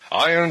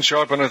Iron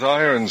sharpeneth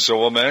iron,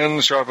 so a man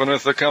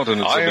sharpeneth the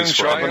countenance of his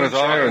friend. Iron sharpeneth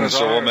iron,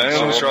 so a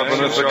man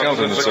sharpeneth the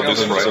countenance of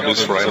his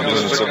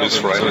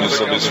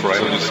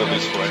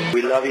friend.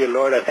 We love you,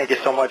 Lord. I thank you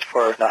so much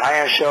for the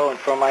Iron Show and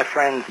for my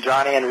friends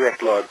Johnny and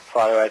Rick, Lord.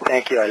 Father, I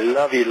thank you. I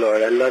love you,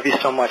 Lord. I love you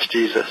so much,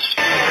 Jesus.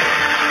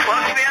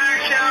 Welcome to the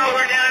Iron Show.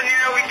 We're down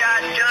here. We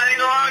got Johnny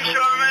the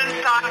Longshoreman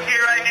talking to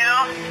you right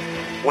now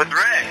with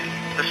Rick,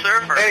 the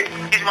surfer. Hey.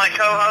 He's my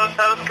co-host.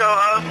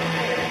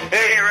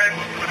 Hey, Rick.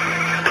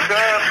 So,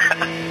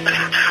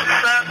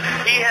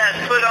 he has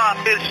put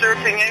off his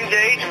surfing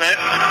engagement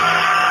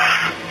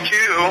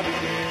to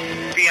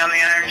be on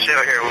the Iron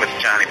Show here with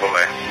Johnny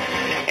Boy.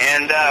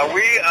 And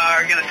we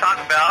are going to talk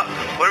about,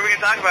 what are we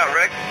going to talk about,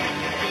 Rick?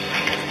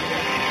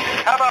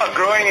 How about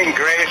growing in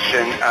grace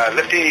and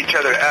lifting each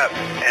other up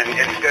and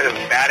instead of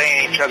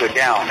batting each other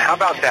down? How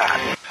about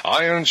that?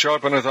 Iron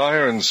sharpeneth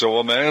iron, so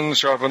a man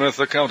sharpeneth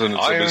the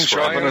countenance of his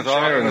friend. Iron sharpeneth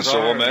iron,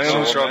 so a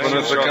man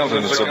sharpeneth the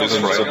countenance of his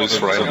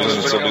friend.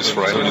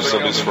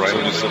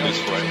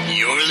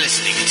 You're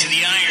listening to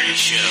The Iron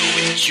Show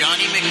with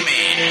Johnny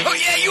McMahon. Oh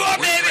yeah, you are,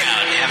 baby! We're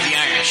proud to have The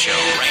Iron Show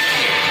right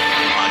here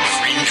on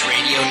Fringe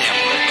Radio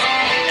Network.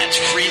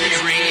 That's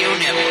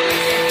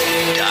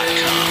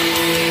FringeRadioNetwork.com.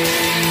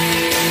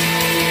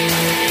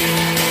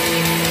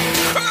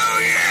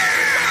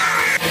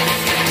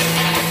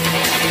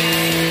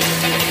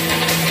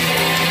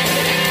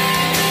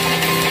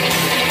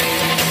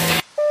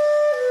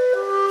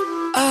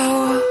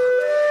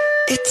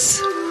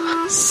 It's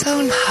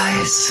so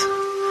nice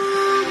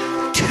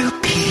to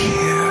be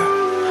here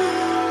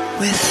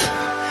with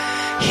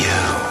you.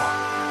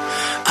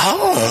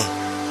 Oh,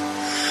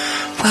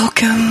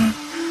 welcome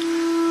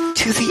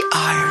to the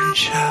Iron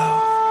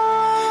Show.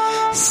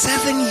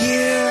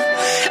 7-year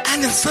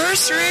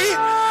anniversary.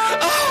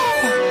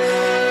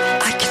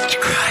 Oh, I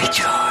could cry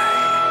joy.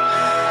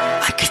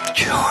 I could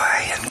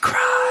joy and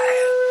cry.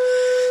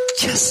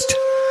 Just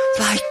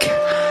like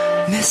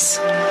Miss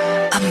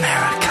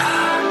America.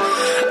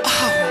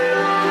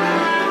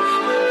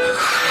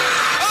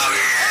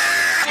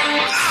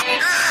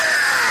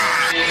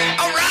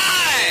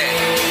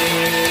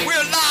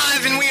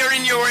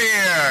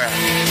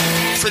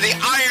 For the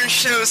Iron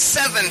Show's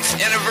 7th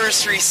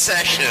anniversary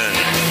session.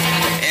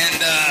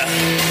 And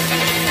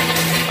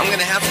I'm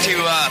going to have to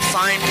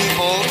find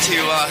people to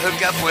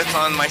hook up with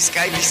on my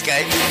Skype.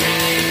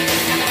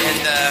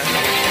 And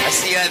I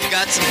see I've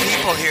got some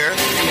people here.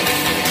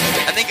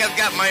 I think I've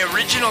got my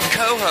original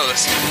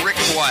co-host, Rick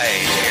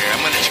White, here.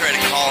 I'm going to try to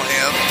call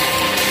him.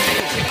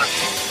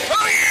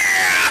 Oh,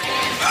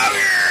 yeah! Oh,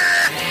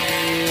 yeah!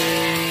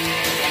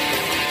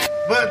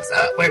 What's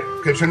up? Wait,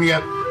 could turn me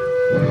up.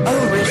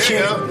 Oh, Richard. There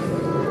you go.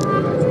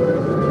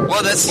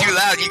 Well, that's too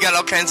loud. You got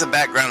all kinds of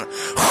background.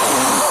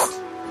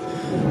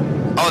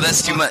 Oh,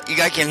 that's too much. You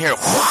guys can hear.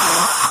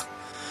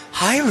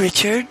 Hi,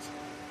 Richard.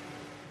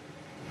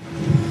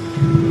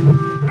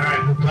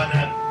 Alright, got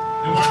that.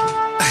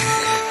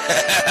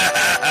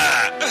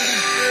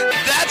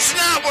 That's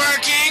not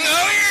working.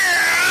 Oh,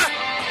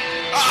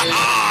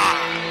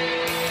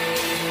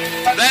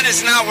 yeah. That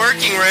is not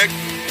working, Rick.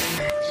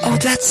 Oh,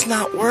 that's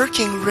not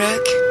working,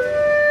 Rick.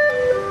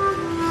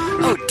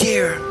 Oh,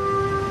 dear.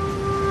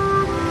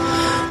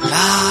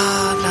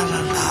 La, la,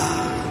 la, la.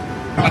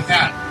 How about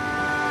that?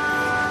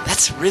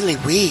 That's really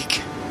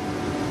weak.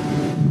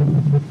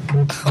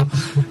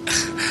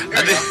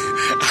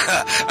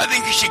 I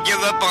think you should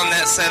give up on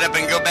that setup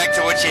and go back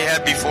to what you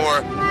had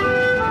before.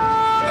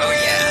 Oh,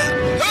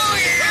 yeah. Oh,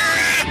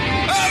 yeah.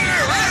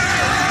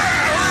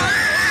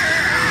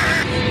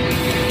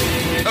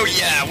 Oh,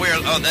 yeah.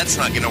 Oh, that's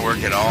not going to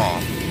work at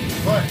all.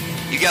 What?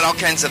 You got all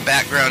kinds of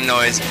background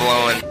noise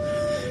blowing.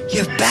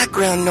 You have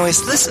background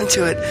noise. Listen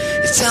to it.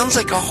 It sounds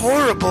like a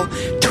horrible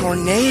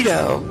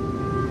tornado.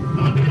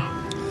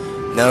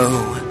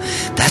 No,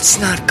 that's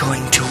not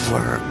going to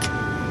work.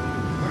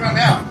 What about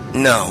now?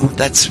 No,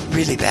 that's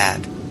really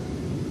bad.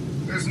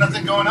 There's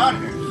nothing going on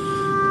here.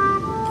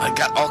 I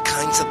got all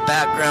kinds of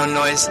background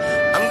noise.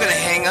 I'm going to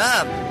hang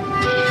up.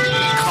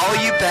 Call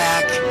you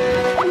back.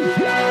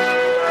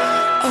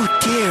 Oh,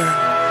 dear.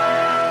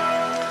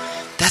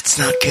 That's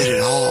not good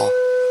at all.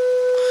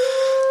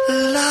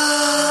 La,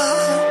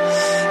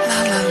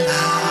 la, la,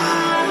 la.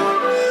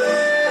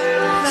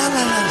 La,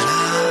 la, la, la.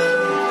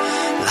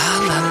 La,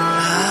 la, la.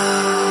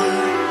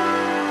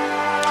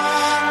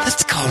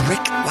 Let's call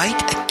Rick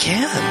White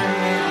again.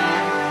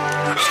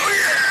 Oh,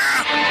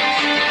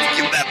 yeah!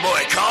 Give that boy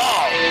a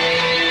call.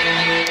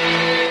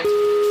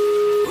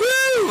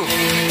 Woo!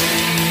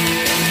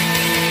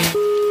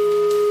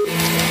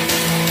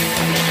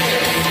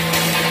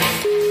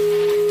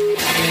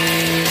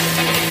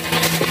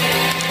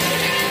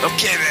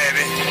 Okay,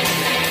 baby.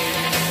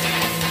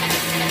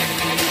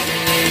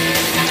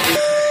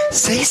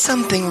 Say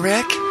something,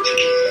 Rick.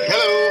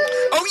 Hello.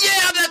 Oh,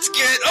 yeah, that's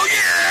good. Oh,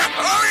 yeah!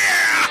 Oh,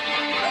 yeah!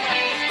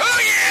 Oh,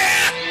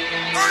 yeah!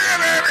 Oh, yeah,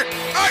 baby!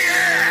 Oh,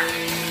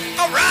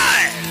 yeah! All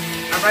right!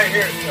 I'm right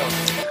here, so.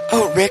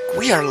 Oh, Rick,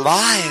 we are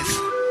live.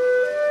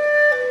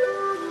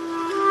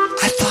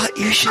 I thought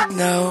you should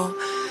know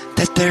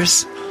that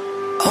there's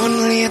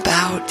only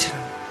about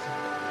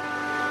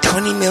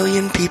 20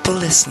 million people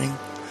listening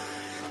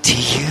to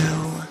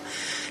you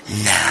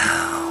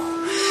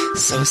now.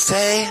 So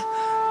say,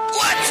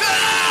 what's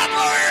up?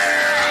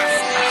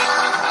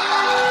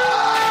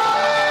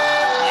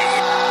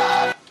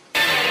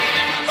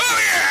 Oh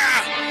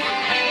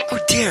yeah! Oh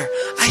dear,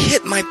 I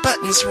hit my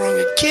buttons wrong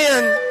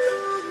again.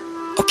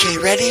 Okay,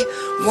 ready?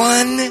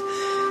 1,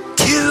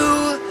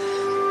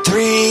 2,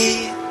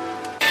 3.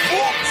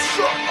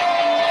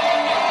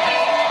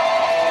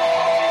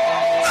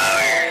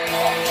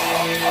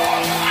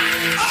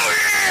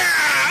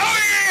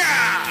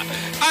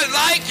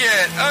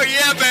 Oh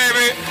yeah,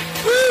 baby!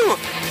 Woo!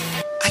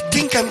 I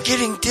think I'm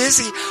getting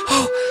dizzy.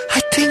 Oh, I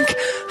think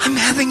I'm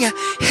having a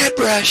head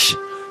rush.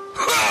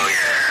 Oh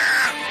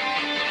yeah!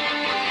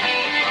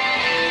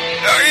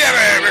 Oh yeah,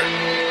 baby!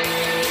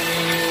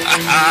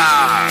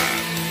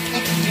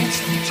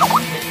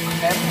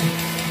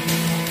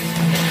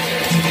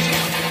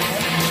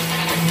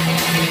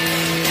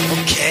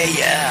 Okay,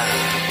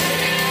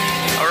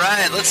 yeah. All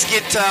right, let's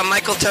get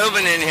Michael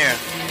Tobin in here.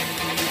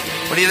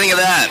 What do you think of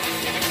that?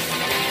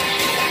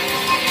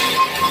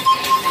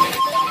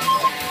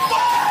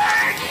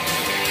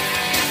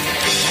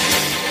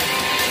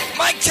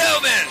 Mike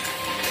Tobin!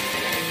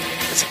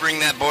 Let's bring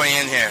that boy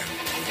in here.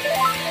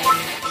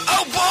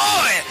 Oh,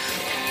 boy!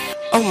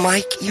 Oh,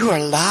 Mike, you are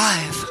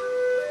live.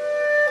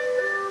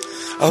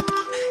 Oh,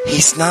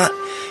 he's not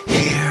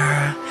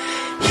here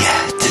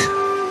yet.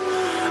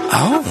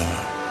 Oh.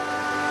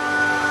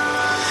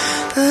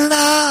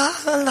 La,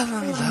 la, la,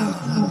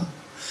 la.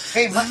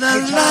 Hey, La,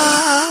 Johnny.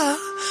 la,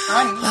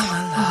 la,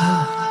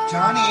 la.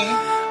 Johnny.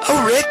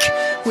 Oh, Rick,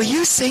 will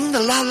you sing the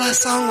La La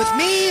song with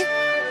me?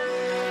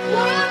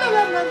 La la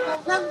la la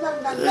la la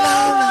la la.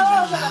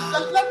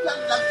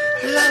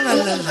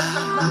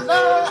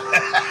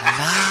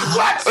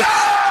 What's up?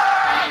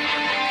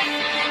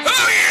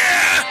 Oh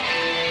yeah!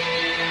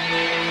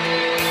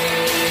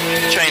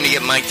 Trying to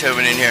get Mike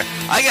Tobin in here.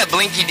 I got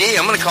Blinky D.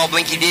 I'm gonna call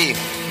Blinky D.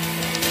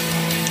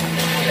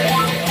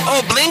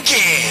 Oh,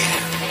 Blinky!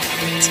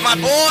 It's my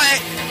boy,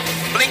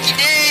 Blinky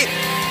D.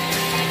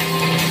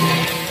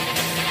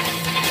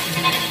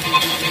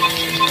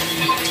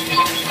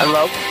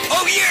 Hello?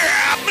 Oh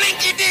yeah,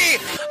 Blinky D.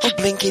 Oh,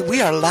 Blinky,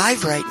 we are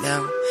live right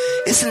now.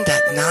 Isn't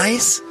that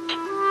nice?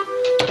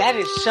 That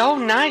is so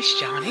nice,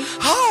 Johnny.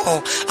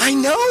 Oh, I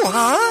know,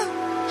 huh?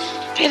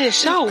 It is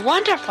so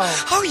wonderful.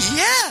 Oh,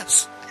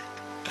 yes.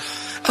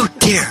 Oh,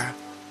 dear.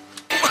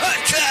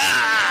 What's up?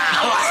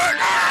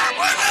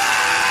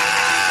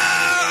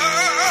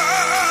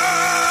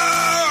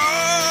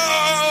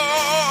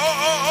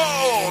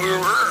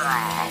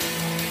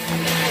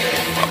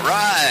 All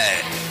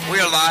right, we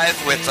are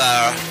live with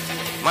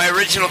my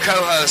original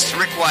co-host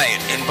Rick White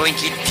and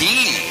Blinky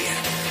D.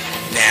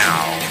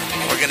 Now,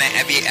 we're going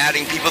to be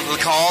adding people to the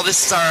call.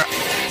 This is our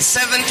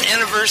 7th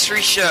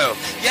anniversary show.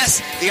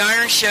 Yes, the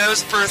Iron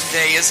Show's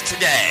birthday is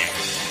today.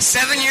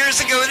 7 years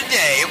ago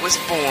today, it was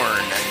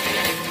born.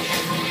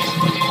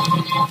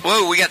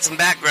 Whoa, we got some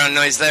background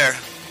noise there.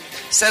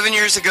 7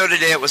 years ago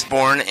today, it was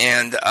born,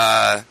 and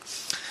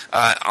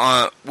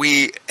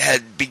we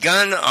had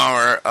begun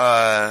our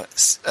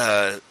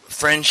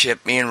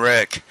friendship, me and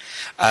Rick,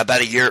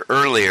 about a year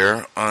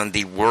earlier on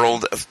the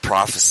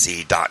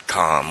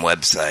worldofprophecy.com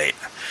website.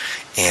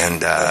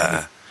 And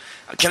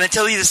can I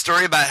tell you the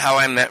story about how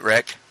I met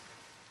Rick?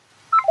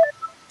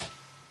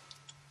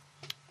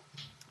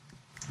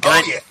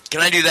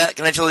 Can I do that?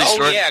 Can I tell you the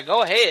story? Oh, yeah,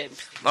 go ahead.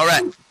 All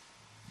right.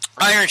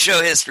 Iron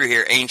Show history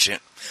here,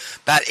 ancient.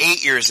 About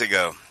 8 years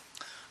ago,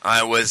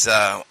 I was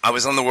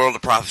on the World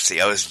of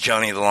Prophecy. I was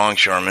Johnny the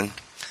Longshoreman,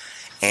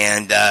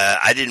 and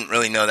I didn't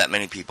really know that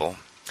many people.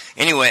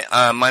 Anyway,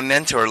 my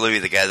mentor, Louis,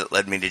 the guy that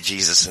led me to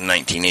Jesus in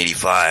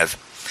 1985,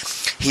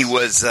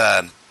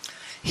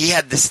 he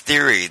had this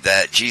theory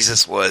that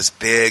Jesus was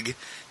big,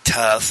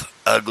 tough,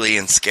 ugly,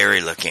 and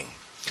scary looking.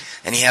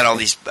 And he had all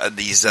these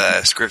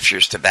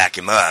scriptures to back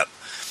him up.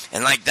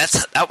 And like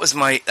that was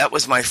my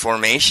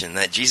formation,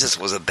 that Jesus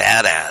was a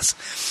badass.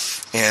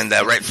 And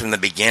right from the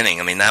beginning,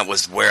 I mean, that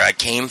was where I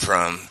came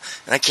from.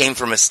 And I came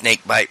from a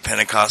snakebite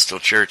Pentecostal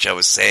church. I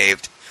was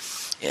saved.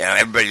 You know,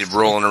 everybody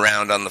rolling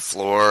around on the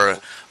floor,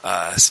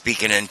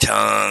 speaking in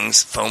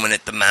tongues, foaming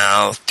at the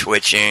mouth,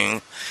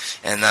 twitching,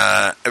 and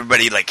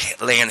everybody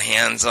like laying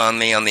hands on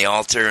me on the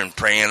altar and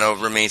praying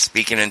over me,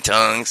 speaking in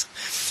tongues.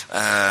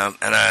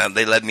 And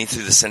they led me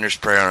through the sinner's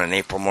prayer on an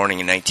April morning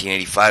in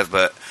 1985.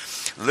 But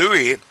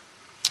Louis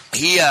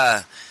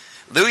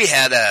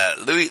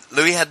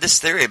had this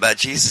theory about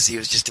Jesus. He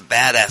was just a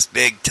badass,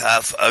 big,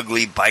 tough,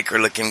 ugly,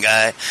 biker-looking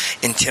guy,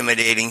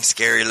 intimidating,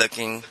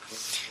 scary-looking.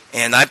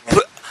 And I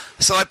put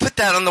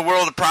that on the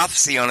World of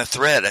Prophecy on a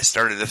thread. I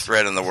started a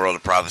thread on the World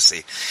of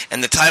Prophecy.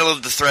 And the title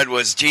of the thread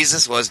was,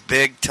 Jesus was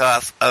big,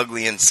 tough,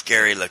 ugly, and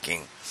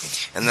scary-looking.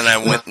 And then I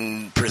went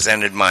and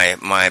presented my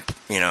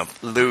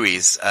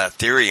Louis'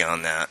 theory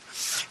on that.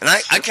 And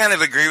I kind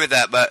of agree with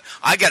that, but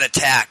I got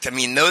attacked. I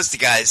mean, those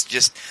guys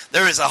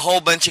there was a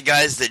whole bunch of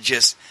guys that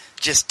just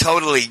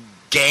totally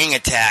gang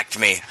attacked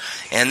me,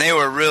 and they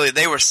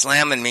were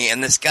slamming me,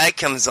 and this guy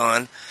comes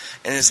on,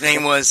 and his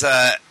name was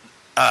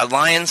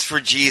Lions for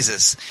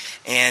Jesus,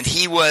 and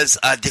he was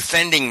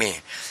defending me.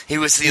 He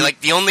was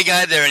the only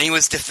guy there, and he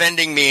was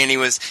defending me, and he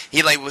was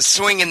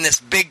swinging this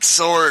big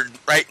sword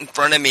right in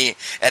front of me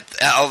at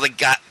all the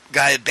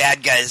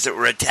bad guys that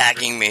were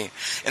attacking me.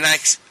 And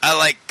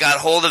I got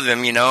hold of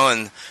him,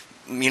 and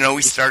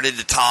we started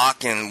to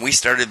talk, and we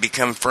started to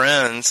become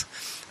friends.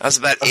 That was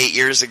about 8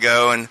 years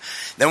ago, and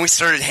then we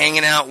started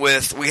hanging out we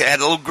had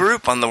a little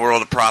group on the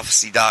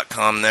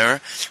worldofprophecy.com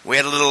there. We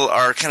had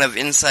our kind of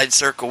inside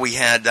circle. We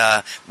had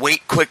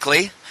Wait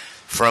Quickly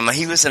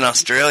he was in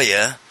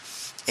Australia,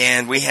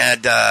 and we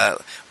had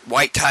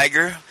White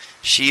Tiger.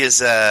 She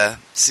is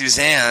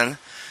Suzanne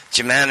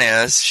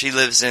Jimenez. She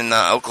lives in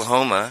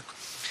Oklahoma.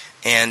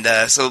 And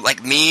so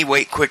like me,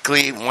 Wait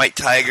Quickly, White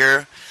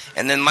Tiger,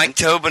 and then Mike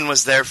Tobin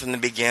was there from the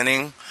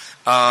beginning.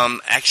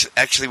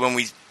 Actually when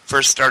we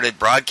first started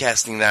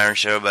broadcasting the Iron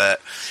Show, but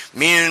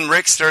me and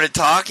Rick started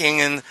talking,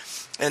 and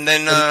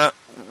then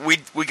we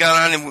got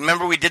on, and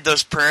remember we did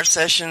those prayer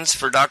sessions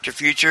for Dr.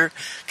 Future,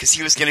 because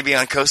he was going to be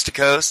on Coast to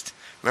Coast.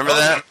 Remember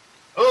that?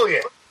 Oh,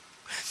 yeah.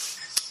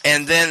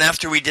 And then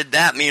after we did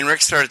that, me and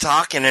Rick started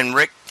talking, and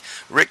Rick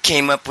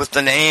came up with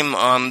the name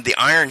The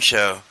Iron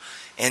Show.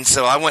 And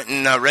so I went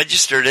and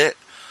registered it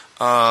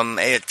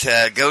at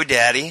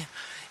GoDaddy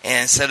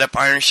and set up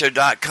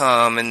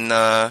ironshow.com in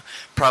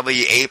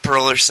probably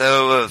April or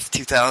so of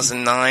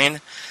 2009.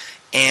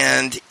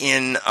 And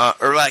in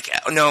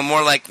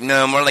more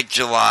like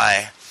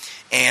July.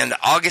 And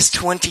August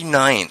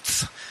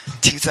 29th,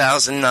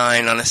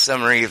 2009, on a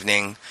summer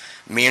evening,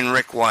 me and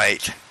Rick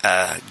White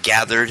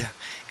gathered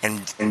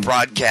and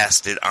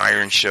broadcasted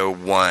Iron Show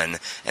 1.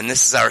 And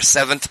this is our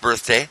 7th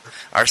birthday,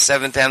 our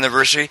 7th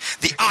anniversary.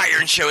 The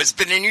Iron Show has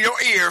been in your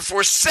ear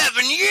for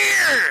 7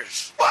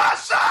 years!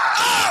 What's up?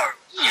 Oh,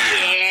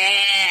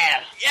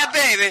 yeah! Yeah,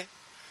 baby!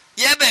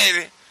 Yeah,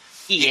 baby!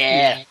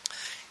 Yeah.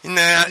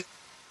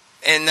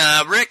 And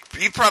Rick,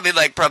 you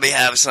probably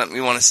have something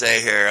you want to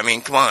say here. I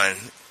mean, come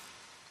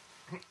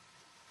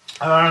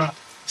on.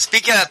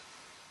 Speak up.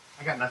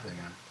 I got nothing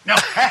on. No.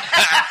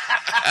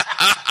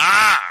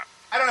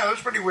 I don't know. It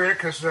was pretty weird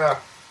because, a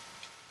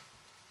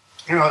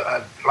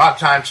lot of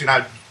times,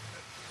 I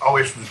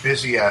always was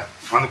busy on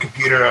the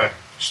computer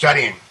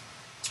studying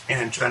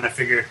and trying to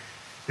figure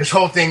this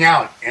whole thing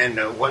out and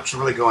what's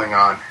really going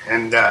on.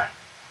 And I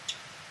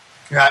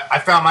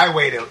found my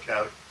way to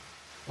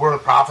World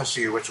of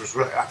Prophecy, which was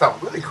I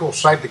thought, really cool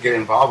site to get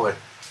involved with,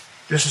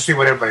 just to see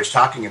what everybody's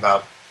talking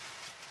about.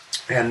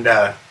 And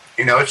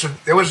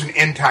it was an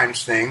end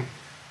times thing,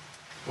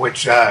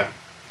 which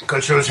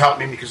because it was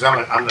helping me because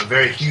I'm a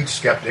very huge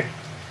skeptic,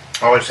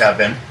 always have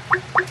been.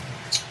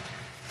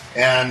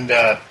 And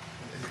the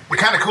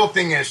kind of cool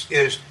thing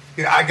is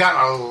I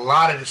got a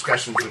lot of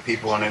discussions with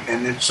people,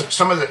 and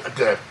some of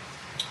the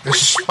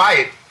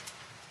despite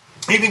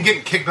even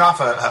getting kicked off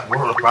a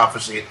World of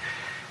Prophecy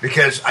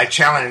because I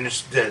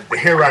challenged the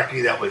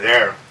hierarchy that was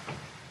there,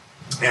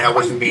 and I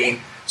wasn't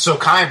being so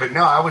kind, but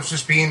no, I was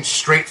just being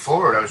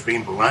straightforward. I was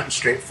being blunt and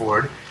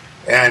straightforward,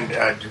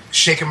 and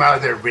shake them out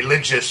of their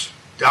religious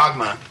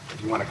dogma,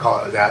 if you want to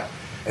call it that,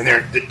 and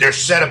their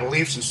set of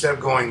beliefs, instead of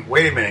going,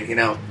 wait a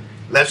minute,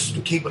 let's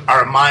keep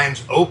our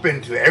minds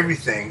open to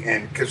everything.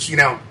 And because,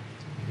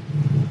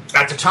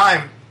 at the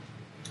time,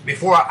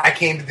 before I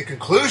came to the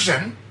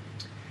conclusion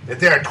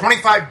that there are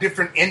 25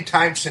 different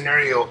end-time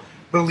scenario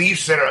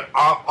beliefs that are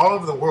all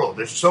over the world.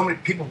 There's so many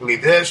people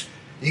believe this.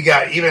 You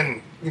got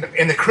even,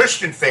 in the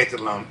Christian faith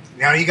alone.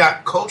 Now you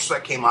got cults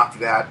that came after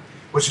that,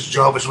 which is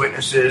Jehovah's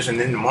Witnesses, and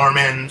then the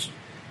Mormons,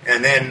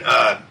 and then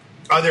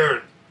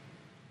other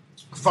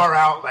far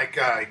out, like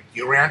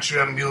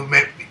Urantia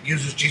movement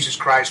uses Jesus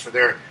Christ for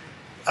their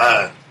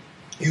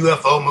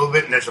UFO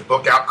movement, and there's a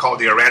book out called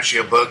the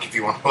Urantia book. If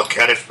you want to look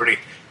at it, it's pretty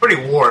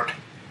warped,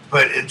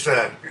 but it's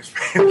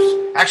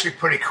actually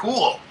pretty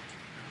cool.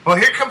 Well,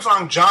 here comes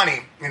along Johnny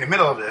in the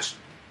middle of this,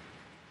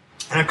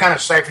 and I'm kind of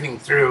siphoning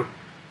through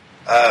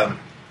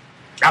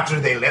after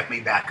they let me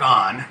back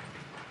on,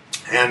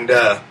 and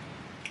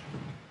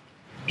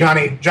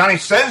Johnny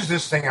says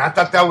this thing, and I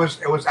thought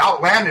it was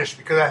outlandish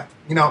because I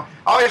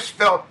always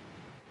felt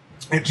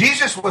that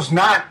Jesus was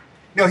not,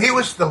 he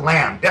was the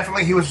Lamb.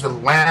 Definitely, he was the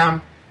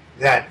Lamb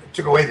that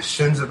took away the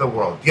sins of the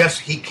world. Yes,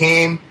 he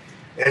came.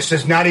 It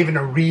says not even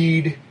a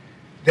reed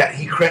that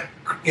he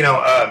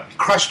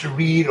crushed a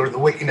reed, or the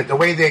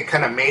way they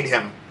kind of made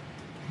him.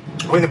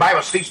 When the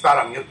Bible speaks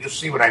about him, you'll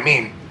see what I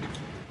mean.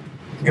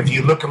 If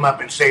you look him up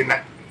and say,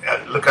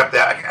 look up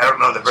that, I don't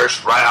know the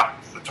verse right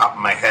off the top of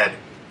my head,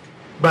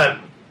 but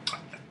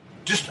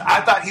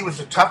I thought he was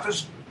the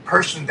toughest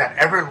person that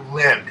ever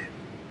lived,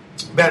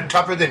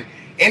 tougher than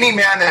any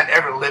man that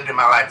ever lived in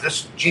my life.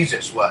 This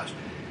Jesus was.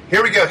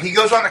 Here we go. He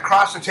goes on the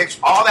cross and takes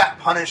all that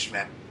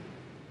punishment,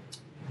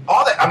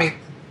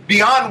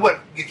 beyond what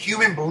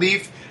human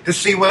belief, to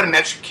see what an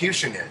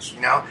execution is.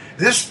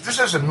 This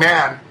is a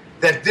man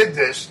that did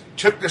this,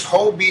 took this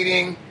whole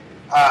beating,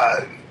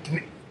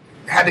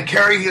 had to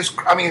carry his.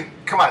 I mean,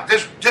 come on,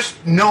 there's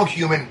just no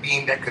human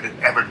being that could have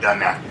ever done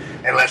that,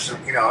 unless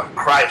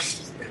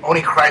Christ.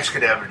 Only Christ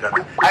could have ever done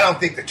that. I don't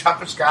think the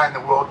toughest guy in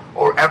the world,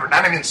 or ever,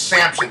 not even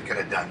Samson, could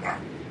have done that.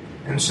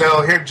 And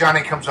so here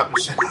Johnny comes up and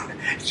says,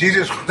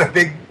 Jesus was a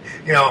big,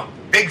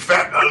 big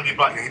fat ugly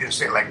biker. He didn't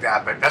say it like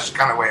that, but that's the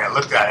kind of way I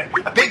looked at it.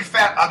 A big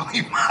fat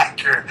ugly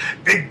biker,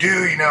 big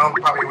dude,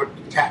 probably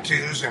with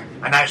tattoos and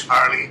a nice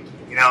Harley.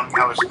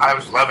 I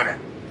was loving it.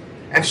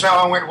 And so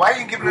I went, why are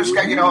you giving this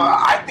guy,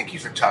 I think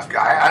he's a tough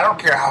guy. I don't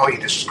care how he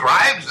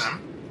describes him,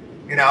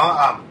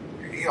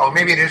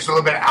 maybe it is a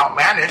little bit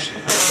outlandish,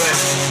 but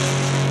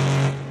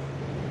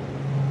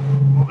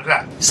what was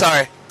that?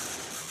 Sorry.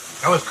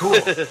 That was cool.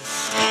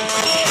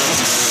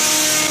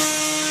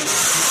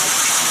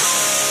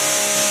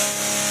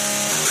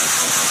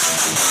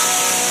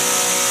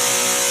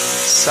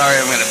 Sorry,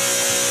 I'm gonna...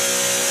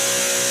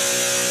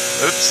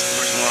 Oops,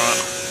 where's one?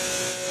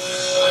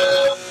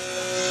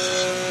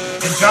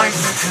 And Johnny's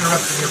been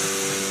interrupting you.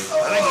 I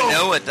don't even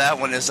know what that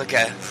one is.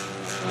 Okay.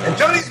 And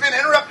Johnny's been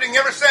interrupting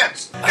ever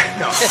since.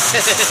 No.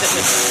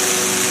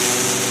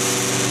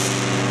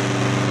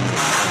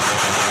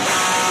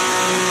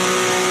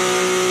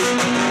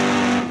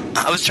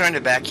 I was trying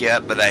to back you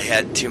up, but I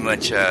had too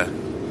much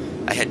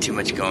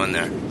going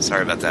there.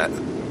 Sorry about that.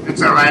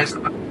 It's all right.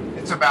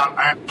 It's about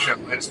Iron Show.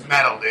 It's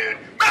metal, dude.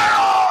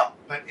 Metal!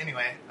 But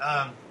anyway,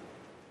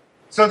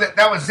 so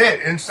that was it.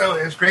 And so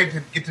it was great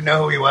to get to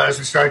know who he was.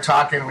 We started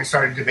talking. We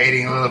started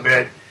debating a little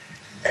bit.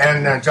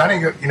 And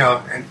Johnny,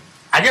 and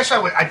I guess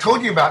I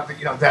told you about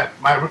that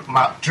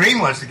my dream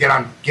was to get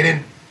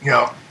in,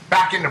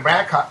 back into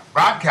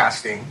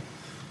broadcasting,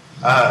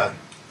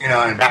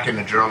 and back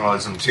into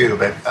journalism too,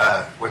 but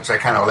which I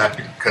kind of left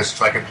because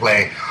so I could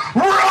play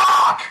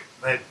rock.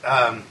 But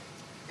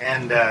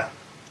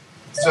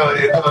so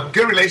a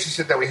good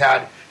relationship that we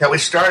had, that we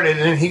started,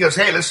 and then he goes,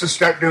 "Hey, let's just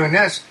start doing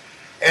this."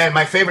 And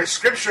my favorite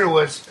scripture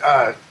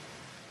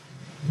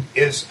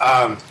is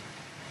from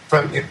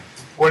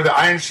where the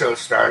Iron Show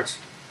starts.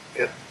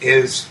 It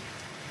is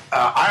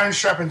iron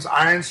sharpens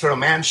iron, so a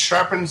man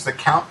sharpens the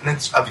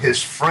countenance of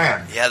his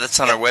friend. Yeah, that's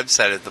on our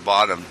website at the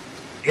bottom.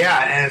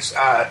 Yeah, and it's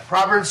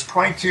Proverbs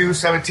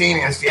 22:17.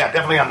 It's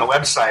definitely on the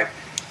website.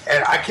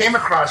 And I came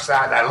across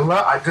that. And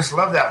I just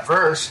love that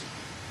verse.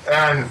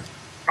 And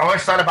I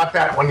always thought about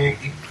that when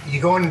you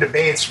go into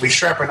debates. We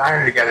sharpen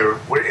iron together.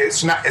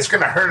 It's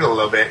going to hurt a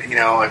little bit.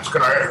 It's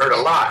going to hurt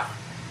a lot.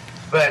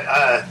 But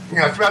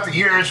throughout the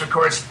years, of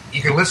course,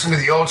 you can listen to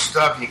the old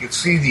stuff. And you can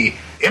see the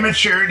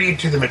immaturity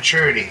to the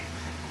maturity.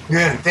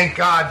 Yeah, and thank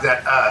God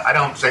that I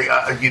don't say,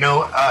 Johnny,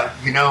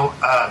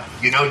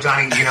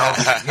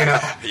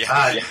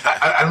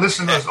 I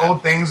listen to those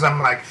old things. I'm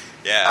like,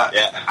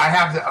 I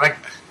have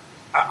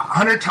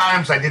 100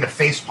 times I did a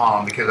face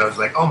palm because I was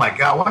like, oh my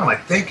God, what am I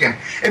thinking?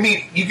 I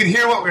mean, you could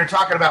hear what we were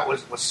talking about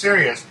was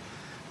serious,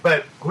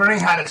 but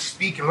learning how to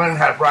speak and learning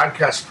how to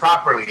broadcast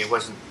properly, it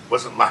wasn't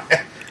my.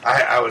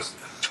 I was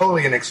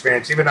totally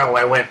inexperienced, even though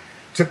I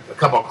took a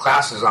couple of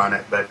classes on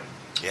it. But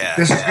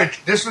this is good.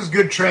 This is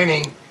good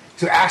training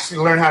to actually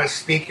learn how to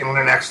speak and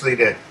learn actually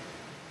to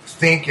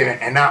think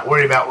and not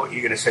worry about what you're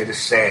going to say.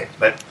 Just say it.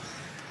 But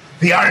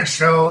the Iron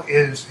Show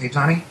is, hey,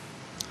 Johnny?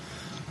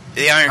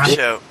 The Iron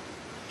Show.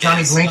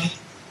 Johnny Blink?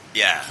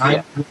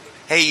 Yeah.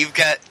 Hey, you've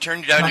got,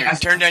 turn down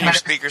your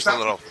speakers a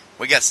little.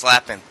 We got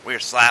slapping. We're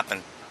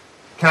slapping.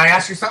 Can I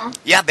ask you something?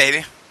 Yeah,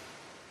 baby.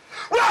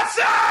 What's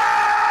up?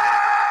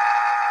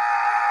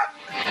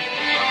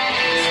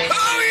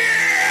 Oh,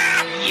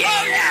 yeah! Oh,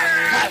 yeah!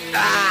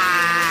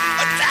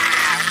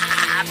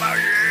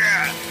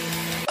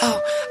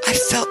 I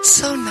felt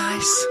so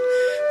nice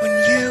when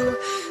you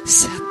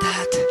said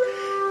that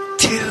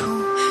to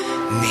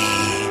me.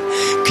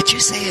 Could you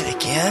say it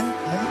again?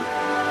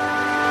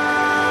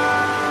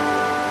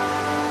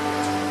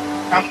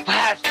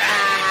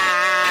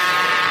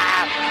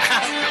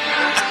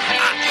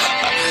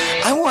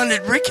 I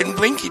wanted Rick and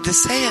Blinky to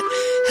say it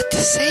at the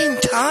same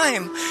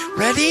time.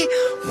 Ready?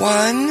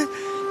 1,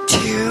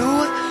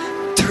 2,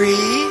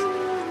 3.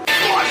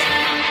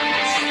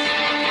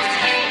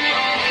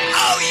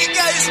 You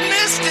guys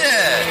missed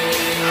it!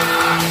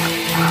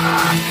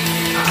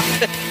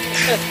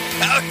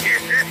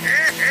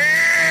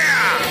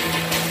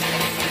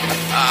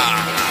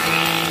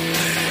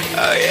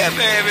 Oh yeah,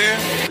 baby.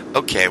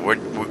 Okay,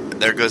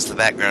 there goes the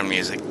background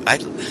music. I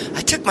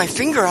took my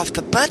finger off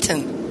the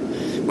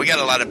button. We got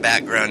a lot of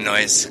background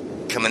noise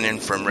coming in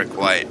from Rick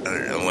White. I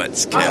don't know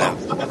what's kind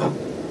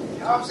of.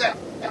 How's that?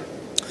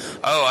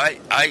 Oh,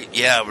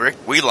 Rick.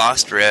 We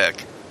lost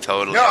Rick.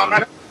 Totally. No,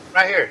 I'm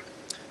right here.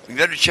 You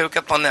better choke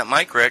up on that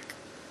mic, Rick.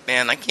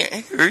 Man, I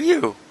can't hear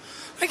you.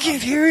 I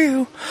can't hear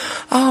you.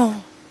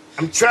 Oh.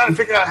 I'm trying to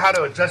figure out how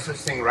to adjust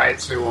this thing right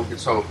so it won't get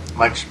so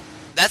much.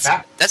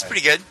 That's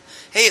pretty good.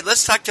 Hey,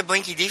 let's talk to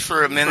Blinky D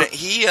for a minute.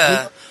 He,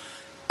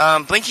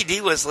 Blinky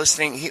D was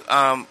listening.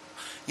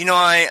 You know,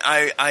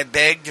 I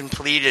begged and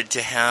pleaded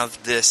to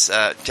have this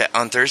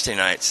on Thursday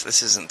nights.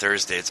 This isn't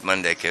Thursday, it's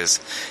Monday, because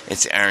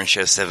it's the Iron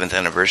Show 7th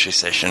anniversary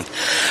session,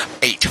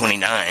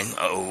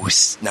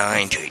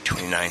 8/29/09 to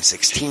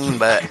 8/29/16.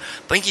 But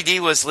Blinky D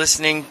was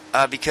listening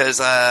because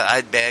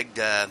I begged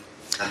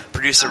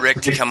producer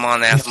Rick to come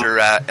on after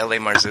L.A.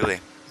 Marzulli.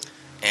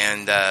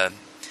 And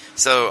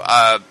so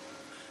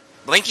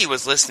Blinky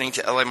was listening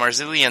to L.A.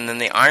 Marzulli, and then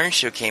the Iron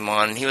Show came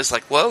on, and he was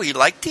like, whoa, he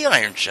liked the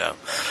Iron Show.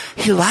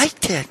 He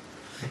liked it.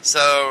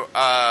 So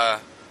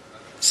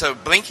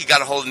Blinky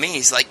got a hold of me.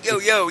 He's like, yo,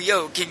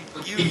 can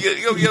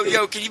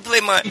you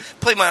play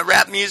my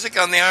rap music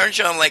on the Iron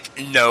Show? I'm like,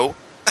 no.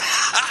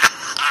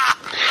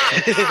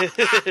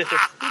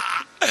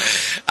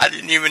 I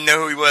didn't even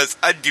know who he was.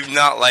 I do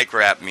not like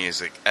rap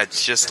music.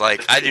 It's just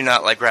like, I do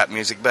not like rap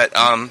music. But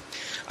I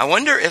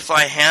wonder if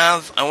I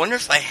have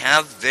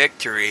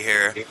Victory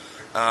here.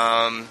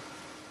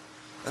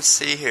 Let's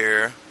see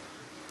here.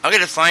 I'm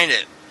gonna find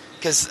it.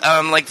 Because,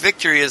 like,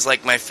 Victory is,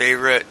 like, my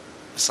favorite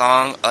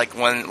song, like,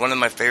 one of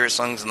my favorite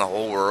songs in the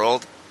whole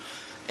world.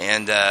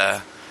 And,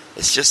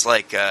 it's just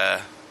like,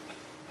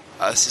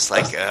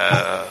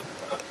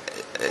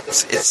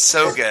 it's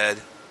so good.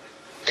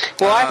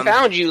 Well, I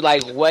found you,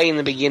 like, way in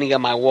the beginning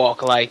of my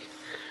walk. Like,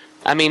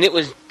 I mean, it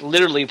was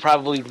literally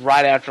probably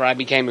right after I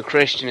became a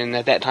Christian, and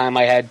at that time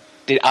I had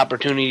the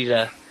opportunity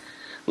to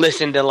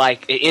listen to,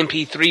 like, an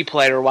MP3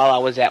 player while I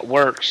was at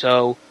work.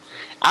 So,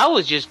 I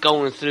was just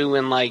going through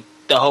and, like,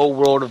 the whole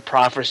world of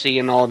prophecy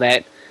and all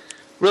that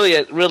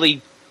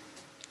really,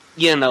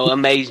 you know,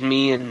 amazed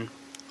me. And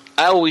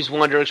I always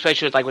wonder,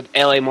 especially with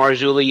L.A.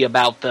 Marzulli,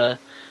 about the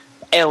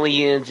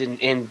aliens,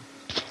 and I'd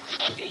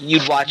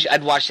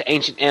watch the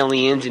Ancient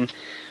Aliens, and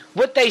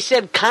what they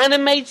said kind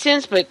of made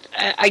sense, but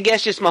I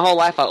guess just my whole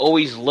life I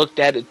always looked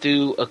at it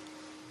through a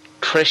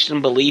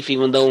Christian belief,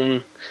 even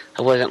though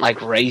I wasn't,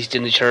 like, raised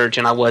in the church,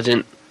 and I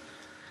wasn't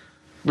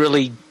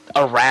really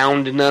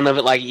around none of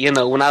it. Like, you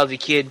know, when I was a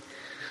kid,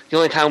 the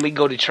only time we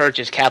go to church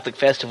is Catholic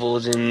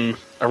festivals, and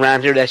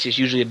around here that's just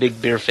usually a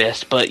big beer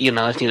fest. But, you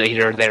know, it's neither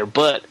here or there.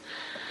 But,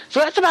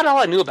 so that's about all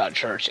I knew about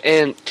church.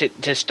 And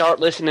to start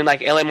listening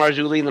like L.A.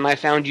 Marzulli, and then I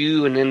found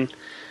you, and then,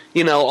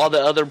 you know, all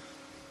the other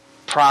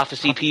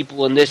prophecy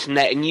people and this and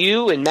that, and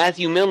you and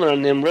Matthew Miller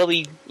and them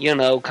really, you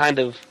know, kind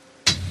of,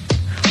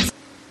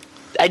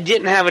 I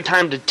didn't have a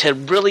time to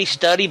really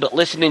study, but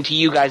listening to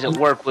you guys at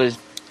work was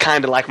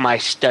kind of like my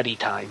study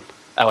time,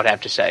 I would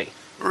have to say.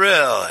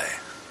 Really?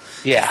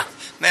 Yeah.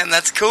 Man,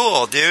 that's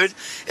cool, dude.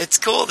 It's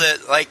cool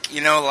that, like,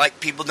 you know, like,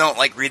 people don't,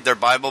 like, read their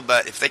Bible,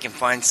 but if they can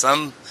find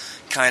some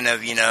kind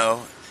of, you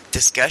know,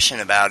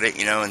 discussion about it,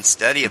 you know, and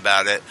study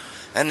about it,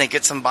 and they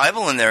get some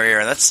Bible in their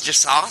ear, that's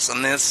just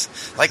awesome. That's,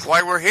 like,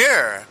 why we're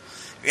here.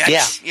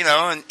 Yeah. You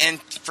know,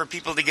 and for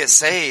people to get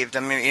saved. I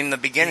mean, in the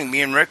beginning,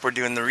 me and Rick were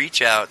doing the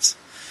reach-outs.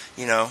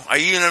 You know, are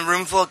you in a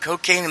room full of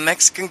cocaine and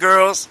Mexican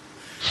girls?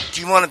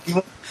 Do you want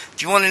to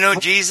know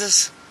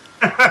Jesus?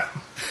 Are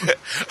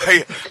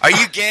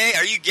you gay?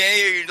 Are you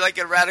gay? Or you like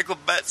a radical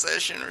butt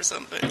session or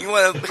something? You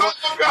want to?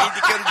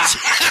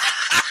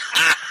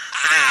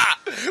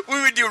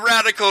 We would do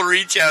radical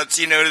reach outs,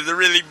 you know, to the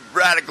really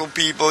radical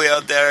people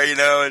out there, you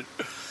know. And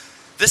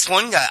this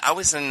one guy, I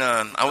was in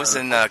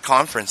a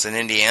conference in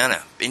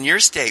Indiana, in your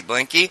state,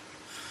 Blinky.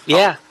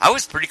 Yeah, I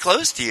was pretty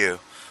close to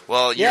you.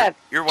 Well,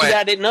 you're way.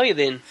 I didn't know you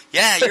then.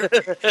 Yeah,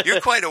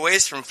 you're quite a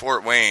ways from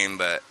Fort Wayne,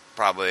 but.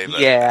 Probably. But,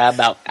 yeah,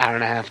 about an hour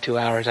and a half, 2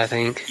 hours, I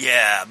think.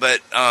 Yeah,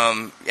 but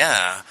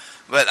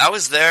but I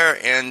was there,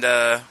 and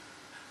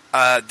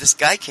this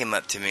guy came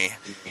up to me,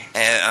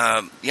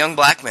 and young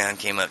black man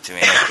came up to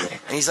me,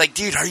 and he's like,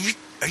 "Dude, are you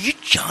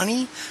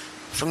Johnny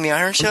from the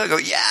Iron Show?" I go,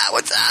 "Yeah,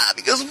 what's up?"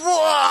 He goes,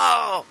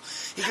 "Whoa!"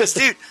 He goes,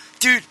 "Dude,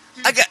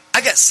 I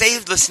got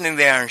saved listening to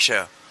the Iron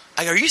Show."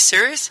 I go, "Are you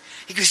serious?"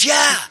 He goes,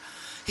 "Yeah."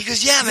 He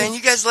goes, "Yeah, man,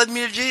 you guys led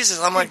me to Jesus."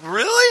 I'm like,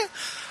 "Really?"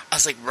 I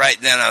was like, right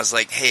then, I was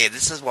like, "Hey,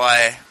 this is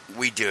why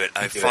we do it."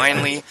 I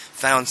finally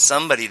found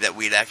somebody that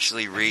we'd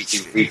actually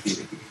reach.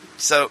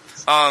 So,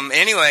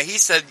 anyway, he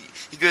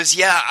goes,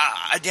 "Yeah,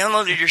 I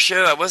downloaded your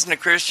show. I wasn't a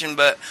Christian,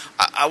 but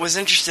I was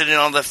interested in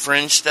all the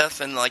fringe stuff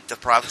and, like, the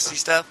prophecy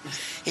stuff."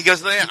 He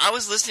goes, "Man, I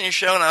was listening to your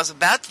show, and I was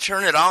about to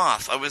turn it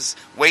off. I was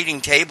waiting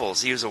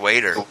tables." He was a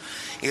waiter.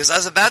 He goes, "I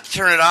was about to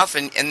turn it off,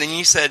 and then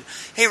you said,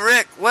 'Hey,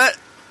 Rick, what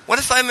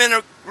if I'm in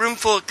a room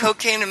full of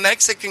cocaine and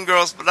Mexican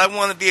girls, but I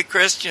want to be a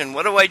Christian?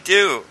 What do I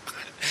do?'"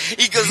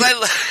 He goes, I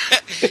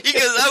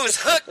was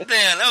hooked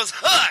then. I was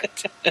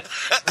hooked.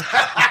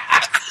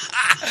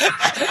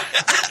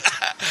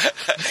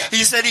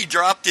 He said he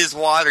dropped his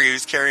water. He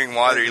was carrying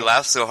water. He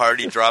laughed so hard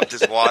he dropped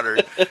his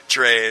water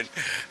tray. And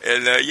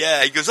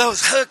he goes, "I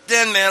was hooked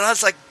then, man. I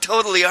was like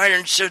totally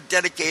Iron Show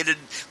dedicated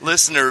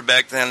listener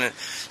back then." And,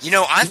 you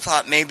know, I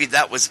thought maybe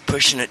that was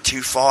pushing it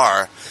too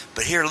far.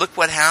 But here, look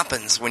what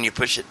happens when you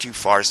push it too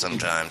far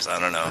sometimes. I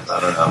don't know.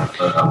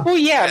 Well,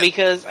 yeah,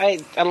 because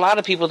a lot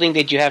of people think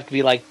that you have to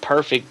be, like,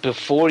 perfect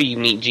before you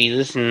meet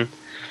Jesus, and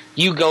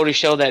you go to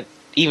show that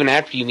even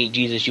after you meet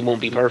Jesus, you won't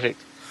be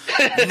perfect.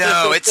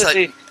 No, it's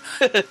like,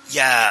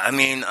 Yeah, I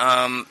mean,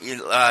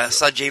 I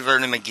saw J.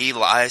 Vernon McGee.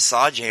 I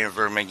saw J.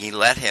 Vernon McGee.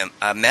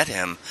 Met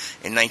him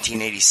in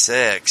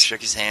 1986.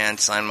 Shook his hand,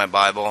 signed my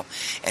Bible,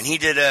 and he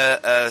did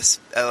a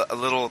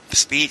little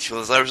speech. There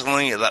was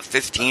only about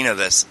 15 of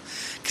us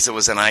because it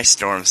was an ice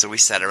storm. So we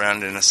sat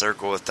around in a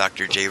circle with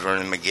Dr. J.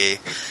 Vernon McGee,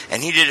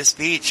 and he did a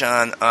speech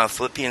on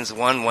Philippians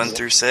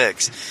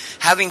 1:1-6.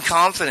 Having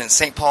confidence,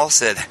 St. Paul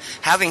said,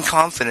 having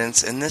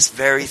confidence in this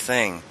very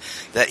thing,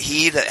 that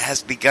he that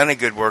has begun a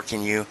good work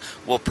in you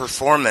will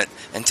perform it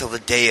until the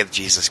day of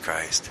Jesus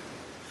Christ.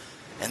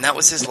 And that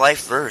was his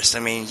life verse. I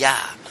mean,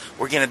 yeah,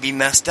 we're going to be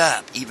messed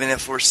up. Even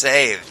if we're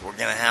saved, we're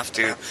going to have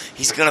to.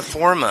 He's going to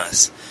form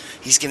us.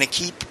 He's going to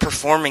keep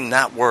performing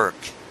that work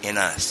in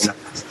us.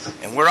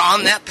 And we're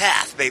on that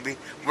path, baby.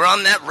 We're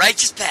on that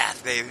righteous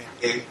path, baby.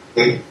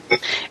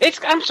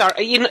 I'm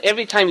sorry. You know,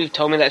 every time you've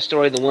told me that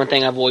story, the one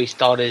thing I've always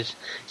thought is,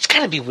 it's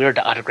got to be weird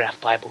to autograph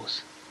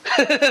Bibles.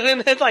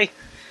 And it's like,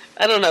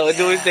 I don't know.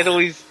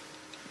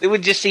 It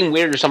would just seem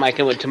weird if somebody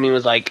came up to me and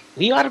was like,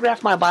 "Will you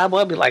autograph my Bible?"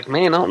 I'd be like,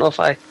 "Man, I don't know if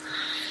I."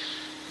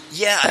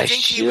 Yeah, I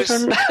think he was.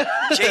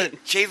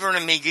 J.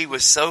 Vernon McGee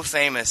was so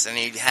famous, and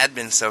he had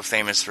been so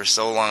famous for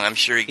so long. I'm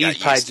sure he got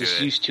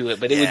used to it.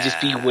 But it would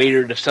just be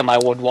weird if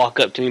somebody would walk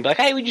up to me and be like,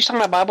 "Hey, would you sign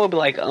my Bible?" I'd be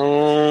like,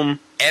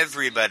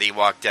 Everybody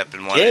walked up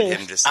and wanted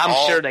him to sign. I'm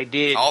sure they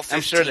did. I'm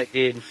sure they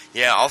did.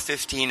 Yeah, all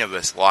 15 of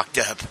us walked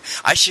up.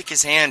 I shook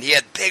his hand. He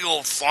had big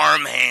old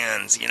farm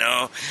hands, you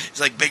know. It's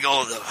like big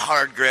old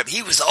hard grip.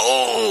 He was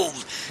old.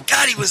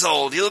 God, he was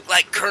old. He looked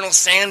like Colonel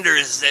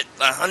Sanders at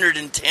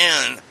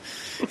 110.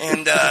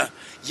 And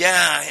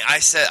yeah, I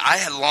said I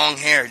had long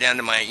hair down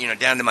to my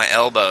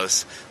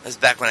elbows. That was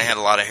back when I had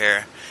a lot of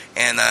hair.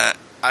 And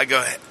I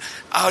go,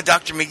 "Oh,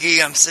 Dr. McGee,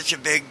 I'm such a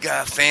big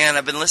fan.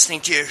 I've been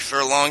listening to you for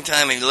a long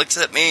time." And he looks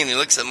at me and he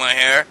looks at my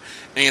hair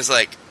and he's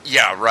like,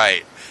 "Yeah,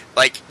 right."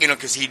 Like, you know,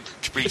 because he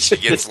preached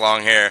against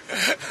long hair.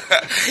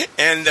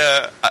 And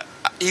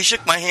he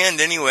shook my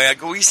hand anyway. I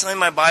go, "Will you sign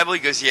my Bible?" He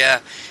goes,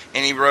 "Yeah."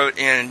 And he wrote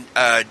in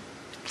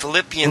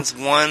Philippians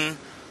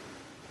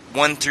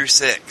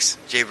 1:1-6,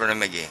 J.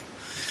 Vernon McGee.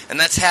 And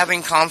that's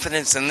having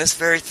confidence in this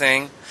very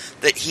thing,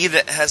 that he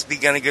that has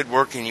begun a good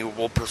work in you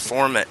will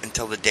perform it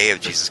until the day of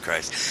Jesus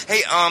Christ.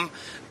 Hey,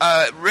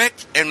 Rick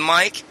and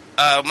Mike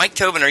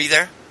Tobin, are you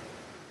there?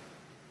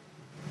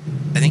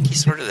 I think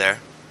he's sort of there.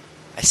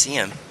 I see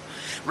him.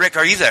 Rick,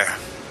 are you there?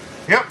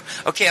 Yep.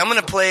 Okay, I don't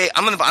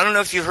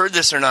know if you heard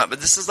this or not, but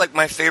this is like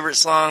my favorite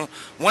song,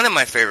 one of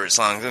my favorite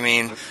songs. I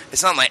mean,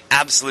 it's not my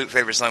absolute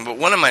favorite song, but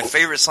one of my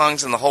favorite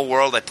songs in the whole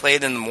world. I play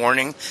it in the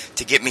morning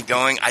to get me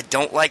going. I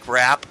don't like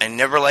rap. I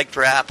never liked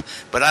rap,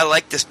 but I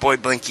like this boy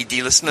Blinky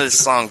D. Listen to this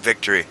song,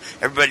 Victory.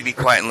 Everybody be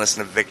quiet and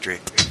listen to Victory.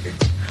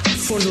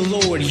 For the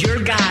Lord, your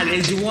God,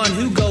 is the one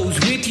who goes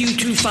with you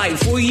to fight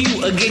for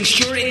you against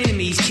your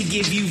enemies to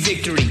give you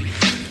victory.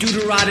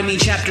 Deuteronomy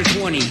chapter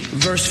 20,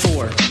 verse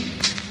 4.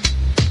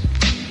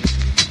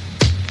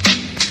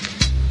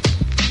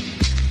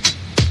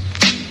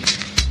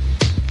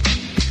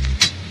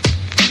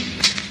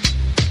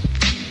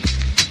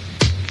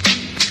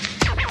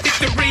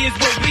 Victory is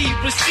what we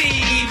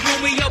receive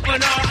when we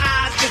open our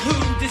eyes to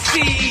who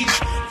deceives.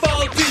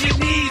 Fall to your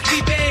knees,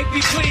 we beg,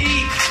 we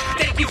plead.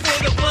 Thank you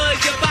for the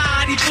blood your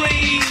body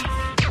bleeds.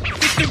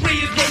 Victory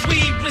is what we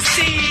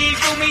receive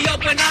when we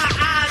open our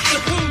eyes to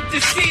who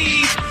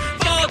deceives.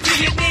 Fall to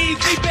your knees,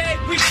 we beg,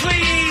 we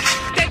plead.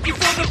 Thank you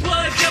for the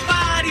blood your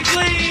body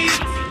bleeds.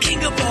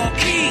 King of all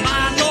kings,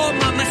 my Lord,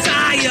 my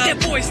Messiah.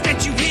 That voice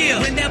that you hear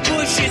when that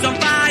bush is on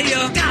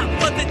fire. Top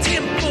of the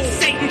temple,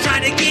 Satan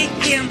tried to get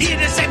him. Here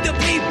to save the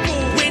people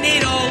when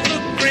it all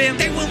looked grim.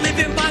 They were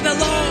living by the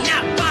law,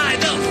 not by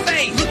the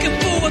faith. Looking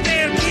for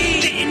their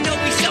king, didn't know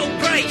he's so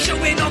great.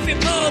 Showing off in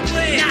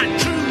public, not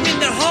true in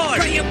their heart.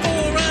 Praying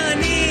for an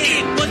end,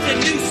 it was a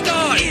new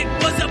start. It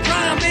was a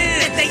promise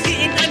that they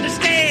didn't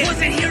understand.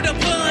 Wasn't here to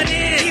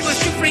punish, he was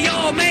true for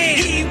all man.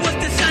 He was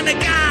the Son of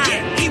God,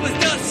 yeah, he was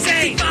the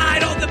saint.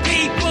 Defied all the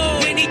people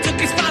when he took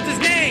his Father's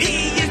name.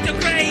 He is the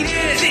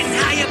greatest, sitting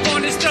high up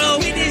on his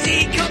throne. When is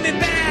he coming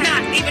back?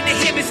 Not even to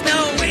him is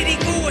known. Waiting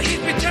for his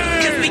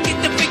return, cause we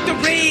get the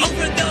victory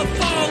over the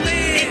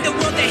fallen in the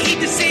world that he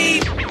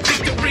deceived.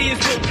 Victory is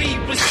what we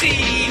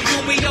receive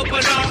when we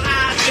open our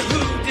eyes to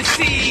who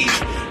deceives.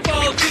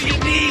 Fall to your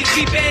knees,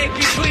 we beg,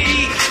 we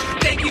plead.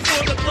 Thank you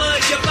for the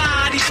blood your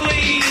body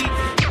bleeds.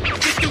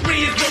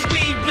 Victory is what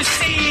we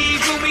receive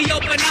when we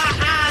open our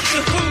eyes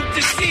to who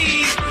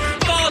deceives.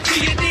 Fall to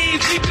your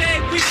knees, we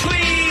beg, we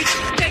plead.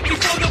 Thank you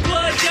for the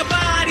blood your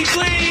body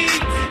bleeds.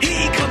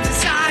 He comes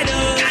inside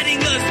us,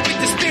 guiding us with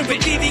the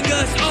Spirit, leading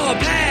us all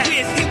paths.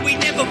 With him we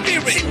never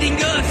fear it,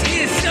 sending us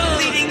his Son,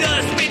 leading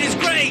us with his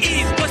grace.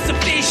 It was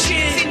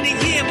sufficient, sending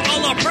him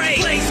all our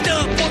praise. Placed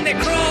up on that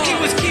cross, he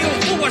was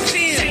killed for our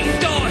sins. Same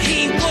thought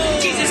he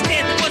was, Jesus'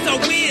 death was our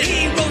win.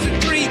 He rose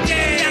in 3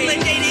 days,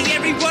 validating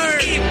every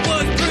word. It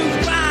was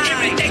proved right,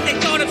 everything they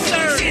thought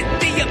absurd. Sent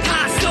the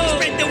apostles,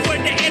 spread the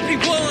word to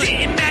everyone.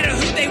 Didn't matter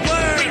who they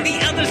were, bring the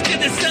others to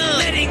the Son,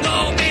 letting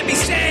all men be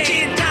saved.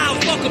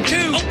 Gentiles welcome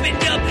to,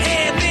 opened up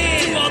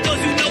heaven to all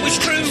those who know it's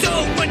true.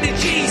 So run to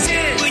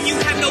Jesus when you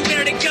have no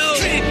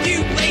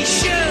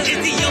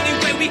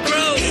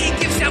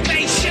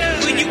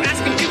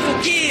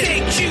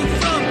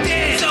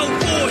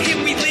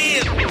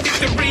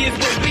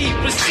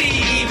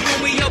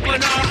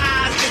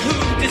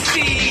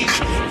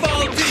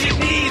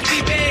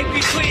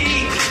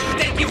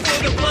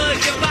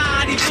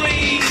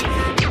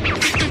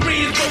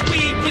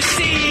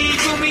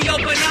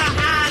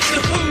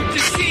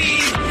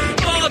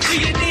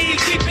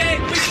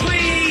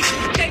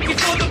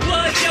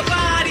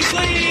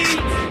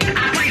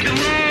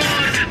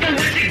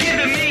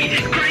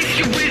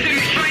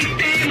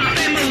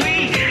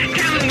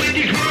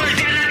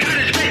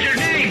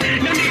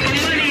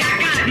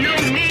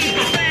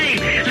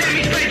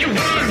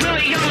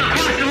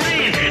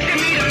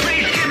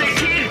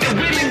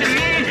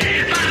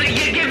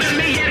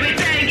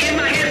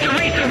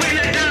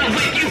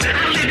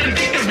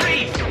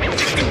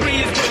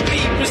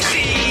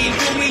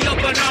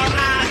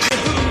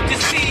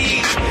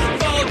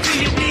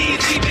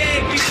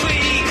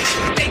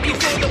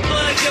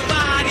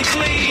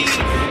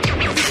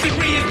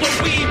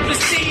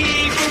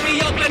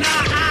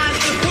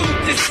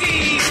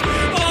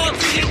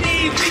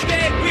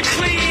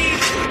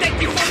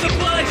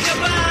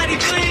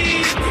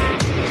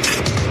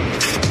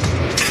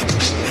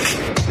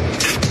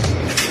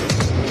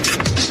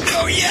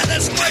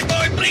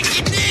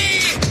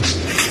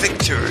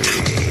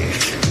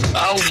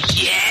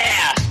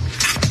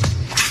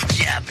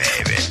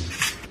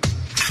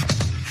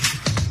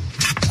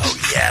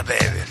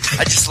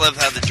I just love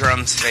how the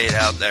drums fade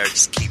out there. It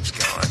just keeps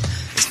going.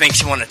 It just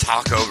makes you want to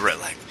talk over it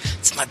like,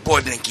 it's my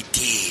boy Blinky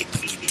D,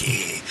 Blinky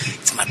D.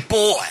 It's my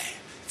boy.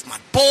 It's my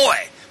boy.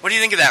 What do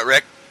you think of that,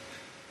 Rick?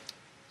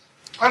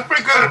 That's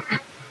pretty good.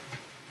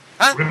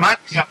 Huh? Reminds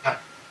me of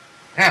that.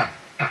 Damn.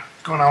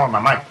 What's going on with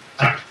my mic?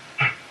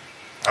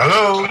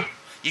 Hello?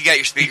 You got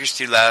your speakers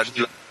too loud.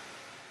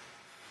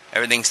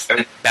 Everything's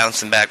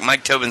bouncing back.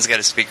 Mike Tobin's got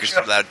his speakers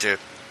too loud, too.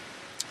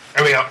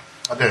 There we go.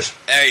 Like this.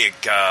 There you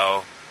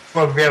go.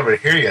 Well, to be able to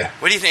hear you.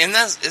 What do you think?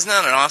 Isn't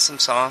that an awesome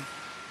song?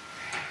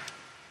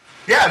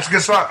 Yeah, it's a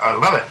good song. I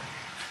love it.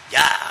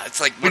 Yeah,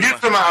 it's like... We do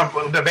some,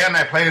 the band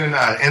I played in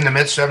the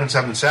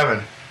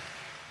mid-777,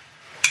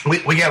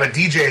 we have a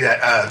DJ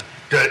that,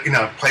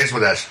 plays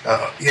with us.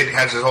 He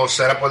has his whole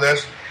setup with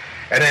us.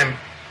 And then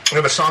we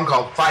have a song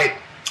called Fight,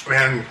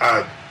 and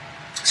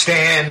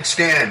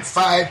stand,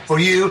 fight for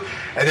you.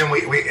 And then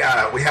we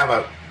have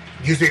a...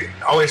 Usually,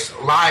 always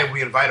live,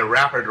 we invite a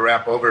rapper to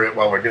rap over it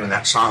while we're doing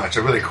that song. It's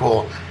a really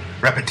cool,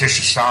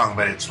 repetitious song,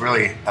 but it's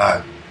really...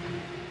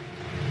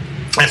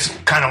 it's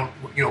kind of...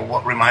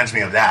 what reminds me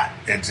of that.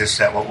 It's just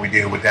that what we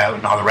do with that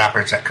and all the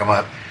rappers that come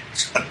up,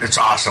 it's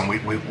awesome.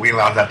 We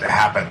allow that to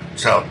happen.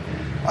 So,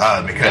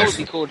 because that would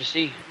be cool to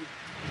see.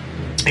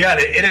 Yeah,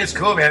 it is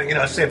cool,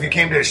 man. Say if you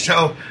came to a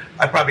show,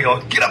 I'd probably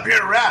go, get up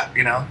here to rap,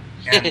 and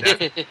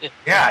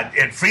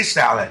and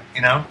freestyle it,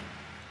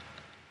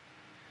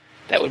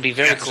 That would be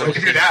very cool. So we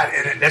do that,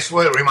 and that's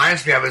what it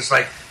reminds me of. It's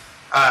like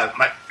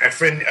my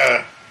friend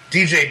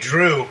DJ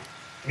Drew.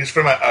 He's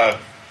from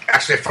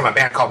actually from a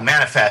band called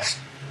Manifest.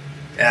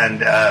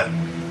 And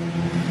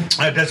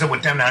does it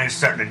with them now. He's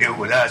starting to do it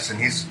with us, and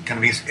he's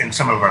going to be in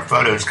some of our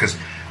photos because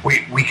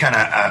we kind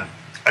of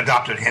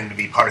adopted him to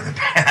be part of the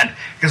band.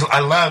 Because I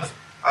love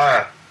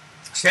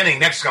standing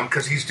next to him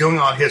because he's doing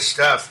all his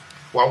stuff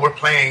while we're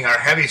playing our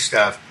heavy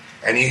stuff,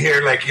 and you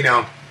hear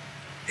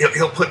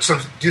he'll put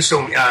do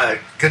some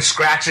good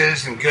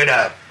scratches and good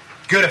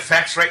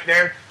effects right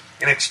there,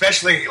 and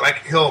especially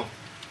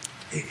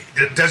he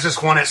does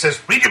this one that says,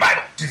 read your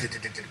Bible.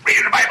 Read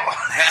your Bible.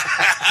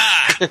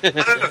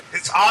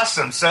 It's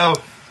awesome. So,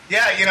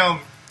 yeah,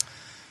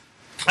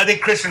 I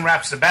think Christian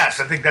rap's the best.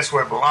 I think that's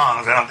where it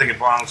belongs. I don't think it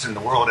belongs in the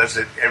world as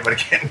everybody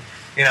can,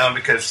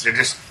 because they're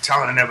just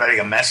telling everybody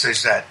a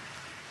message that,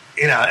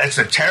 it's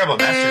a terrible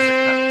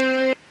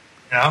message.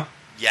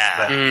 Yeah.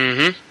 But,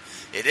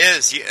 It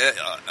is.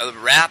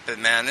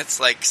 Rapping, man, it's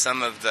like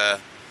some of the...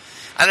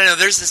 I don't know,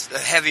 there's this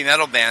heavy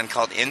metal band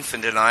called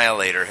Infant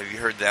Annihilator. Have you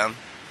heard them?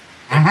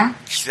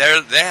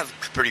 Mm-hmm. They have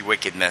a pretty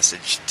wicked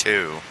message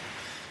too.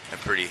 They're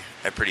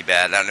pretty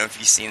bad. I don't know if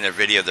you've seen their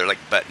video. They're like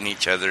butting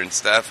each other and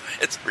stuff.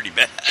 It's pretty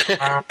bad.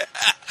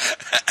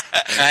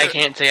 I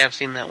can't say I've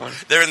seen that one.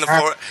 They're in the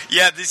floor.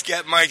 Yeah, these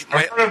guys, my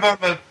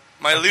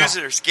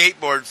loser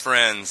skateboard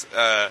friends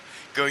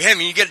go, hey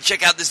man, you got to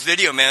check out this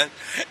video, man.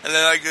 And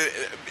they're like,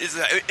 is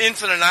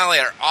Infant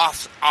Annihilator,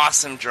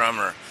 awesome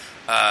drummer,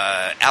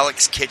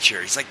 Alex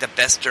Kitcher. He's like the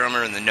best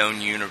drummer in the known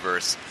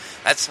universe.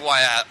 That's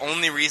why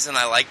only reason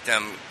I like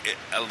them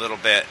a little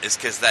bit is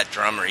because that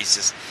drummer, he's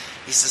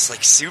just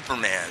like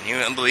Superman.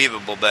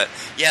 Unbelievable. But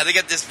yeah, they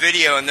got this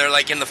video and they're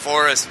like in the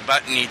forest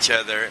butting each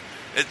other.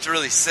 It's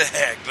really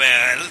sick,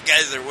 man. Those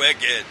guys are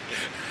wicked.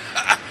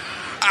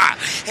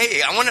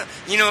 Hey, I want to,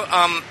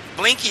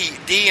 Blinky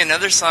D,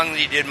 another song that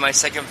he did, my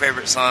second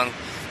favorite song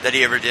that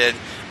he ever did.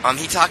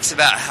 He talks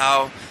about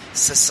how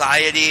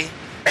society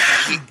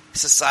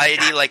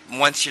like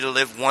wants you to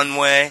live one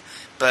way.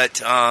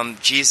 But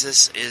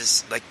Jesus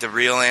is like the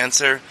real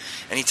answer.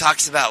 And he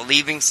talks about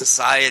leaving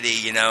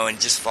society, and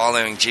just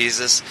following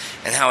Jesus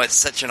and how it's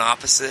such an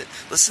opposite.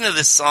 Listen to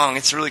this song.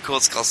 It's really cool.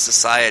 It's called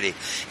Society.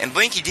 And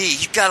Blinky D,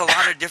 he's got a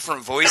lot of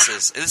different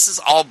voices. This is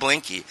all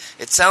Blinky.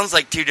 It sounds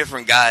like two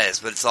different guys,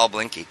 but it's all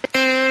Blinky.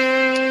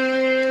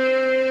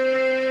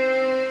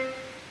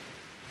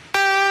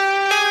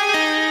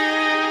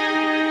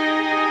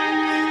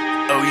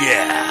 Oh,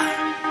 yeah.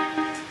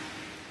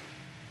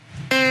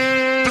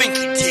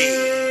 Blinky D.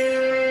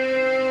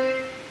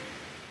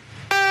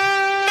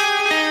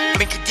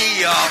 Blinky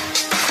D, y'all.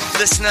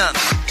 Listen up.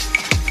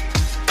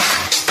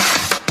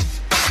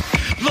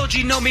 Lord,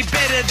 you know me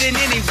better than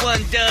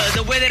anyone does.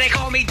 The way that they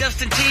call me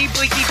Dustin T,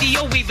 Blinky D,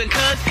 or even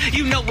cuz.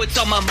 You know what's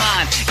on my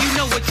mind. You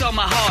know what's on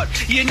my heart.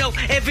 You know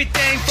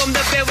everything from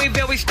the very,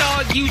 very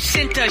start. You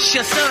sent us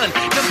your son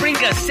to bring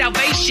us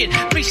salvation.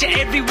 Preach to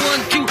everyone,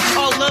 to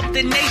all of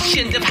the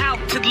nations, of how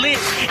to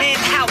live and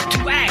how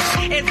to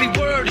act. Every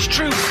word is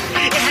true.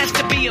 It has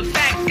to be a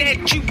fact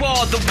that you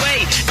are the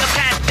way, the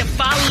path to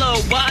follow.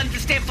 I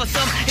understand for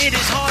some it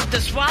is hard to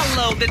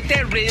swallow that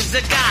there is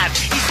a God.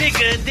 He's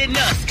bigger than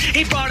us.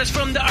 He brought us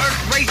from the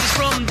earth, raised us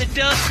from the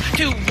dust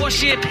to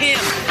worship him,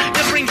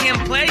 to bring him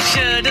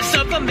pleasure, to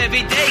serve him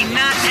every day,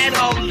 not at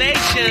all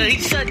leisure. creature,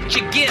 he's such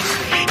a gift.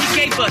 He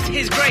gave us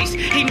his grace,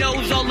 he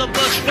knows all of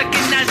us,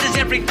 recognizes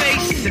every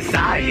face.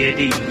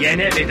 Society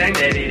and everything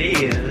that it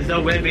is,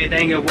 oh,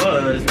 everything it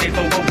was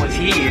before what was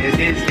his,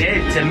 is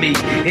dead to me,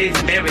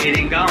 it's buried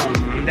and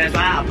gone. That's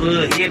why I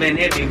put him in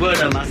every word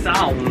of my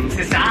song.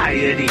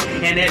 Society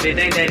and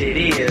everything that it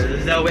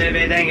is, oh,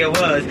 everything it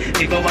was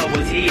before what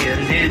was his,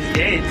 is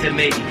dead to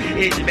me,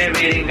 it's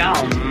buried and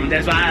gone.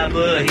 That's why I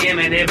put him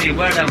in every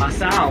word of my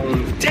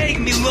song. Take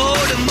me, Lord,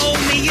 and mold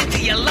me into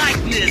your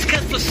likeness,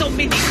 cause for so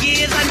many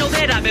years I know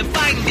that I've been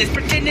fighting this,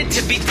 pretending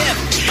to be deaf,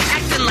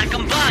 acting like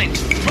I'm blind,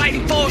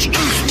 writing false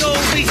truths, no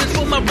reasons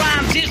for my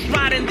rhymes, just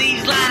writing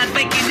these lines,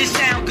 making it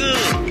sound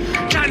good.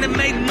 Trying to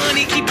make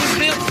money, keep it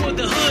real for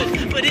the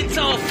hood, but it's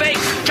all fake,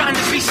 trying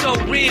to be so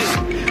real.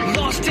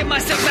 Lost in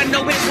myself, I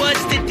know it was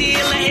the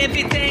deal.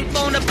 Everything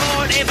falling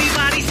apart,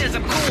 everybody says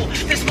I'm cool.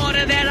 The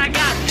smarter that I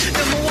got,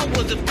 the more I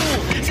was a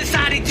fool.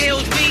 Society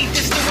tells me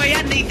this the way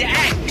I need to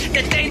act,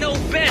 that they know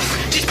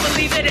best, just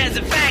believe it as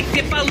a fact.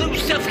 If I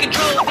lose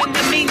self-control, then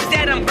that means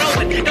that I'm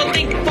growing. Don't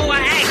think before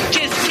I act,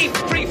 just keep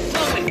free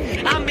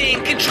flowing. I'm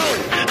in control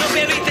of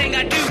everything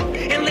I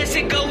do. Unless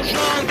it goes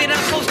wrong, then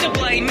I'm supposed to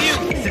blame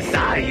you.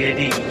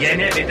 Society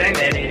and everything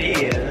that it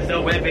is,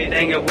 oh,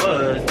 everything it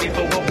was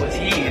before what was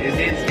his,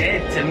 it's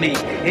dead to me,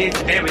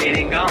 it's buried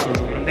and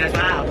gone. That's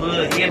why I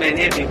put him in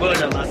every word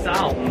of my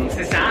song.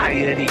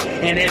 Society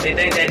and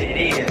everything that it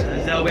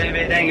is, oh,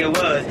 everything it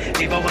was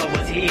before what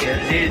was his,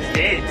 it's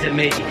dead to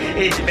me,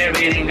 it's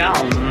buried and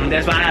gone.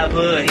 That's why I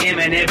put him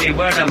in every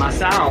word of my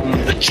song.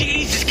 But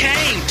Jesus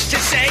came to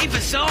save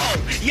us all.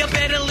 You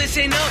better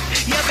listen up,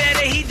 you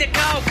better heed the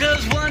call,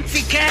 cause once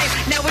he came,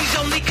 now he's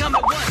only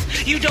coming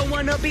once. You don't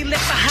wanna be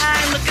left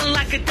behind looking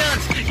like a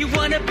dunce. You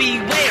wanna be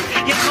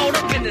where you're caught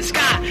up in the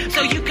sky,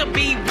 so you can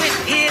be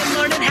with him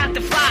learning how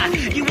to fly.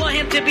 You want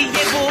him to be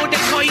able to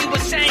call you a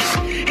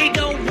saint. He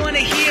don't wanna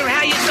hear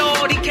how you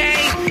thought he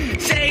came.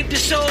 Save the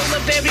soul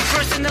of every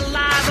person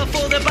alive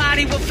before the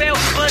body will fail,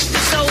 but the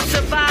soul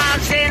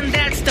survives, and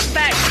that's the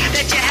fact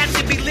that you have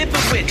to be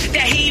living with.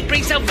 That he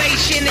brings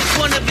salvation is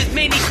one of his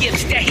many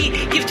gifts that he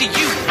gives to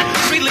you,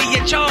 freely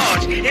in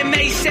charge. It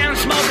may sound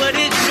small, but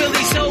it's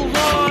really so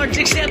large.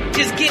 Accept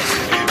his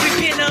gift,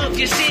 repent of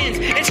your sins,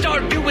 and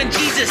start doing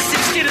Jesus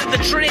instead of the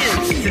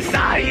trends.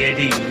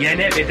 Society and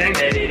everything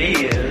that it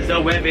is,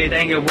 oh,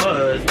 everything it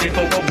was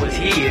before what was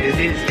his,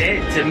 is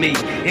dead to me,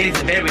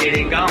 it's buried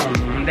and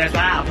gone. That's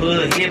why I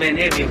put him in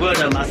every word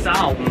of my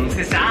song.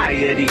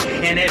 Society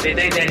and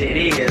everything that it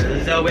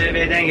is, oh,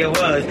 everything it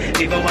was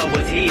before what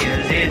was his,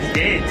 it's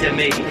dead to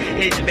me,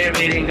 it's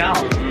buried and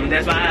gone.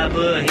 That's why I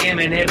put him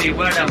in every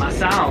word of my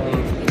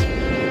song.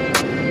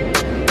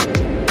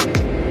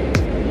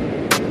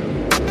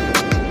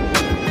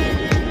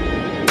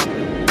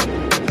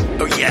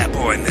 Oh yeah,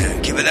 boy,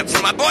 man. Give it up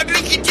for my boy,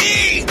 Blinky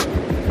D!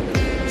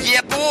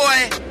 Yeah,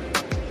 boy!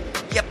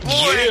 Yeah,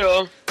 boy!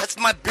 Yeah. That's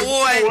my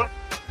boy!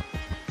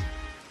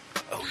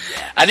 Oh,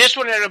 yeah. I just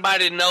want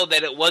everybody to know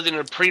that it wasn't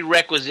a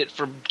prerequisite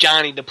for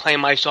Johnny to play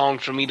my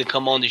songs for me to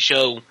come on the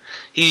show.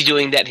 He's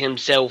doing that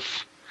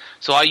himself.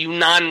 So all you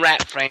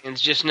non-rap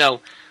fans, just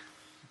know,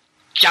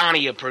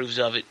 Johnny approves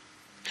of it.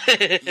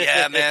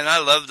 Yeah, man, I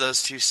love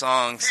those two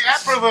songs. Hey, I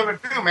approve of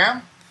it too,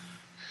 man.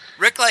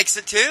 Rick likes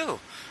it too.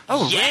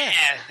 Oh, yeah.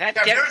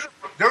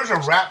 There was a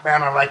rap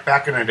band I liked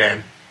back in the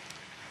day,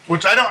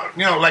 which I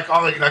don't, like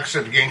all the, like I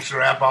said, the gangster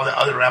rap, all the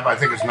other rap, I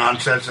think is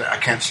nonsense. I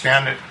can't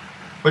stand it.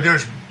 But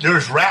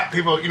there's rap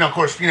people, of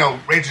course,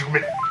 Rage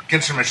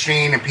Against the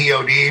Machine and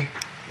POD,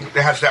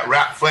 that has that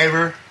rap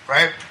flavor,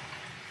 right?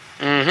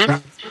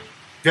 Mm-hmm.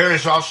 There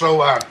is also,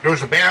 there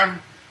was a band,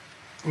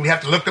 we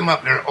have to look them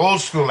up, they're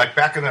old school, like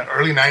back in the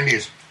early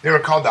 90s. They were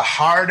called the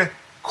Hard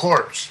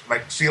Corpse,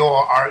 like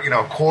C-O-R,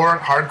 core,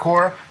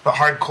 hardcore, but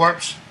Hard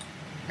Corpse.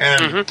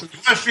 And you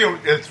must feel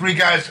three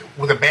guys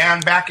with a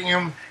band backing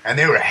them, and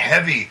they were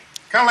heavy.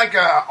 Kind of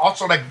like,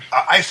 also like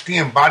Ice-T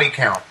and Body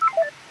Count.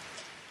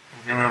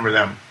 If you remember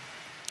them.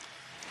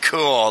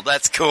 Cool,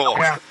 that's cool.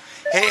 Yeah.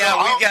 Hey,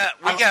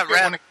 we got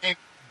rap. When it came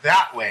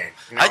that way.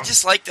 I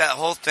just like that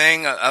whole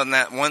thing on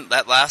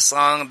that last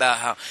song about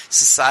how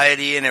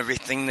society and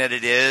everything that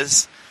it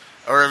is,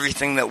 or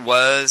everything that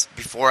was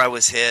before I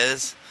was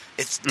his.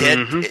 It's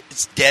dead.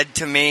 It's dead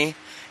to me.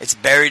 It's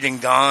buried and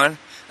gone.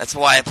 That's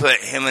why I put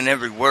him in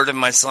every word of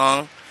my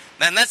song.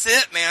 Man, that's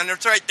it, man.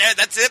 It's right there.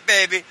 That's it,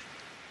 baby.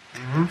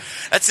 Mm-hmm.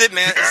 That's it,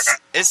 man.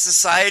 Is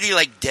society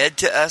like dead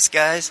to us,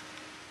 guys?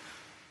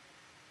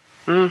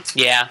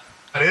 Yeah.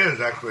 It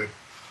is, actually.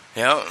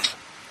 Yep.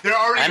 They're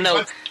already. I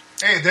know.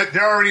 Hey,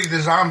 they're already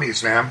the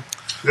zombies, man.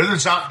 They're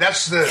the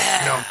that's the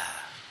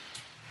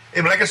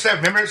Hey, but like I said,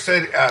 remember it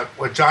said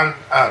what John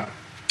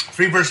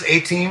 3 verse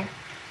 18.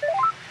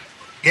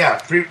 Yeah,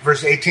 3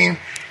 verse 18.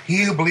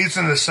 He who believes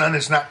in the Son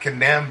is not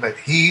condemned, but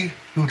he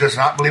who does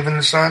not believe in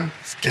the Son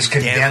is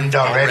condemned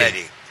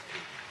already.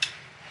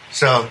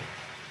 So,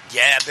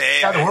 yeah,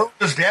 baby. Yeah, the world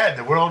is dead.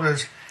 The world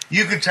is.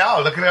 You can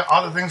tell. Look at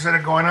all the things that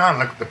are going on.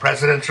 Look at the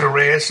presidential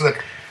race.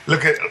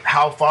 Look at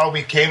how far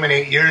we came in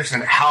 8 years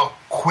and how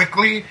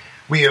quickly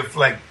we have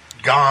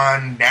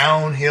gone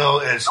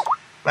downhill. As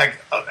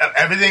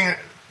everything,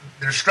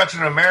 the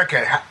destruction of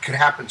America could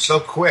happen so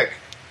quick.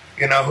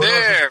 Who knows?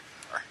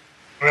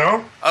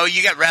 Oh,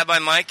 you got Rabbi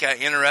Mike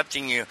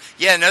interrupting you.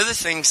 Yeah, another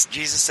thing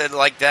Jesus said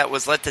like that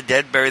was let the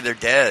dead bury their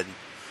dead.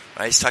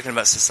 Right? He's talking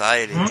about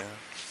society.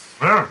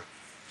 Mm-hmm. Yeah.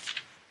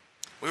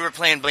 We were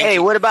playing Blinky. Hey,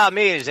 what about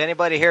me? Does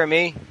anybody hear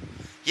me?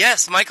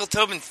 Yes, Michael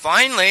Tobin,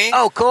 finally.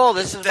 Oh, cool.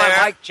 This is there.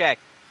 My mic check.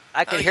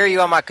 I can hear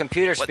you on my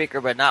computer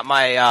speaker, but not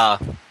my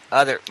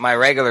my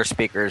regular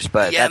speakers.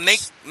 But yeah,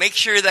 make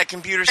sure that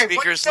computer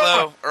speaker is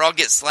low, or I'll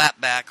get slapped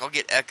back. I'll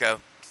get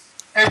echo.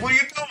 Hey, what are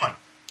you doing?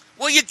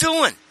 What you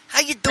doing? How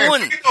you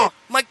doing?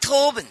 Mike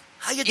Tobin,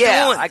 how you doing?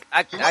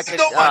 I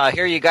could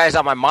hear you guys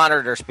on my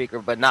monitor speaker,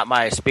 but not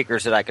my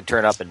speakers that I can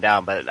turn up and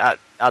down. But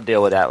I'll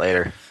deal with that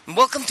later.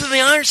 Welcome to the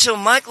Iron Show,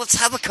 Mike. Let's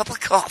have a cup of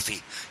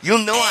coffee.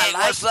 You'll know I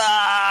like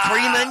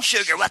cream and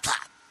sugar. What's up?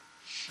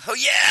 Oh,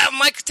 yeah,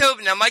 Mike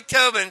Tobin. Now, Mike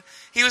Tobin,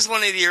 he was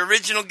one of the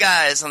original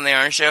guys on the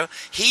Iron Show.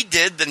 He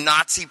did the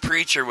Nazi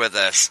Preacher with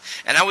us.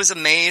 And I was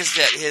amazed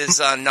at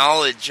his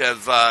knowledge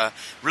of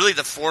really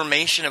the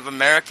formation of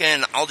America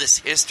and all this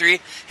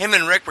history. Him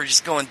and Rick were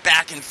just going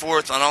back and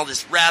forth on all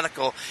this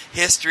radical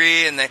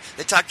history. And they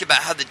talked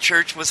about how the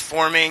church was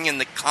forming in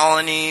the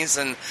colonies.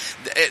 And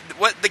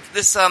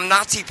this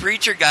Nazi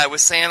Preacher guy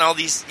was saying all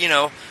these,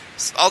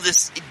 all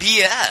this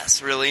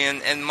BS, really.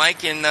 And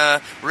Mike and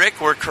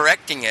Rick were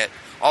correcting it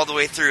all the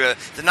way through.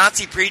 The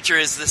Nazi Preacher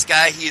is this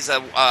guy. He's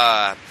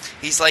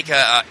like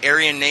a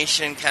Aryan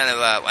Nation kind of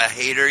a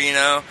hater,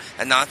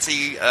 a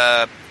Nazi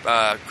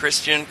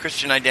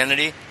Christian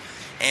identity.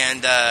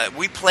 And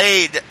we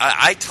played.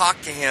 I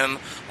talked to him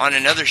on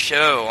another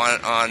show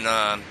on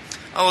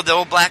the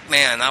old black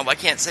man. I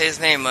can't say his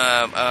name.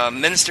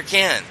 Minister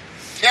Ken.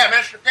 Yeah,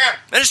 Minister Ken.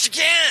 Minister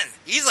Ken.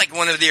 He's like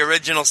one of the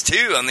originals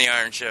too on the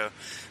Iron Show.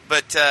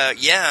 But,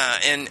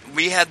 and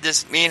me and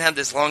had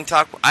this long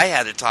talk. I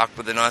had a talk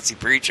with the Nazi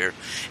Preacher.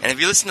 And if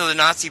you listen to the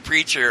Nazi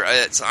Preacher,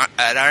 it's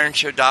at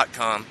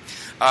ironshow.com.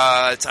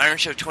 It's Iron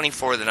Show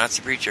 24, the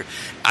Nazi Preacher.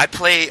 I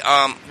play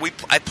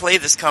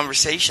this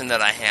conversation that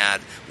I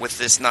had with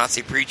this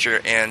Nazi Preacher,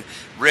 and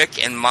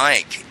Rick and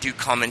Mike do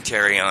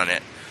commentary on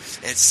it.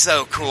 It's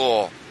so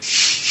cool.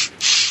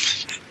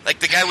 Like,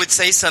 the guy would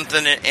say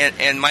something,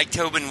 and Mike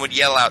Tobin would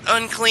yell out,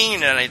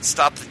 unclean, and I'd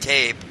stop the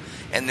tape.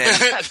 And then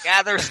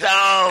gather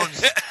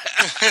stones.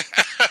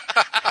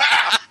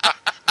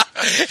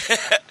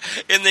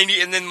 and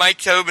then Mike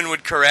Tobin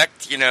would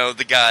correct,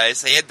 the guy,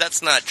 say,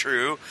 that's not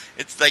true.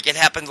 It's like it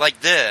happened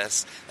like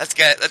this. That's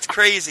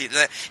crazy.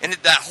 And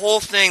that whole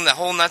thing, the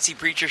whole Nazi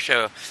Preacher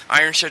show,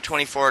 Iron Show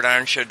 24 at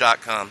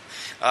ironshow.com.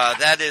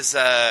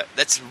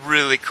 That's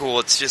really cool.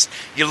 It's just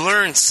you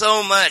learn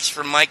so much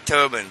from Mike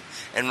Tobin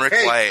and Rick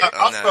White.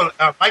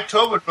 Mike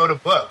Tobin wrote a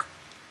book.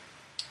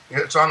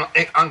 It's on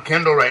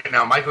Kindle right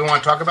now. Mike, we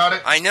want to talk about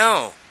it? I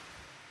know.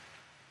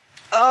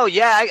 Oh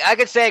yeah, I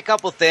could say a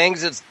couple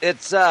things.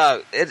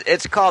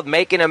 It's called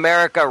 "Making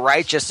America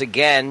Righteous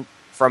Again: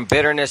 From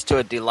Bitterness to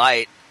a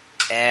Delight,"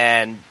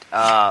 and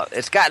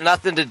it's got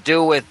nothing to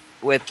do with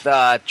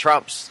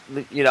Trump's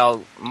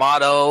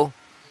motto,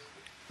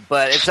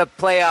 but it's a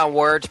play on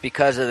words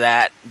because of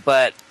that.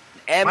 But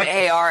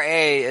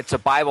M-A-R-A, it's a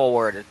Bible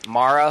word. It's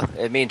Mara.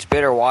 It means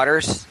bitter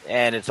waters,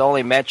 and it's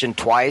only mentioned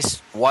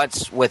twice.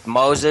 Once with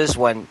Moses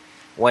when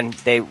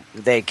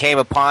they came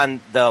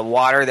upon the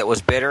water that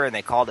was bitter, and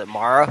they called it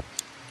Mara.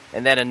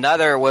 And then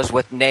another was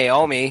with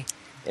Naomi,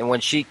 and when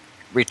she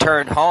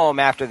returned home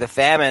after the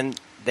famine,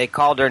 they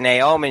called her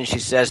Naomi, and she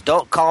says,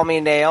 "Don't call me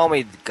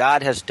Naomi.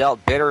 God has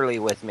dealt bitterly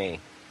with me."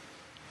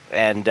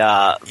 And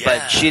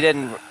but she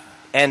didn't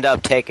end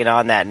up taking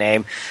on that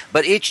name.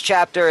 But each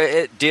chapter,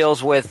 it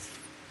deals with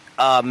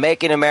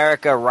making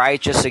America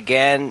righteous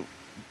again.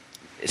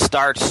 It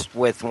starts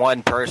with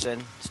one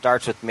person,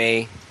 starts with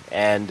me,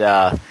 and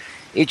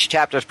each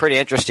chapter is pretty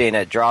interesting.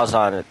 It draws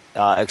on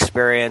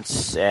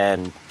experience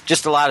and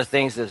just a lot of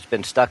things that's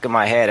been stuck in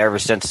my head ever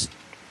since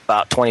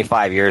about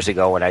 25 years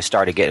ago when I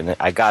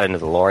got into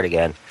the Lord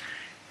again.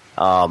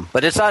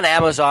 But it's on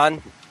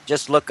Amazon.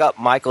 Just look up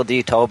Michael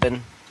D.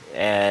 Tobin,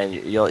 and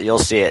you'll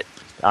see it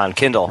on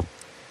Kindle.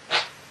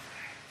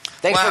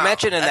 Thanks for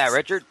mentioning that,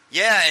 Richard.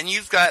 Yeah, and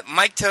you've got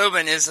Mike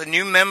Tobin is a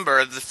new member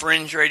of the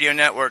Fringe Radio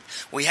Network.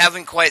 We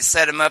haven't quite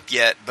set him up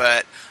yet,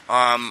 but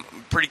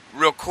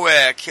real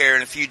quick here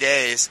in a few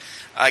days,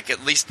 like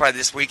at least probably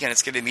this weekend,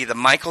 it's going to be the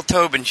Michael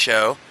Tobin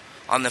Show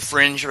on the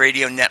Fringe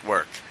Radio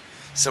Network.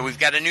 So we've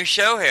got a new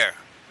show here.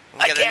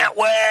 I can't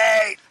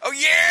wait. Oh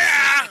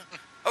yeah,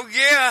 oh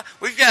yeah.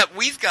 We've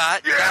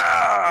got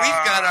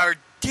our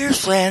dear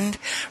friend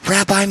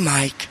Rabbi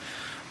Mike.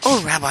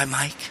 Oh, Rabbi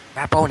Mike.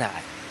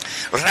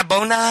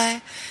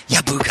 Rabboni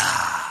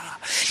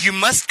Yabuga. You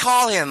must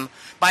call him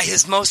by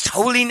his most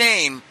holy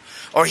name,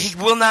 or he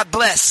will not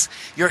bless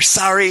your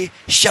sorry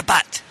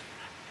Shabbat.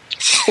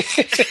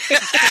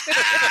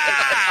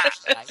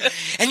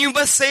 And you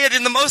must say it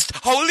in the most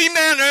holy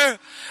manner.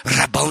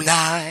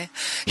 Rabboni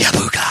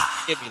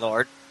Yabuga. Give me,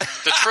 Lord.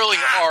 The trilling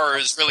R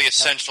is really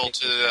essential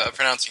to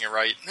pronouncing it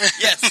right.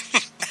 Yes.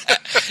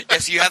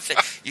 Yes, you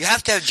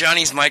have to have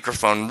Johnny's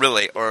microphone,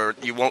 really, or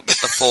you won't get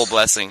the full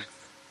blessing.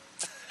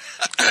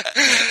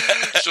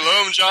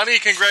 Shalom, Johnny.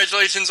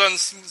 Congratulations on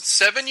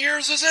 7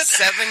 years, is it?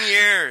 7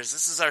 years.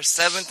 This is our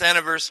 7th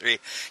anniversary.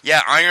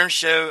 Yeah, Iron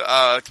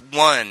Show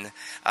 1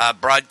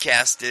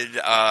 broadcasted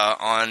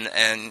on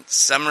a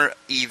summer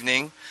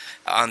evening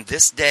on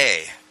this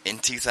day in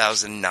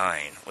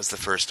 2009 was the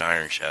first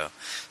Iron Show.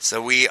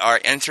 So we are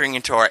entering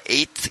into our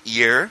 8th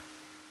year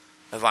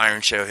of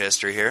Iron Show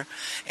history here.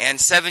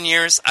 And 7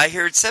 years, I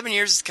heard 7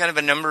 years is kind of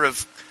a number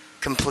of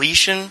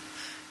completion.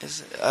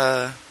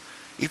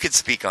 You could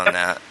speak on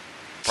that,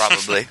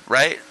 probably,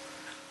 right?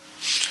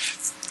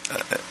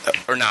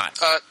 Or not?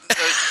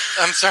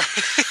 I'm sorry.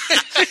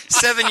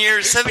 7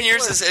 years. 7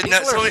 years is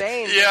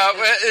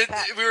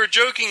we were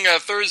joking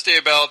Thursday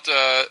about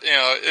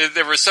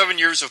there were 7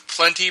 years of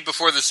plenty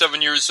before the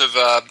 7 years of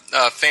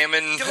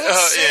famine in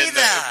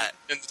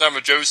the time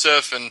of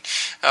Joseph, and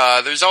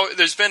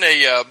there's been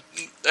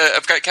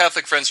I've got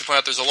Catholic friends who point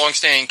out there's a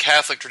long-standing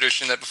Catholic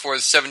tradition that before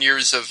the 7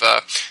 years of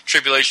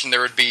tribulation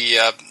there would be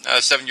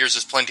 7 years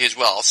of plenty as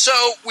well. So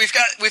we've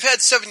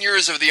had 7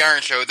 years of the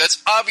Iron Show.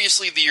 That's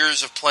obviously the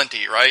years of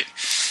plenty, right?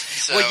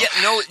 So, well, yeah,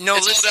 no.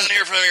 It's listen,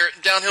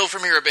 downhill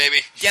from here,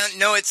 baby. Yeah,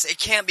 no, it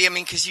can't be. I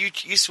mean, because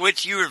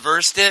you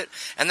reversed it,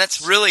 and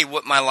that's really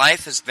what my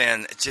life has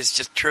been. It's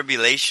just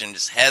tribulation,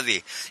 just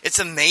heavy. It's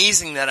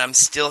amazing that I'm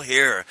still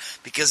here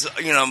because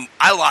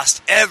I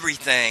lost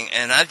everything,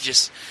 and I've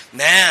just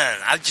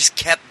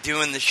kept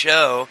doing the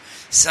show.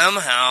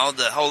 Somehow,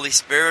 the Holy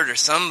Spirit or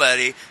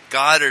somebody,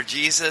 God or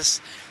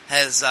Jesus,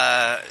 has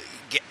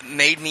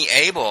made me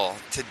able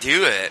to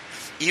do it,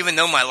 even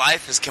though my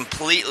life has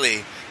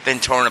completely been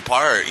torn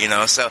apart,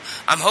 So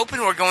I'm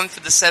hoping we're going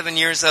for the 7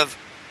 years of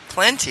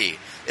plenty.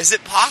 Is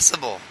it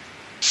possible?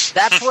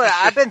 That's what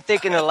I've been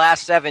thinking the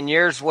last 7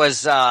 years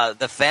was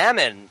the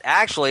famine,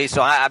 actually.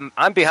 So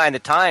I'm behind the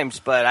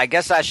times, but I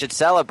guess I should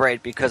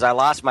celebrate because I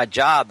lost my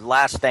job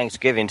last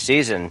Thanksgiving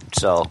season.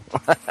 So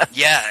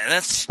yeah, and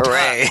that's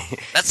hooray!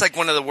 That's like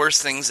one of the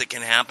worst things that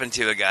can happen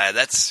to a guy.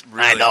 That's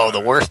really I know the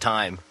worst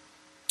time.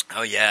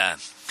 Oh yeah,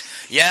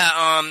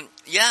 yeah.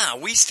 Yeah,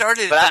 we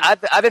started.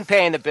 But I've been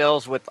paying the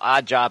bills with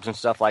odd jobs and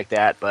stuff like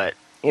that. But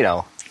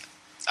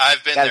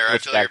I've been there. I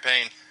feel your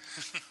pain.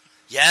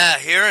 Yeah,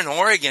 here in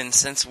Oregon,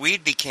 since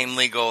weed became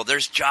legal,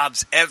 there's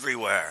jobs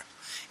everywhere.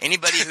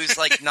 Anybody who's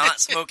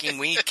not smoking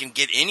weed can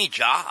get any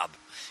job.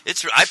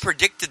 I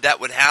predicted that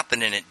would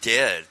happen, and it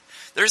did.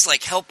 There's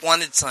help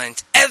wanted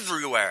signs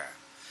everywhere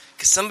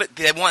because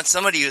they want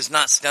somebody who's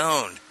not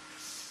stoned.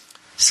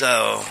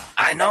 So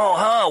I know,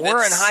 huh?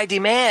 We're in high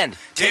demand.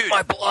 Dude, take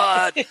my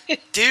blood,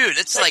 dude.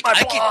 It's take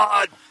my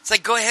blood. It's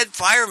like go ahead,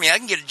 fire me. I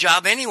can get a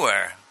job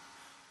anywhere.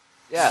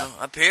 Yeah,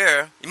 up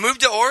here. You move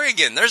to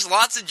Oregon. There's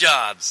lots of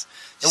jobs.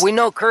 And we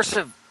know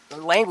cursive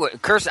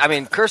language.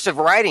 Cursive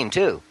writing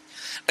too.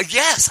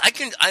 Yes, I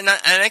can. And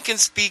I can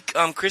speak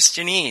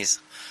Christianese.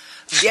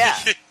 Yeah.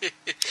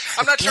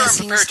 I'm not sure I'm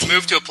prepared to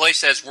move to a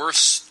place that has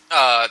worse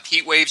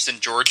heat waves than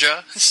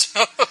Georgia.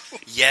 So.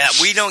 Yeah,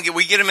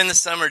 we get them in the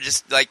summer,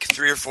 just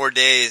 3 or 4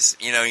 days,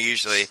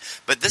 usually.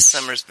 But this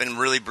summer's been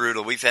really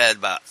brutal. We've had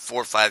about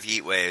 4 or 5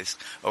 heat waves,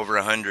 over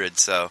 100.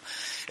 So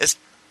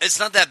it's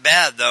not that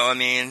bad, though. I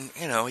mean,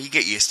 you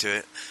get used to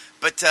it.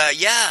 But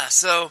yeah,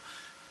 so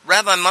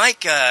Rabbi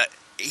Mike,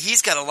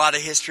 he's got a lot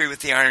of history with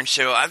the Iron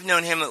Show. I've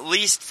known him at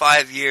least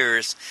 5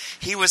 years.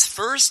 He was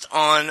first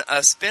on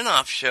a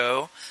spin-off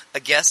show, a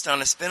guest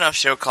on a spin-off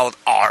show called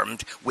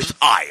Armed with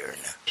Iron.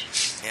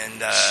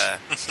 And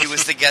he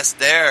was the guest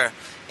there.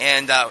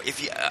 And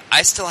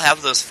I still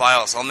have those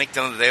files. I'll make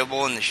them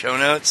available in the show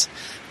notes.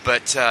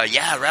 But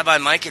yeah, Rabbi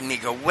Mike and me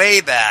go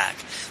way back.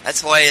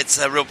 That's why it's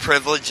a real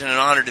privilege and an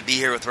honor to be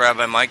here with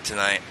Rabbi Mike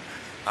tonight.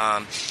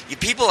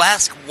 People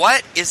ask,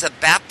 what is a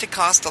Baptist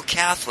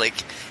Catholic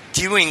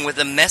doing with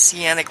a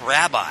Messianic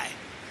rabbi?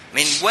 I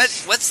mean,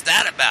 what's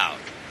that about?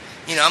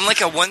 I'm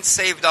like a once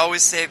saved,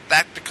 always saved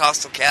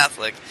Baptist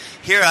Catholic.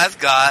 Here I've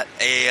got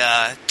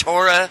a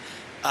Torah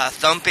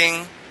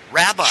thumping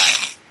rabbi.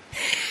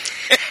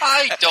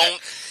 I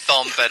don't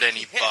thump at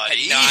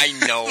anybody. I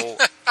know.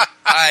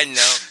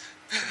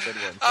 Good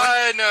one.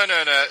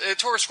 No.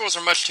 Torah scrolls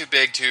are much too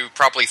big to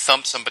properly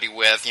thump somebody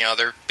with.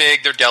 They're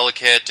big, they're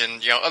delicate,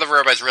 and other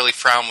rabbis really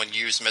frown when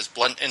you use them as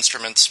blunt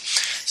instruments.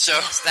 So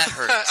that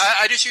hurts.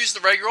 I just use the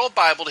regular old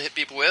Bible to hit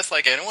people with,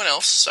 like anyone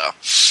else. So.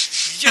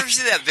 Did you ever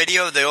see that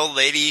video of the old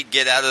lady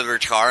get out of her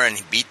car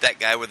and beat that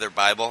guy with her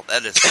Bible?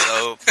 That is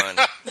so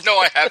funny. No,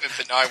 I haven't,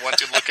 but now I want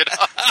to look it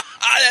up.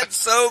 That's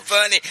so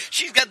funny.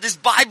 She's got this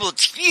Bible.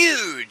 It's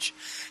huge.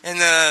 And,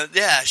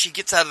 yeah, she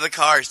gets out of the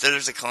car, so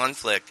there's a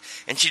conflict.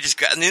 And she just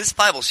this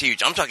Bible's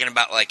huge. I'm talking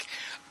about,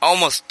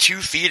 almost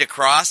 2 feet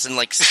across and,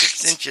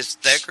 6 inches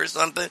thick or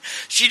something.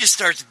 She just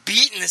starts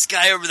beating this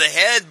guy over the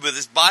head with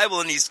his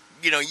Bible, and he's,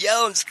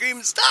 yelling,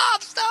 screaming,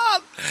 stop!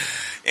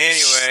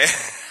 Anyway.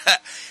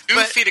 2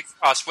 feet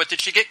across. What,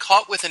 did she get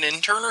caught with an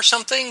intern or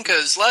something?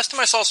 Because last time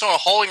I saw someone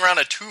hauling around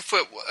a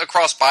 2-foot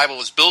across Bible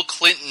was Bill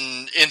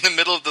Clinton in the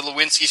middle of the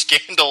Lewinsky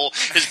scandal.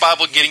 His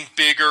Bible getting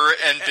bigger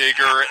and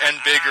bigger and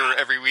bigger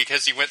every week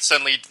as he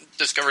suddenly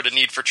discovered a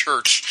need for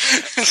church.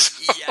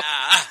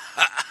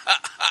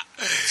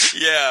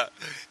 Yeah.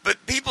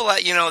 But people,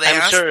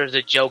 I'm sure there's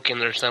a joke in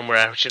there somewhere.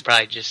 I should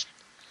probably just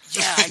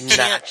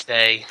not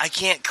say. I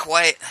can't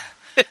quite.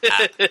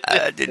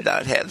 I did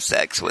not have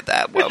sex with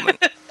that woman.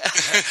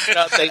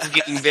 Things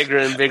getting bigger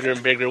and bigger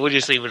and bigger. We'll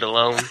just leave it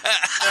alone.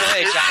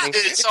 Hey, Johnny.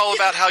 It's all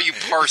about how you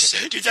parse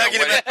it. You're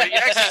talking about what he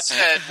actually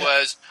said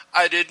was,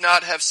 I did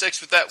not have sex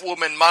with that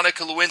woman,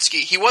 Monica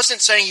Lewinsky. He wasn't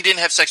saying he didn't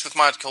have sex with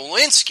Monica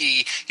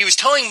Lewinsky. He was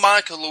telling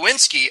Monica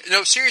Lewinsky,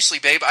 no, seriously,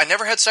 babe, I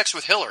never had sex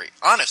with Hillary.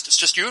 Honest, it's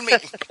just you and me.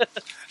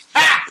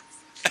 yeah.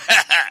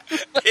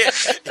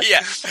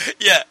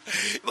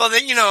 Well,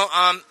 then,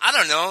 I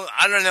don't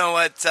know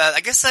what, I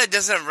guess that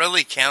doesn't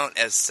really count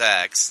as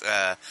sex.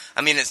 I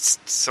mean, it's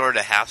sort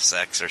of half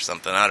sex or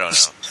something. I don't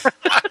know.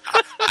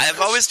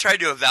 I've always tried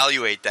to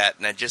evaluate that,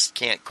 and I just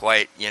can't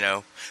quite, get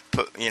a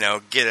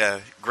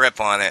grip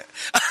on it.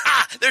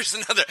 There's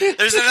another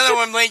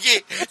one,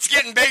 Blinky. It's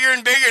getting bigger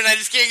and bigger, and I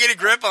just can't get a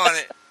grip on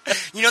it.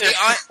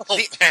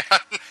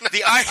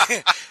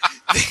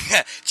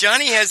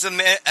 Johnny has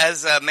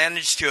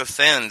managed to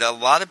offend a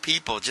lot of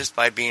people just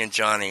by being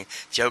Johnny,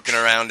 joking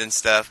around and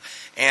stuff.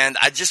 And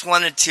I just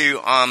wanted to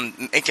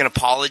make an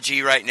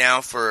apology right now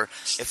for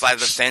if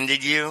I've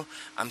offended you.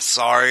 I'm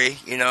sorry,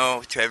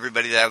 to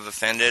everybody that I've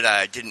offended.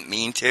 I didn't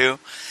mean to.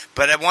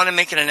 But I want to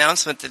make an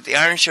announcement that the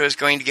Iron Show is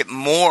going to get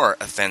more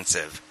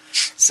offensive.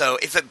 So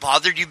if it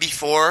bothered you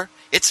before,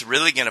 it's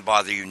really going to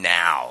bother you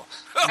now.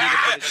 You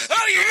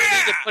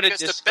need to put a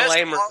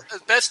disclaimer. The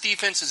best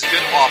defense is a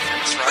good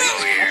offense,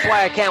 right? That's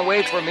why I can't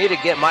wait for me to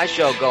get my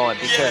show going,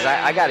 because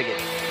I got to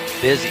get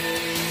busy.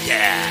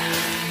 Yeah.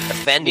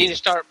 Offending. You need to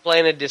start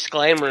playing a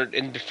disclaimer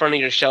in front of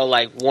your show,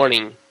 like,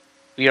 warning,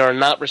 we are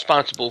not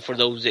responsible for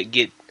those that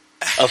get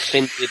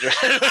offended or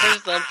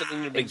something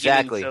in the beginning.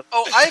 Exactly. So,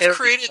 I've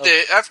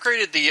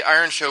created the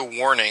Iron Show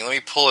warning. Let me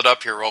pull it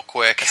up here real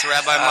quick. That's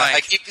Rabbi Mike. I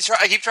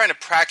keep trying to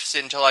practice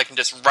it until I can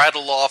just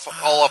rattle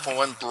all off in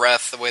one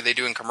breath, the way they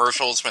do in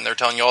commercials when they're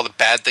telling you all the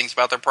bad things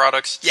about their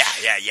products. Yeah.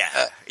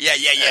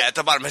 At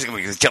the bottom, record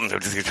it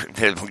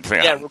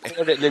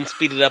and then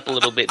speed it up a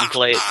little bit and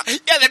play it.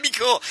 Yeah, that'd be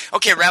cool.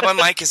 Okay, Rabbi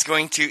Mike is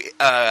going to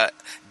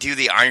do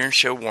the Iron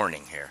Show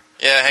warning here.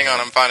 Yeah, hang on,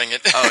 I'm finding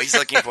it. Oh, he's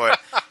looking for it.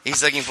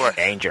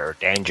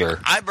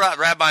 Danger. I brought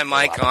Rabbi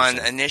Mike on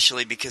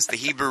initially because the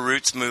Hebrew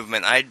Roots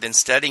movement, I had been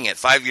studying it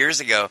 5 years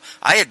ago.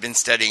 I had been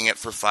studying it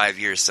for 5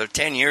 years. So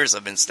 10 years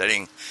I've been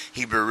studying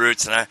Hebrew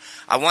Roots. And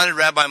I wanted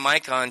Rabbi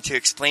Mike on to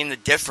explain the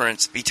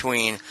difference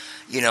between,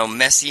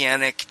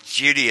 Messianic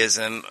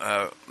Judaism,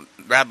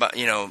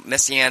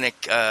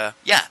 Messianic,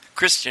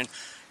 Christian,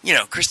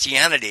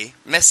 Christianity,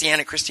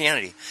 Messianic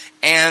Christianity,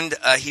 and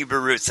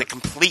Hebrew Roots. They're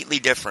completely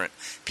different.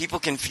 People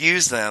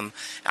confuse them.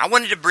 I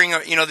wanted to bring,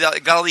 they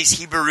got all these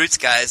Hebrew Roots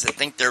guys that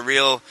think they're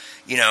real,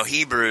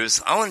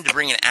 Hebrews. I wanted to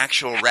bring an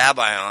actual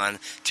rabbi on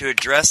to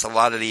address a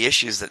lot of the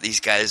issues that these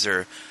guys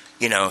are,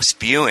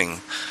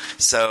 spewing.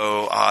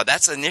 So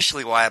that's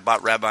initially why I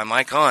brought Rabbi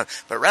Mike on.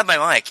 But Rabbi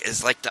Mike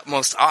is like the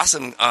most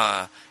awesome,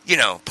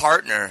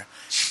 partner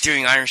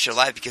doing Iron Show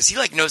Live because he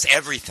knows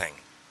everything.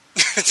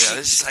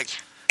 There's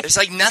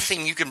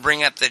nothing you can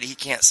bring up that he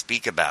can't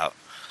speak about,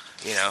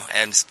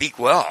 and speak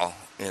well,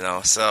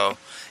 So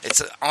it's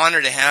an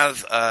honor to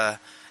have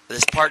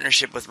this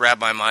partnership with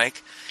Rabbi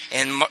Mike,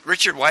 and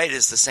Richard White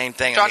is the same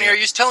thing. Johnny, are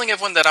you telling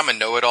everyone that I'm a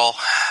know-it-all?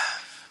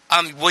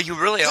 Well, you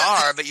really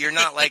are, but you're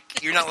not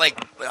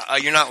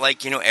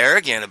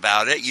arrogant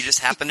about it. You just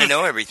happen to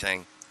know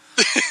everything.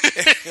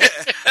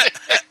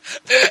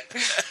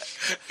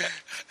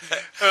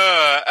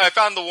 I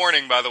found the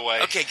warning, by the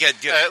way. Okay, good.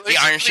 The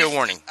Iron Show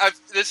warning.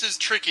 This is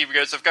tricky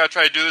because I've got to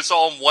try to do this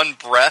all in one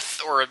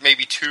breath, or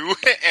maybe two,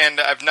 and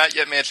I've not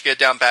yet managed to get it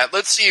down pat.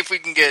 Let's see if we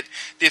can get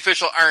the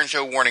official Iron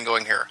Show warning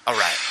going here. All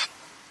right.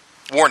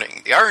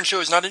 Warning. The Iron Show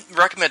is not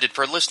recommended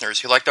for listeners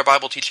who like their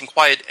Bible teaching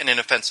quiet and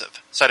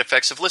inoffensive. Side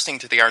effects of listening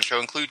to the Iron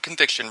Show include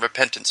conviction,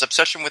 repentance,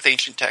 obsession with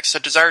ancient texts, a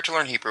desire to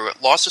learn Hebrew,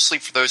 loss of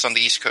sleep for those on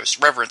the East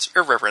Coast, reverence,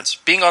 irreverence,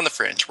 being on the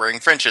fringe, wearing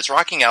fringes,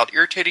 rocking out,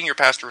 irritating your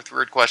pastor with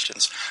weird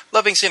questions,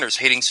 loving sinners,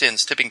 hating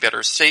sins, tipping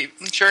betters,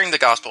 sharing the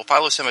gospel,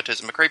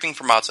 philo-Semitism, a craving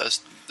for matzahs,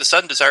 the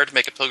sudden desire to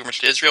make a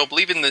pilgrimage to Israel,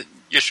 believing in the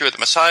Yeshua the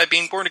Messiah,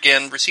 being born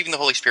again, receiving the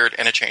Holy Spirit,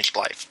 and a changed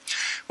life.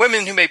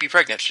 Women who may be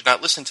pregnant should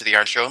not listen to the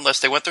Iron Show unless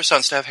they want their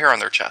sons to have hair on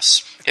their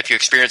chests. If you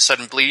experience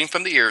sudden bleeding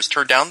from the ears,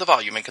 turn down the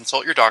volume and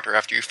consult your doctor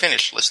after you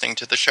finish listening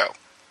to the show.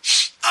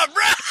 All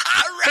right!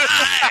 I love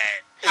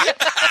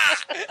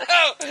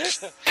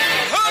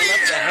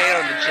the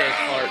hair on the chest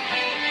part.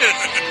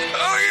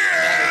 Oh,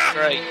 yeah! That's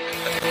great.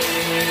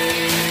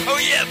 Oh,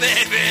 yeah,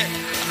 baby!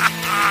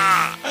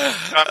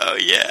 Oh,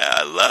 yeah,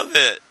 I love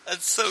it.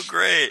 That's so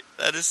great.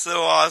 That is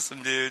so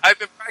awesome, dude. I've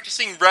been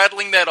practicing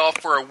rattling that off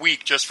for a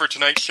week just for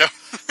tonight's show.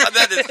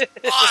 That is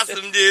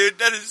awesome, dude.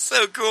 That is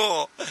so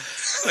cool.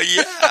 Oh,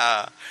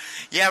 yeah.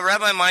 Yeah,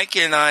 Rabbi Mike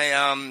and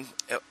I,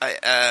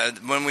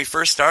 when we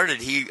first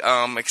started, he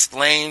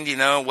explained,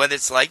 what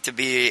it's like to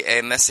be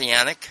a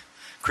Messianic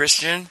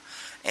Christian,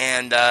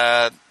 and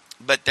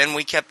but then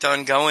we kept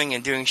on going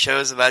and doing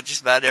shows about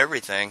just about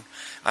everything.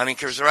 I mean,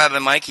 because Rabbi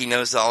Mike, he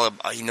knows a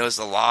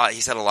lot.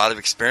 He's had a lot of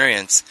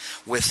experience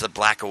with the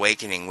Black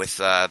Awakening, with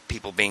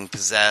people being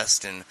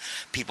possessed and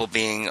people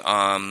being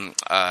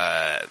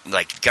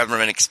like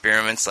government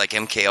experiments, like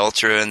MK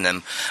Ultra, and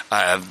them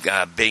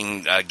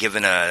being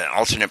given an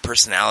alternate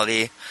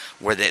personality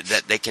where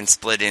they can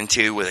split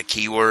into with a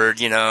keyword,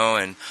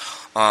 and.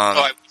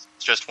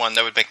 It's just one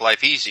that would make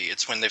life easy.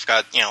 It's when they've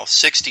got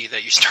 60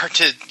 that you start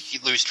to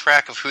lose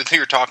track of who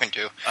you're talking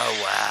to.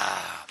 Oh wow!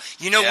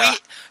 We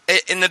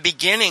in the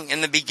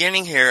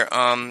beginning here.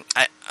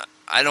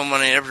 I don't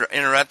want to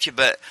interrupt you,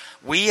 but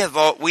we have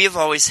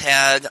always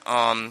had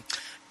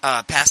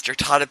Pastor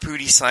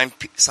Tadapudi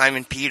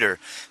Simon Peter.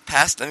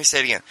 Let me say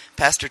it again.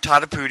 Pastor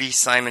Tadapudi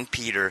Simon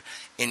Peter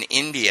in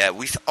India.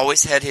 We've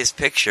always had his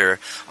picture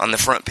on the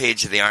front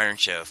page of the Iron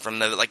Show from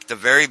the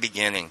very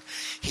beginning.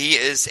 He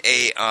is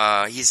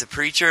he's a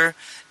preacher,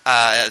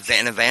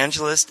 an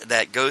evangelist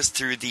that goes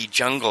through the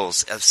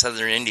jungles of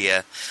southern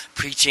India,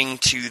 preaching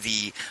to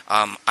the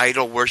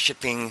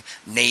idol-worshipping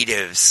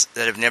natives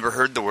that have never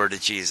heard the word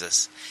of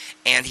Jesus.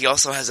 And he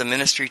also has a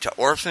ministry to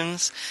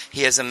orphans.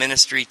 He has a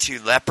ministry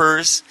to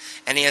lepers.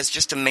 And he has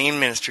just a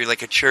main ministry,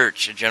 like a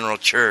church, a general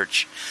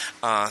church.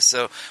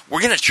 So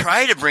we're going to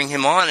try to bring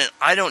him on. And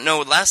I don't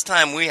know, last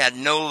time we had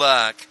no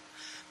luck.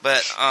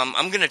 But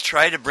I'm going to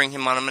try to bring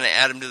him on. I'm going to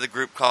add him to the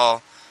group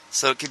call.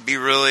 So it could be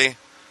really,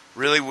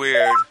 really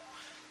weird.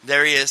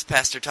 There he is,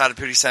 Pastor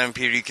Tadapudi Simon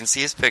Peter. You can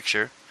see his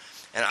picture.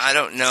 And I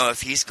don't know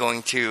if he's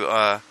going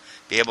to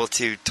be able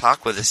to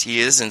talk with us. He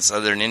is in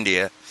southern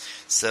India.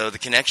 So the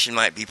connection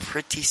might be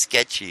pretty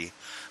sketchy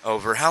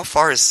over how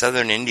far is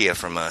southern India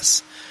from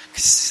us?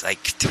 It's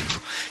like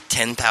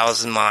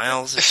 10,000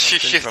 miles or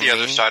something from the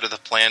other side of the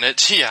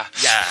planet, yeah.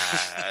 Yeah,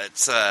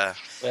 it's...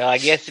 Well, I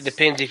guess it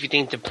depends if you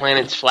think the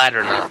planet's flat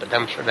or not, but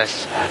I'm sure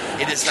that's...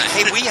 It is not.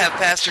 Hey, we have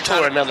Pastor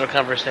For another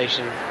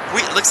conversation.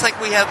 Looks like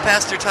we have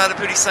Pastor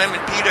Tadapudi Simon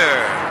Peter.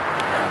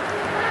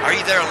 Are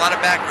you there? A lot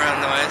of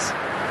background noise.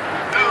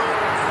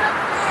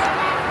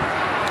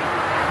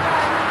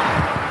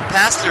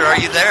 Pastor, are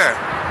you there?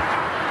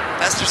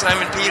 Pastor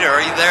Simon Peter,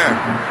 are you there?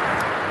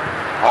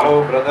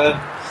 Hello, brother.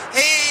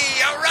 Hey,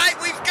 all right,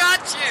 we've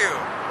got you.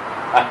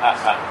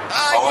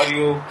 How are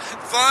you?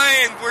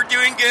 Fine, we're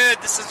doing good.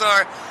 This is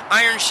our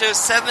Iron Show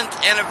 7th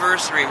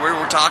anniversary where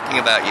we're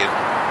talking about you.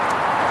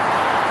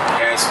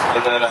 Yes,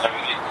 brother, I'm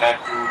really glad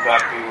to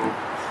talk to you.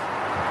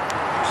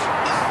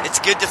 It's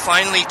good to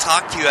finally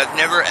talk to you. I've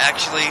never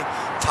actually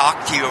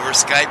talked to you over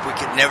Skype. We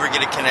could never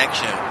get a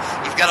connection.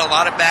 You've got a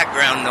lot of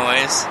background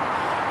noise.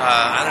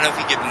 I don't know if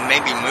you could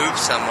maybe move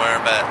somewhere,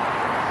 but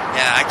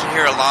yeah, I can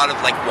hear a lot of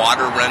like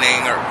water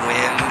running or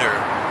wind or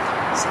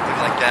something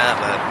like that.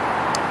 But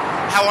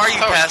how are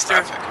you,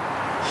 Pastor?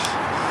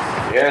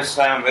 Yes,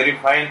 I am very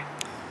fine.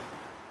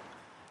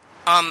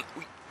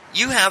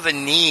 You have a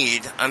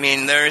need. I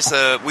mean,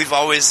 we've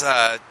always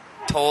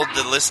told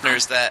the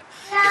listeners that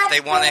if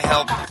they want to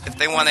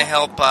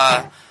help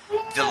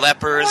the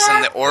lepers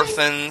and the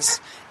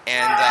orphans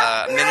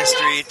and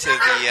ministry to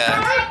the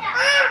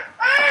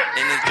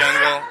in the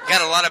jungle. You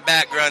got a lot of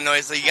background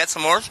noise, so you got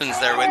some orphans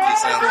there with you,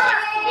 sounds like.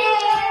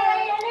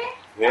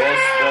 Yes,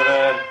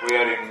 brother, we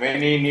are in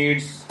many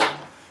needs.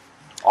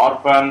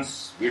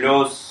 Orphans,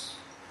 widows,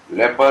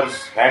 lepers,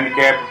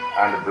 handicapped,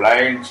 and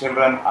blind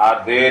children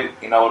are there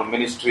in our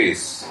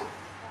ministries.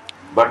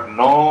 But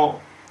no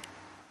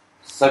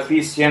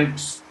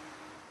sufficient...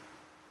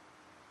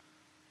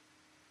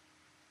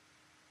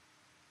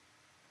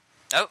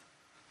 Oh,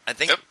 I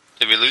think... Yep.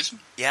 Did we lose him?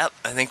 Yep,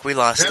 I think we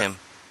lost him.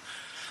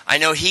 I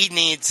know he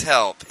needs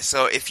help.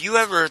 So if you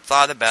ever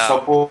thought about...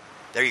 Support.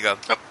 There you go.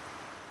 Yep.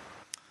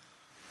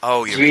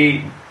 Oh,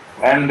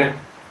 and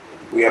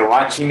we are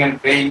watching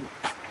and praying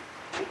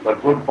for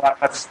good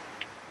partners.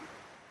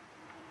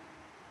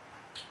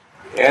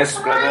 Yes,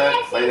 brother,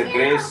 by the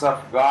grace of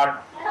God,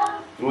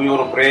 through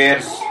your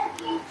prayers,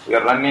 we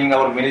are running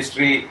our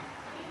ministry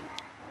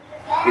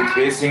with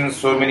facing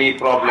so many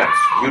problems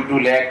due to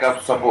lack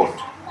of support.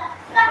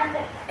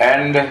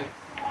 And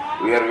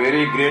we are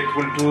very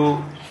grateful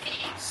to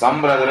some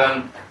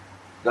brethren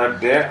that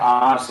they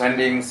are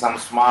sending some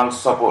small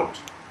support.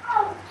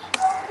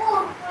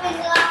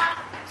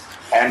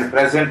 And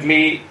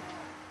presently,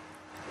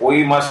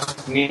 we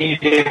must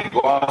need a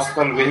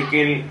gospel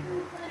vehicle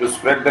to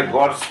spread the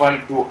gospel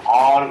to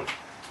all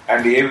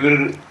and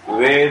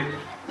everywhere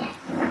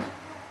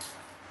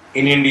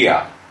in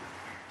India,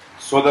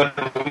 so that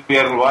we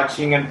are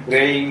watching and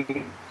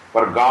praying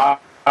for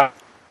God's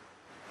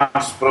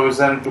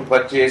provision to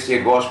purchase a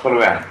gospel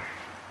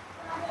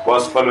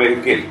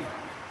vehicle.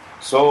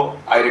 So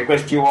I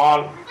request you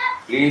all,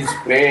 please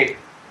pray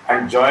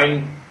and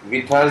join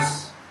with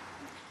us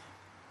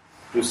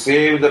to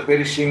save the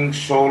perishing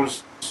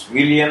souls,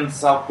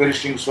 millions of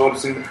perishing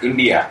souls in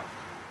India.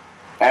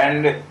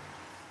 And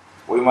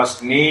we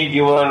must need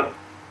your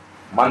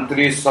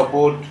monthly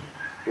support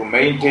to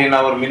maintain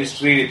our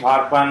ministry with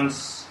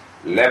orphans,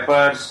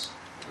 lepers,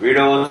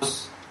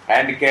 widows,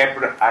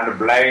 handicapped and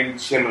blind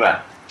children.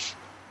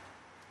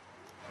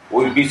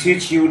 We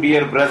beseech you,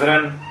 dear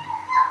brethren,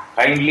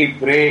 kindly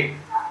pray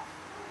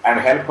and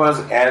help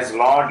us as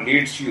Lord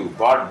leads you.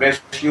 God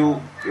bless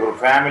you, your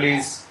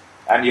families,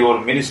 and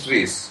your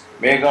ministries.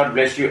 May God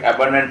bless you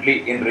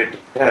abundantly in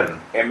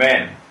return.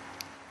 Amen.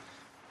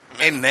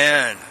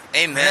 Amen.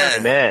 Amen.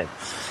 Amen.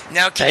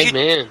 Now,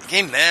 Amen.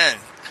 Amen.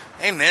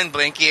 Amen,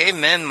 Blinky.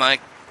 Amen,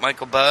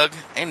 Michael Bug.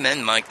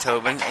 Amen, Mike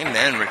Tobin.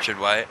 Amen, Richard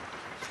White.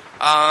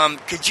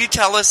 Could you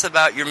tell us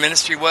about your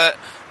ministry? What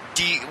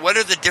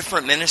are the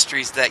different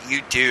ministries that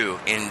you do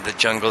in the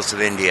jungles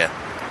of India?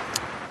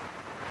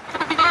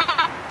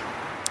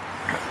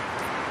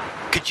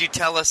 Could you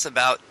tell us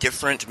about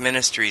different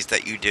ministries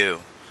that you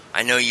do?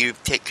 I know you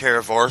take care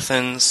of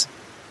orphans.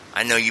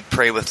 I know you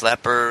pray with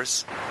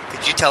lepers.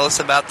 Could you tell us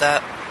about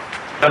that?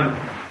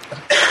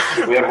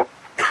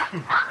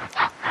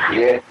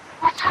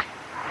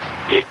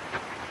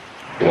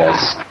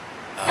 Yes.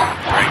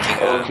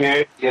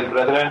 Okay, dear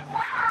brethren,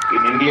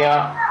 in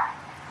India,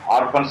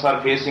 orphans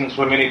are facing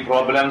so many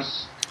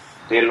problems.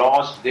 They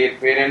lost their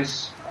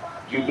parents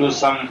due to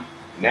some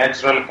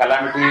natural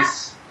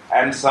calamities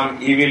and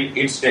some evil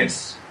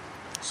incidents.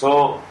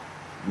 So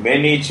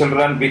many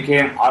children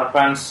became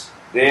orphans.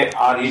 They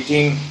are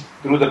eating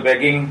through the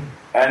begging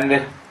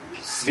and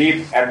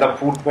sleep at the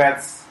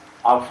footpaths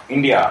of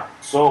India.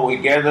 So we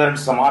gathered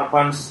some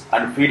orphans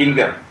and feeding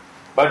them.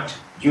 But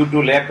due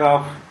to lack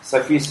of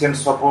sufficient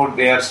support,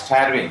 they are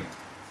starving.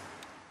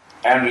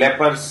 And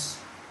lepers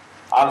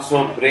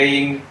also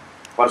praying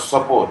for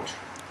support.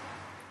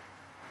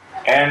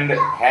 And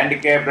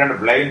handicapped and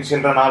blind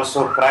children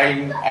also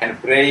crying and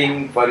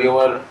praying for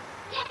your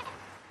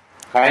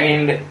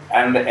kind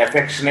and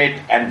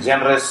affectionate and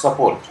generous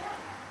support.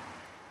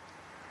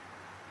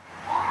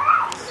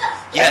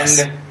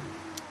 Yes.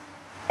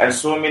 And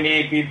so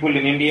many people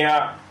in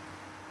India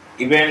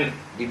even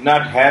did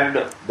not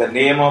heard the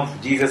name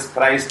of Jesus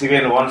Christ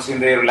even once in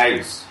their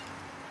lives.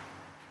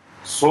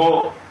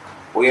 So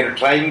we are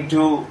trying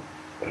to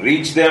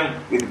reach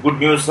them with good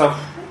news of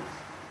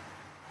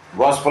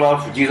gospel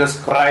of Jesus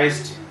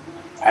Christ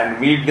and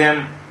meet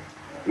them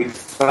with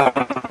some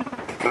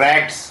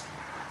tracts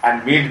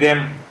and meet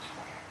them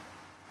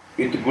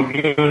with good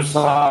news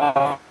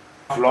of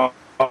Lord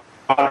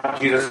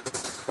Jesus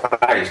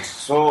Christ.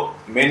 So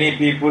many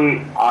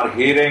people are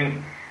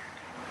hearing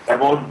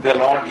about the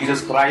Lord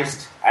Jesus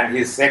Christ and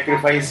His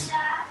sacrifice,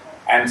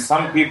 and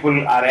some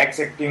people are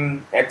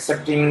accepting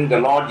the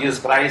Lord Jesus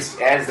Christ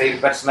as their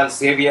personal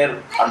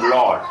Savior and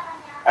Lord,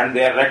 and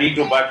they are ready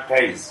to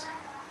baptize.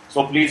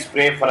 So please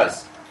pray for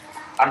us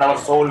and our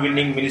soul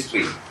winning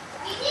ministry.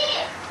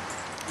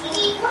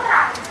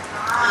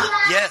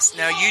 Yes.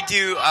 Now you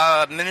do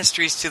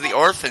ministries to the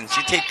orphans.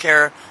 You take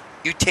care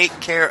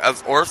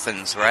of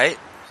orphans, right?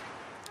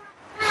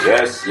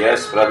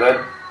 Yes,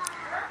 brother.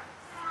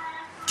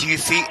 Do you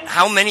feed?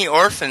 How many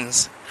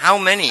orphans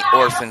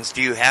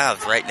do you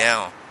have right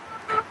now?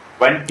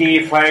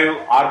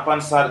 25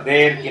 orphans are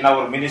there in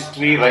our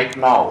ministry right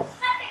now.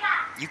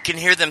 You can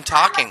hear them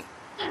talking.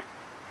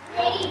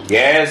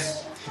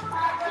 Yes.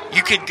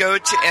 You could go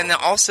to, and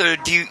also,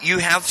 do you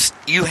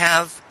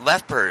have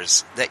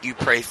lepers that you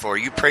pray for?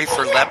 You pray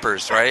for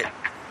lepers, right?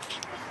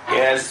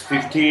 Yes,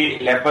 50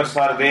 lepers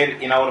are there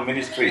in our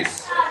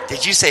ministries.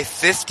 Did you say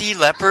 50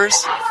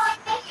 lepers?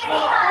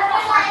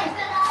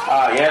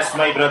 Yes,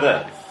 my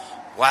brother.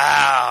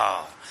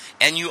 Wow.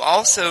 And you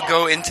also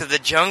go into the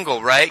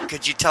jungle, right?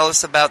 Could you tell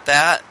us about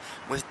that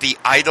with the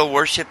idol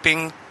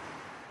worshipping?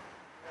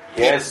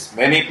 Yes,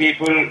 many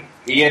people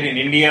here in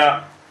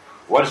India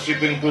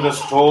worshipping to the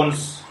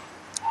stones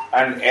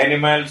and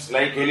animals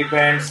like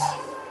elephants,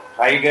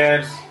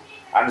 tigers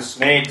and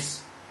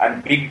snakes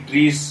and big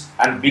trees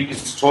and big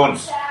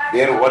stones.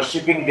 They are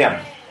worshipping them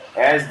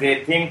as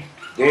they think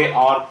they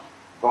are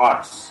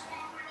gods.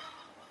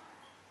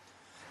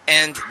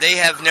 And they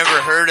have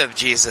never heard of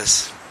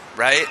Jesus,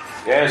 right?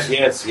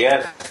 Yes.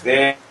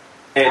 They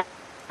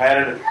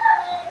heard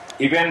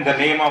even the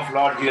name of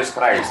Lord Jesus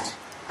Christ.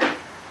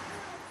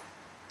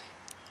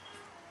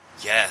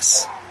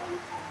 Yes.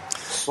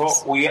 So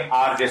we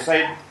are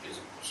decided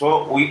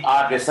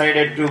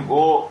to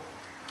go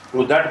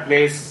to that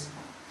place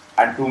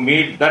and to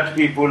meet that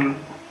people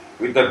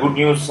with the good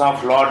news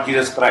of Lord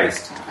Jesus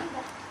Christ.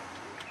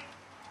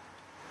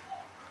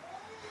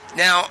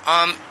 Now,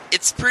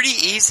 it's pretty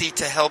easy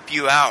to help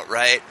you out,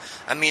 right?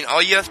 I mean,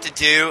 all you have to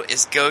do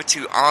is go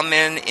to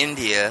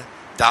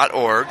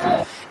amenindia.org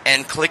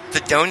and click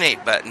the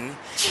donate button,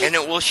 and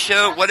it will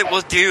show, what it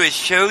will do is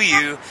show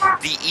you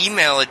the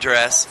email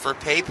address for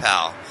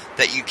PayPal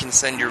that you can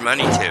send your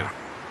money to.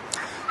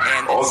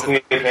 And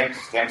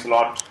thanks a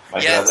lot, my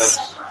brothers.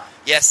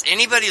 Yes,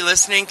 anybody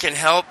listening can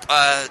help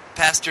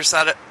Pastor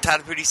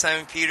Tadapudi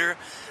Simon Peter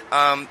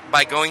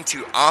by going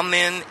to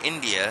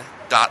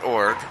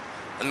amenindia.org.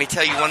 Let me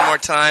tell you one more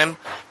time.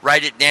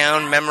 Write it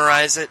down,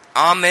 memorize it.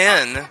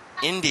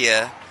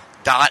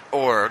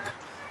 amenindia.org.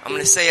 I'm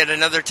going to say it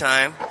another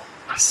time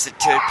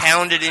to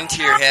pound it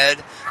into your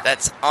head.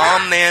 That's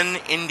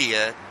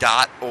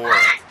amenindia.org.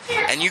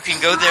 And you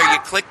can go there, you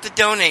click the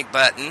donate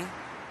button,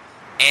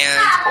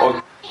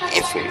 and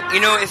if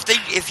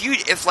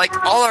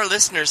like all our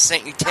listeners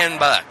sent you $10,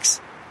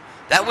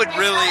 that would be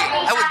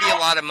a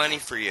lot of money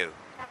for you.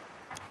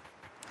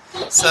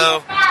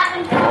 So,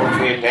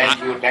 okay,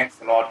 thank you,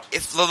 thanks a lot.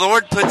 If the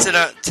Lord puts it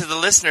to the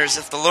listeners,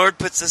 if the Lord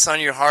puts this on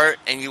your heart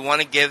and you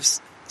want to give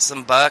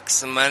some bucks,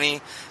 some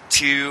money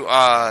to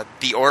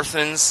the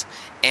orphans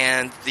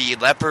and the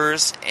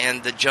lepers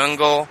and the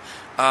jungle,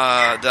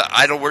 the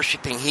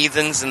idol-worshipping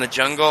heathens in the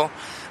jungle,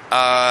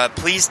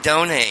 please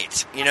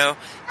donate. You know,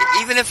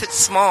 even if it's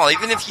small,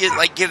 even if you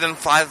like give them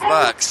 $5,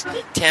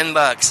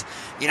 $10.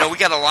 You know, we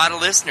got a lot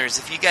of listeners.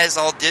 If you guys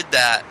all did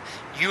that,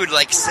 you would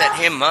like set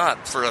him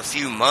up for a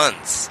few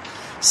months.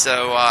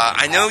 So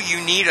I know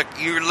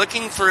you're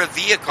looking for a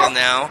vehicle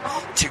now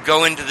to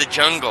go into the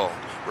jungle,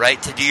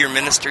 right? To do your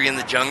ministry in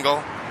the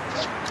jungle.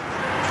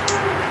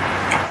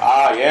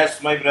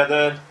 Yes, my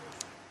brother.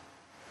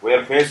 We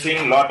are facing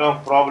a lot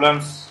of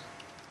problems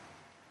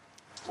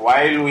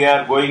while we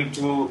are going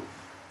to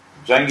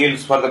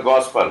jungles for the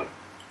gospel.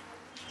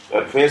 We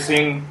are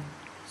facing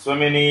so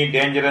many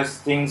dangerous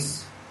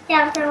things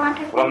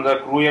from the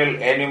cruel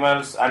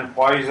animals and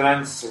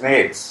poisonous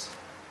snakes.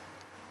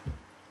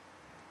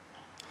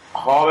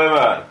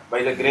 However,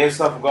 by the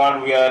grace of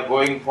God, we are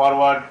going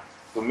forward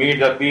to meet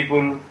the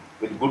people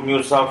with good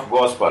news of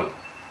gospel.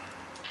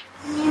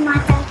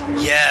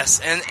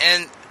 Yes,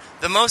 and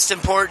the most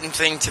important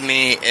thing to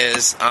me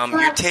is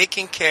you're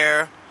taking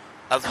care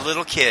of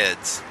little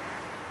kids.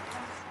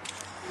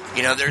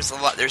 You know, there's a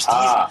lot.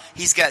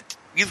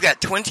 You've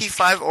got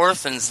 25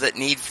 orphans that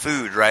need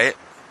food, right?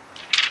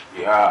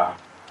 Yeah.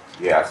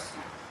 Yes.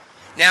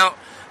 Now,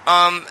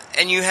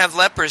 and you have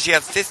lepers. You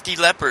have 50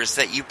 lepers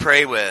that you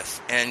pray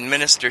with and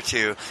minister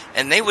to,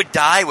 and they would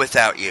die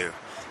without you.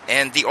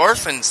 And the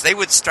orphans, they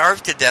would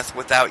starve to death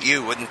without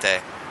you, wouldn't they?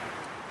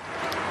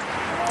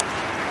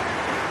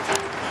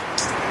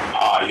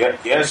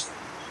 Yes.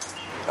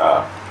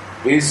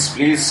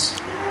 Please.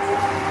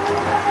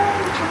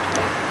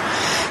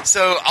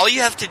 So all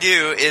you have to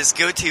do is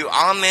go to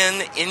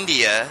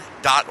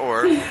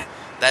amenindia.org.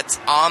 That's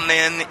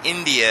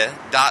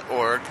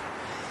amenindia.org.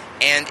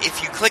 And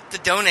if you click the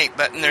donate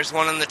button, there's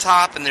one on the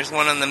top and there's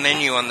one on the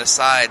menu on the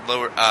side,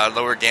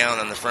 lower down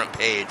on the front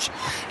page.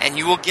 And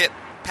you will get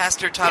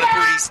Pastor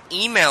Tadaputi's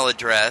email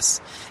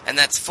address, and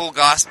that's Full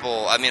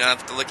Gospel. I mean, I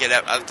have to look at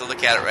it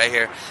right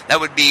here.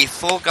 That would be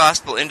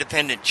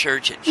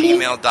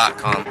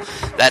fullgospelindependentchurch@gmail.com.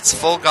 That's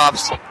Full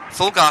Gospel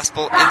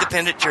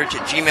Independent Church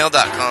at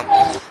gmail.com.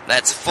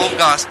 That's Full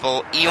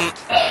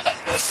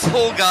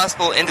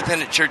Gospel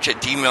Independent Church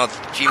at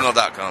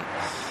gmail.com.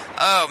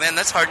 Oh man,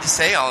 that's hard to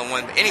say all in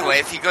one. But anyway,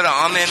 if you go to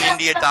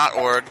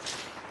amenindia.org,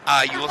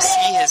 you will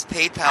see his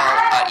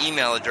PayPal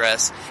email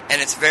address,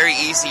 and it's very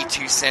easy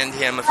to send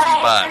him a few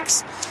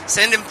bucks.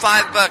 Send him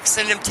 $5,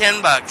 send him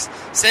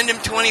 $10, send him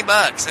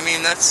 $20. I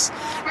mean, that's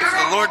if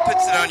the Lord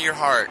puts it on your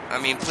heart. I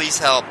mean, please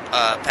help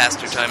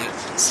Pastor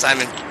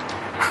Simon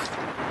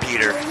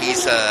Peter.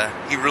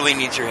 He really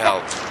needs your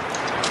help.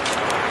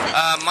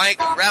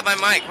 Rabbi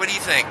Mike, what do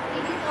you think?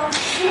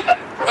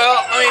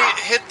 Well, let me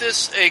hit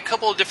this a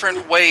couple of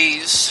different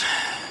ways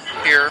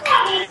here.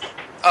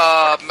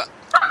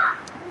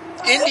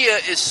 India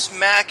is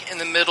smack in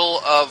the middle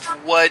of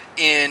what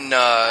in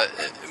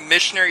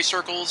missionary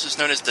circles is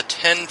known as the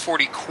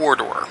 1040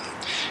 corridor,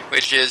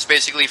 which is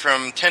basically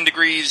from 10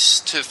 degrees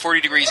to 40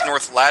 degrees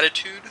north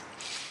latitude.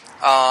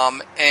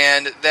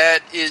 And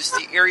that is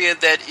the area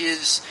that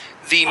is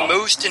the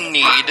most in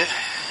need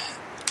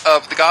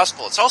of the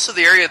gospel. It's also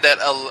the area that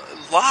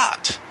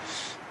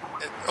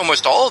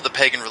almost all of the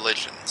pagan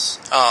religions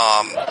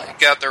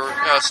got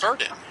their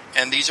start in.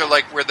 And these are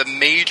like where the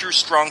major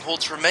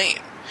strongholds remain.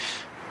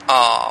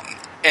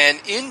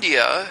 And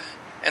India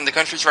and the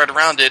countries right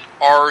around it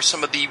are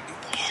some of the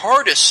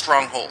hardest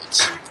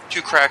strongholds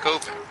to crack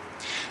open.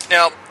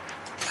 Now,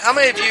 how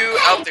many of you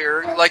out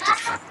there like to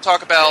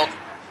talk about,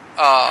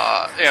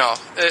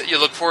 you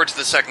look forward to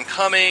the second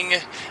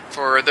coming?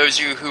 For those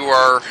of you who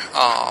are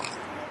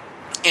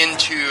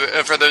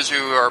for those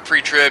who are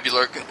pre-trib,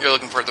 you're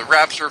looking for the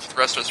rapture. For the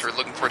rest of us, we're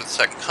looking forward to the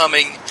second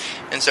coming,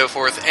 and so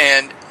forth.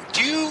 And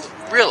do you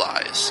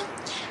realize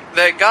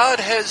that God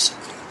has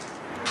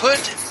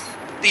put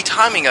the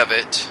timing of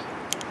it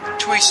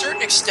to a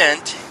certain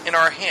extent in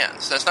our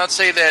hands? That's not to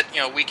say that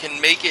we can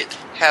make it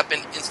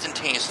happen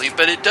instantaneously,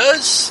 but it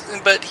does.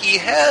 But He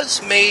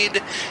has made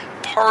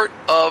part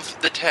of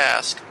the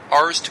task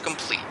ours to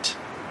complete.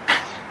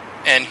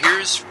 And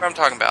here's what I'm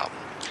talking about.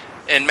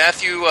 In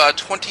Matthew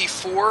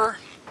 24,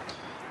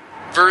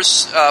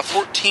 verse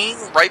 14,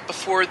 right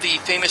before the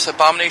famous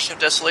abomination of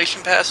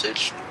desolation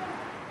passage,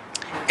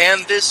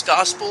 and this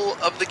gospel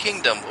of the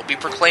kingdom will be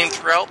proclaimed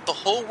throughout the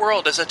whole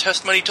world as a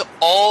testimony to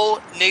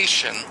all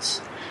nations,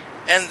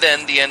 and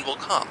then the end will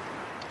come.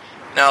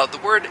 Now, the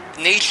word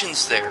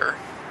nations there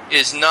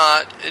does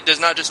not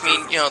just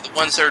mean, the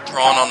ones that are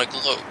drawn on a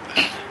globe.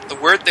 The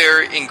word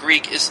there in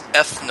Greek is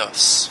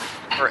ethnos,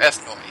 or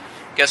ethnoi.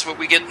 Guess what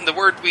we get in the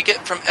word we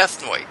get from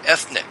ethnoi,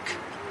 ethnic.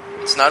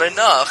 It's not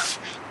enough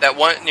that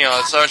one,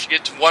 as long as you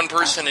get to one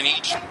person in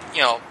each,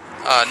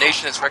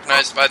 nation that's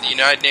recognized by the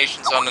United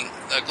Nations on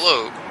the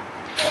globe.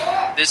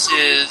 This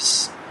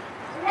is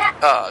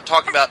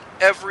talking about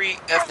every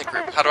ethnic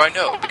group. How do I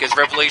know? Because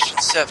Revelation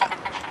 7,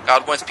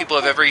 God wants people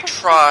of every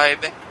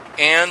tribe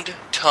and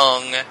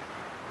tongue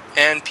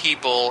and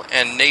people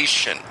and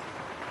nation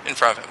in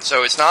front of him.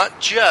 So it's not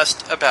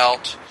just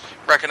about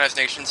recognized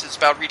nations, it's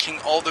about reaching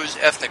all those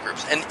ethnic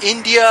groups. And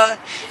India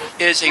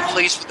is a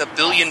place with 1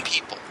 billion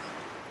people.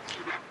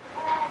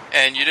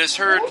 And you just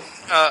heard,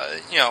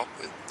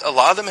 a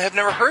lot of them have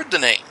never heard the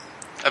name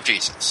of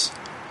Jesus.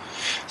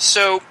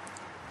 So,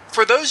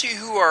 for those of you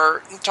who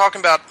are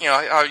talking about,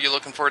 how you're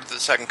looking forward to the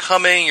second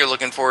coming, you're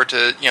looking forward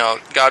to,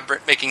 God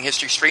making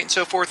history straight and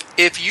so forth,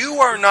 if you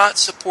are not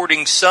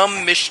supporting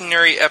some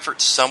missionary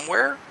effort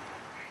somewhere,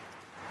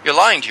 you're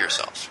lying to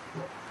yourself.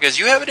 Because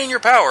you have it in your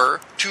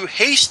power to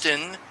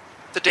hasten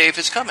the day of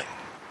his coming.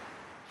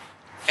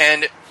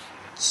 And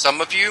some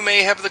of you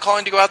may have the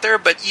calling to go out there,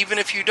 but even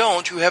if you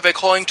don't, you have a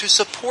calling to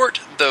support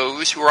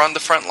those who are on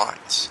the front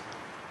lines.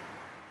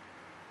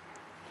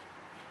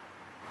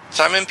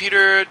 Simon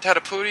Peter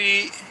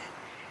Tadapudi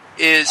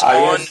is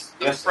on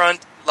the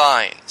front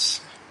lines.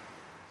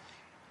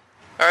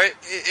 Alright,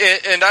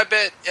 and I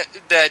bet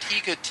that he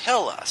could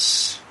tell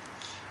us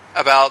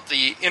about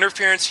the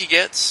interference he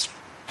gets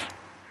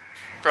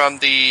from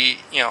the,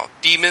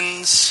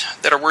 demons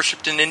that are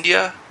worshipped in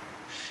India.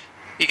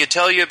 He could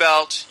tell you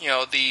about,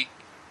 the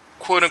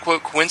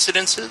quote-unquote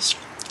coincidences.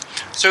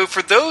 So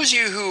for those of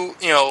you who,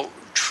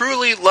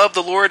 truly love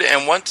the Lord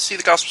and want to see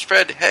the gospel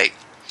spread, hey,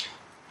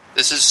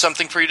 this is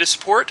something for you to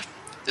support.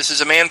 This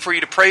is a man for you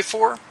to pray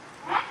for.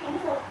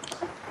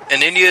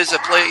 And India is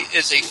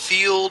a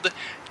field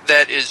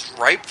that is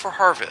ripe for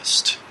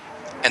harvest,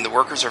 and the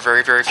workers are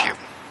very, very few.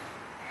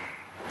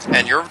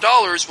 And your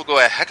dollars will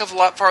go a heck of a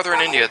lot farther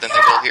in India than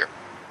they will here.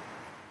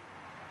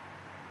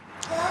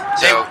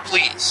 So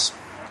please,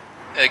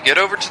 get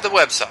over to the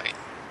website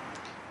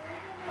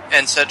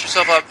and set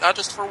yourself up, not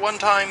just for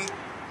one-time,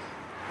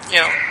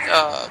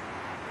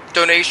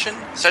 donation.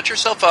 Set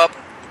yourself up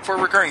for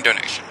a recurring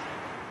donation.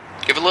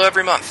 Give a little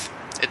every month.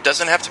 It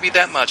doesn't have to be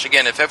that much.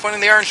 Again, if everyone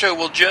in the Iron Show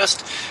will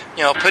just,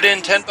 put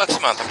in $10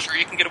 a month, I'm sure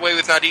you can get away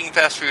with not eating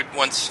fast food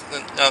once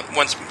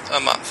a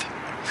month.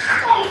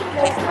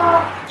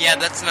 Yeah,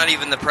 that's not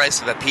even the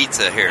price of a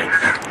pizza here.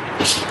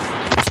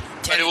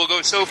 And it will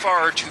go so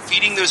far to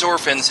feeding those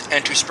orphans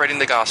and to spreading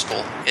the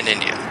gospel in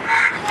India.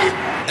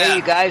 Hey,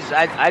 you guys,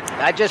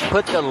 I just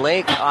put the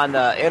link on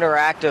the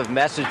interactive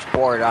message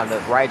board on the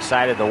right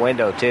side of the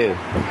window, too.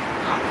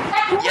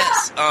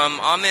 Yes,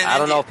 Amen. I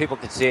don't know if people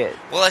can see it.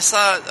 Well, I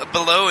saw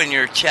below in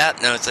your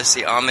chat notes, I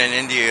see Amen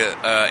India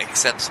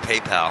accepts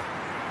PayPal.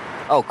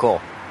 Oh,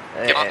 cool.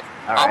 Yep.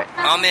 All right.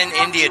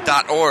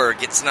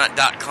 AmenIndia.org. It's not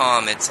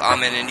 .com. It's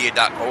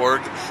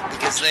AmenIndia.org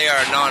because they are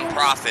a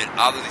non-profit.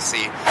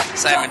 Obviously,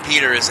 Simon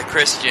Peter is a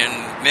Christian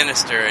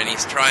minister, and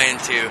he's trying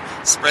to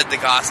spread the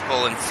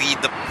gospel and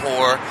feed the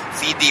poor,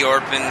 feed the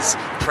orphans,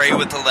 pray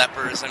with the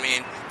lepers. I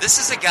mean, this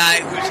is a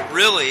guy who's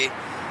really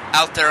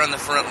out there on the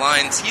front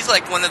lines. He's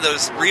like one of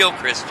those real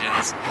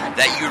Christians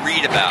that you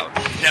read about.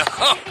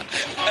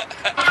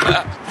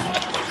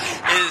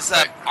 It is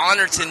an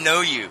honor to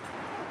know you,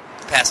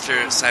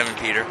 Pastor Simon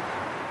Peter.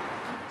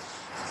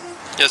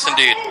 Yes,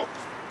 indeed.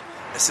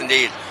 Yes,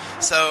 indeed.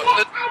 So,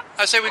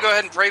 I say we go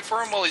ahead and pray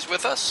for him while he's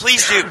with us.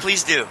 Please do,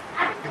 please do.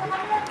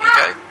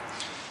 Okay.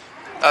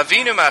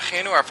 Avinu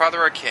Machenu, our Father,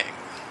 our King.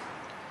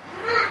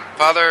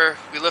 Father,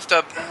 we lift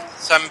up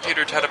Simon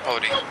Peter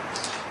Tadapudi.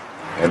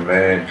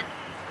 Amen.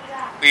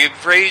 We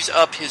raise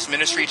up his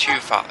ministry to you,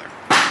 Father.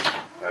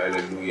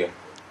 Hallelujah.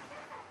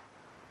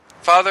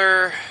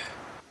 Father,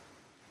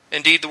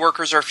 indeed the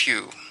workers are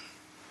few,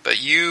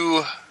 but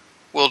you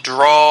will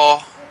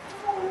draw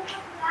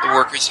the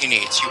workers he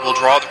needs. You will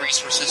draw the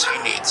resources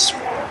he needs.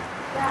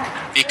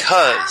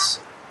 Because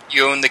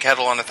you own the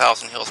cattle on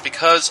 1,000 hills.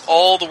 Because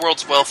all the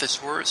world's wealth is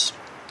yours.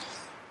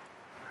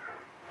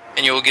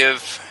 And you will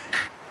give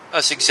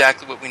us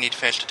exactly what we need to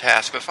finish the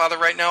task. But Father,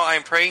 right now I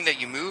am praying that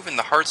you move in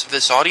the hearts of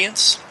this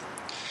audience.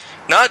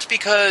 Not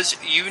because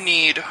you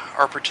need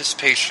our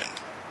participation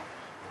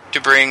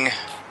to bring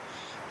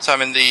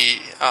Simon the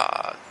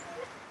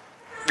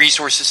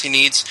resources he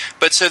needs,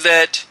 but so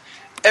that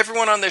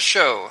everyone on this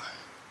show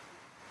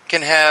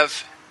can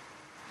have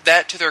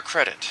that to their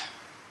credit.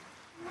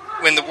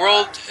 When the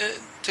world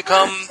to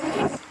come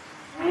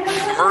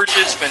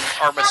emerges, when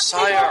our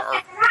Messiah,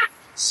 our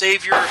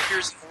Savior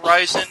appears on the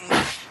horizon,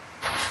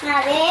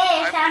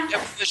 I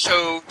want the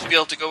show to be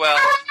able to go out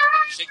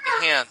and shake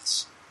the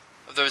hands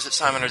of those that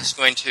Simon is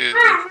going to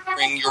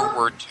bring your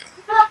word to.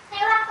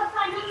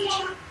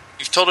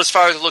 You've told us,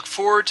 Father, to look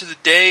forward to the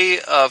day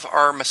of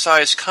our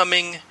Messiah's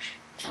coming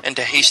and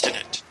to hasten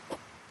it.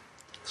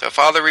 So,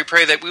 Father, we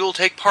pray that we will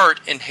take part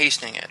in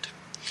hastening it.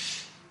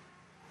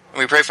 And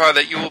we pray,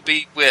 Father, that you will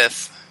be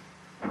with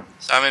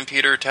Simon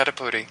Peter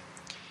Tadapudi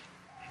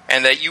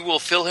and that you will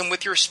fill him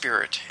with your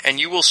spirit, and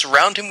you will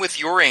surround him with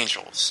your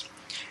angels,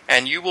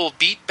 and you will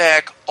beat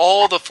back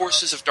all the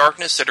forces of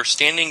darkness that are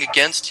standing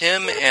against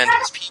him and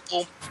his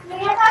people,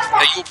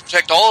 that you will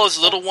protect all his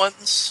little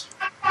ones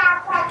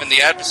when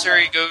the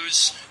adversary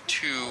goes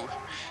to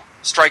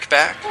strike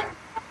back.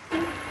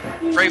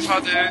 Pray,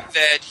 Father,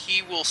 that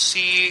he will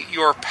see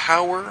your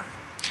power,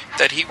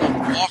 that he will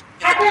walk in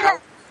the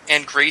power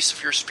and grace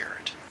of your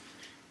Spirit,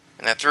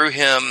 and that through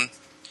him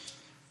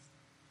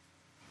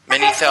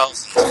many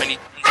thousands, many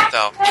tens of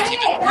thousands,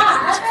 even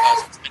hundreds of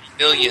thousands, many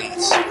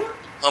millions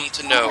come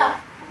to know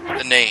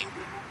the name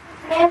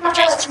of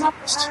Jesus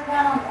Christ.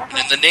 And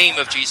in the name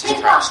of Jesus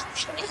Christ,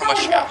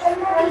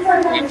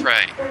 HaMashiach, we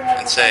pray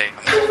and say,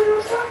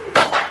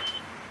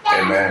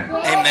 Amen.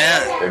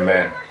 Amen.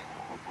 Amen.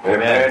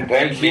 Amen.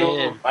 Thank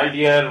you, my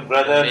dear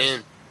brothers.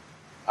 Amen.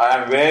 I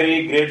am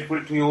very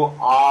grateful to you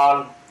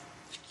all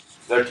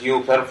that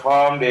you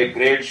performed a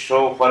great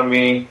show for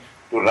me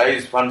to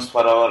raise funds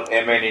for our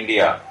Amen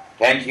India.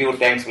 Thank you.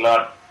 Thanks a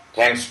lot.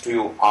 Thanks to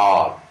you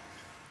all.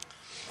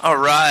 All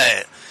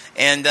right.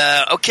 And,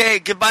 okay,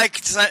 goodbye,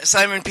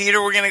 Simon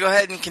Peter. We're going to go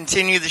ahead and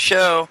continue the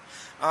show.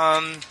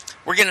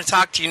 We're going to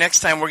talk to you next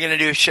time. We're going to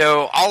do a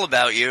show all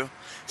about you.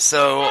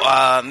 So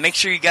make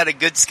sure you got a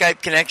good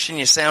Skype connection.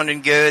 You're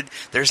sounding good.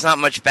 There's not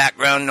much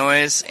background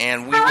noise,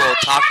 and we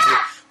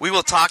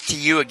will talk to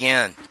you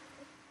again.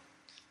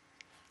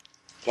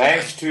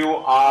 Thanks to you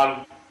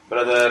all,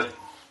 brother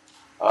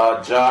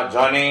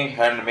Johnny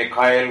and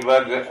Mikhail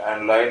Berg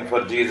and Line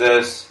for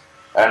Jesus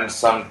and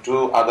some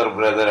two other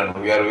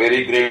brethren. We are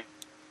very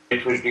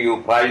grateful to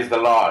you. Praise the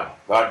Lord.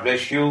 God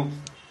bless you,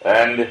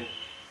 and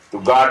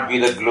to God be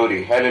the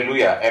glory.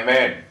 Hallelujah.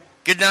 Amen.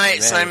 Good night,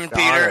 Amen. Simon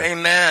Peter.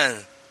 Amen.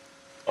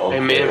 Okay,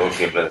 Amen.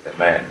 Okay, brother.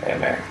 Amen.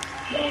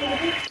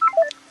 Amen.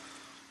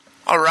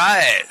 All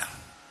right.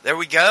 There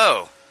we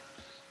go.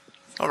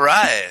 All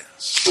right.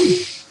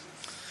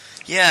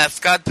 Yeah,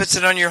 if God puts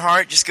it on your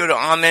heart, just go to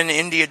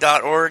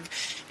amenindia.org.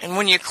 And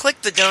when you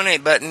click the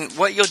donate button,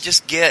 what you'll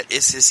just get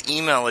is his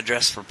email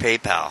address for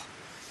PayPal.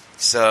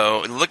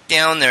 So look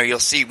down there. You'll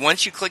see,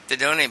 once you click the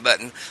donate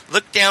button,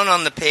 look down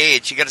on the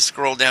page. You got to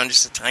scroll down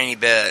just a tiny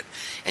bit.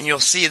 And you'll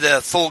see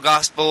the Full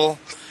Gospel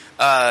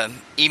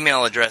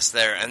email address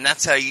there. And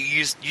that's how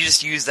you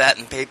just use that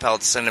in PayPal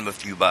to send him a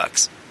few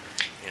bucks.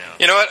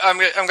 You know what? I'm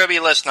going to be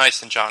less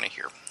nice than Johnny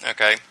here,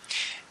 okay?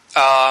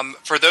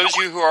 For those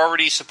of you who are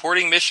already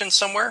supporting missions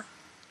somewhere,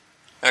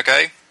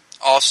 okay,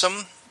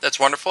 awesome. That's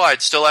wonderful.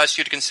 I'd still ask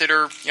you to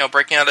consider,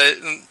 breaking out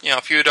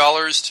a few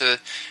dollars to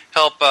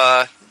help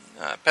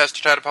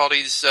Pastor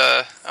Tadapaldi's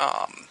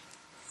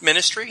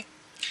ministry.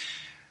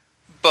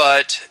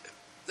 But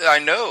I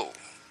know,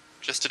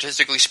 just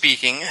statistically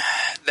speaking,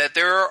 that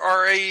there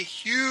are a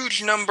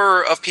huge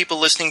number of people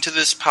listening to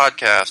this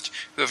podcast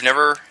who have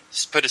never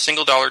put a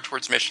single dollar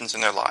towards missions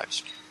in their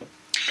lives.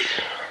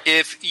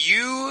 If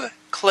you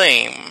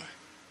claim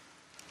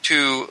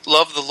to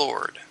love the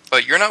Lord,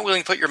 but you're not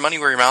willing to put your money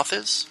where your mouth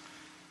is,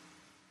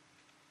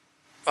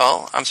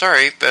 well, I'm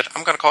sorry, but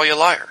I'm going to call you a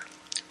liar.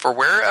 For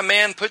where a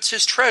man puts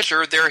his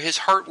treasure, there his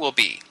heart will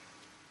be.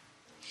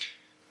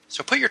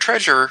 So put your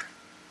treasure,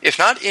 if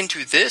not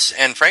into this,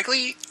 and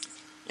frankly,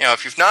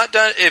 if you've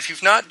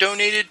not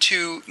donated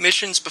to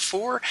missions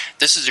before,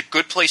 this is a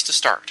good place to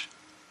start.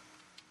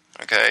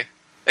 Okay?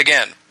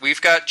 Again,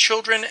 we've got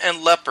children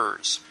and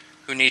lepers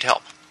who need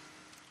help.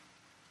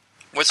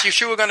 What's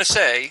Yeshua going to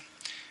say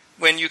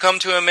when you come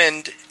to him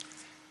and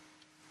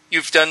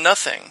you've done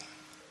nothing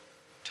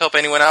to help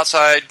anyone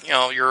outside,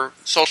 your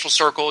social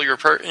circle, your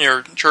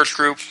church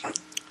group,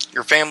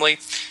 your family?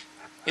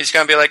 He's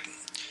going to be like,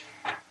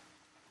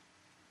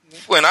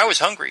 when I was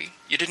hungry,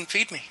 you didn't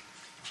feed me.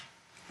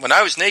 When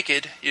I was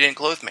naked, you didn't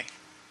clothe me.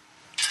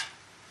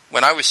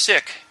 When I was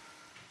sick,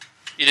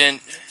 you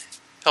didn't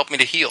help me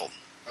to heal.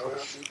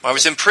 When I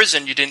was in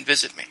prison, you didn't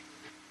visit me.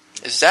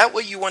 Is that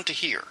what you want to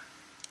hear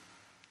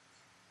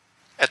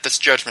at this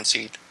judgment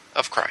seat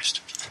of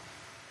Christ?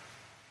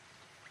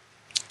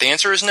 The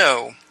answer is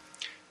no.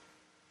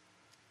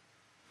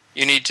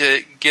 You need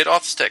to get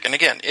off the stick. And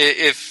again,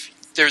 if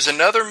there's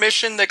another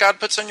mission that God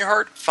puts on your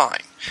heart,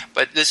 fine.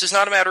 But this is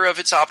not a matter of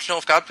it's optional.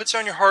 If God puts it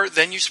on your heart,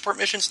 then you support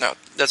missions? No,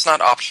 that's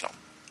not optional.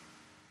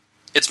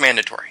 It's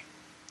mandatory.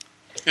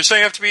 You're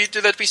saying you have to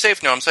do that to be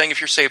safe? No, I'm saying if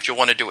you're saved, you'll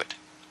want to do it.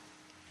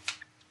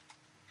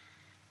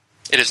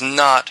 It is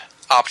not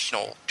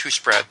optional to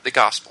spread the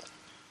gospel.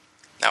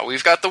 Now,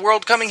 we've got the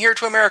world coming here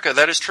to America.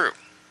 That is true.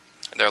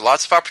 And there are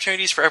lots of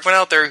opportunities for everyone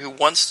out there who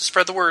wants to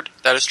spread the word.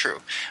 That is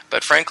true.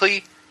 But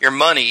frankly, your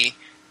money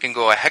can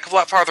go a heck of a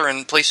lot farther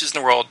in places in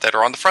the world that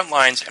are on the front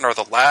lines and are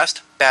the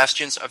last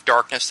bastions of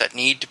darkness that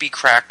need to be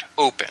cracked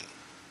open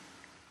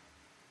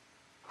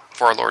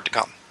for our Lord to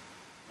come.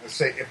 Let's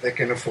say if they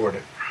can afford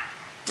it.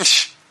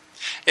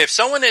 If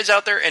someone is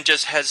out there and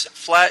just has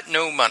flat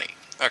no money,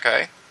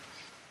 okay,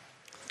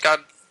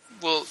 God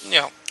will,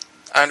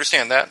 I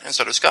understand that, and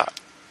so does God.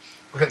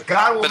 Because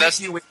God will make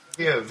you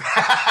give.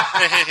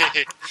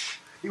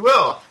 He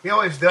will. He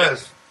always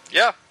does.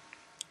 Yeah.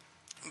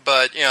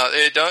 But,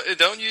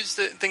 don't use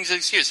the things as an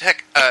excuse.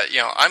 Heck,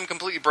 I'm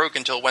completely broke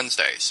until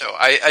Wednesday, so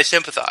I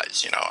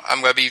sympathize.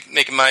 I'm going to be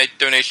making my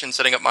donation,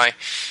 setting up my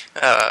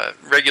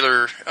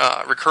regular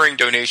recurring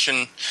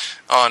donation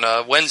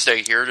on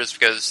Wednesday here, just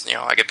because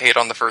I get paid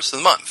on the first of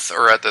the month,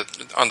 or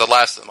on the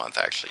last of the month,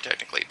 actually,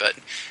 technically. But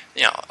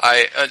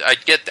I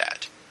get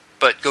that.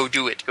 But go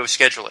do it. Go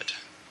schedule it.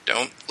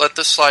 Don't let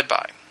this slide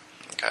by.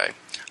 Okay.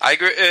 I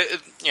agree.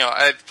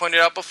 I've pointed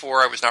out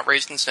before, I was not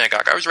raised in a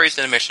synagogue. I was raised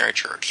in a missionary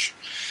church.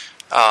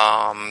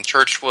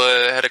 Church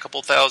had a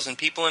couple thousand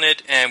people in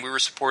it, and we were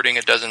supporting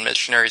a dozen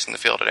missionaries in the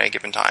field at any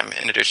given time,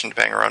 in addition to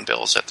paying our own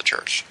bills at the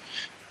church.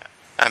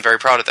 I'm very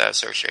proud of that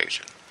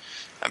association.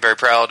 I'm very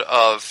proud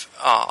of,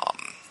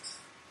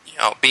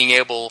 being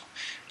able,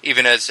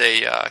 even as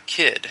a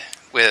kid,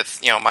 with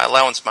my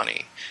allowance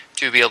money,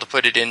 to be able to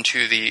put it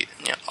into the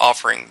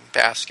offering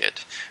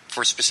basket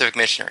for specific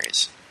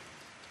missionaries.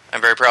 I'm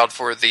very proud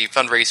for the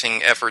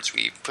fundraising efforts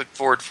we put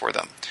forward for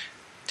them.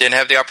 Didn't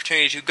have the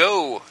opportunity to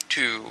go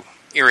to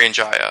Irian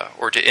Jaya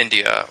or to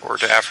India or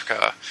to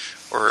Africa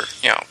or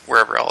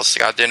wherever else.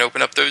 God didn't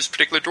open up those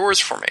particular doors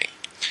for me,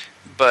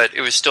 but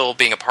it was still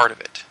being a part of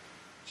it.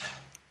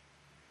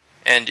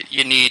 And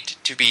you need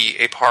to be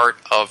a part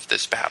of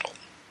this battle.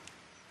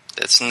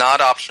 It's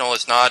not optional.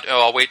 It's not,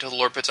 I'll wait till the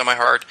Lord puts on my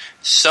heart.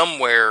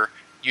 Somewhere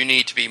you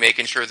need to be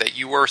making sure that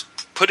you are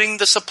putting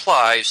the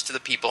supplies to the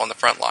people on the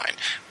front line.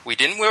 We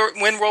didn't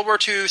win World War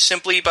II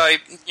simply by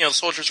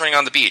soldiers running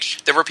on the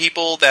beach. There were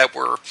people that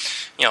were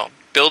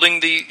building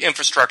the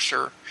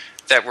infrastructure,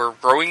 that were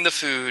growing the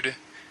food,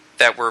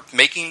 that were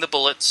making the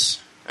bullets.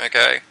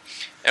 Okay,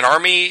 an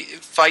army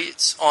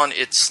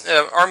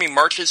army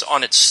marches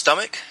on its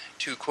stomach,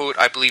 to quote,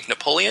 I believe,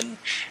 Napoleon.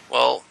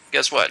 Well,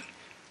 guess what?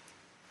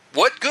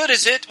 What good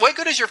is it? What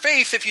good is your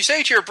faith if you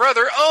say to your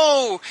brother,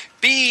 "Oh,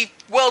 be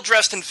well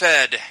dressed and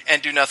fed,"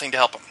 and do nothing to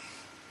help him?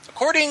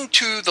 According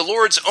to the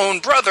Lord's own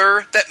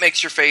brother, that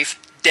makes your faith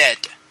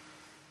dead.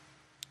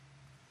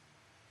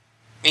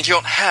 Means you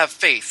don't have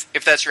faith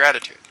if that's your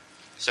attitude.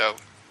 So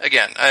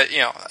again,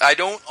 I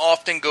don't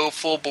often go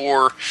full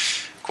bore,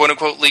 quote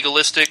unquote,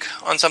 legalistic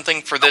on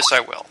something. For this, I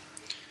will.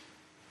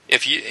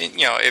 If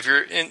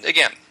you're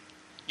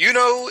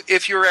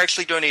if you're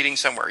actually donating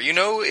somewhere,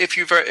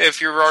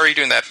 if you're already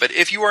doing that. But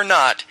if you are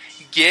not,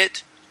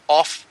 get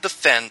off the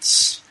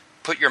fence,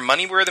 put your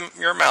money where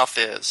your mouth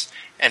is,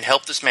 and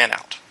help this man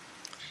out.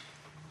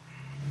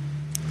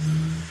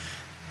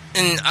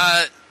 And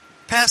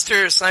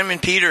Pastor Simon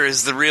Peter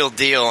is the real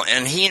deal,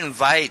 and he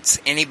invites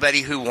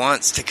anybody who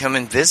wants to come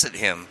and visit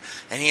him.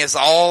 And he has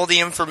all the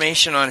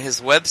information on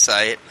his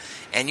website,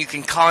 and you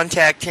can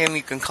contact him,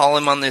 you can call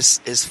him on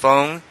his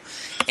phone,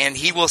 and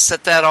he will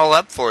set that all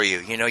up for you.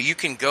 You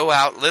can go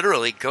out,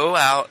 literally go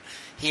out.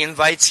 He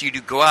invites you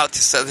to go out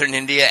to southern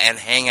India and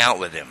hang out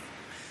with him.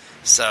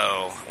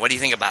 So, what do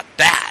you think about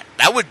that?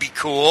 That would be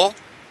cool.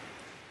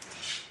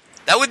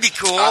 That would be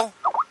cool.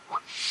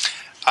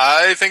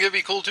 I think it'd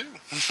be cool too.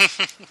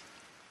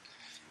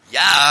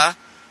 Yeah,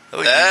 that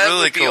would be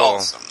really cool.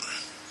 Awesome.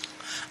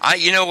 I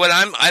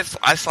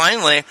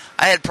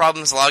had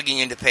problems logging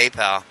into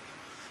PayPal,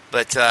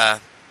 but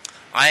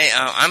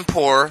I'm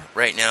poor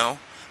right now,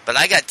 but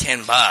I got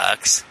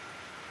 $10,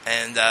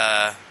 and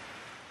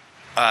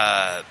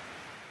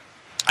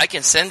I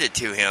can send it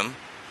to him,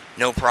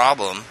 no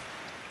problem.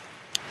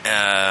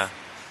 Now,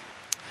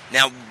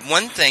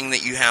 one thing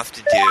that you have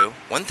to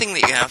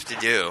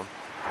do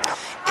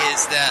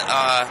is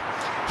that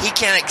he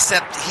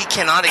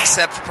cannot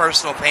accept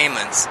personal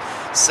payments.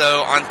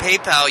 So on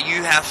PayPal,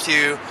 you have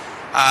to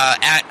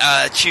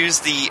choose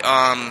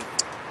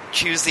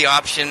the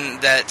option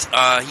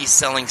that he's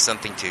selling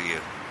something to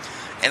you.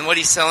 And what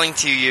he's selling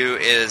to you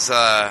is,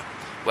 I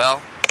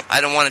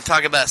don't want to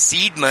talk about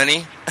seed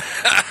money,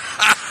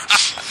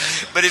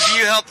 but if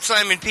you help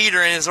Simon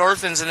Peter and his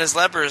orphans and his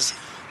lepers,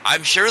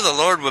 I'm sure the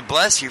Lord would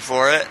bless you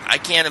for it. I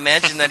can't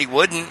imagine that he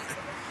wouldn't,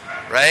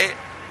 right?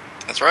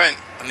 That's right.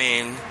 I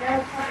mean,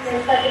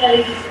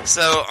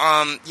 so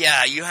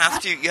you have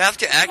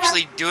to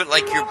actually do it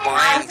like you're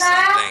buying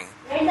something.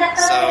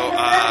 So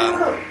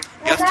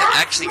you have to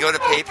actually go to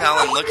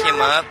PayPal and look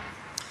him up,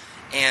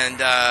 and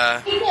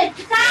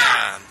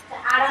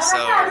so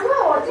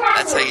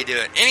that's how you do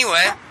it.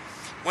 Anyway,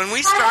 when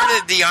we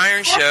started the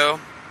Iron Show,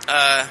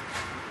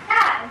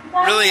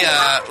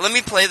 let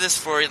me play this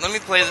for you. Let me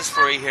play this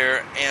for you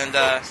here, and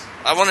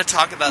I want to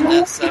talk about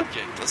that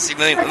subject. Let's see.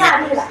 Let me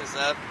push this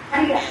up,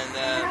 and let me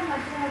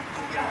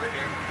get over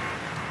here.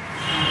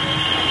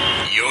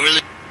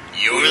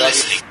 You're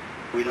listening.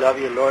 We love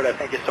you, Lord. I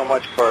thank you so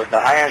much for the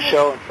Iron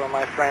Show and for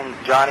my friends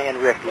Johnny and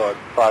Rick, Lord.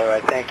 Father, I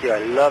thank you. I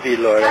love you,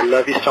 Lord. I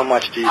love you so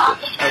much, Jesus.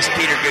 That was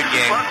Peter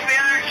Goodgame. Welcome to the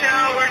Iron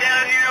Show. We're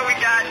down here. We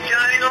got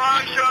Johnny the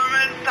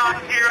Longshoreman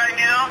talking to you right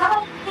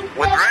now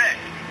with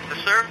Rick, the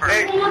surfer.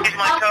 Hey. He's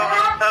my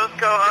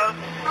co-host.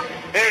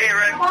 Hey,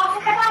 Rick.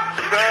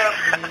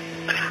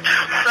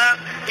 So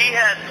he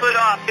has put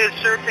off his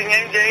surfing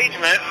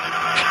engagement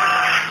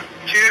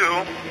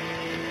to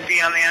be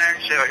on the Iron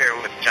Show here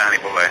with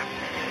Johnny Boy.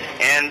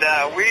 And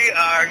we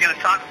are going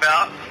to talk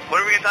about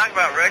What are we going to talk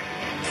about, Rick?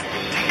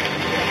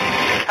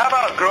 How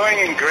about growing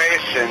in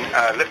grace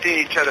and lifting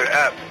each other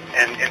up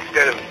and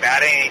instead of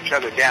batting each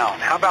other down?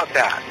 How about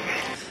that?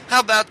 How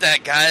about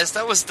that, guys?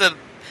 That was on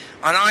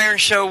Iron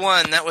Show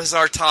 1, that was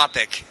our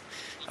topic.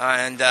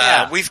 And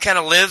we've kind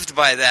of lived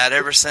by that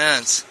ever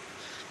since.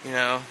 You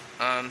know,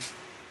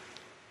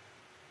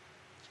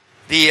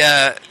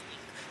 the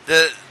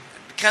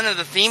kind of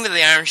the theme of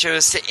the Iron Show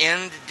is to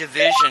end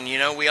division. You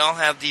know, we all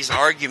have these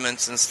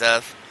arguments and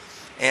stuff.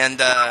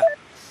 And,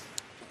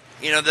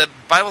 you know, the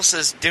Bible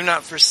says, do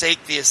not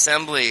forsake the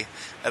assembly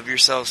of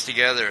yourselves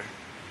together.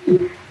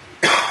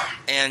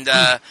 And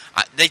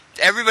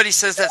everybody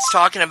says that's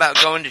talking about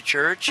going to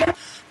church,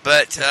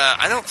 but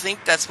I don't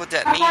think that's what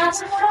that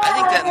means. I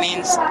think that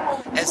means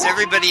as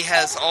everybody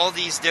has all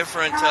these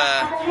different,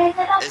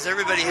 yeah, as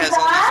everybody has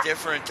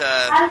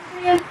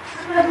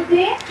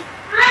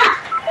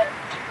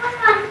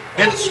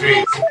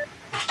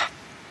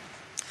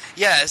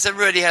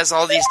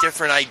all these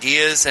different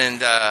ideas and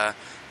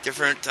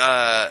different,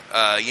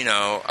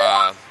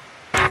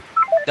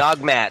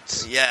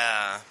 dogmats.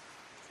 Yeah.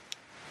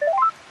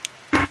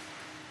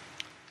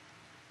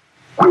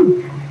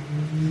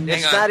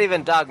 It's not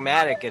even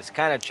dogmatic. It's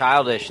kind of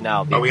childish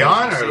now. Are we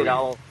on? You see it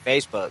all on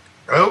Facebook.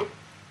 Oh.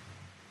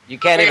 You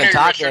can't even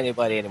talk to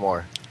anybody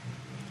anymore.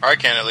 Or I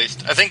can, at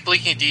least. I think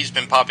Blinky D's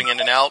been popping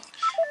in and out,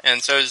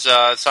 and so is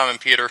Simon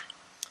Peter.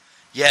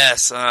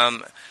 Yes,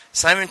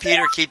 Simon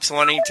Peter keeps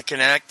wanting to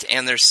connect,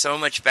 and there's so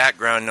much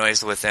background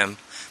noise with him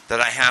that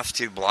I have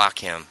to block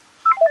him,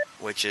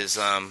 which is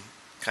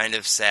kind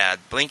of sad.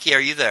 Blinky, are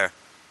you there?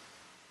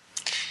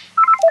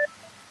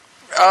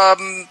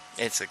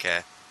 It's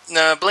okay.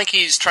 No,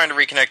 Blinky's trying to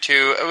reconnect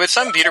too. With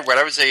Simon Peter, what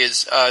I would say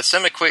is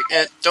send him a quick.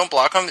 Don't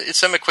block him.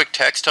 Send him a quick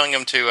text telling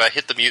him to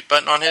hit the mute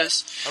button on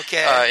his.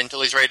 Okay.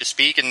 Until he's ready to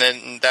speak, and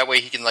then that way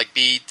he can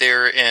be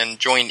there and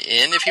join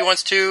in if he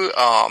wants to,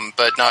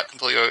 but not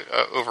completely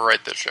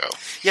override the show.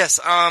 Yes.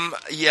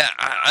 Yeah.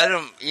 I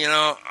don't. You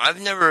know, I've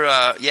never.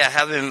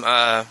 Have him.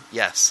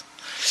 Yes.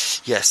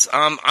 Yes.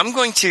 I'm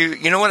going to.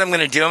 You know what I'm going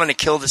to do? I'm going to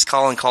kill this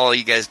call and call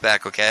you guys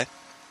back. Okay.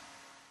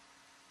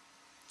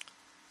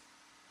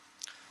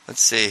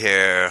 Let's see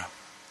here.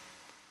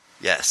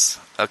 Yes.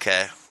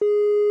 Okay.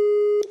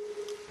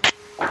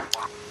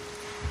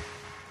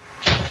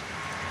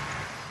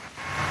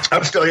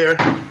 I'm still here.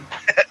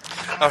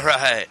 All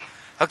right.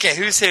 Okay,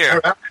 who's here?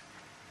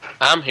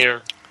 I'm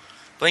here.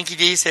 Blinky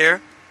D's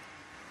here.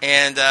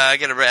 And I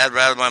got to add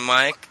rattle my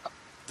mic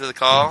to the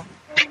call.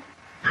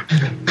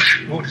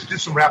 We'll just do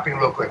some rapping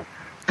real quick.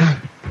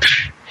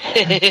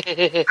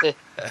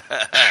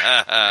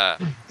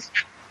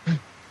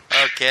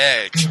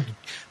 Okay.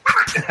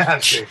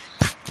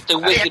 The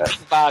wicked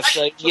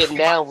beatbox, getting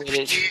down with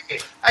it.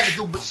 I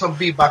can do some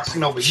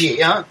beatboxing over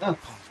here, huh?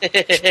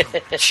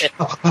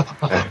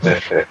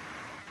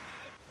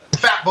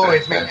 Fat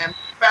boys, man.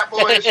 Fat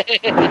boys.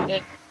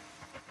 Yeah.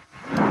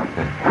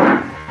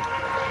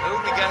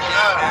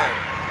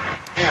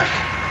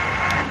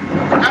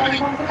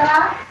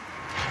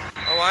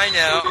 Oh, I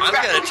know. I've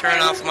got to turn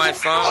off my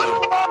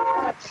phone.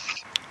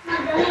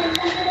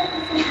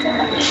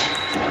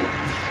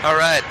 All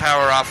right,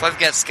 power off. I've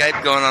got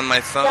Skype going on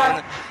my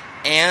phone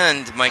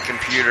and my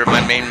computer,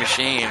 my main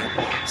machine.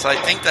 So I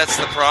think that's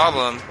the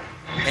problem.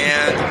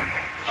 And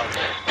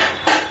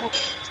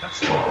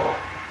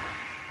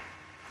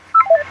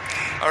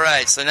all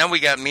right, so now we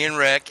got me and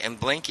Rick and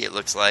Blinky, it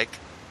looks like.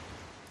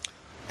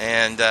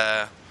 And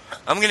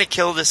I'm going to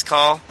kill this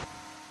call.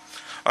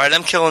 All right,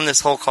 I'm killing this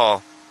whole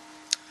call.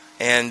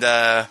 And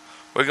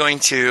we're going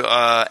to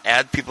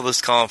add people to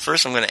this call.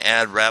 First, I'm going to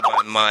add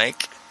Rabbi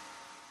Mike.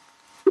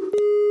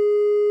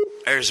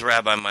 There's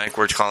Rabbi Mike.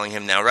 We're calling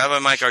him now. Rabbi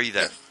Mike, are you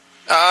there?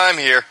 I'm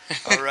here.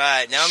 All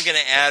right. Now I'm going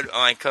to add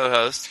my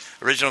co-host,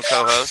 original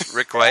co-host,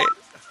 Rick White.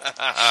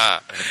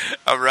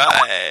 All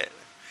right.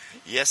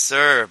 Yes,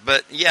 sir.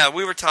 But, yeah,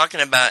 we were talking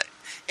about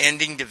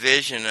ending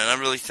division, and I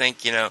really think,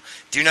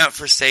 do not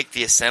forsake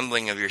the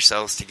assembling of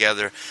yourselves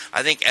together.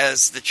 I think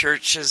as the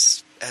church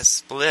has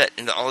split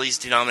into all these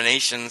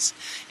denominations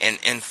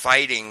and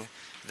fighting,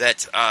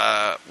 that's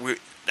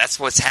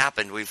what's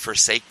happened. We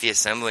forsake the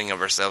assembling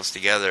of ourselves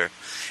together.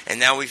 And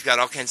now we've got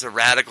all kinds of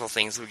radical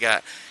things. We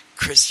got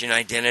Christian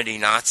identity,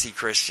 Nazi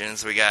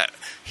Christians. We got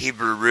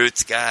Hebrew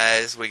roots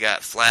guys. We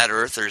got flat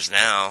earthers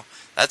now.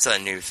 That's a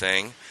new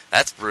thing.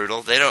 That's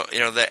brutal. They don't,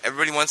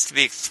 everybody wants to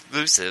be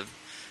exclusive,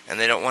 and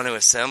they don't want to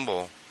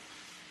assemble.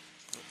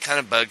 It kind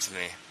of bugs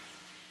me.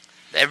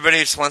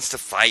 Everybody just wants to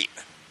fight.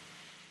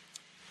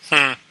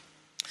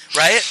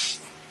 Right?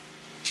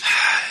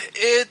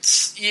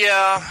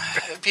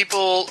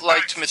 People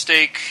like to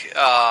mistake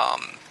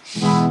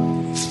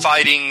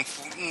fighting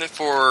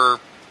for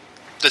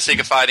the sake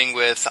of fighting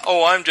with,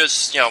 I'm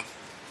just,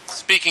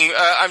 speaking,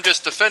 I'm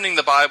just defending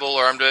the Bible,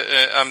 or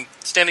I'm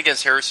standing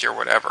against heresy or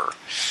whatever.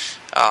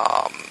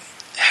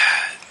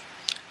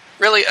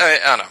 Really,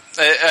 I don't know.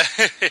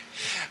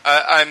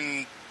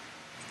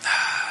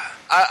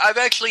 I've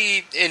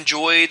actually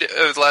enjoyed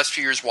over the last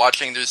few years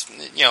watching this,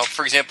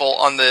 for example,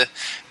 on the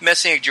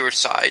Messianic Jewish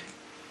side,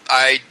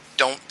 I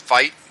don't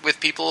fight with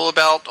people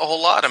about a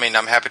whole lot. I mean,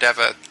 I'm happy to have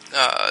a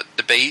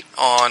debate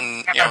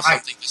on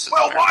something.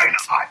 Well, why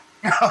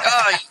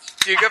not?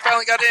 You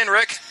finally got in,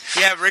 Rick.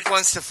 Yeah, Rick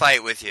wants to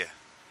fight with you.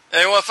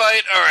 Hey, want to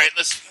fight? All right,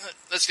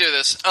 let's do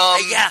this.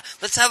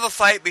 Let's have a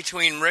fight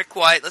between Rick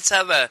White. Let's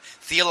have a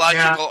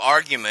theological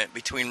argument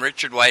between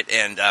Richard White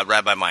and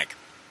Rabbi Mike.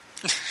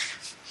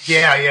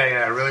 Yeah.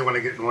 I really want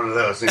to get in one of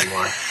those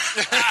anymore.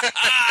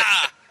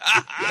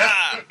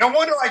 No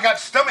wonder I got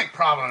stomach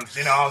problems,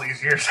 all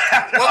these years.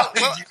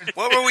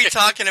 What were we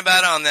talking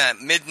about on that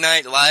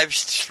midnight live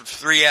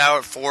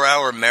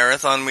 4-hour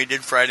marathon we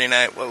did Friday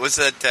night? What was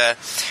it?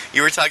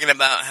 You were talking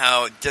about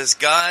how does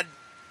God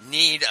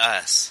need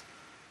us?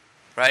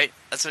 Right?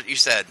 That's what you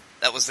said.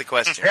 That was the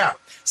question. Yeah.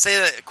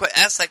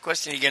 Ask that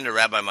question again to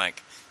Rabbi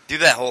Mike. Do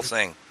that whole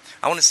thing.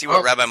 I want to see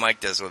what Rabbi Mike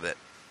does with it.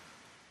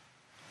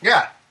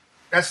 Yeah,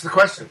 that's the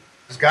question.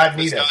 Does God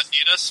need us? Does God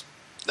need us?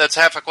 That's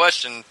half a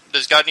question.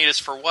 Does God need us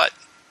for what?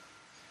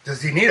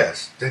 Does he need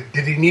us? Did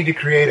he need to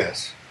create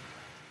us?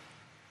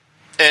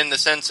 In the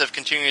sense of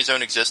continuing his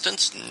own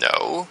existence?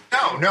 No.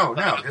 No.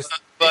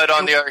 But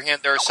on the other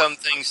hand, there are some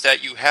things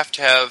that you have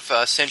to have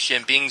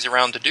sentient beings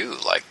around to do,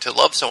 like to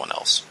love someone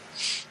else.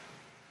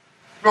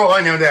 Oh,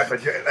 I know that,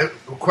 but the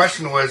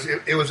question was,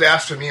 it was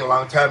asked of me a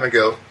long time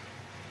ago,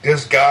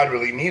 does God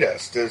really need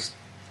us?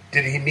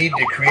 Did he need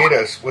to create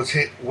us?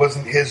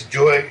 Wasn't his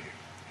joy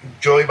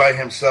by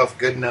himself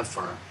good enough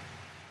for him?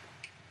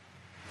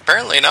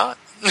 Apparently not.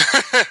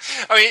 I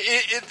mean,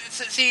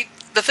 see,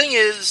 the thing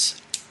is,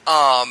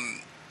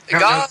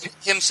 God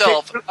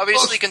himself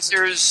obviously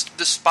considers,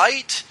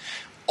 despite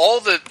all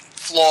the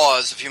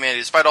flaws of humanity,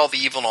 despite all the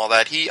evil and all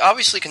that, he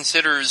obviously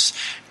considers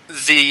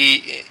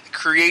the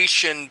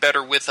creation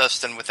better with us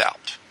than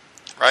without,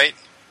 right?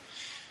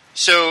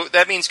 So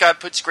that means God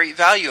puts great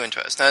value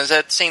into us. Now, is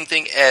that the same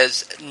thing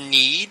as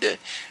need?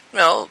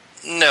 Well,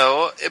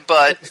 no,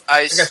 but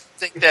I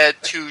think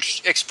that to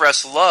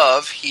express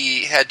love,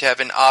 he had to have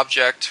an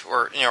object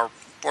or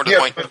more to the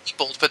point,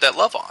 people to put that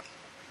love on.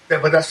 Yeah,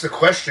 but that's the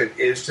question,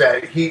 is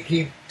that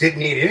he didn't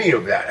need any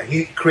of that.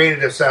 He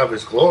created us out of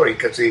his glory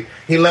because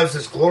he loves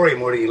his glory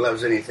more than he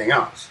loves anything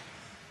else.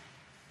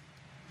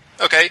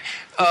 Okay,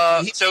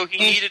 so he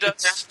needed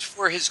us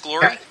for his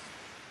glory? Yeah.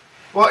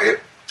 Well,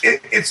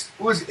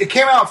 it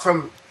came out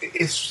from,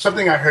 it's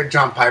something I heard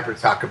John Piper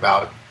talk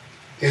about,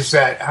 is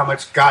that how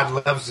much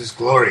God loves his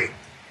glory,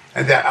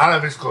 and that out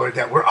of his glory,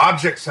 that we're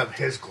objects of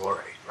his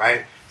glory,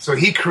 right? So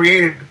he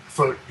created,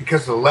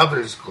 because of the love of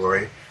his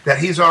glory, that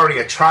he's already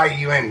a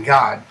triune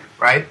God,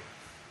 right?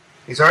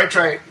 He's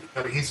already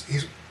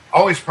he's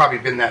always probably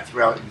been that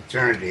throughout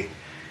eternity,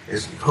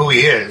 is who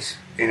he is,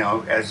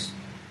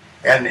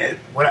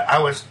 what I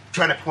was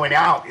trying to point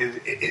out is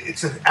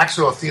it's an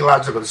actual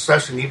theological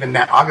discussion, even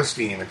that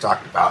Augustine even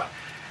talked about.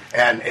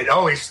 And it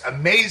always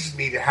amazed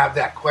me to have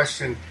that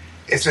question.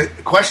 It's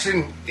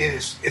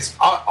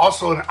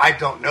also an I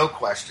don't know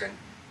question,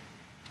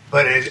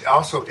 but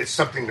it's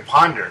something to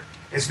ponder.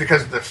 It's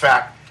because of the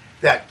fact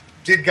that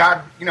did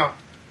God,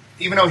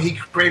 even though he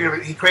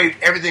created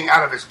everything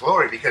out of his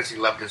glory because he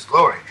loved his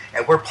glory,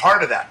 and we're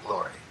part of that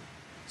glory.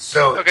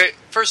 So okay,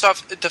 first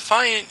off,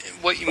 define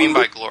what you mean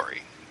by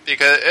glory.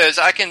 Because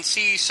I can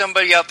see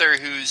somebody out there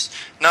who's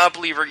not a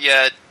believer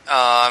yet,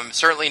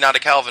 certainly not a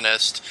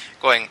Calvinist,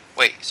 going,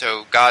 wait,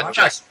 so God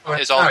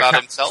is all about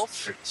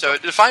himself? So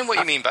define what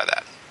you mean by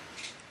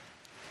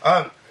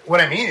that.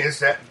 What I mean is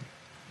that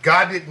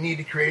God didn't need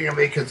to create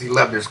anybody because he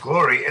loved his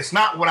glory. It's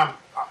not what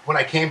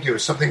I came to.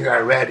 It's something that I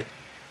read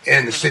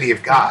in The City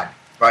of God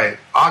by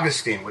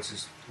Augustine, which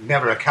is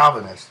never a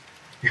Calvinist.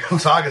 It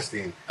was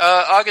Augustine.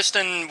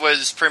 Augustine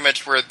was pretty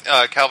much where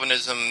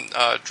Calvinism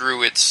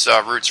drew its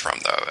roots from,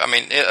 though. I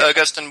mean,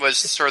 Augustine was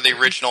sort of the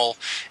original,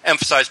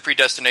 emphasized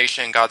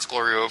predestination, God's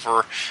glory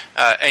over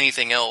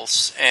anything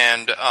else,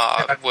 and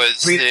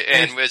was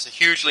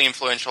hugely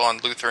influential on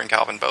Luther and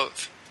Calvin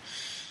both.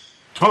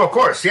 Oh, of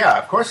course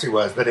he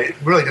was. But it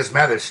really doesn't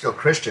matter; they're still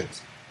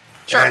Christians.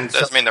 Sure, and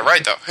doesn't mean they're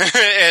right, though,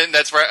 and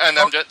that's where. And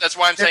that's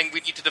why I'm saying we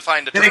need to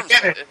define the terms.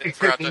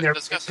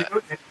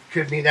 It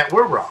could mean that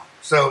we're wrong.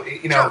 So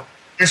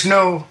there's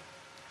no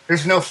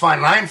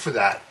fine line for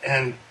that,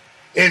 and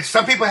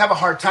some people have a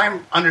hard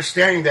time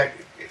understanding that.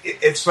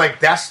 It's like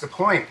that's the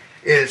point.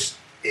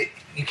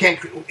 You can't.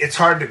 It's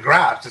hard to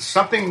grasp. It's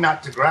something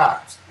not to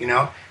grasp.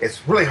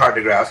 It's really hard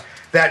to grasp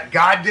that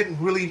God didn't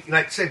really,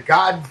 like I said,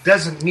 God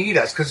doesn't need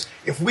us, because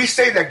if we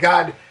say that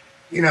God,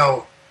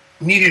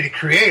 needed to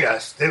create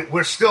us, then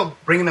we're still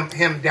bringing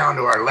him down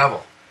to our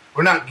level.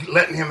 We're not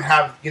letting him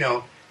have,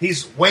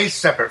 he's way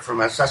separate from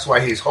us. That's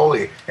why he's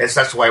holy.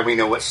 That's why we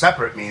know what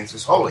separate means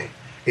is holy.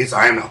 He's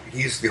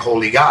the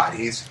holy God.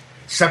 He's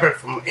separate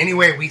from any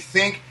way we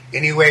think,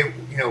 any way,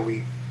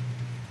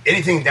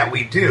 anything that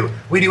we do.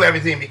 We do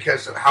everything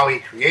because of how he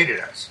created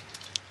us.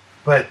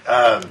 But,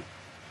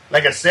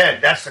 like I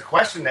said, that's the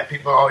question that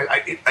people always,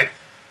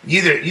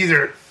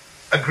 either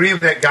agree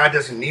that God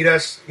doesn't need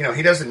us,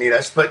 he doesn't need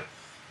us, but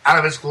out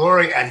of his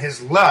glory and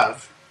his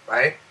love,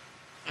 right?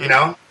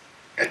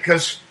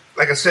 Because,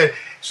 like I said,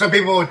 some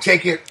people would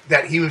take it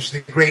that he was the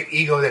great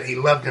ego, that he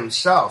loved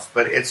himself,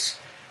 but it's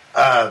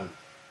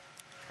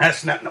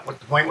that's not what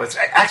the point was.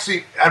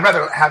 Actually, I'd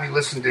rather have you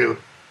listen to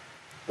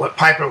what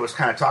Piper was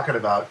kind of talking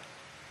about,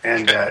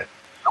 and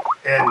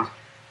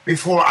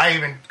before I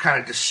even kind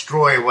of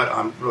destroy what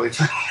I'm really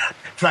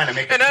trying to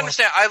make. And I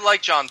understand. I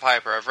like John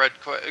Piper. I've read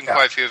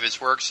quite a few of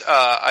his works.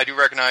 I do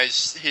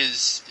recognize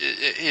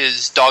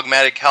his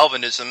dogmatic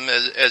Calvinism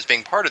as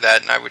being part of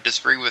that, and I would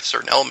disagree with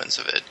certain elements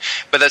of it.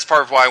 But that's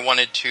part of why I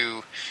wanted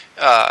to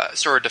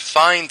sort of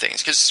define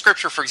things, because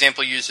Scripture, for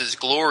example, uses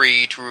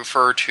glory to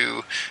refer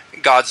to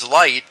God's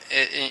light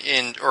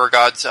or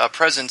God's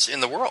presence in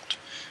the world.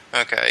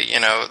 Okay,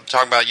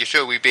 talking about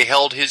Yeshua, we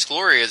beheld his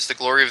glory as the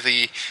glory of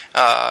the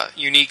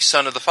unique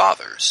Son of the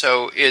Father.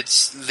 So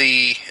it's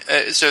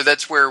so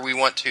that's where we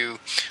want to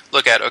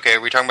look at. Okay, are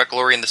we talking about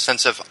glory in the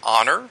sense of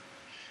honor?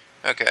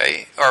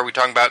 Okay, or are we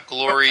talking about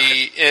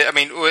glory? I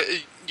mean,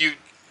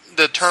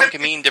 the term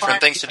can mean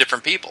different things to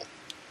different people.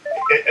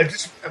 It's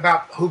just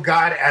about who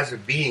God as a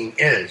being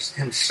is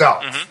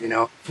himself.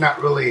 It's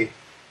not really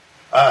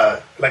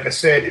like I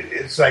said.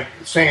 It's like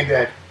saying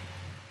that,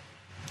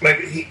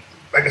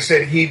 like I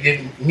said, he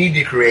didn't need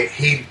to create.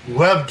 He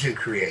loved to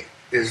create,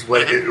 is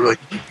what it really,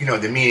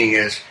 the meaning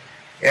is.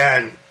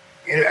 And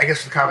I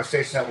guess the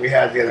conversation that we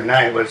had the other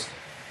night was,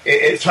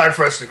 it's hard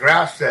for us to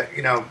grasp that,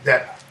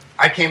 that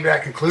I came to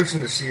that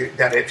conclusion to see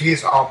that if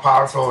he's all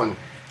powerful and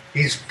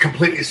he's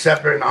completely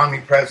separate and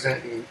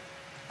omnipresent and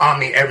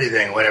omni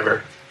everything,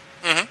 whatever,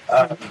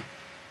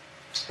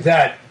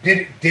 that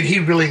did he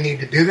really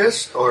need to do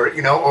this, or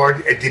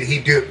did he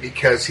do it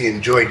because he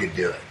enjoyed to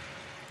do it?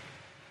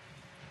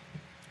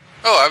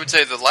 Oh, I would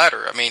say the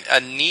latter. I mean,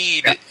 a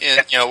need,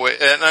 an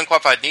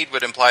unqualified need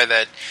would imply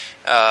that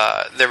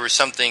there was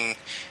something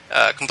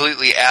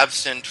completely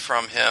absent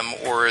from him,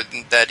 or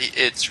that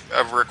it's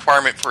a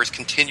requirement for his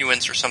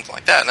continuance or something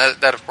like that. And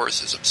that of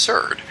course, is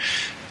absurd.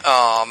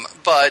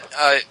 But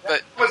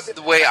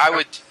the way I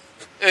would,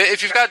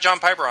 if you've got John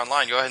Piper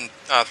online, go ahead and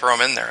throw him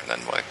in there, and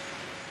then what?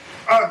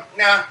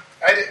 Nah,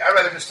 I'd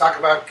rather just talk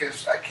about it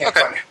because I can't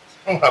find it.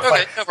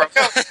 Okay, no problem.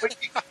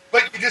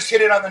 But you just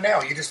hit it on the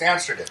nail. You just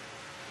answered it.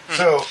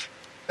 So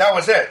that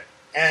was it.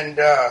 And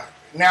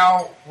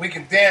now we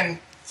can then,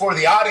 for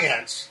the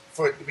audience,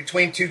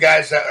 between two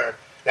guys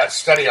that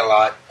study a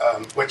lot,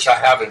 which I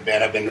haven't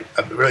been. I've been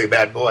a really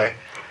bad boy.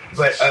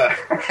 But,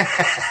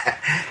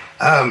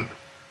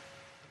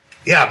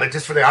 but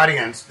just for the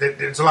audience,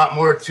 there's a lot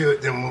more to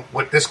it than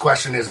what this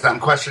question is.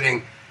 I'm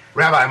questioning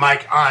Rabbi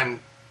Mike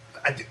on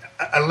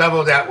a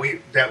level that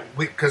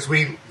because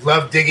we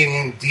love digging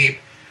in deep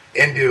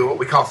into what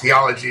we call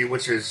theology,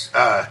 which is...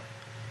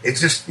 it's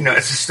just,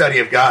 it's a study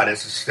of God.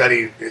 It's a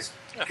study.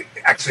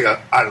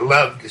 I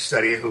love to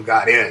study who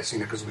God is,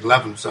 because we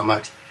love him so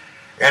much.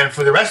 And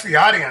for the rest of the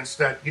audience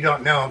that you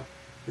don't know,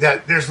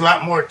 that there's a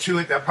lot more to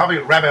it that probably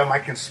Rabbi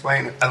Mike can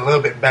explain a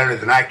little bit better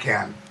than I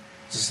can.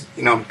 Just,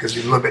 because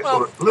he's a little bit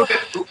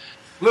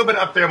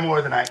up there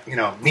more than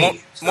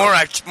me. More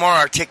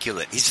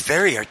articulate. He's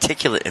very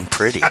articulate and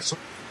pretty.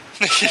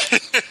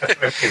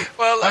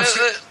 Well,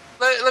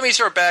 let me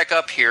sort of back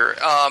up here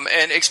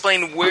and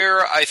explain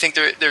where I think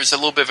there's a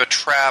little bit of a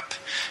trap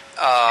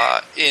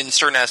in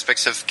certain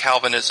aspects of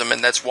Calvinism,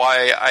 and that's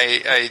why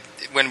I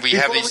when we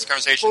have these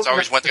conversations, I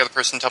always want the other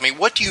person to tell me,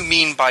 what do you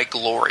mean by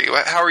glory?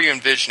 How are you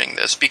envisioning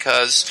this?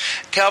 Because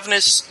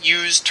Calvinists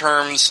use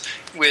terms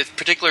with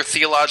particular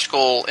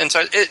theological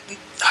insight.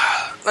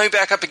 Let me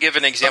back up and give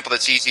an example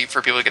that's easy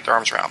for people to get their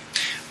arms around.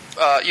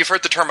 You've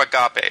heard the term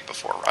agape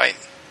before, right?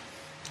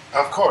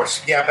 Of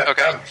course, yeah. But,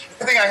 okay.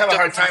 I think I have a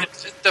hard time.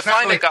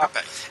 Define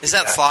agape. Is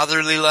that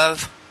fatherly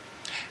love?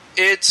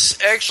 It's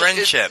actually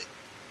friendship.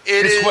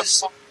 It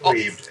is.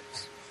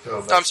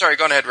 I'm sorry.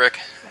 Go ahead, Rick.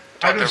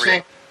 I'm just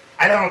saying,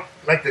 I don't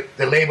like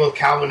the label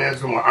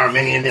Calvinism or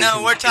Arminianism.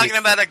 No, we're talking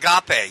about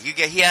agape.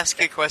 He asked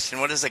you a question.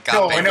 What is agape?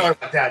 No, I know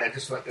about that. I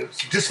just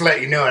to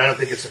let you know. I don't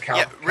think it's a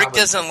Calvinism. Yeah, Rick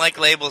doesn't like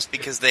labels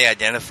because they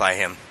identify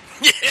him.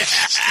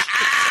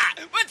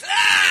 What's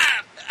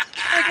up?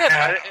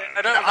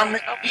 I don't. I'm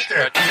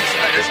either.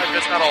 I'm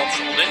just not all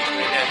sold into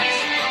it.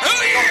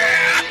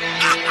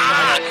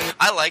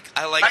 I like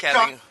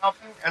having John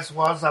Calvin as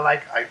well as I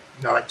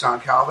like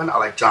John Calvin. I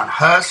like John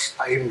Huss.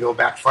 I even go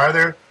back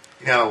farther.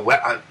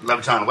 I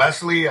love John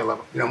Wesley. I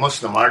love most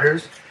of the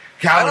martyrs.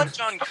 I love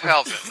John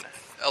Calvin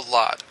a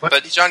lot,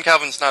 but John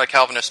Calvin's not a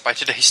Calvinist by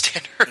today's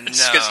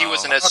standards because he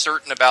wasn't as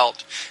certain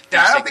about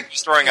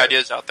throwing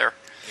ideas out there.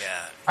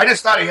 Yeah, I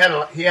just thought he had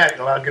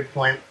a lot of good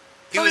points.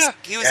 He was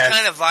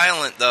kind of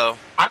violent though.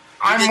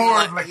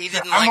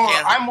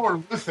 I'm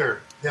more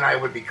Luther than I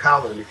would be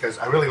Calvin because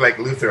I really like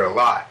Luther a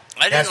lot.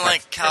 I didn't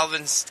like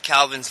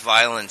Calvin's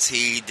violence.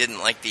 He didn't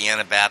like the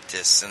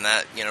Anabaptists, and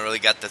that really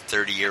got the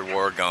 30-year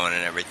war going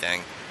and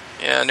everything.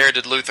 Yeah, neither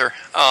did Luther.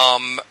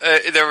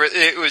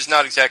 It was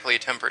not exactly a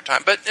temperate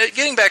time. But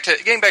getting back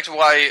to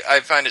why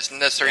I find it's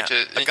necessary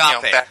to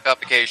back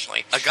up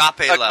occasionally.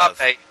 Agape love.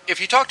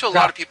 If you talk to a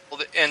lot of people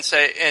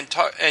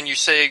and you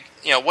say,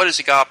 what is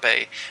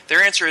agape?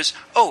 Their answer is,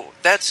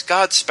 that's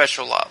God's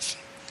special love.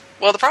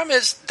 Well, the problem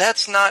is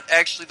that's not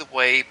actually the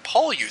way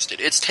Paul used it.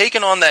 It's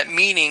taken on that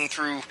meaning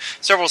through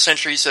several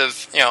centuries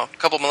of, a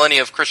couple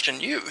millennia of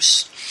Christian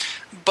use.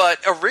 But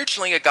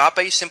originally,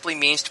 agape simply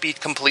means to be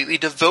completely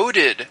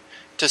devoted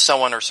to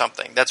someone or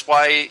something. That's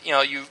why,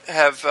 you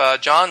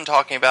have John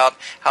talking about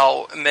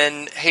how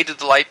men hated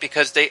the light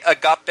because they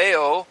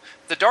agapeo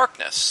the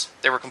darkness.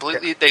 They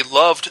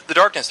loved the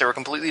darkness. They were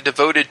completely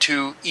devoted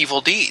to evil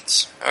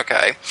deeds.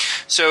 Okay?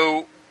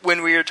 So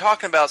when we are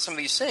talking about some of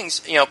these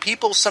things,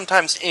 people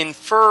sometimes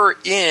infer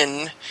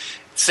in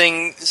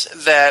things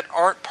that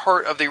aren't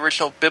part of the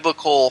original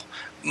biblical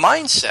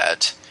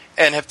mindset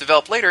and have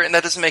developed later, and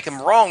that doesn't make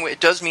them wrong. It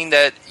does mean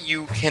that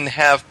you can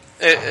have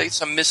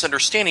some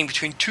misunderstanding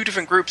between two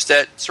different groups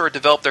that sort of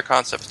develop their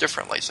concepts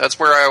differently. So that's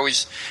where I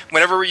always,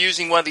 whenever we're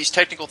using one of these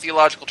technical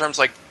theological terms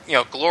like,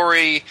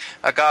 glory,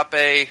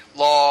 agape,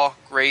 law,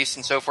 grace,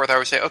 and so forth, I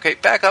always say, okay,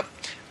 back up.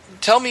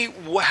 Tell me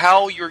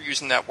how you're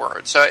using that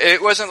word. So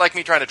it wasn't like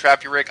me trying to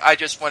trap you, Rick. I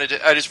just wanted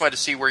to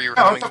see where you were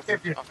coming from.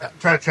 If you're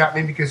trying to trap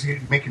me because you're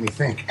making me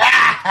think.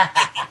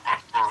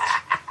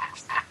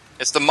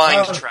 It's the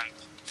mind trap.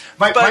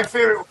 My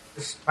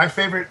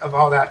favorite of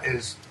all that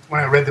is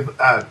when I read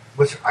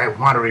which I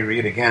want to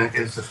reread again,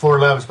 is The Four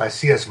Loves by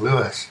C.S.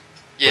 Lewis.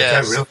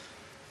 Yes.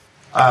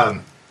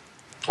 I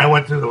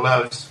went through the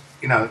loves,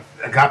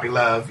 agape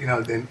love,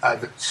 then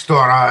the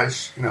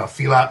storage,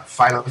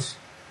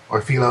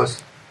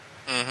 philos.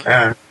 Mm-hmm.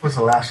 And what was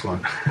the last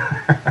one?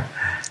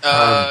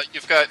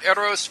 You've got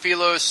Eros,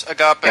 Philos,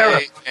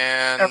 Agape,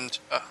 and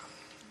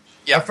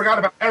I forgot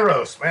about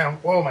Eros, man.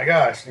 Oh my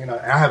gosh,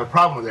 I have a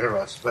problem with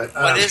Eros. But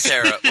what is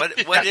Eros?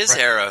 What is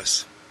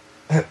Eros?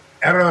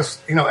 Eros,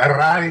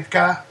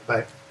 erotica,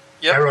 but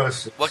yep.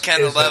 Eros. What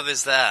kind of love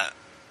is that?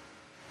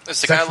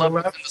 It's the kind of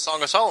love in the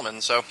Song of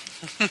Solomon. So,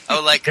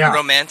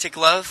 romantic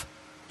love?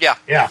 Yeah.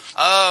 Yeah.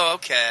 Oh,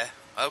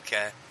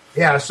 okay.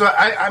 Yeah, so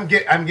I'm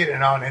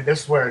getting on, and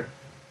this is where,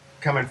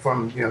 coming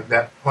from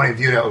that point of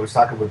view that I was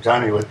talking with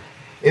Johnny with,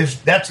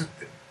 that's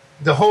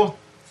the whole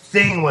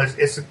thing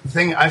it's a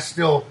thing I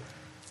still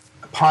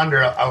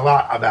ponder a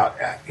lot about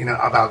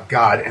about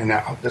God and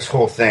this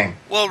whole thing.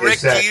 Well, Rick,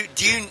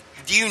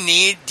 do you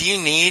need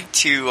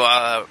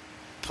to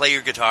play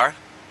your guitar?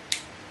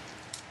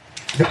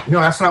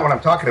 No, that's not what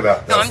I'm talking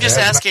about. No, I'm just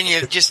asking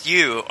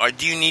you, or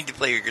do you need to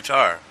play your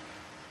guitar?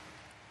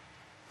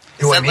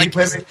 Do I need to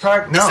play the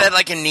guitar? No. Is that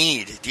like a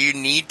need? Do you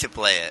need to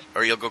play it,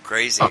 or you'll go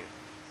crazy?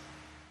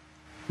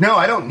 No,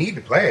 I don't need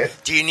to play it.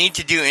 Do you need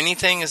to do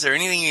anything? Is there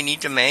anything you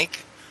need to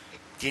make?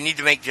 Do you need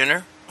to make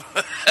dinner?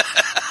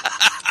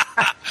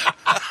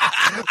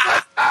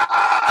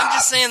 I'm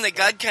just saying that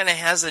God kind of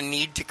has a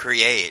need to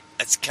create.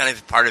 That's kind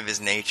of part of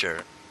his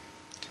nature.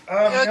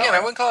 Again, I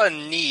wouldn't call it a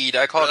need.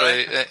 I call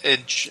it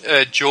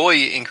a joy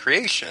in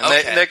creation.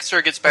 Okay. That sort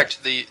of gets back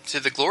to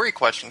the glory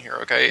question here.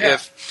 Okay, yeah.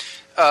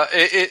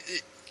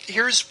 If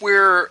here's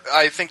where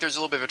I think there's a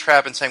little bit of a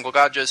trap in saying, well,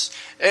 God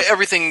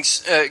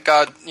everything's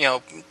God,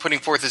 putting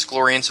forth His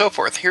glory and so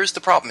forth. Here's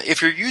the problem: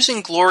 if you're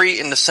using glory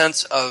in the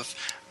sense of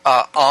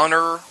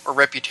honor or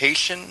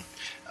reputation,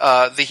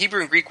 the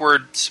Hebrew and Greek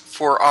words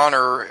for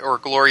honor or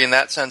glory in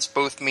that sense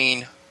both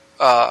mean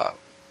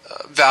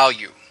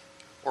value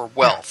or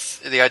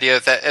wealth. The idea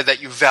that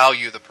you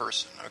value the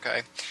person.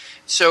 Okay.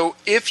 So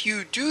if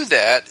you do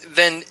that,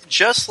 then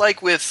just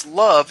like with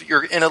love,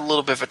 you're in a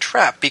little bit of a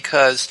trap,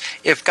 because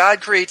if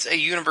God creates a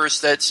universe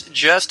that's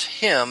just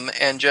Him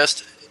and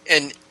just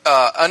an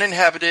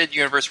uninhabited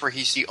universe where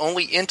He's the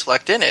only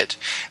intellect in it,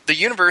 the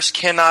universe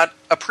cannot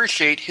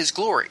appreciate His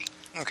glory.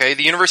 Okay,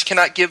 the universe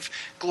cannot give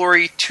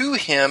glory to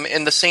Him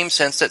in the same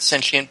sense that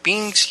sentient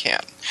beings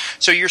can.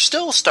 So you're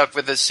still stuck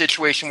with a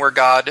situation where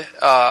God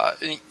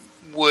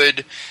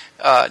would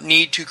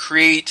need to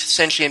create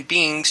sentient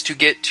beings to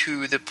get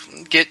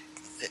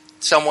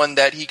someone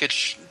that He could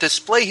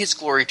display His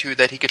glory to,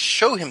 that He could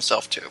show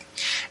Himself to.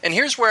 And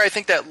here's where I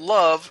think that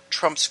love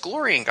trumps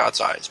glory in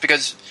God's eyes,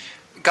 because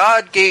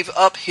God gave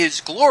up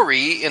His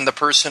glory in the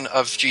person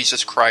of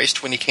Jesus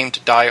Christ when He came to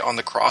die on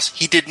the cross.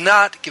 He did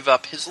not give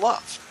up His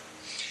love.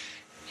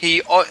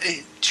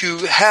 To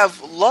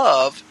have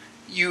love,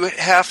 you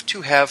have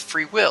to have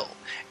free will.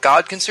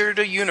 God considered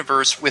a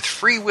universe with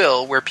free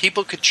will where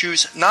people could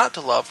choose not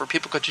to love, where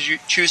people could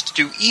choose to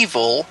do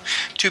evil,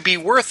 to be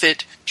worth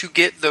it to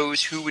get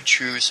those who would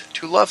choose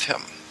to love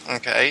Him.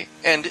 Okay?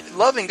 And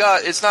loving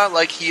God, it's not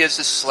like He has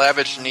this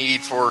slavish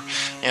need for,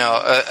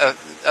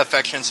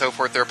 affection and so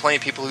forth. There are plenty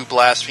of people who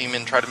blaspheme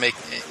and try to make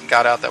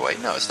God out that way.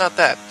 No, it's not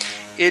that.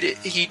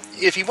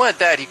 If He wanted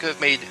that, He could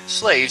have made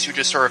slaves who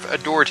just sort of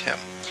adored Him.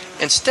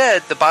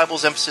 Instead, the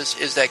Bible's emphasis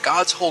is that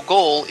God's whole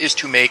goal is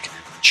to make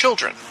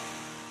children.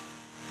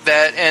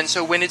 And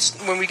so when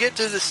we get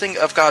to this thing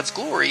of God's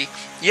glory,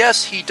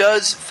 yes, He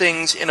does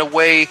things in a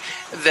way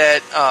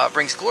that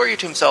brings glory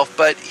to Himself,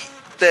 but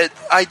the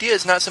idea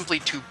is not simply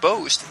to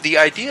boast. The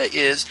idea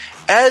is,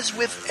 as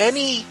with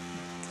any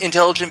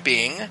intelligent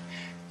being,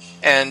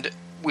 and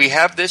we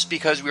have this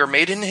because we are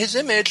made in his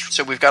image,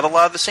 so we've got a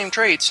lot of the same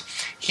traits.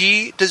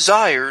 He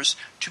desires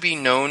to be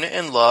known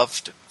and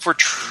loved for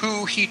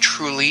who he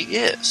truly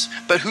is.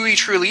 But who he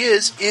truly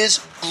is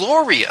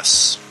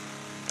glorious.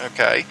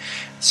 Okay?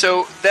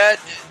 So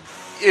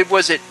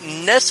was it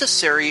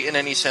necessary in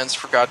any sense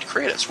for God to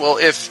create us? Well,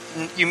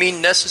 if you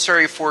mean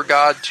necessary for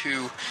God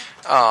to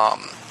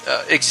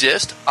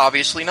exist,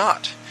 obviously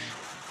not.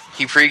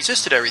 He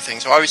pre-existed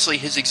everything, so obviously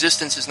his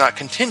existence is not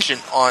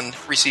contingent on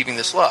receiving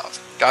this love.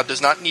 God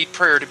does not need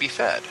prayer to be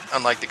fed,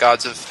 unlike the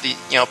gods of the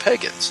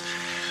pagans.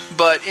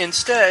 But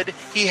instead,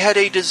 he had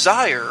a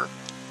desire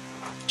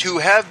to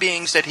have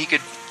beings that he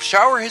could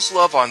shower his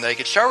love on, that he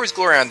could shower his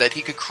glory on, that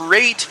he could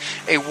create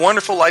a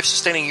wonderful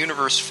life-sustaining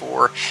universe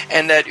for,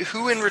 and that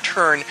who in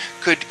return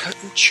could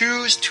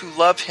choose to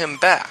love him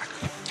back.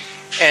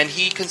 And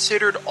he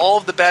considered all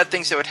of the bad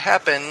things that would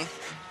happen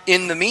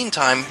in the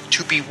meantime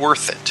to be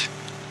worth it.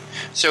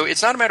 So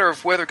it's not a matter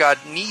of whether God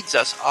needs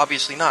us,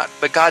 obviously not,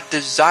 but God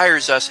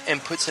desires us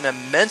and puts an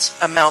immense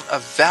amount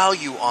of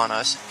value on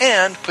us,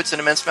 and puts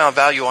an immense amount of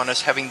value on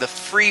us having the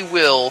free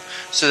will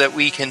so that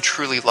we can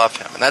truly love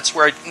him. And that's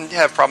where I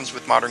have problems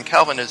with modern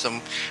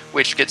Calvinism,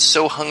 which gets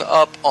so hung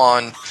up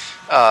on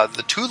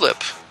the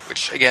tulip,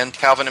 which, again,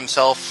 Calvin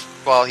himself,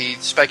 while he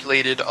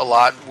speculated a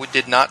lot,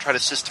 did not try to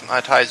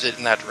systematize it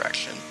in that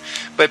direction.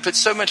 But puts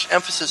so much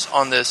emphasis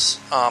on this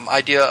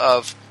idea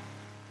of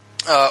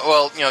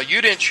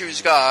you didn't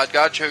choose God,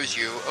 God chose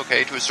you.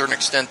 Okay, to a certain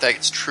extent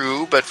that's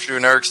true, but to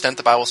another extent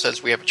the Bible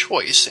says we have a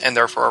choice and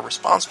therefore are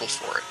responsible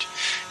for it.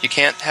 You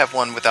can't have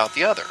one without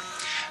the other.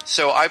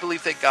 So I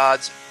believe that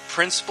God's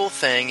principal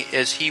thing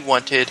is he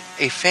wanted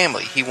a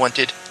family. He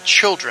wanted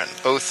children,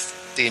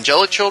 both the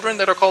angelic children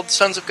that are called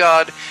sons of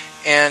God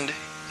and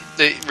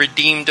the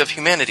redeemed of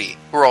humanity,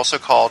 who are also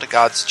called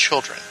God's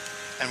children.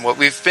 And what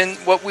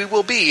we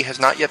will be has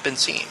not yet been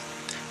seen.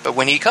 But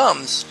when he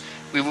comes,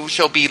 we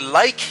shall be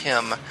like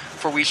him,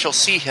 for we shall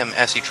see him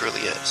as he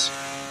truly is.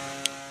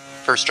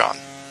 1 John.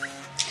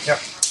 Yep.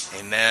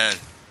 Amen.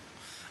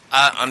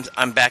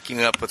 I'm backing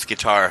you up with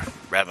guitar,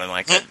 rattling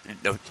like that.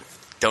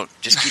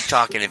 Don't just keep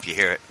talking if you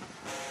hear it.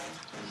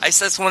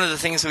 That's one of the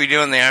things we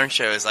do on the Iron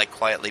Show is like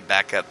quietly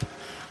back up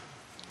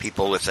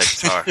people with a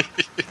guitar.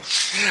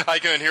 I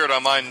couldn't hear it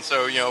on mine,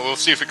 so we'll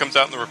see if it comes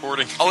out in the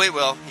recording. Oh, it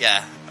will.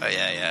 Yeah. Oh,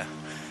 yeah.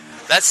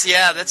 That's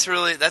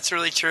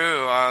really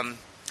true.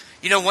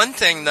 One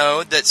thing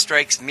though that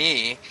strikes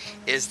me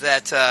is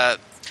that that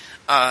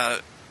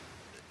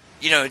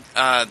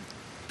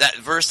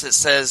verse that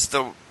says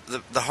the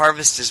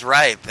harvest is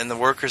ripe and the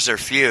workers are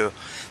few.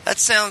 That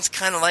sounds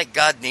kind of like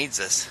God needs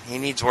us. He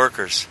needs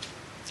workers.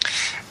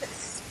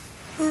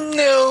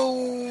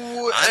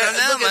 No, I don't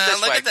know, man.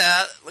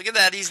 Look at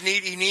that.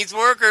 He needs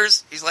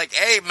workers. He's like,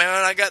 hey,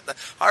 man, I got the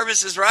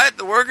harvest is ripe.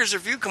 The workers are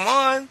few. Come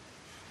on.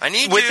 I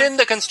need within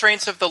the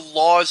constraints of the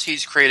laws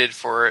he's created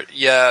for it.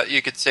 Yeah,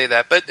 you could say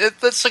that. But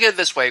let's look at it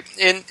this way.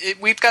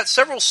 We've got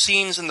several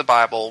scenes in the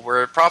Bible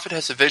where a prophet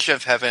has a vision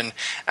of heaven,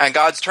 and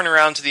God's turning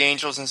around to the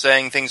angels and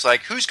saying things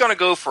like, who's going to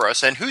go for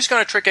us, and who's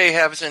going to trick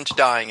Ahab into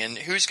dying, and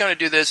who's going to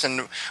do this,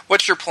 and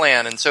what's your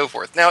plan, and so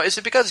forth. Now, is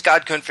it because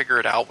God couldn't figure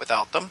it out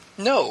without them?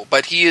 No,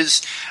 but he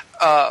is...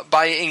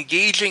 by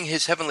engaging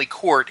his heavenly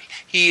court,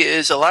 he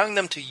is allowing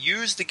them to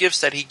use the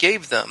gifts that he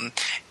gave them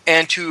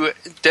and to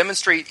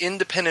demonstrate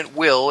independent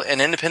will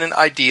and independent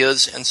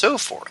ideas and so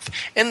forth.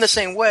 In the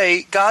same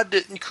way, God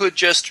could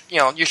just,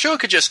 Yeshua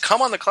could just come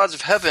on the clouds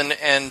of heaven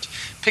and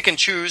pick and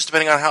choose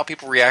depending on how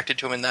people reacted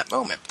to him in that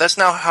moment. But that's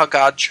not how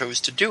God chose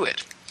to do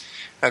it.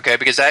 Okay,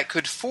 because that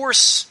could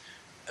force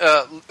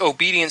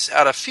obedience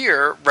out of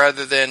fear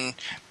rather than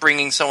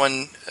bringing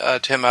someone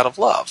to him out of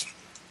love.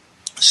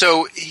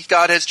 So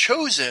God has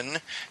chosen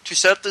to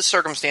set up the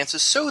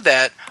circumstances so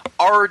that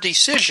our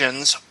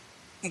decisions,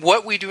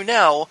 what we do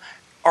now,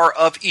 are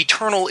of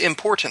eternal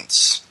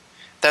importance.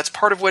 That's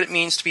part of what it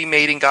means to be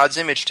made in God's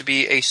image, to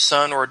be a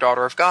son or a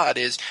daughter of God,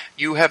 is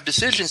you have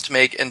decisions to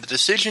make, and the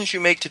decisions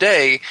you make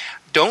today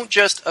don't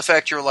just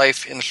affect your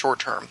life in the short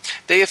term.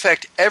 They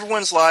affect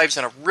everyone's lives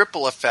in a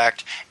ripple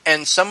effect,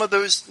 and some of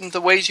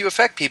the ways you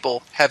affect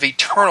people have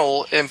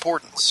eternal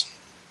importance.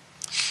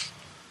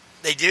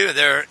 They do.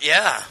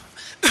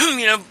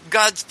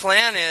 God's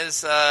plan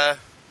is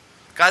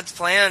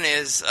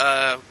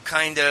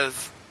kind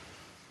of,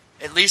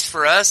 at least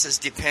for us, is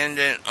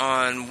dependent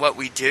on what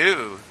we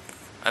do.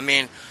 I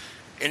mean,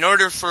 in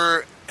order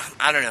for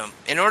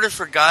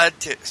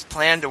God's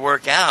plan to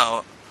work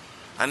out,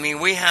 I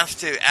mean, we have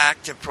to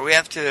act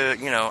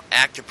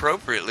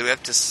appropriately. We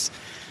have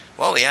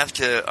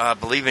to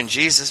believe in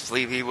Jesus,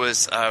 believe he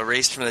was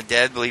raised from the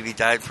dead, believe he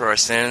died for our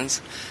sins,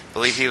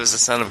 believe he was the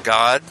Son of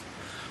God.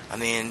 I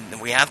mean,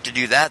 we have to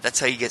do that. That's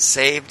how you get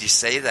saved. You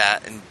say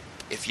that, and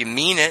if you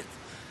mean it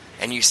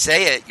and you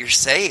say it, you're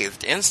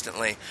saved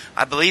instantly.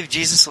 I believe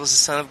Jesus was the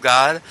Son of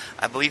God.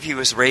 I believe he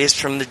was raised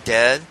from the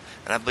dead,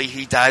 and I believe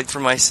he died for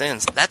my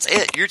sins. That's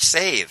it. You're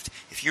saved.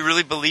 If you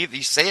really believe,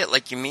 you say it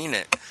like you mean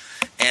it.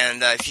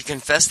 And if you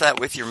confess that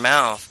with your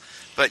mouth.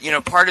 But,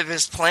 part of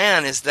his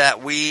plan is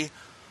that we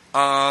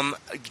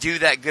do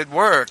that good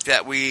work,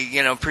 that we,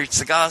 preach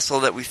the gospel,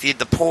 that we feed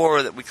the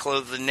poor, that we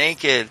clothe the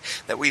naked,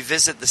 that we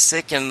visit the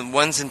sick and the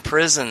ones in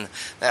prison,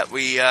 that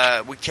we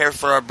care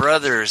for our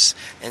brothers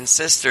and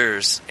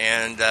sisters,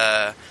 and,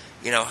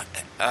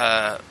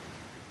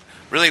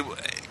 really,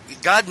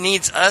 God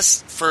needs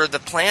us for the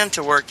plan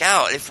to work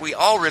out. If we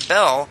all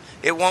rebel,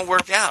 it won't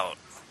work out.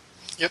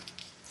 Yep,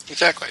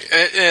 exactly.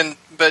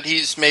 But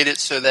He's made it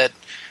so that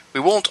we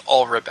won't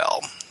all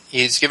rebel.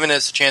 He's given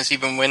us a chance,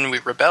 even when we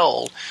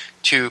rebel,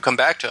 to come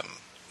back to Him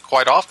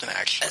quite often,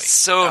 actually. That's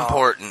so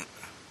important.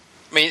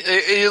 I mean,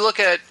 you look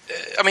at,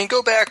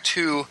 go back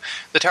to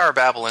the Tower of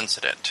Babel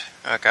incident,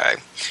 okay?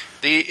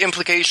 The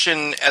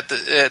implication at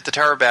the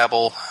Tower of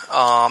Babel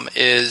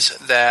is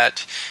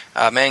that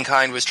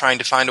mankind was trying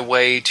to find a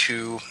way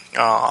to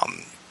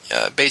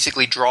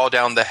basically draw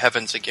down the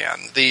heavens again.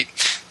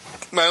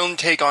 My own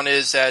take on it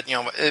is that,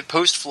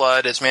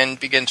 post-flood, as man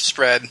began to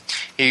spread,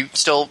 he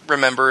still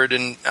remembered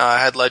and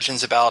had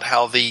legends about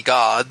how the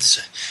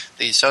gods,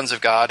 the sons of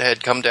God,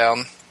 had come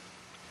down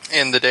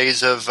in the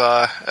days of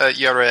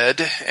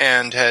Yared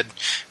and had,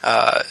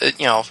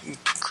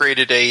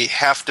 created a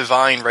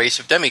half-divine race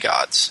of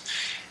demigods.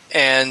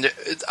 And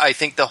I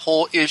think the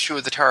whole issue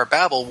of the Tower of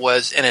Babel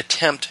was an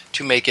attempt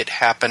to make it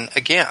happen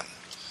again.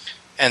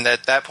 And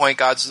at that point,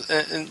 God's,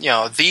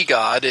 the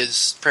God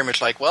is pretty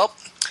much like, well,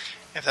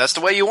 if that's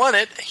the way you want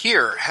it,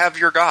 here, have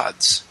your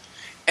gods.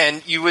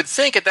 And you would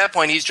think at that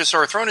point he's just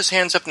sort of thrown his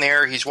hands up in the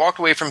air, he's walked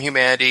away from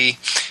humanity,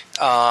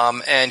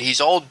 and he's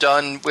all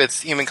done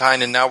with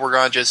humankind, and now we're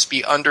going to just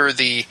be under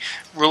the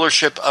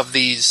rulership of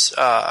these,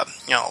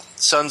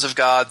 sons of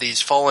God,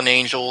 these fallen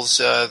angels,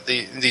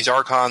 these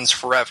archons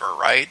forever,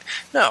 right?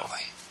 No.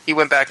 He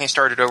went back and he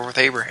started over with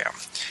Abraham.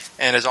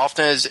 And as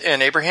often as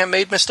Abraham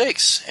made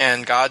mistakes,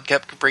 and God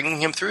kept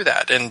bringing him through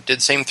that, and did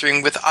the same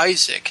thing with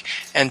Isaac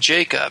and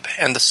Jacob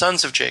and the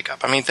sons of Jacob.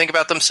 I mean, think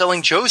about them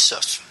selling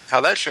Joseph,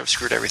 how that should have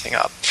screwed everything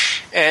up.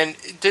 And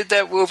did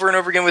that over and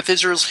over again with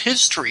Israel's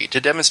history to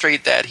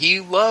demonstrate that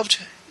he loved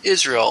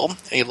Israel,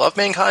 and he loved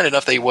mankind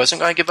enough that he wasn't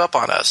going to give up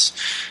on us,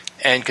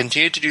 and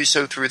continued to do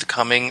so through the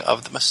coming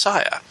of the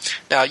Messiah.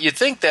 Now, you'd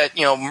think that,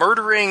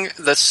 murdering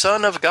the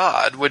Son of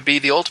God would be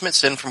the ultimate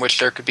sin from which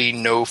there could be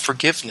no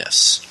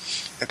forgiveness.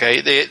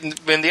 Okay,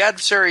 when the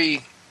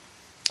adversary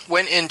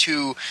went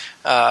into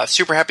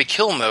super happy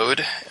kill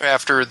mode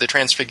after the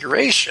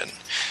transfiguration,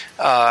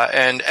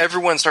 and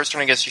everyone starts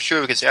turning against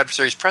Yeshua because the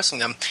adversary is pressing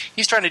them,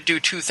 he's trying to do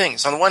two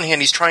things. On the one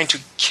hand, he's trying to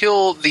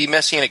kill the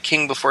Messianic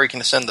king before he can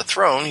ascend the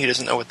throne. He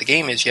doesn't know what the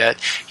game is yet.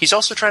 He's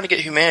also trying to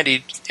get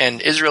humanity,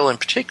 and Israel in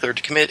particular,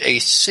 to commit a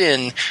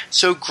sin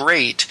so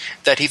great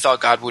that he thought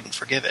God wouldn't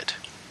forgive it.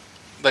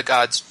 But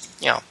God's,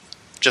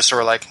 just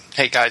sort of like,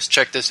 hey guys,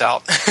 check this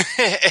out,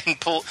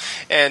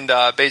 and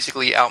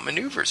basically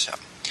outmaneuvers him.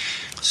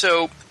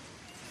 So,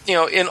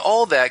 in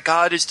all that,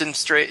 God is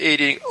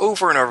demonstrating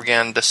over and over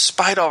again,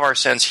 despite all of our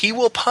sins, He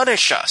will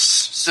punish us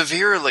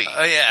severely.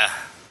 Oh yeah,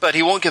 but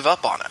He won't give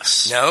up on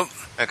us. Nope.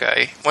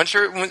 Okay, once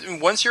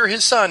you're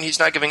His son, He's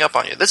not giving up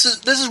on you. This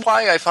is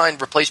why I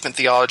find replacement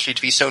theology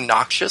to be so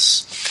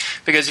noxious.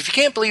 Because if you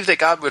can't believe that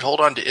God would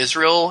hold on to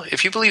Israel,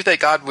 if you believe that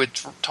God would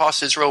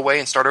toss Israel away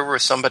and start over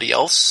with somebody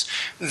else,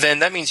 then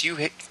that means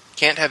you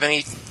can't have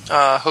any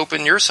hope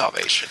in your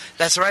salvation.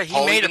 That's right.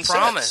 He made a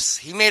promise.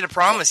 He made a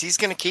promise. He's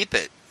going to keep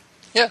it.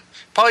 Yeah.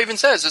 Paul even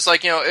says, it's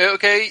like,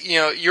 okay,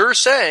 you're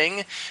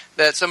saying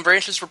that some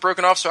branches were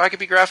broken off so I could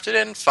be grafted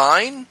in.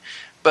 Fine.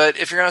 But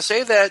if you're going to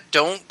say that,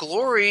 don't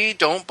glory,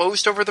 don't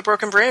boast over the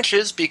broken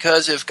branches,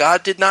 because if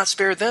God did not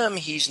spare them,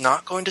 He's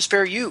not going to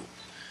spare you.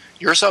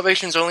 Your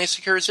salvation is only as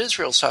secure as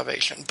Israel's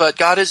salvation. But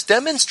God has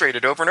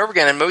demonstrated over and over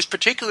again, and most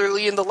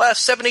particularly in the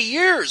last 70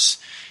 years,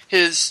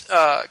 His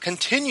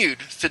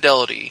continued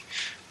fidelity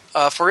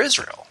for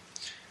Israel.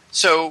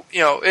 So,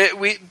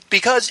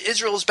 because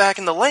Israel is back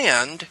in the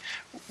land,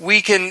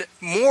 we can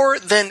more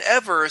than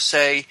ever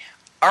say,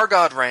 our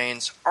God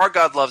reigns, our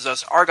God loves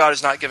us, our God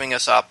is not giving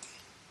us up,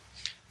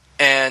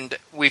 and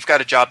we've got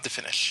a job to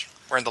finish.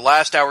 We're in the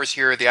last hours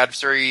here. The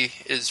adversary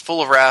is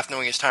full of wrath,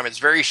 knowing his time is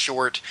very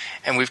short,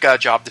 and we've got a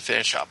job to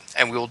finish up.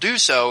 And we will do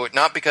so,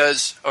 not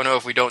because, oh no,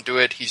 if we don't do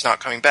it, he's not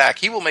coming back.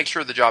 He will make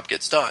sure the job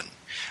gets done.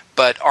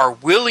 But our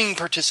willing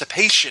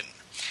participation,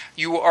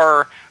 you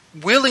are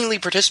willingly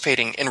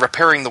participating in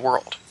repairing the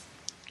world.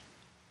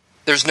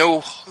 There's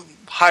no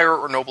higher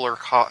or nobler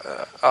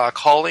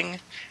calling.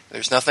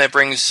 There's nothing that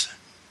brings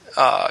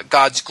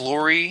God's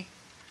glory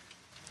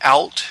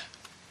out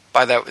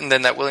by that, and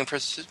then that willing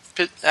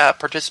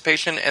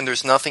participation, and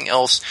there's nothing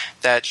else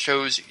that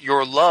shows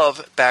your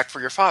love back for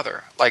your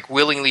Father, like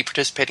willingly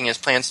participating in His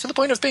plans to the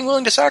point of being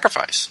willing to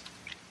sacrifice.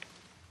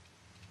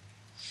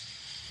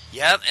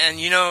 Yep,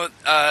 and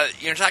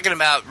you're talking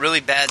about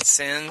really bad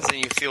sins, and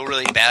you feel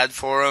really bad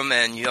for them,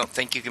 and you don't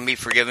think you can be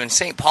forgiven.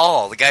 St.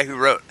 Paul, the guy who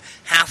wrote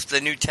half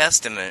the New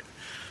Testament,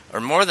 or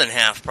more than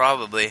half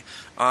probably,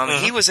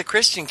 he was a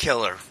Christian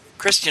killer,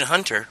 Christian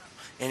hunter,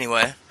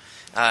 anyway.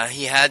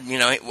 He had,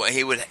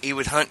 he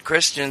would hunt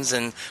Christians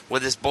and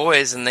with his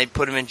boys, and they'd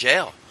put him in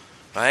jail,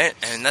 right?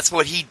 And that's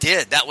what he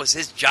did. That was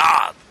his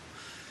job.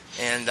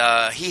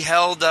 And he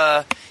held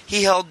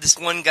this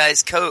one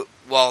guy's coat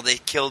while they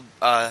killed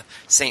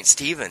St.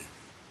 Stephen.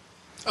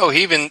 Oh,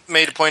 he even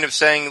made a point of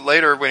saying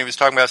later when he was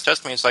talking about his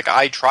testimony, it's like,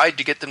 I tried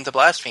to get them to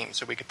blaspheme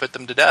so we could put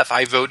them to death.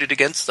 I voted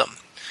against them.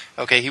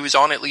 Okay, he was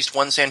on at least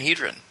one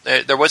Sanhedrin.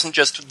 There wasn't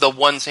just the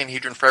one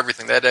Sanhedrin for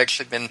everything. That had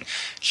actually been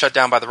shut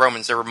down by the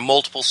Romans. There were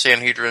multiple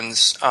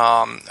Sanhedrins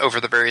over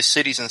the various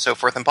cities and so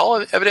forth. And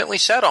Paul evidently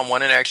sat on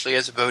one and actually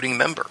as a voting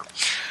member.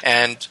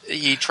 And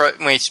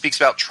when he speaks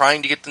about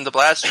trying to get them to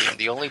blaspheme,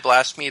 the only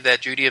blasphemy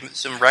that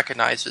Judaism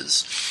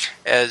recognizes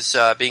as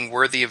being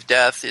worthy of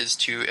death is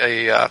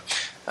to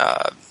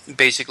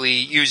basically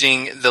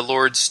using the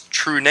Lord's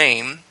true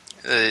name,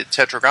 the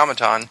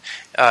Tetragrammaton,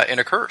 in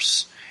a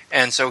curse.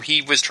 And so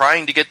he was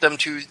trying to get them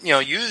to,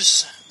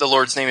 use the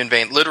Lord's name in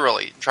vain,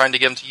 literally, trying to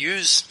get them to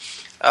use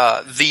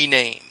the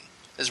name.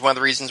 This is one of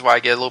the reasons why I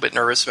get a little bit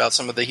nervous about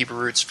some of the Hebrew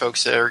roots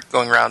folks that are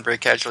going around very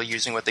casually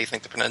using what they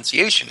think the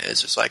pronunciation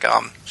is. It's like,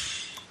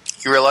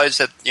 you realize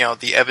that,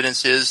 the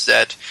evidence is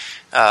that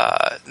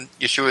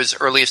Yeshua's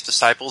earliest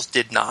disciples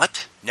did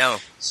not. No.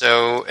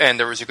 So, and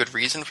there was a good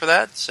reason for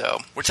that. So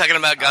we're talking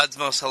about God's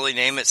most holy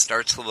name. It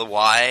starts with a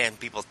Y, and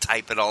people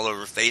type it all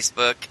over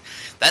Facebook.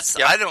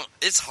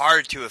 It's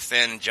hard to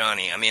offend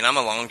Johnny. I mean, I'm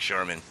a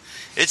longshoreman.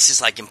 It's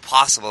just like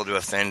impossible to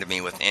offend me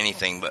with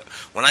anything. But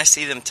when I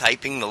see them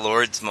typing the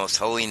Lord's most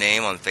holy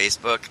name on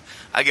Facebook,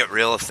 I get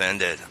real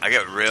offended.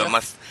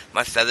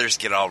 My feathers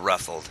get all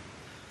ruffled.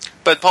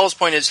 But Paul's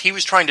point is he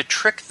was trying to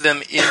trick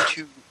them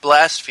into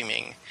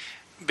blaspheming.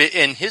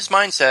 In his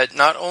mindset,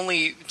 not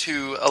only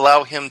to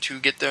allow him to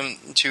get them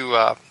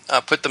to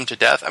put them to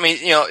death. I mean,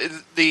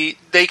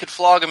 they could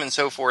flog him and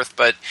so forth,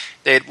 but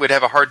they would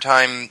have a hard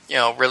time,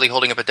 really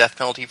holding up a death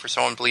penalty for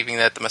someone believing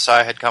that the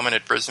Messiah had come and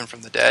had risen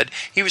from the dead.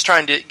 He was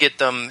trying to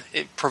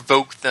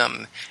provoke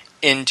them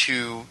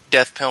into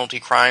death penalty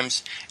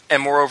crimes,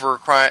 and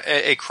moreover,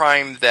 a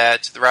crime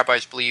that the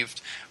rabbis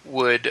believed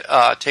would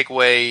take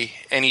away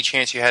any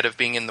chance you had of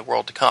being in the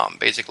world to come.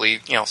 Basically,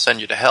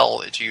 send you to hell,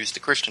 to use the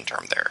Christian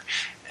term there.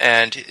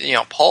 And,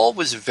 Paul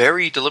was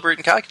very deliberate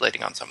and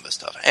calculating on some of this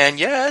stuff. And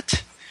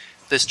yet,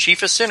 this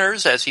chief of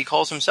sinners, as he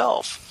calls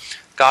himself,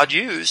 God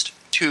used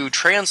to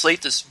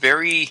translate this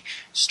very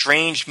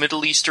strange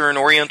Middle Eastern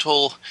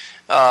Oriental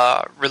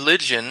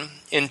religion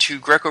into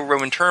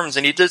Greco-Roman terms,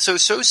 and he did so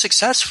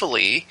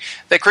successfully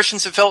that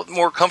Christians have felt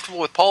more comfortable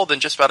with Paul than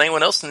just about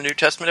anyone else in the New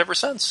Testament ever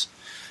since.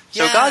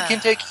 So God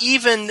can take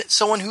even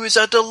someone who is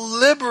a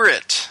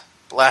deliberate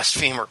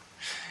blasphemer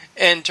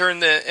and turn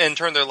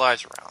their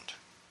lives around.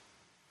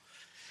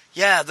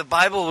 Yeah, the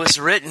Bible was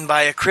written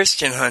by a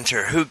Christian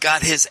hunter who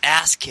got his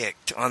ass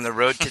kicked on the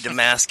road to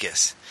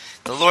Damascus.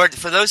 The Lord,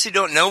 for those who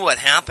don't know what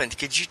happened,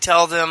 could you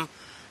tell them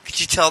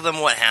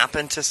what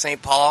happened to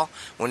St. Paul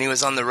when he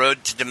was on the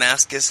road to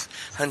Damascus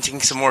hunting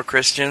some more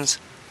Christians?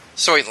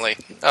 Certainly.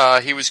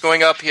 He was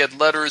going up. He had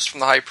letters from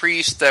the high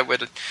priest that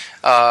would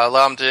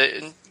allow him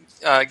to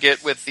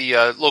get with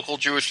the local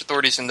Jewish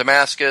authorities in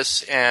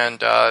Damascus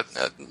and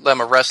let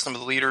them arrest some of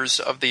the leaders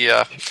of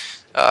the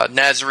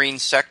Nazarene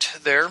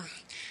sect there.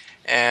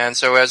 And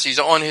so as he's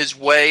on his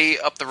way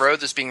up the road,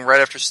 this being right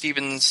after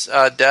Stephen's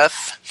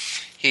death,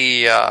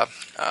 he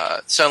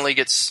suddenly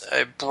gets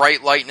a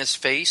bright light in his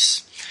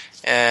face,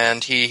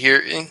 and he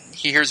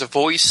hears a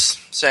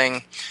voice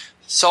saying,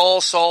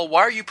 "Saul, Saul,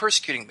 why are you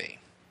persecuting me?"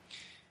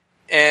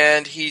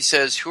 And he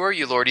says, "Who are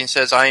you, Lord?" And he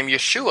says, "I am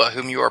Yeshua,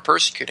 whom you are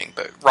persecuting.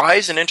 But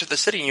rise and enter the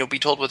city, and you'll be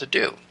told what to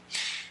do."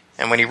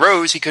 And when he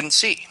rose, he couldn't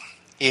see.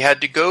 He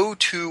had to go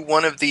to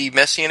one of the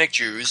Messianic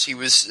Jews. He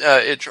was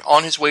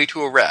on his way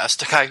to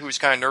arrest a guy who was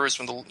kind of nervous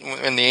when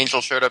the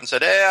angel showed up and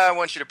said, "Hey, I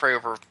want you to pray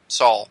over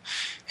Saul."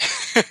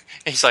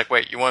 He's like,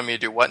 "Wait, you want me to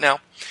do what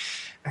now?"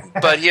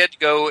 But he had to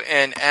go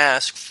and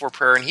ask for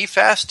prayer, and he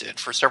fasted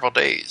for several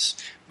days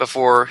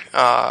before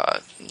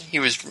he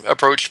was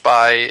approached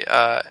by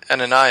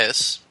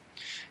Ananias.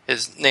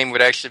 His name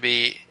would actually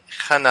be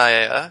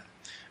Hananiah,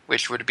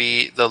 which would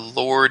be "the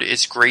Lord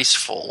is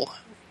graceful,"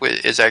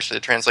 is actually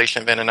the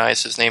translation of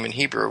Ananias' name in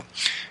Hebrew,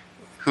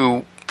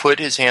 who put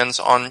his hands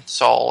on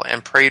Saul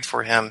and prayed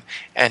for him,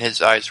 and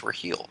his eyes were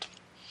healed.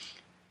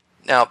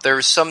 Now,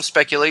 there's some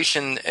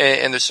speculation,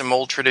 and there's some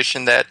old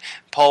tradition that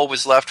Paul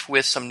was left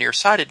with some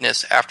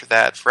nearsightedness after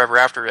that, forever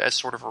after, as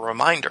sort of a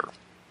reminder.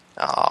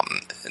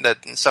 That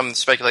some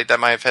speculate that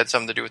might have had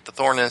something to do with the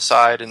thorn in his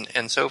side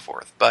and so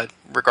forth. But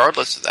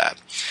regardless of that,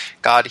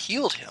 God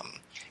healed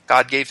him.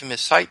 God gave him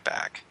his sight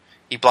back.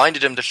 He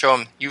blinded him to show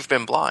him, "You've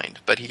been blind,"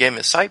 but he gave him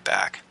his sight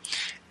back.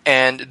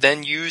 And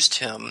then used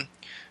him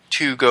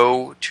to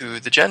go to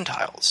the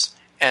Gentiles.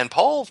 And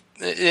Paul,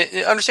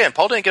 understand,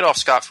 Paul didn't get off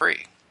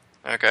scot-free.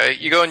 Okay,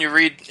 you go and you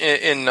read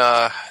in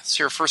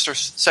 1st or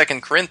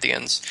 2nd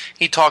Corinthians,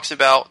 he talks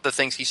about the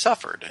things he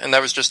suffered. And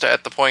that was just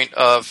at the point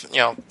of,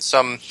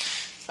 some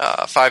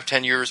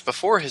 5-10 years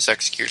before his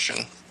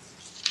execution.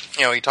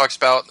 He talks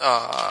about,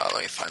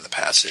 let me find the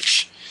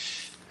passage.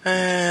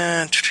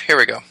 And here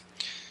we go.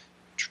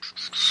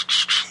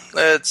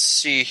 Let's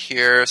see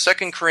here.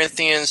 2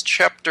 Corinthians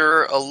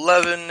chapter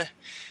 11,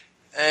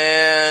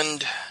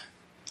 and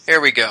Here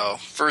we go.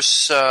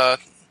 Verse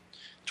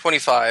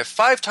 25.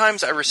 5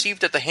 times I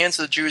received at the hands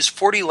of the Jews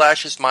 40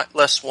 lashes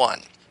less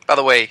 1. By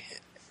the way,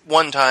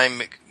 1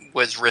 time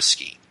was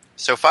risky.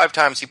 So 5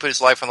 times he put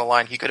his life on the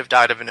line. He could have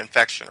died of an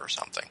infection or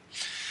something.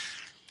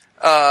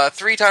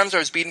 3 times I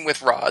was beaten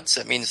with rods.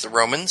 That means the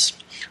Romans.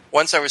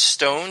 Once I was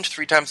stoned.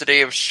 3 times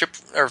I was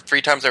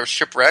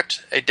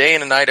shipwrecked. A day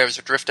and a night I was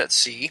adrift at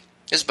sea.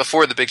 This is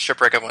before the big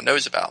shipwreck everyone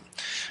knows about.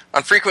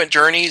 On frequent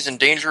journeys, in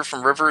danger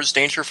from rivers,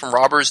 danger from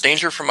robbers,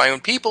 danger from my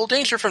own people,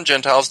 danger from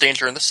Gentiles,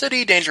 danger in the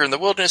city, danger in the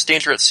wilderness,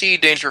 danger at sea,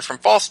 danger from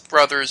false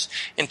brothers,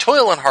 in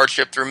toil and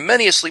hardship, through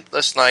many a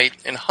sleepless night,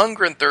 in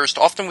hunger and thirst,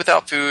 often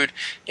without food,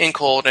 in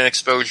cold and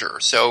exposure.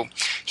 So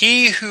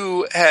he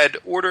who had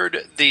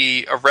ordered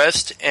the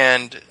arrest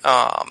and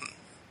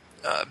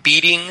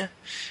beating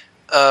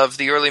of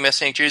the early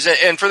Messianic Jews,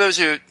 and for those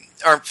who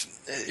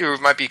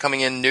might be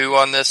coming in new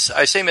on this,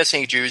 I say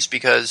Messianic Jews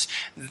because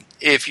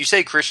if you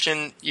say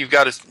Christian, you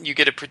get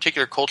a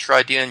particular culture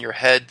idea in your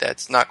head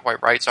that's not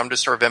quite right. So I'm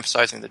just sort of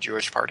emphasizing the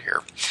Jewish part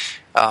here.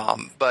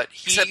 But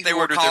except they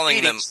were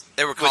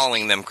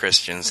calling them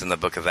Christians in the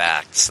Book of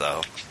Acts,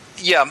 though.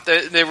 Yeah,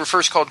 they were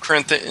first called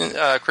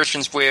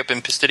Christians way up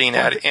in Pisidian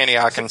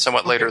Antioch, and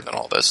somewhat later than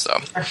all this, though.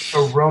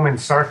 A Roman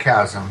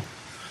sarcasm.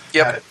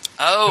 Yep.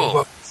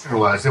 It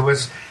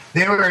was.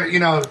 They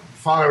were,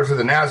 followers of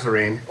the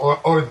Nazarene,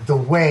 or the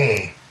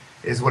Way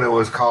is what it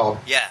was called.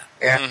 Yeah.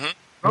 And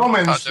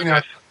Romans,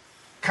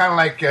 kind of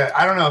like,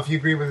 I don't know if you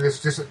agree with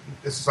this, this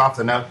is off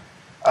the note,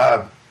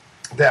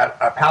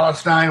 that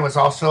Palestine was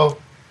also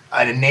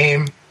a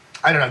name.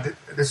 I don't know,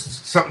 this is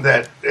something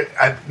that,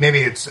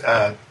 maybe it's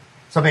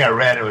something I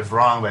read, it was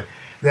wrong, but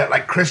that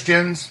like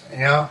Christians,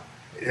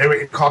 they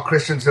were called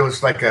Christians, there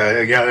was like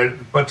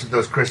there's a bunch of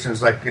those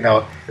Christians, like,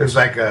 it was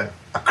like a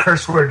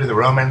curse word to the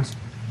Romans.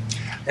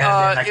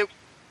 And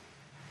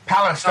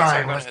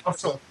Palestine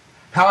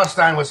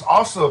was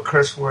also a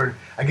curse word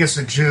against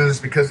the Jews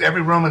because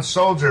every Roman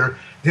soldier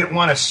didn't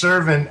want to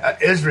serve in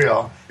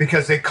Israel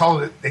because they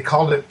called it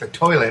the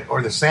toilet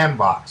or the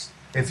sandbox,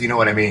 if you know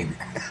what I mean.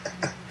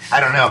 I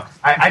don't know.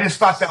 I just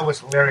thought that was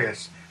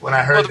hilarious when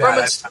I heard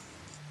that.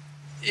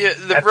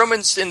 The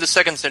Romans in the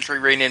 2nd century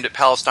renamed it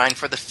Palestine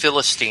for the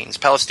Philistines.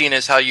 Palestina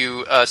is how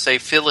you say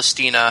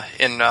Philistina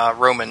in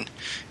Roman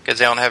because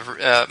they don't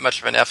have much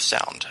of an F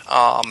sound.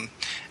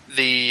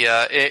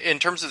 In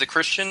terms of the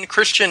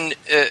Christian,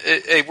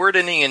 a word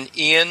ending in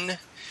 "ian"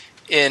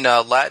 in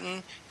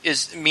Latin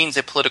means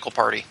a political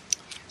party.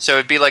 So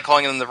it'd be like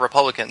calling them the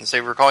Republicans. They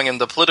were calling them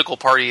the political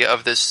party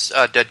of this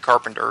dead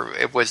carpenter.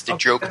 It was the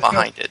joke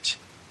behind it.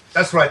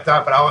 That's what I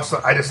thought, but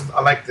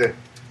I like the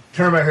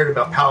term I heard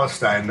about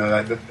Palestine.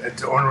 Though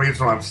the only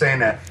reason why I'm saying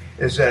that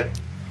is that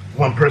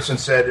one person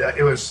said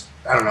it was.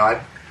 I don't know.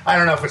 I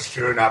don't know if it's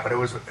true or not, but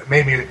it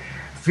made me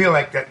feel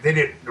like that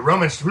the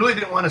Romans really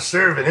didn't want to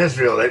serve in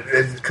Israel. They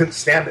couldn't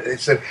stand it. They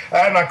said,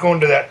 "I'm not going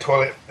to that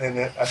toilet." And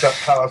I thought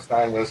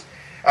Palestine was.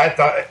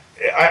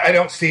 I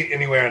don't see it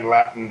anywhere in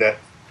Latin that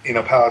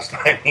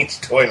Palestine means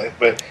toilet,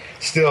 but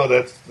still,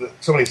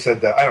 somebody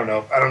said that. I don't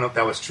know if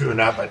that was true or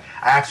not, but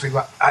I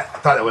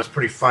thought it was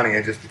pretty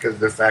funny, just because of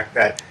the fact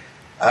that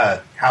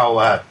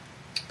how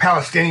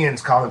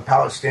Palestinians call them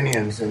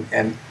Palestinians,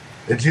 and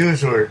the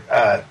Jews were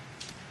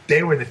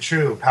they were the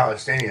true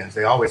Palestinians.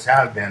 They always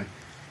have been.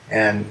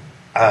 And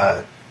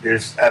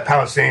there's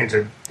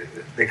Palestinians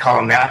they call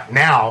them that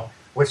now,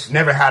 which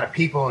never had a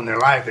people in their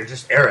life. They're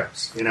just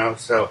Arabs,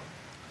 So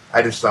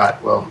I just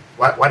thought, well,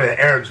 why do the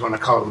Arabs want to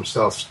call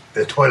themselves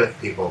the toilet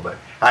people? But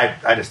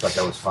I just thought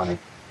that was funny.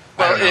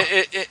 Well,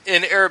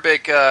 in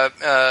Arabic,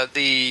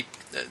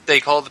 they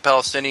call the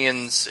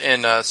Palestinians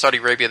in Saudi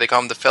Arabia, they call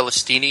them the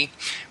Philistini,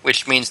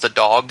 which means the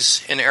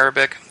dogs in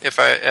Arabic.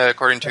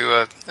 According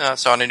to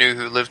someone I knew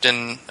who lived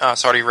in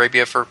Saudi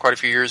Arabia for quite a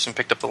few years and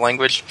picked up the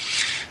language.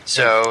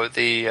 So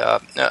the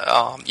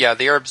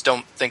Arabs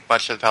don't think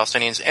much of the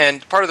Palestinians,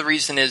 and part of the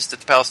reason is that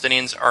the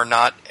Palestinians are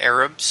not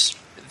Arabs.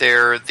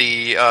 They're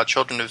the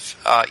children of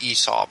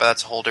Esau, but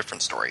that's a whole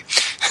different story.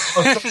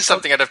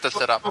 Something I'd have to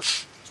set up.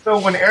 So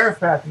when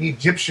Arafat, the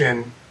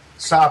Egyptian,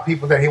 saw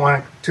people that he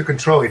wanted to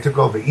control, he took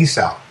over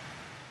Esau.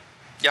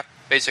 Yeah,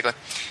 basically.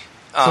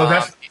 So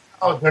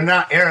they're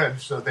not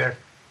Arabs. So they're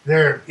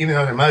even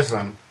though they're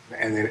Muslim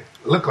and they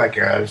look like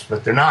Arabs,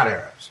 but they're not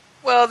Arabs.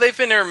 Well, they've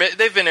been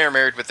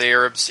intermarried with the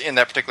Arabs in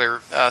that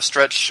particular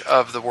stretch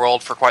of the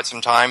world for quite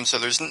some time. So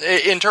there's,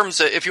 in terms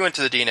of, if you went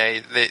to the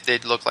DNA,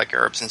 they'd look like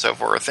Arabs and so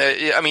forth.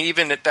 I mean,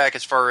 even back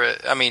as far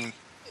as,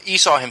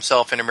 Esau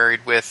himself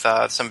intermarried with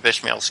some of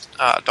Ishmael's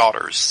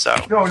daughters. So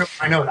no,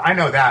 I know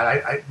that.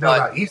 I know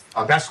about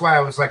Esau. That's why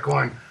I was like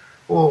going,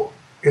 well,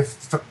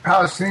 if the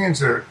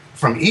Palestinians are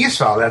from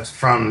Esau, that's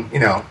from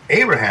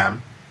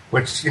Abraham,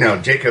 which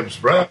Jacob's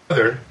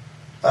brother.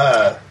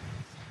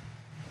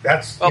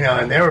 That's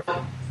and they were.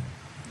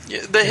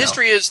 Yeah, the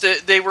history is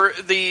that they were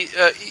the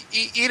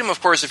Edom.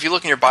 Of course, if you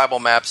look in your Bible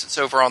maps, it's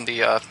over on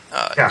the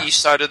east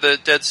side of the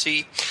Dead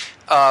Sea.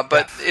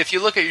 But if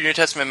you look at your New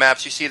Testament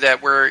maps, you see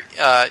that where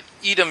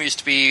Edom used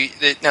to be,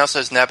 it now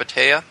says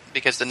Nabatea,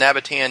 because the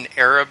Nabatean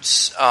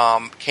Arabs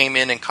came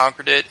in and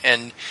conquered it,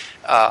 and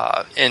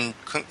in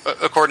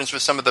accordance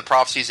with some of the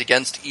prophecies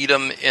against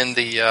Edom in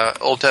the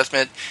Old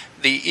Testament,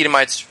 the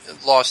Edomites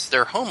lost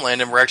their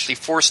homeland and were actually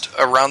forced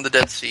around the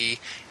Dead Sea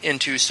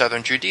into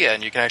southern Judea.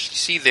 And you can actually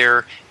see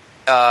there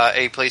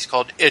a place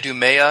called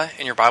Idumea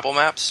in your Bible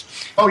maps.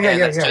 Oh,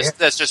 yeah,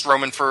 That's just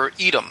Roman for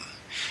Edom.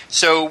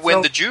 So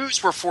when the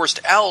Jews were forced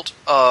out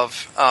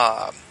of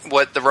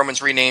what the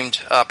Romans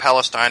renamed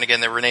Palestine, again,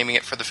 they were naming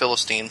it for the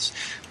Philistines,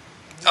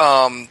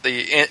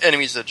 the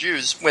enemies of the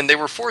Jews, when they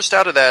were forced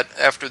out of that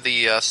after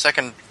the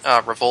second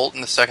revolt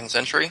in the 2nd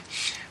century,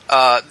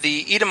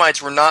 the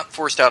Edomites were not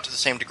forced out to the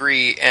same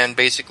degree and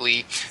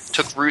basically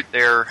took root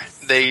there.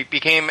 They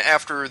became,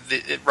 after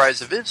the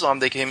rise of Islam,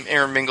 they became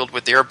intermingled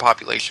with the Arab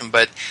population,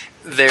 but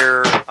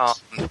their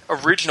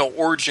original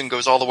origin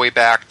goes all the way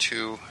back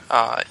to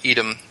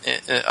Edom,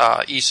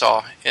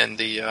 Esau, in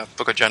the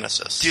book of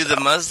Genesis. Do the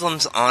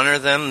Muslims honor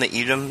them, the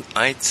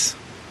Edomites?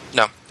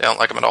 No, they don't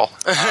like them at all.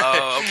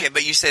 Oh, okay,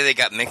 but you say they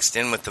got mixed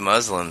in with the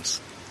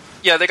Muslims.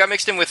 Yeah, they got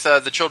mixed in with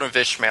the children of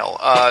Ishmael.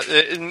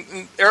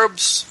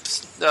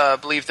 Arabs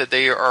believe that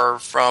they are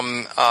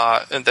from,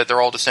 that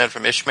they're all descended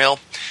from Ishmael.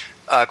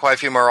 Quite a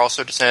few more are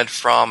also descended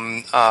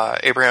from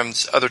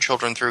Abraham's other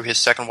children through his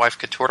second wife,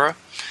 Keturah.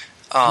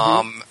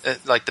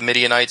 Like the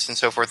Midianites and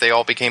so forth, they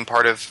all became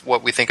part of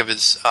what we think of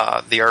as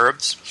the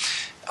Arabs.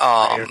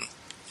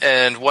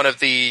 And one of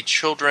the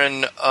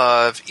children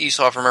of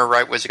Esau, if I remember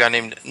right, was a guy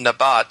named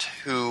Nabat,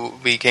 who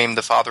became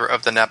the father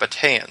of the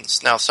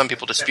Nabateans. Now, some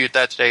people dispute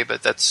that today,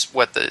 but that's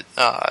what the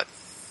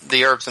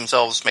Arabs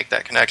themselves make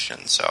that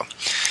connection. So,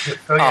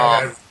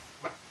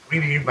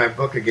 read my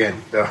book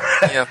again, though.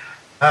 Yeah.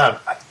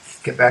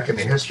 Get back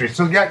into history.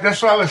 So, yeah,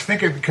 that's what I was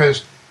thinking,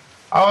 because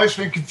I always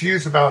been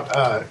confused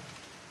about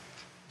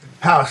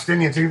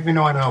Palestinians, even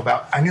though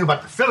I knew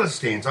about the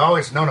Philistines. I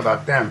always known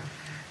about them,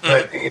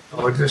 but they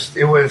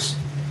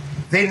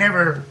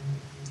never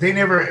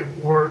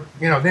were,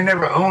 they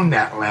never owned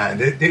that land.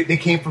 They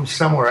came from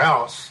somewhere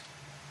else,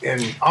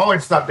 and I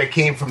always thought they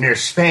came from near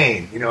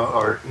Spain,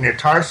 or near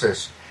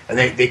Tarsus, and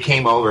they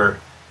came over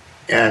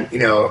and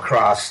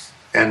across,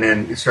 and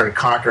then started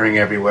conquering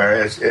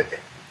everywhere,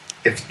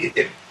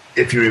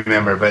 if you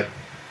remember,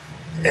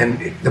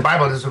 and the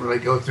Bible doesn't really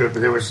go through it,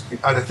 but there was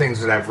other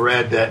things that I've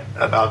read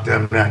about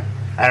them that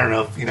I don't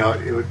know if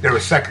there were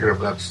secular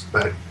books,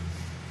 but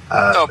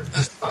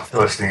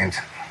Philistines.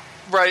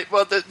 Right.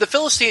 Well, the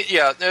Philistine,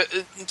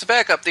 to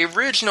back up, the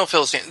original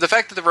Philistine, the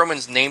fact that the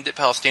Romans named it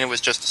Palestina was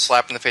just a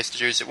slap in the face of the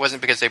Jews. It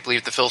wasn't because they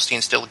believed the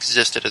Philistines still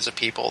existed as a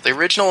people.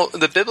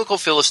 The biblical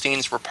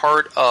Philistines were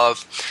part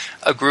of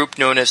a group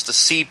known as the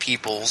Sea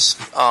Peoples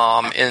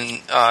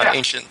in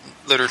ancient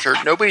literature.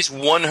 Nobody's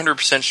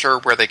 100% sure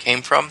where they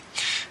came from.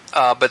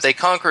 But they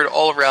conquered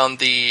all around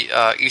the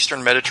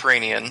eastern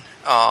Mediterranean.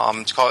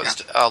 It's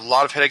caused a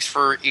lot of headaches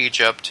for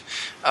Egypt.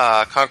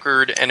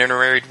 Conquered and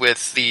intermarried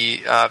with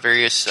the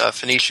various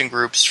Phoenician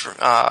groups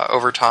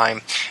over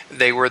time.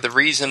 They were the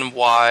reason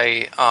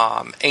why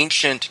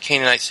ancient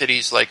Canaanite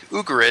cities like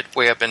Ugarit,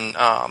 way up in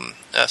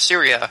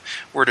Syria,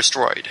 were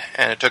destroyed.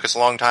 And it took us a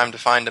long time to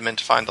find them and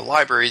to find the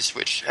libraries,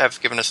 which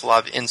have given us a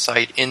lot of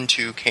insight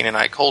into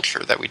Canaanite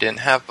culture that we didn't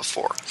have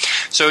before.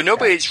 So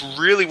nobody's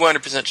really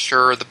 100%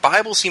 sure. The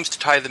Bible seems to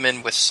tie them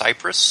in with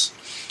Cyprus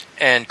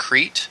and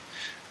Crete.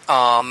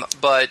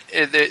 But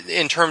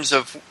in terms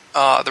of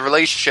the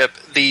relationship,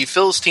 the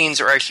Philistines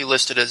are actually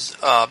listed as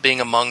being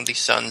among the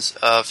sons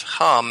of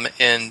Ham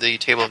in the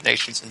Table of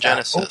Nations in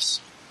Genesis.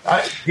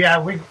 I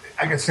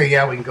can say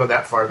we can go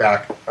that far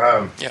back.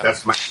 I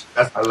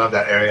love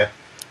that area.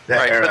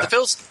 Era. But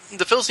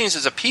the Philistines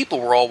as a people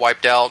were all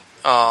wiped out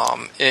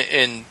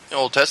in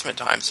Old Testament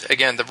times.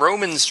 Again, the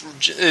Romans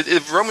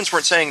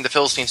weren't saying the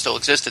Philistines still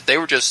existed. They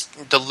were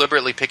just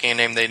deliberately picking a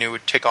name they knew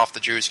would tick off the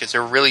Jews because they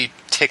were really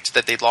ticked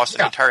that they'd lost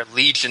an entire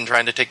legion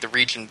trying to take the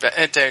region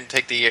and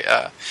take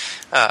the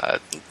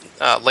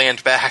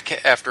land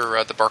back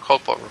after the Bar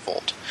Kokhba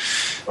revolt.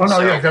 Oh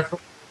no,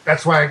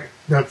 that's why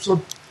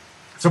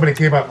somebody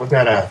came up with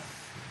that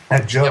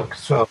joke. Yep.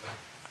 So,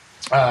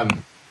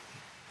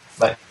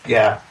 but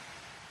yeah.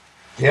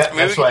 Yeah,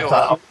 that's what I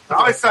thought. I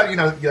always thought,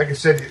 like I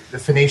said, the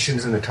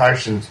Phoenicians and the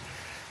Tarsians,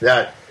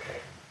 that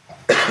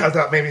I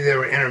thought maybe they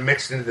were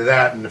intermixed into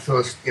that, and the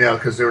Philistines,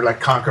 because they were like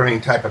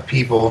conquering type of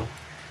people.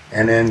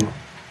 And then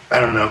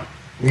I don't know.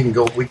 We can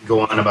go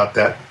on about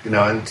that,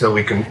 until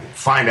we can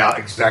find out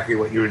exactly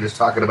what you were just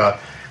talking about,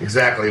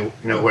 exactly,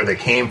 where they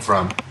came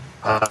from.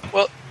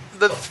 Well,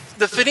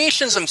 the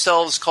Phoenicians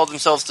themselves called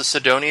themselves the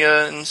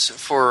Sidonians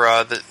for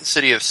the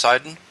city of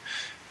Sidon.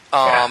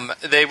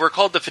 They were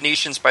called the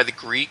Phoenicians by the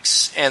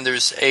Greeks, and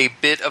there's a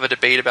bit of a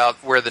debate about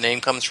where the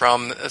name comes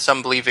from.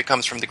 Some believe it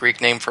comes from the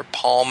Greek name for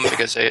palm,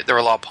 because there were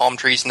a lot of palm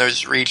trees in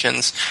those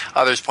regions.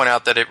 Others point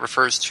out that it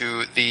refers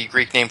to the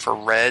Greek name for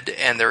red,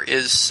 and there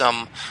is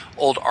some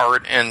old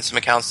art and some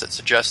accounts that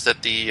suggest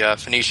that the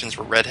Phoenicians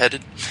were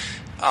redheaded.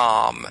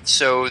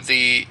 So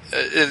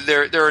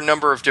there are a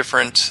number of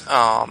different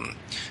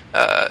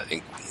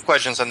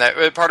questions on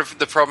that. Part of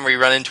the problem we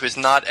run into is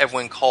not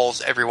everyone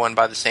calls everyone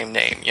by the same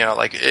name.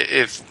 Like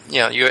if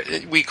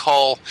we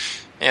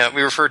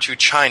refer to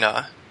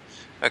China,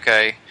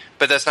 okay,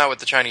 but that's not what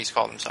the Chinese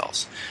call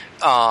themselves.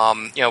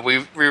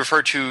 We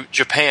refer to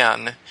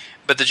Japan,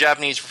 but the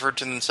Japanese refer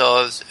to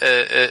themselves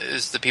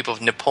as the people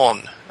of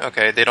Nippon.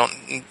 Okay, they don't.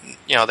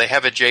 They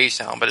have a J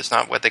sound, but it's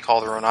not what they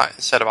call their own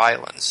set of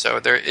islands. So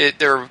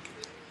there are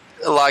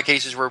a lot of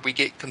cases where we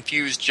get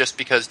confused just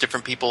because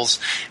different peoples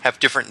have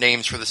different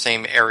names for the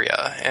same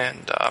area,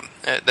 and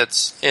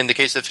that's in the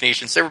case of the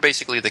Phoenicians. They were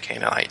basically the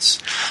Canaanites.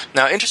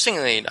 Now,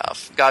 interestingly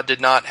enough, God did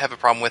not have a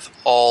problem with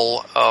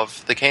all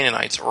of the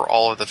Canaanites or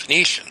all of the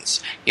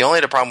Phoenicians. He only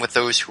had a problem with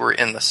those who were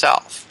in the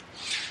south.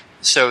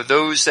 So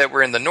those that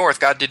were in the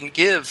north, God didn't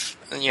give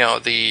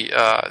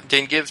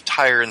didn't give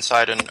Tyre and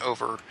Sidon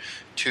over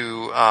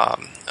to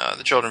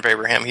the children of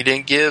Abraham. He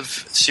didn't give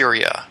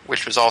Syria,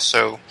 which was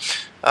also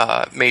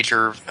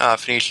major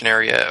Phoenician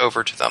area,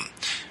 over to them.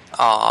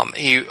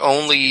 He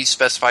only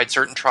specified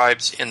certain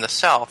tribes in the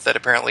south that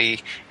apparently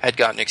had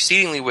gotten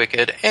exceedingly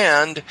wicked,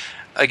 and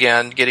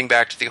again, getting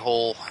back to the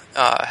whole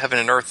heaven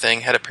and earth thing,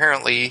 had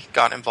apparently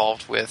gotten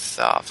involved with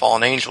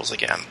fallen angels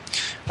again,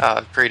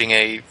 creating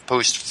a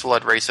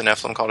post-flood race of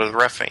Nephilim called the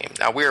Rephaim.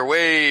 Now, we are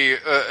way...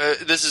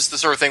 this is the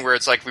sort of thing where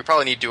it's like, we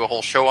probably need to do a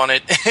whole show on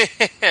it,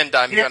 and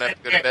I'm going to have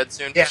to go to bed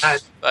soon. Yeah,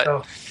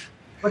 but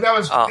that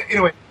was...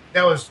 anyway,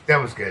 that was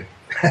good.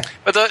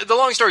 But the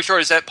long story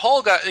short is that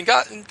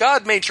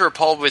God made sure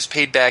Paul was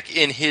paid back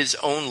in his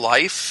own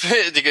life,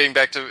 getting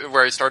back to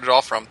where I started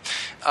off from.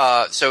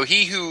 So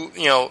he who,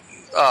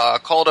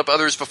 called up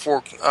others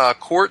before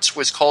courts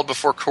was called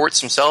before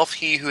courts himself.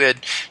 He who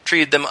had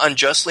treated them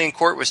unjustly in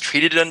court was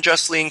treated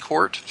unjustly in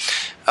court.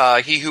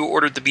 He who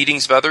ordered the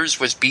beatings of others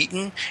was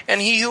beaten. And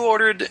he who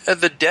ordered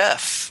the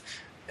death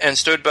and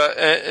stood by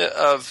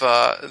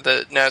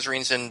the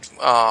Nazarenes and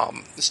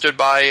stood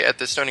by at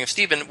the stoning of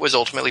Stephen was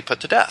ultimately put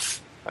to death.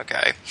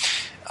 Okay,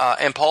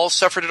 and Paul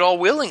suffered it all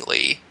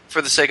willingly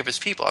for the sake of his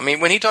people. I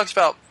mean, when he talks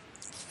about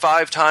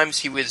 5 times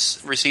he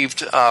received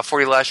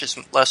 40 lashes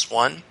less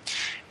 1,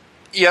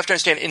 you have to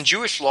understand, in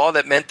Jewish law,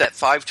 that meant that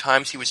 5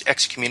 times he was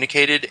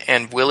excommunicated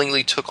and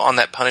willingly took on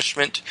that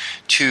punishment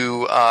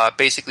to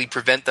basically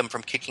prevent them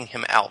from kicking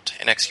him out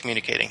and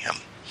excommunicating him.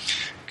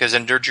 Because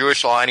under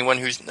Jewish law, anyone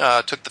who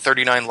took the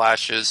 39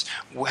 lashes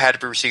had to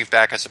be received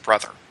back as a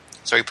brother.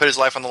 So he put his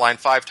life on the line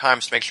 5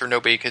 times to make sure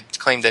nobody could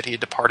claim that he had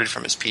departed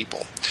from his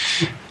people.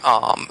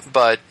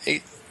 But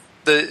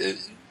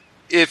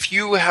if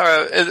you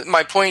have,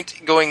 my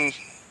point going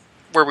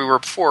where we were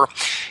before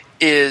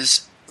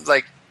is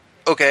like,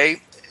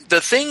 okay, the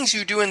things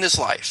you do in this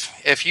life,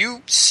 if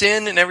you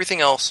sin and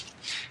everything else,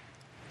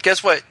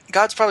 guess what?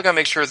 God's probably going to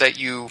make sure that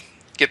you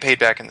get paid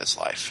back in this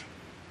life.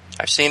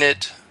 I've seen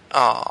it.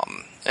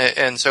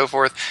 And so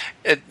forth.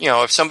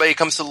 If somebody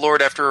comes to the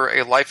Lord after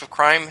a life of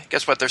crime,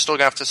 guess what? They're still going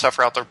to have to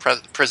suffer out their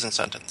prison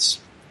sentence.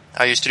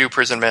 I used to do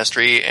prison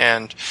ministry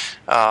and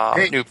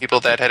knew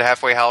people that had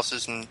halfway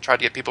houses and tried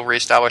to get people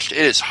reestablished. It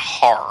is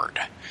hard.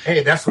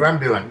 Hey, that's what I'm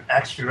doing.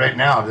 Actually, right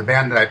now, the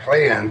band that I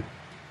play in,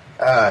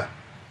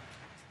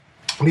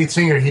 lead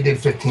singer, he did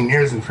 15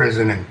 years in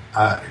prison, and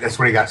that's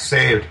where he got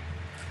saved.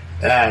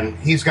 And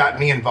he's got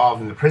me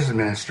involved in the prison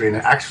ministry. And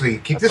actually,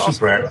 keep this in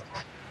prayer.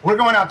 We're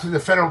going out to the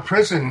federal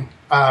prison,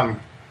 and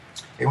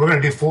we're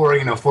going to do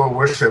 4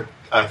 worship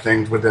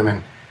things with them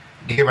and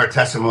give our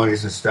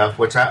testimonies and stuff.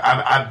 Which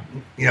I've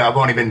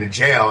only been to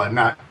jail. I've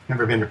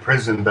never been to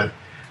prison, but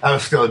I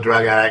was still a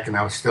drug addict, and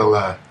I was still,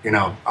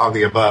 all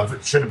the above.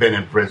 It should have been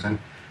in prison,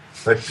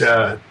 but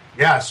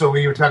So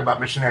we were talking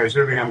about missionaries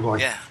earlier. I'm going.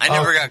 Yeah, I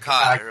never got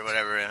caught or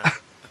whatever.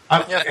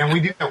 And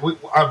we do that.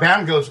 Our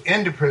band goes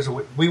into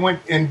prison. We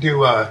went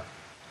into a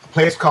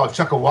place called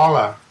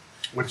Chuckawalla,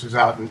 which is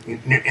out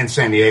in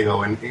San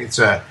Diego, and it's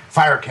a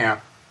fire camp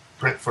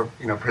for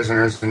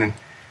prisoners. And then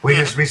we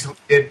just recently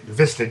did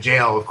Vista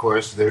Jail, of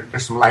course.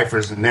 There's some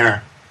lifers in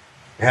there,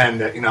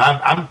 and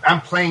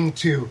I'm playing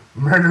to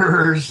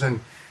murderers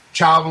and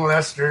child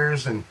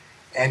molesters, and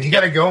you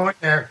got to go in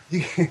there.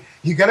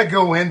 You got to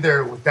go in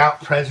there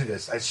without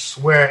prejudice. I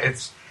swear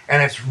it's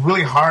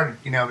really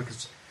hard,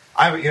 because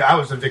I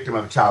was a victim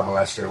of a child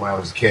molester when I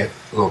was a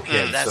little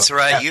kid. That's so,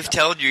 right. You've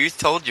told your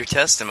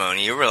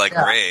testimony. You were raped.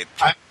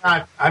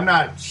 I'm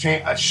not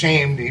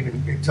ashamed to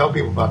even tell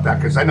people about that,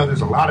 because I know there's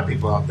a lot of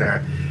people out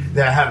there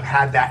that have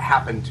had that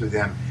happen to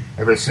them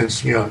ever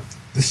since the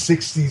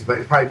 60s,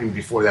 but probably even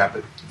before that.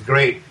 But the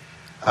great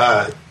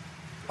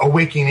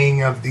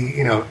awakening of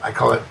the I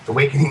call it the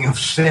awakening of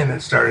sin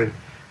that started.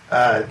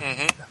 I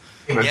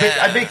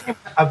became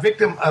a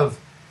victim of.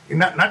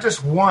 Not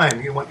just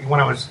one. When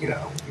I was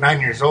 9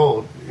 years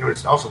old, it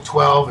was also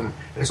 12, and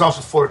it's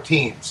also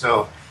 14.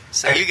 So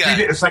you got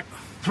it's like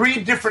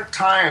 3 different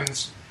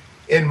times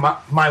in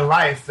my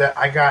life that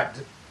I got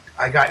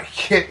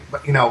hit.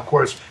 But of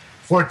course,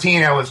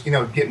 14, I was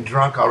getting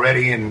drunk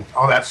already and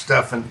all that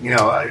stuff, and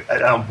I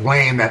don't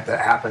blame that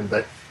happened.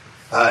 But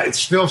it's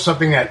still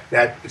something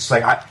that it's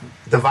like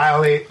the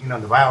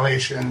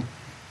violation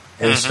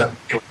and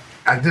stuff.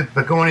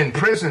 But going in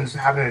prisons,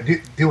 having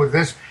to deal with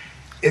this,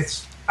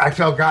 I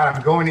tell God,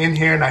 I'm going in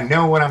here and I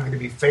know what I'm going to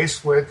be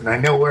faced with, and I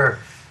know where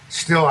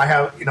still I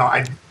have,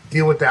 I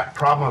deal with that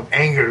problem of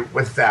anger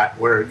with that,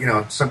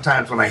 where,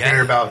 sometimes when I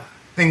hear about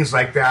things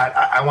like that,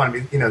 I want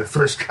to be, the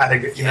first guy to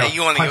get,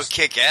 you want to go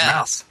kick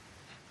ass.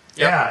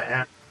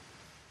 Yeah.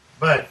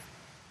 But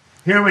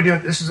here we do.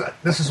 This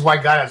is why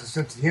God has a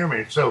sense of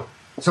humor. So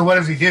what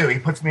does he do? He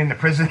puts me in the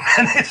prison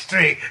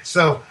ministry.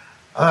 So,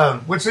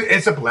 which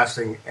it's a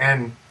blessing.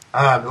 And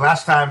the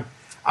last time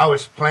I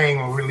was playing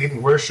when we were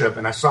leading worship,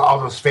 and I saw all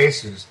those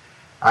faces,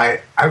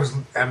 I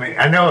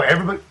know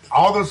everybody,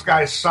 all those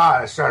guys saw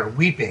it. I started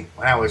weeping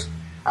when I was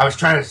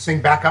trying to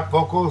sing backup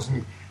vocals,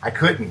 and I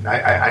couldn't.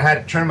 I had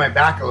to turn my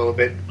back a little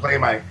bit to play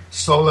my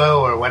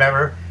solo or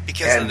whatever.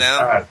 Because of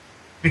them?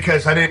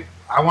 Because I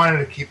wanted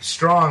to keep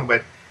strong,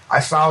 but I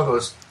saw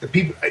the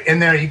people in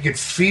there. You could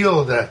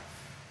feel the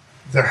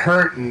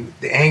hurt and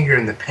the anger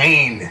and the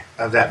pain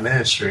of that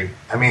ministry.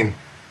 I mean,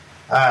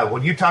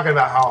 when you're talking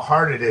about how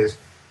hard it is,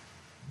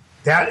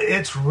 that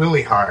it's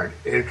really hard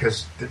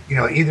because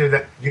either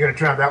that you're going to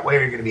turn out that way or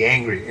you're going to be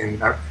angry.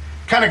 And I'm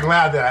kind of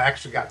glad that I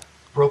actually got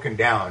broken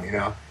down. And,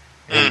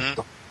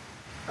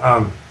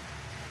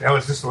 that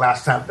was just the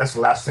last time. That's the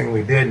last thing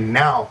we did. And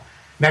now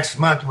next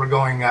month we're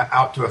going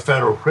out to a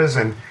federal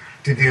prison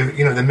to do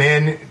the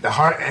men, the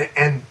hard,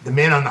 and the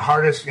men on the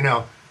hardest,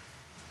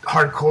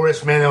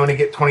 hardcorest men only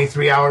get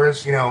 23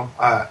 hours,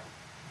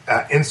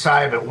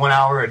 inside, but 1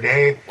 hour a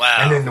day. Wow.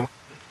 And then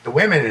the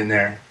women in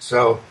there.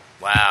 So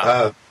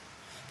wow.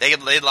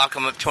 They lock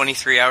them up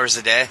 23 hours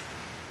a day?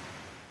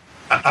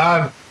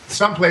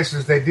 Some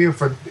places they do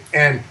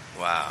and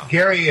wow.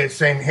 Gary is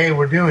saying, hey,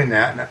 we're doing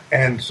that.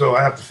 And so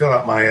I have to fill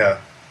out my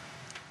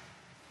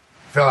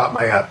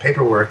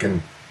paperwork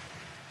and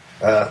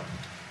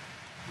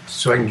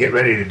so I can get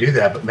ready to do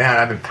that. But man,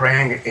 I've been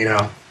praying,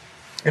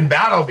 in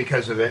battle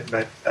because of it.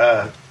 But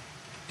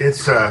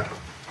it's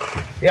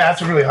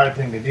that's a really hard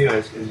thing to do,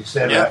 as you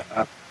said.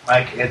 Yeah.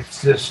 Mike,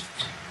 it's just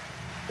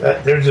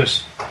they're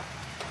just.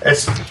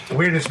 It's the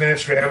weirdest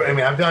ministry. I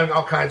mean, I've done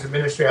all kinds of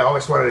ministry. I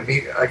always wanted to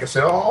be, like I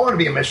said, I want to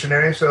be a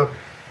missionary. So,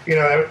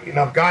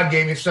 God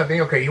gave me something.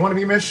 Okay, you want to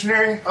be a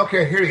missionary?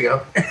 Okay, here you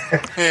go.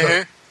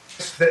 I'm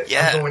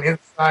going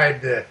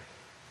inside the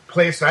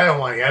place I don't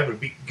want to ever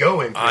be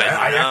going.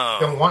 I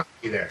don't want to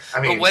be there.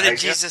 I mean, but what did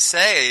Jesus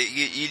say?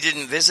 You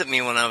didn't visit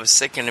me when I was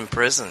sick and in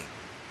prison.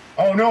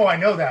 Oh no, I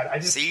know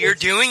that. See, you're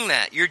doing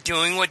that. You're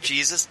doing what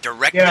Jesus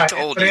directly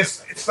told you.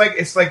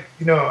 It's like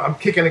I'm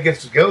kicking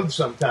against the goads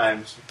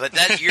sometimes.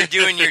 But you're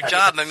doing your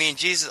job. I mean,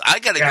 Jesus, I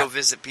got to go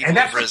visit people in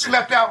prison. And that's what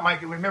left out,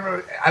 Mike.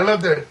 Remember, I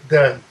love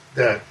the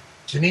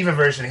Geneva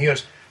version. He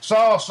goes,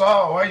 Saul,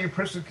 why are you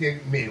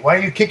persecuting me? Why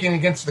are you kicking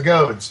against the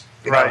goads?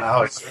 Right. I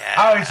was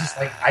just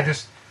like,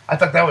 I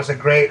thought that would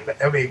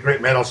be a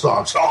great metal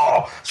song.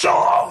 Saul,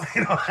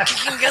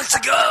 kicking against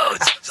the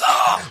goads.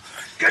 Saul.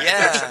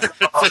 Yeah.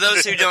 For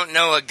those who don't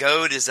know, a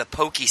goad is a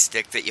pokey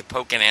stick that you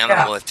poke an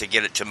animal with to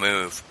get it to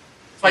move.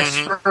 Like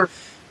a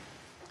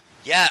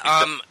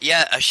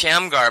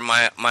Shamgar,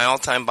 my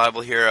all-time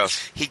Bible hero,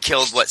 he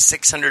killed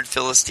 600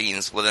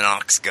 Philistines with an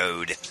ox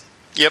goad.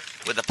 Yep.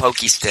 With a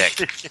pokey stick.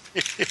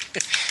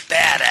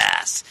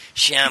 Badass.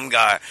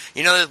 Shamgar.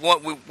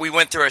 What we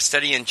went through our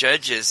study in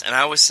Judges, and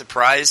I was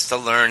surprised to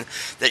learn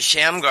that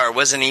Shamgar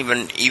wasn't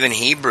even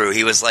Hebrew.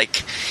 He was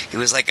like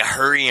a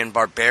Hurrian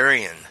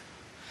barbarian.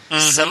 Mm-hmm.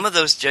 Some of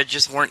those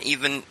judges weren't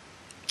even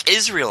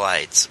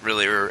Israelites,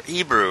 really, or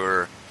Hebrew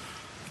or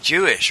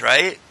Jewish,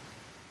 right?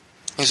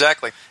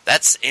 Exactly.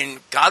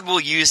 God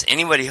will use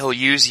anybody. He'll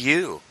use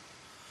you.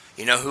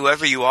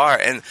 Whoever you are.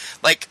 And,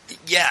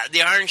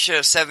 the Iron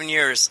Show, 7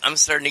 years, I'm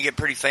starting to get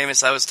pretty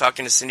famous. I was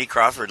talking to Cindy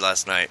Crawford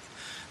last night,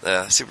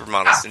 the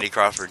supermodel Cindy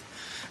Crawford.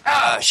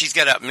 She's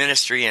got a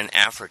ministry in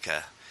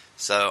Africa.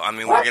 So, I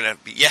mean, we're going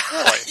to be... Yeah.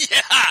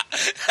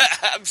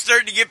 I'm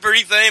starting to get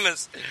pretty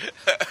famous.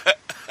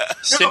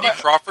 Cindy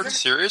Crawford?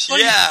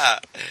 Seriously? Yeah.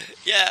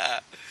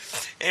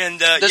 And,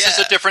 this is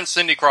a different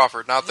Cindy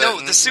Crawford, not the... No,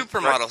 the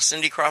supermodel,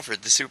 Cindy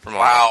Crawford, the supermodel.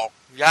 Wow.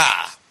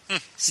 Yeah.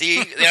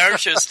 See, the Iron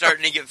Show is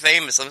starting to get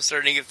famous. I'm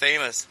starting to get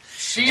famous.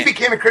 She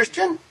became a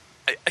Christian?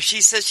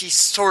 She says she's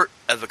sort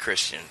of a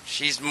Christian.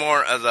 She's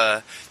more of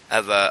a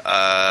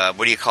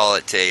what do you call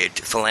it, a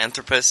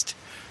philanthropist,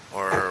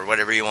 or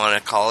whatever you want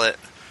to call it.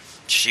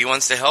 She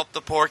wants to help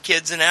the poor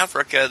kids in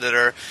Africa that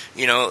are,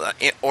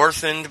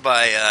 orphaned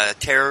by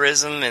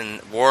terrorism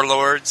and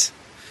warlords.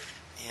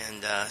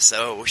 And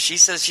so she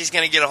says she's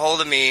going to get a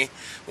hold of me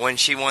when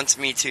she wants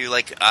me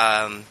to,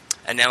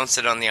 announce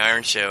it on the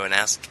Iron Show and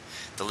ask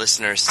the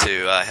listeners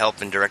to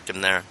help and direct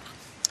them there.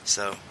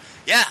 So,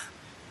 yeah,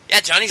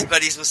 Johnny's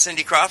buddies with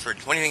Cindy Crawford.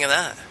 What do you think of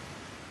that?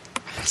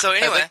 So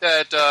anyway, I think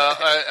that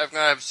I'm going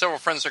to have several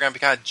friends that are going to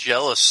be kind of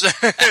jealous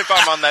if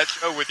I'm on that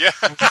show with you.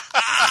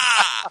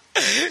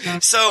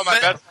 So my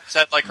best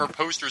friend had her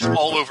posters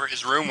all over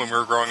his room when we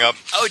were growing up.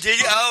 Oh, did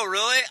you? Oh,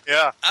 really?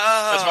 Yeah.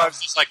 Oh. That's why I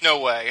was just like, no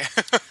way.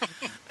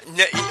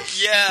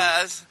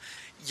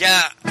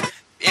 Yeah.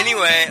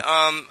 Anyway,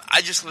 I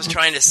just was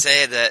trying to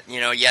say that,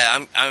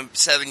 I'm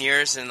 7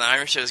 years and the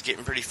Iron Show is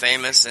getting pretty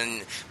famous,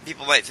 and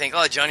people might think,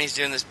 oh, Johnny's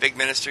doing this big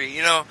ministry.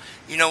 You know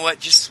what?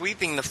 Just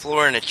sweeping the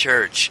floor in a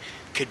church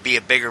could be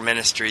a bigger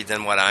ministry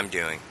than what I'm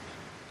doing.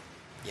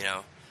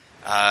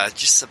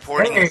 Just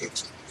supporting. Hey,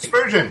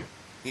 Spurgeon.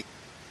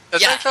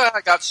 That's actually how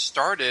I got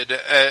started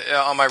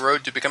on my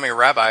road to becoming a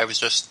rabbi. I was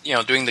just,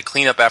 doing the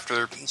cleanup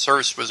after the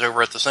service was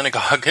over at the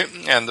synagogue,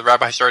 and the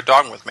rabbi started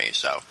talking with me.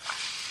 So,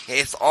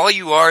 if all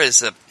you are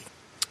is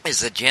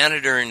a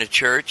janitor in a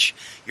church,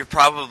 you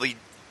probably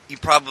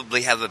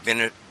have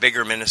a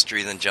bigger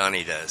ministry than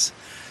Johnny does.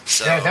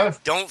 So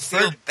don't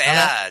feel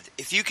bad.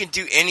 If you can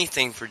do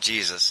anything for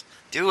Jesus,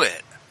 do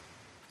it.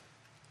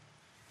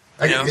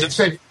 It's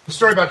a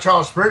story about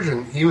Charles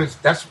Spurgeon.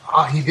 That's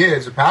all he did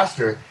as a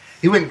pastor.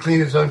 He wouldn't clean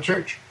his own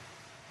church,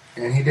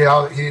 and he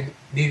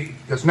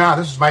goes, "No,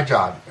 this is my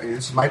job.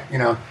 This is my,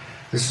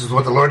 this is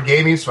what the Lord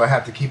gave me, so I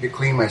have to keep it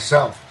clean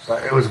myself." So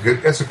it was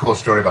good. It's a cool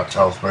story about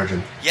Charles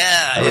Spurgeon.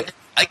 Yeah,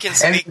 I can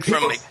speak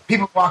from.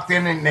 People walked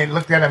in and they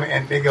looked at him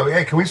and they go,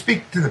 "Hey, can we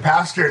speak to the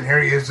pastor?" And here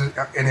he is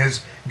in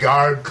his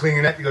garb,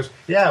 cleaning up. He goes,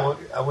 "Yeah,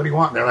 what do you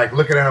want?" And they're like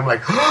looking at him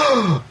like,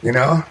 "Oh,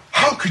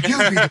 how could you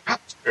be the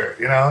pastor?"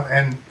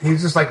 And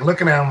he's just like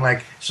looking at him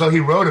like. So he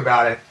wrote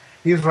about it.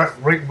 He was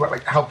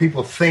like how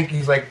people think.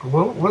 He's like,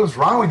 what is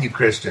wrong with you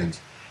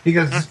Christians? He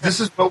goes, this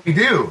is what we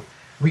do.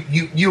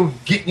 You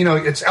get,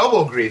 it's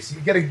elbow grease. You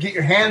got to get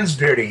your hands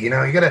dirty. You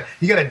got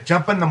to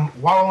jump in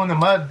wallow in the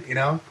mud.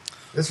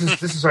 This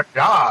is our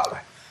job.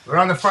 We're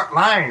on the front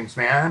lines,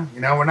 man.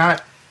 We're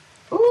not.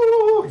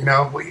 Ooh,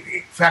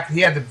 in fact,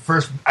 he had the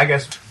first, I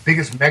guess,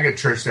 biggest mega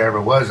church there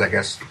ever was. I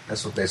guess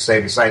that's what they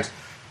say. Besides,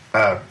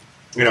 for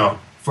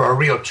a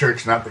real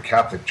church, not the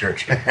Catholic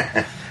Church.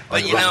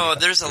 But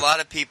there's a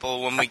lot of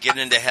people when we get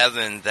into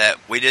heaven that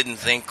we didn't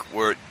think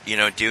were,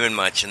 doing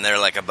much, and they're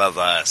like above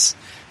us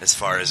as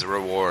far as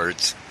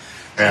rewards.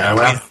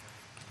 Yeah,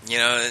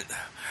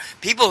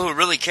 people who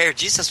really care.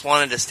 Jesus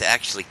wanted us to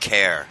actually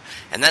care,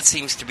 and that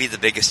seems to be the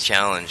biggest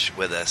challenge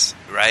with us,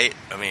 right?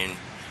 I mean,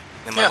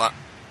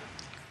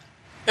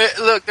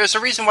 look, there's a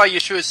reason why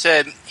Yeshua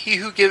said, "He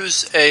who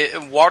gives a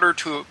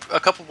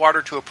cup of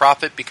water to a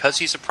prophet because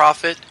he's a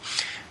prophet."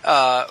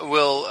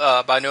 Will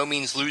by no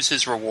means lose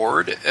his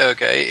reward.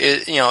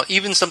 Okay,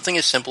 even something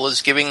as simple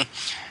as giving,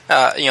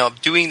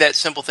 doing that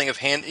simple thing of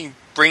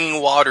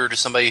bringing water to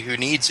somebody who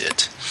needs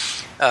it.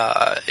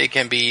 It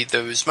can be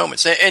those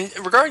moments. And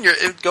regarding your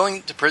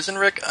going to prison,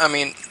 Rick, I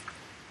mean,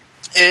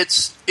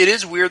 it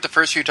is weird the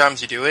first few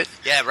times you do it.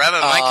 Yeah,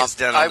 Rabbi Mike has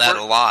done that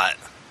a lot.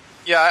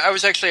 Yeah, I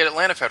was actually at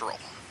Atlanta Federal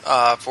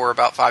for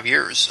about 5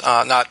 years,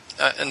 not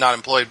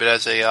employed, but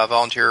as a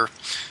volunteer.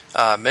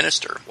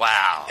 Minister.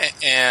 Wow.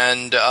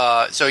 And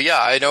so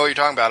I know what you're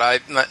talking about. I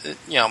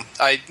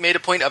made a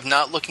point of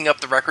not looking up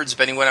the records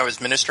of anyone I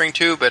was ministering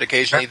to, but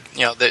occasionally,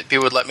 that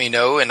people would let me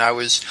know, and I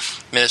was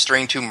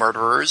ministering to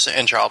murderers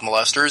and child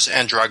molesters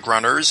and drug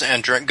runners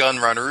and gun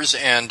runners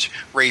and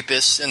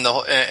rapists and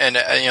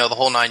the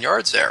whole 9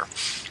 yards there.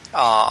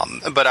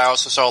 But I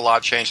also saw a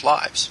lot change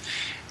lives,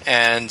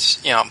 and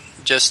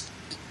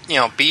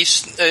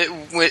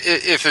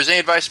if there's any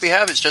advice we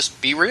have, it's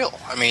just be real.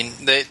 I mean,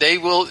 they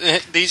will.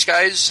 These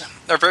guys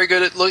are very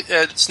good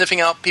at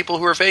sniffing out people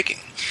who are faking.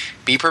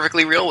 Be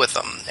perfectly real with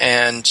them,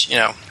 and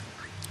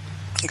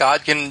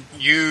God can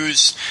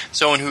use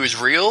someone who is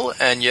real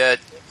and yet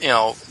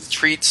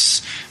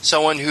treats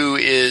someone who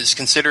is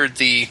considered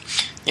the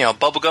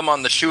bubblegum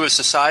on the shoe of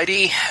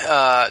society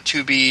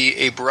to be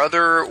a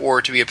brother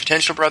or to be a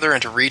potential brother,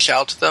 and to reach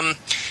out to them.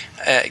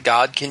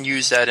 God can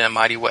use that in a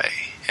mighty way.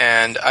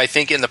 And I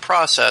think in the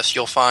process,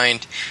 you'll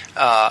find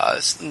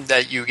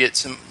that you get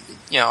some,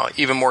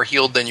 even more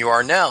healed than you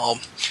are now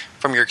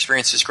from your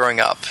experiences growing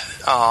up.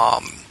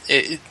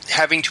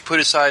 Having to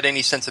put aside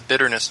any sense of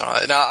bitterness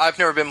on it. Now, I've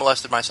never been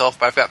molested myself,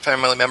 but I've got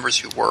family members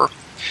who were.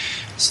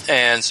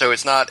 And so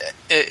it's not,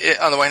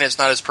 on the one hand, it's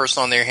not as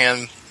personal. On the other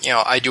hand,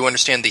 I do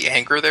understand the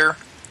anger there.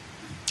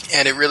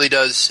 And it really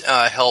does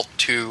help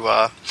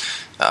to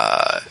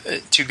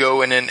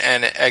go in and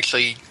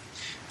actually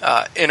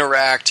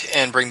interact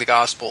and bring the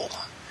gospel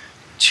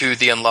to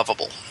the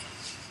unlovable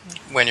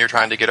when you're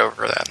trying to get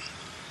over that.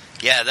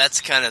 Yeah,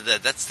 that's kind of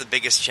that's the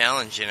biggest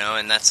challenge,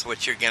 and that's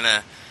what you're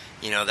gonna,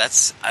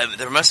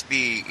 there must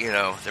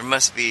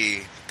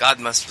be, God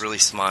must really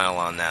smile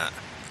on that,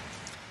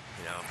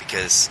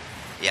 because,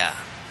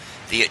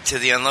 to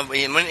the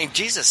unlovable. When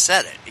Jesus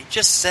said it, he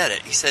just said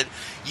it. He said,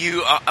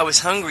 I was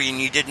hungry and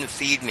you didn't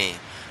feed me.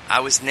 I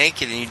was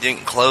naked and you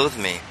didn't clothe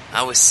me.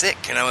 I was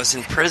sick and I was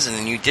in prison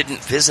and you didn't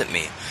visit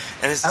me.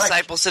 And his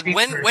disciples said,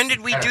 when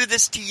did we do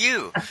this to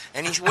you?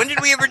 And when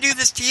did we ever do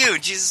this to you?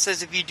 And Jesus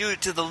says, if you do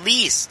it to the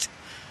least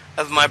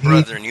of my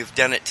brethren, you've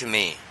done it to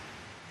me.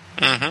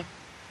 Mm-hmm.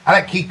 I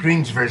like Keith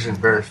Green's version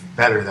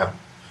better, though.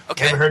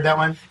 Okay. You ever heard that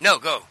one? No,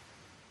 go.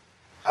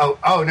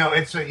 Oh no,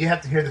 it's you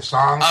have to hear the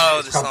song.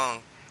 Oh,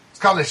 song. It's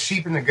called The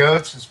Sheep and the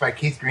Goats. It's by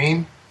Keith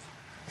Green.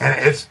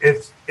 And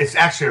it's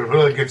actually a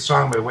really good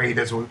song by the way he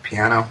does it with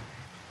piano.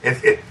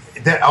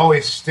 that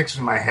always sticks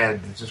in my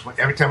head. It's just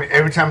every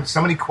time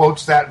somebody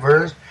quotes that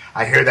verse,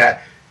 I hear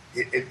that.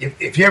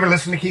 If you ever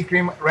listen to Keith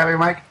Green, Rabbi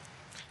Mike?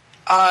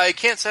 I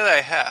can't say that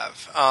I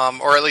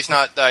have, or at least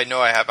not that I know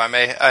I have. I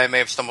may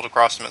have stumbled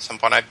across him at some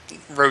point. I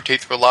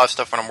rotate through a lot of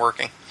stuff when I'm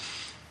working.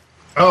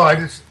 Oh,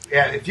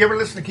 if you ever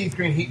listen to Keith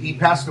Green, he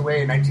passed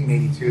away in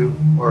 1982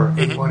 or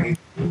 81.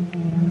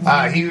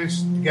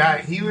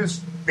 He was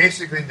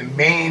basically the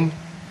main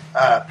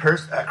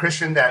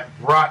Christian that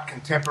brought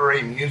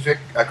contemporary music,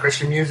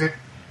 Christian music,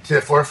 to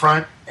the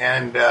forefront,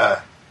 and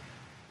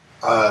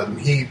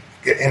he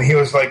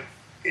was like,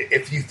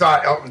 if you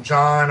thought Elton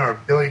John or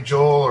Billy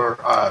Joel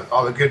or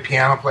all the good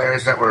piano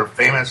players that were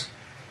famous,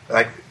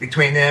 like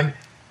between them,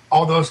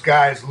 all those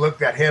guys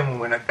looked at him and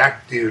went,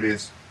 "That dude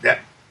is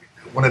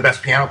one of the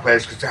best piano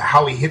players," because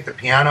how he hit the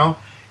piano,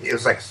 it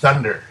was like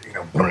thunder.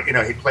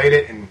 He played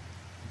it,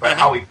 but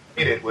how he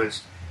played it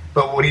was.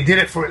 But what he did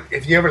it for,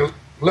 if you ever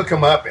look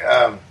him up,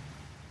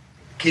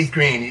 Keith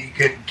Green, you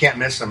can't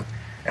miss him,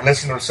 and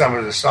listen to some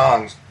of the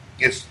songs.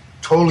 It's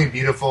totally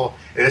beautiful.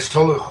 It is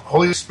totally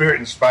Holy Spirit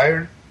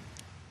inspired.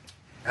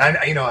 And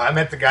I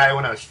met the guy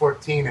when I was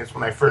 14. It's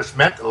when I first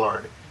met the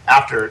Lord.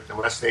 After the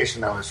West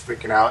Station, I was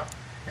freaking out,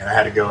 and I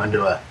had to go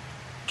into a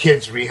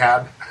kids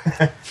rehab.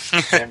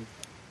 And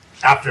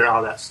after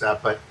all that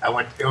stuff, but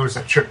it was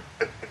a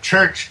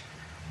church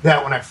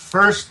that when I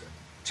first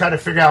tried to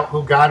figure out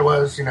who God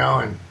was,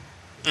 and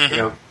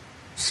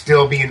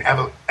still being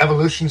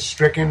evolution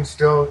stricken,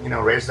 still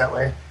raised that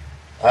way.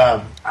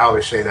 I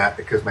always say that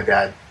because my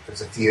dad is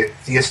a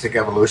theistic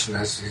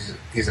evolutionist.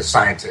 He's a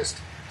scientist.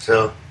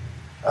 So,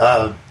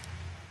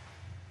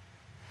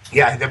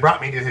 they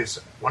brought me to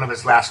one of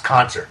his last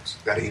concerts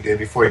that he did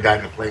before he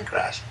died in a plane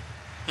crash.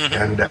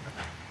 And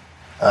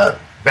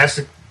best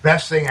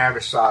thing I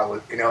ever saw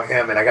was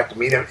him, and I got to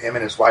meet him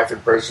and his wife in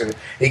person.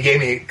 He gave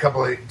me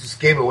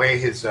gave away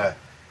his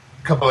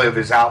couple of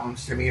his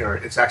albums to me, or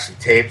it's actually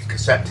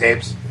cassette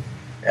tapes,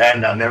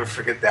 and I'll never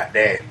forget that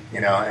day.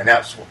 And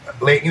that's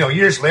late.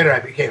 Years later I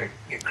became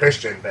a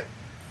Christian, but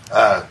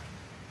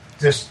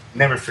just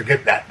never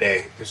forget that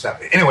day.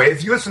 Anyway,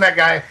 if you listen to that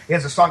guy, he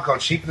has a song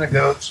called "Sheep and the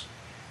Goats,"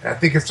 and I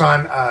think it's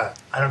on. I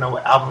don't know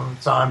what album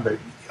it's on, but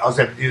all you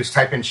have to do is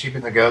type in "Sheep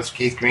and the Goats,"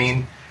 Keith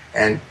Green,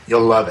 and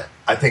you'll love it.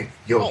 I think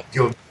you'll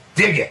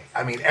dig it.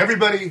 I mean,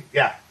 everybody,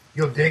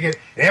 you'll dig it.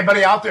 And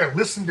everybody out there,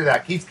 listen to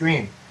that Keith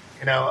Green.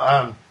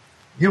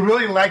 You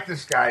really like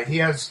this guy. He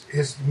has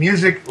his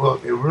music.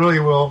 It really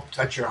will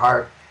touch your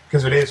heart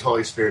because it is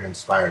Holy Spirit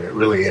inspired. It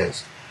really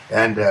is,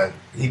 and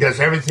he does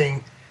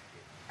everything.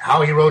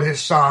 How he wrote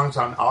his songs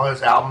on all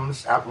his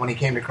albums when he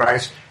came to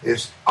Christ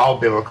is all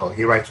biblical.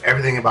 He writes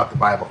everything about the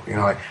Bible.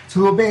 Like,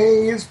 to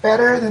obey is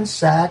better than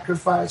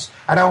sacrifice.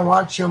 I don't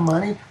want your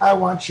money. I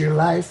want your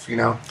life.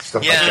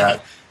 Stuff like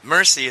that.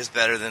 Mercy is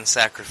better than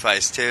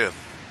sacrifice, too.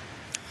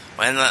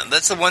 And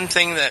that's the one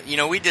thing that,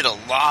 we did a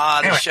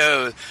lot of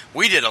shows.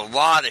 We did a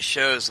lot of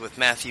shows with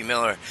Matthew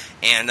Miller,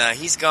 and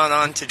he's gone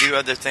on to do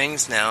other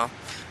things now.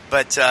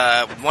 But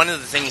one of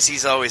the things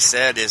he's always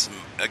said is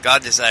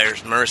God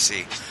desires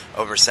mercy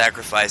over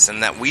sacrifice,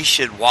 and that we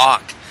should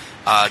walk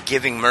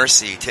giving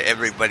mercy to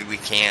everybody we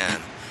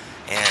can.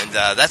 And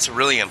that's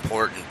really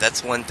important.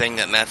 That's one thing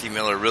that Matthew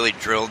Miller really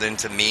drilled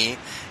into me,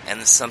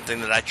 and it's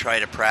something that I try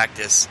to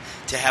practice,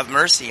 to have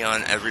mercy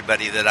on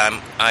everybody that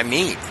I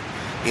meet.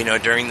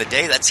 During the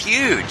day. That's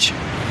huge.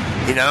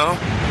 And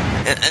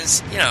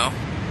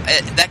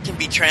that can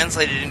be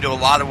translated into a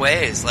lot of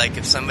ways. Like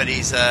if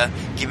somebody's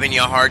giving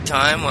you a hard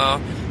time, well,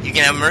 you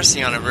can have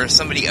mercy on them. Or if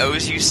somebody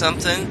owes you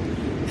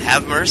something,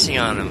 have mercy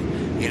on them.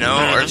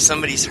 Or if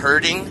somebody's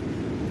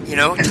hurting,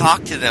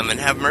 talk to them and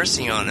have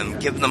mercy on them.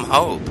 Give them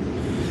hope.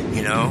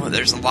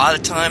 There's a lot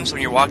of times when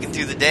you're walking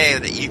through the day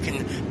that you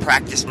can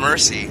practice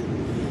mercy.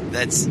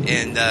 That's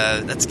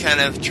kind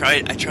of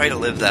I try to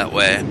live that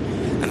way.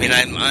 I mean,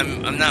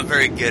 I'm not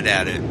very good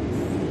at it,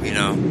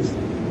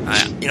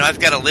 I've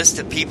got a list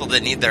of people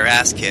that need their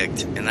ass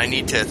kicked, and I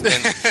need to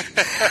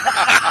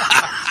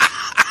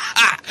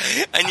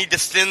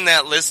thin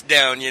that list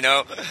down,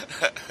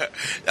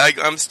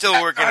 I'm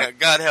still working on it.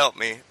 God help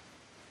me.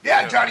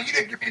 Yeah, Johnny, you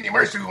didn't give me any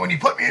mercy when you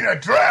put me in a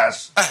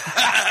dress.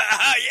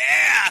 I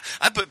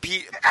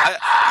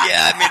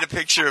made a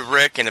picture of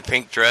Rick in a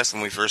pink dress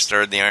when we first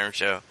started the Iron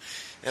Show.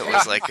 It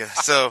was like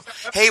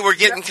hey, we're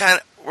getting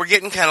kind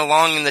of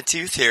long in the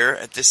tooth here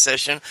at this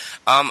session.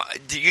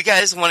 Do you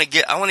guys want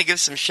to I want to give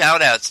some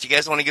shout outs. Do you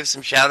guys want to give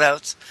some shout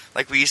outs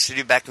like we used to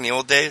do back in the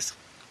old days?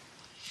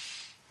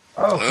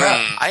 Oh,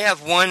 crap. I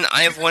have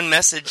one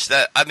message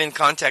that I'm in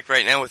contact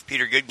right now with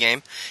Peter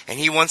Goodgame, and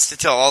he wants to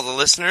tell all the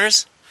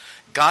listeners,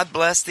 God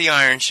bless the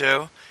Iron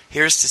Show.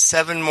 Here's to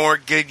 7 more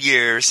good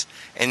years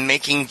and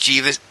making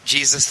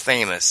Jesus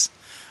famous.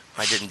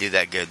 I didn't do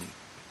that good,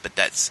 but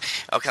that's...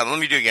 Okay, let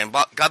me do it again.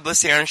 God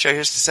bless the Iron Show.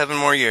 Here's to 7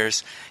 more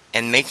years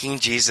and making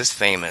Jesus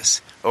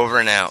famous. Over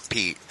and out,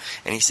 Pete.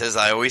 And he says,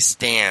 I always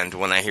stand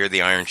when I hear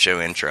the Iron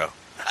Show intro.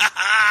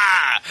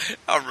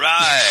 All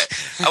right.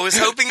 I was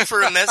hoping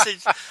for a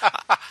message.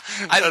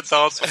 That's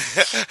awesome.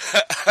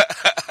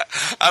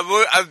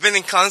 I've been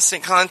in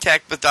constant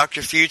contact with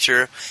Dr.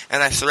 Future,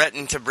 and I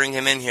threatened to bring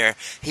him in here.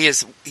 He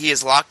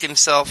has locked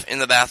himself in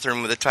the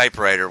bathroom with a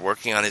typewriter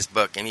working on his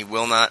book, and he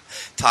will not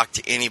talk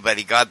to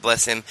anybody. God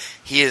bless him.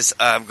 He is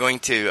going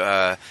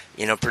to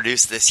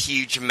produce this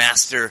huge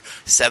master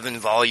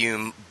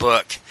 7-volume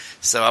book.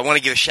 So I want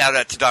to give a shout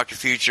out to Dr.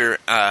 Future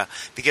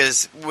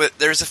because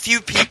there's a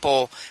few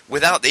people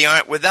without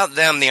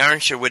them the Iron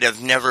Show would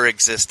have never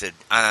existed.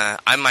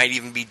 I might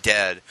even be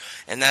dead,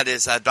 and that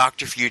is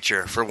Dr.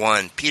 Future for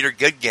one, Peter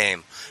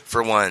Goodgame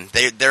for one.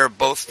 They're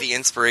both the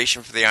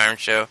inspiration for the Iron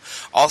Show.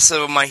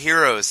 Also, my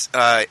heroes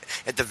at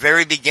the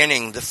very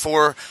beginning, the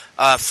 4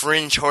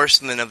 fringe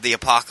horsemen of the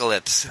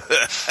apocalypse.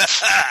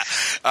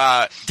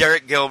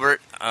 Derek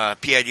Gilbert,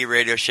 PID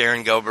Radio,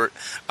 Sharon Gilbert,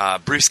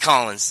 Bruce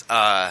Collins.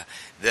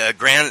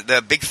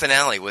 The big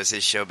finale was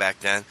his show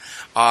back then.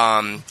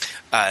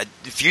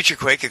 Future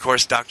Quake, of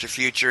course, Dr.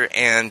 Future,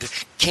 and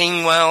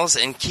King Wells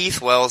and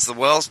Keith Wells, the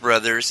Wells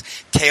brothers,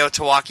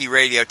 Teotihuacan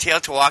Radio.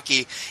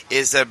 Teotihuacan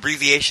is an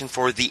abbreviation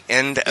for the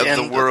end of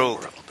the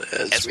world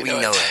as we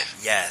know it.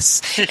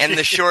 Yes. And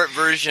the short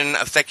version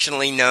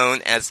affectionately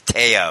known as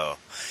Teo.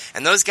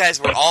 And those guys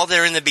were all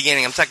there in the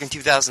beginning. I'm talking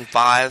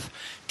 2005.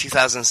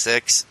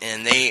 2006,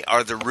 and they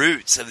are the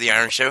roots of the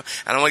Iron Show.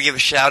 And I want to give a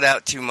shout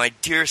out to my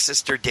dear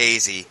sister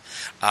Daisy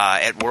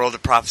at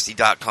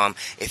worldofprophecy.com.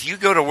 If you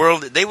go to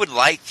World, they would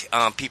like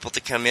people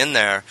to come in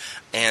there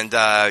and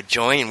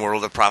join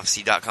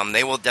worldofprophecy.com.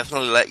 They will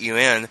definitely let you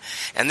in,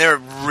 and they're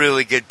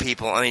really good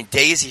people. I mean,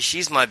 Daisy,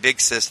 she's my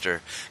big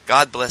sister.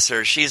 God bless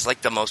her. She's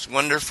like the most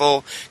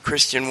wonderful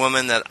Christian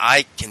woman that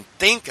I can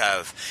think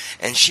of,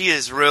 and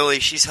she's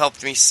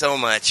helped me so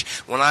much.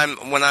 When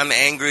I'm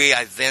angry,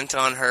 I vent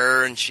on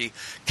her, and she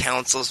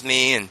counsels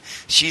me, and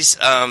she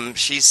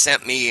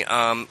sent me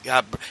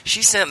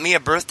a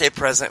birthday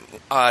present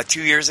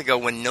 2 years ago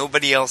when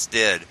nobody else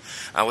did.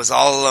 I was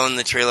all alone in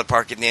the trailer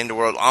park at the end of the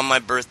world on my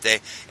birthday,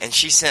 and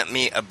she sent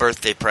me a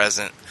birthday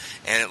present,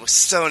 and it was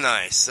so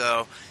nice.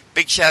 So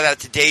big shout out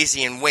to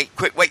Daisy, and wait,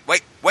 quickly.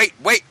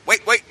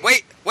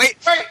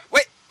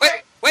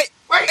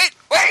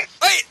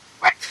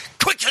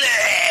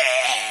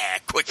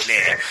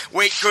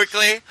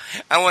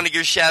 I want to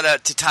give a shout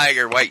out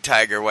to White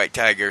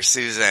Tiger,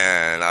 Susan.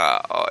 Oh,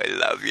 I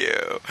love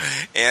you.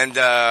 And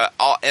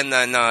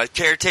then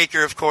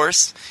Caretaker, of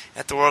course,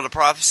 at the World of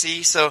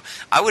Prophecy. So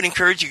I would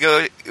encourage you to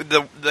go.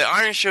 The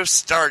Iron Show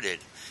started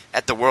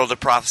at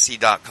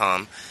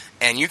theworldofprophecy.com.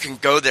 And you can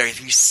go there.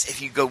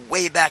 If you go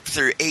way back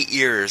through 8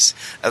 years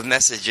of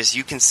messages,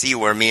 you can see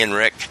where me and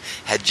Rick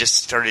had just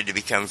started to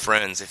become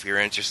friends if you're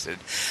interested.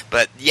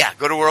 But yeah,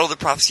 go to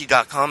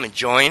worldofprophecy.com and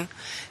join.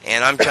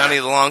 And I'm Johnny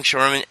the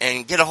Longshoreman,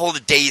 and get a hold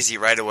of Daisy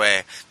right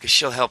away because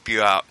she'll help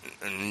you out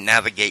and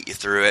navigate you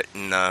through it.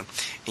 And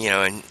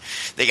and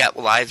they got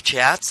live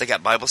chats, they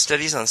got Bible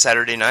studies on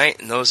Saturday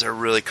night, and those are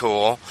really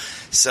cool.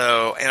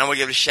 So, and I want to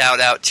give a shout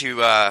out to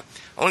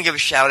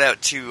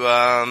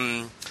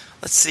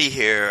let's see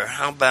here.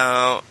 How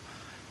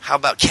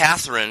about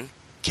Catherine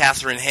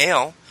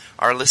Hale,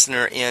 our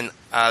listener in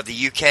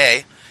the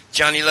UK.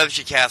 Johnny loves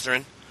you,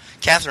 Catherine.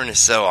 Catherine is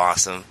so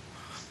awesome.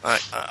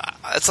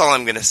 That's all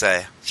I'm going to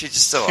say. She's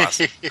just so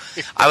awesome.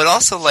 I would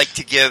also like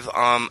to give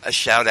a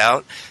shout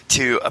out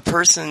to a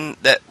person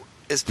that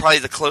is probably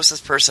the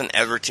closest person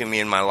ever to me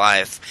in my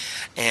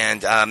life,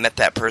 and met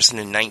that person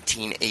in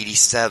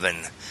 1987.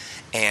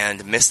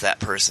 And miss that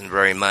person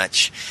very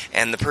much.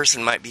 And the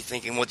person might be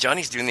thinking, well,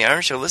 Johnny's doing the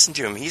Iron Show, listen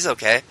to him, he's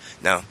okay.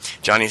 No,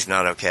 Johnny's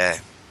not okay.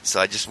 So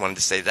I just wanted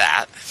to say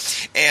that.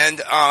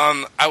 And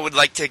I would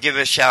like to give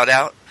a shout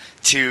out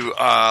to,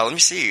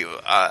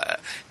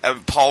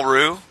 Paul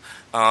Rue,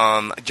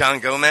 John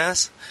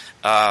Gomez.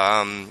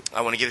 I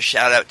want to give a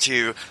shout out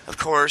to, of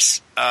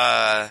course,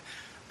 I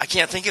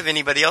can't think of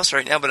anybody else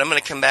right now, but I'm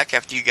going to come back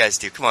after you guys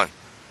do. Come on.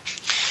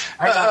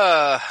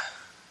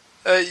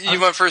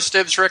 You went first,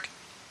 Dibs, Rick?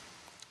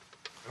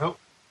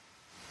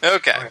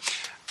 Okay. Right.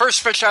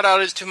 First shout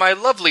out is to my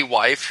lovely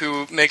wife,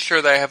 who makes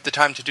sure that I have the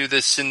time to do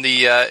this in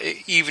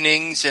the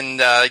evenings and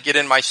get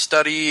in my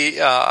study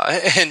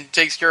and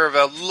takes care of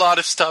a lot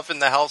of stuff in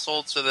the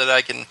household so that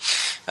I can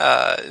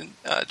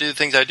do the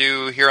things I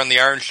do here on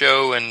the Iron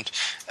Show and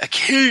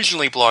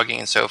occasionally blogging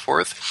and so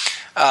forth.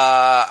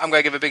 I'm going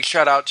to give a big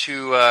shout out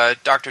to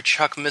Dr.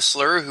 Chuck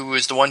Missler, who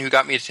is the one who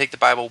got me to take the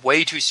Bible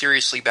way too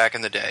seriously back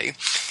in the day.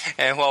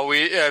 And while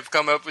we have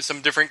come up with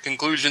some different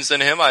conclusions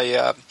than him,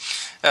 I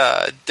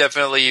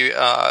definitely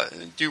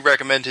do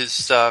recommend his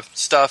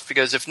stuff,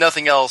 because if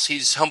nothing else,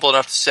 he's humble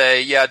enough to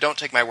say, yeah, don't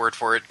take my word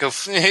for it.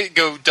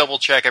 Go double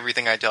check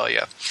everything I tell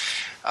you.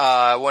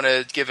 I want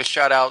to give a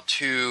shout out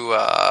to...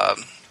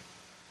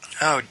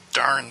 oh,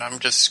 darn, I'm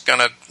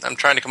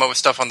trying to come up with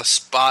stuff on the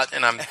spot,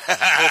 and I'm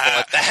horrible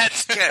at that.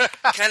 It's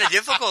kind of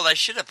difficult. I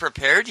should have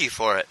prepared you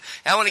for it.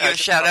 I want to give a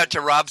shout out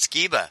to Rob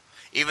Skiba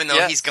Even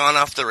though he's gone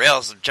off the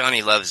rails,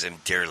 Johnny loves him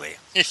dearly.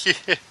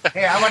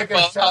 Hey, I want to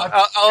go.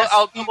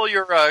 I'll double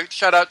your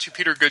shout out to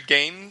Peter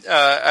Goodgame,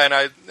 and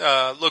I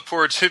look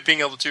forward to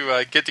being able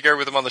to get together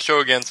with him on the show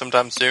again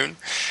sometime soon.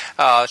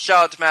 Shout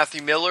out to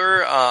Matthew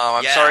Miller.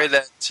 I'm sorry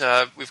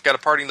that we've got to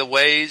parting the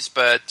ways,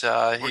 but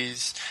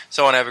he's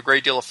someone I have a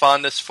great deal of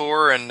fondness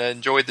for and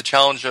enjoyed the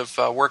challenge of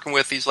working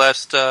with these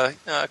last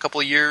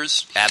couple of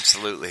years.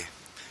 Absolutely.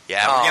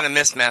 Yeah, we're going to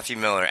miss Matthew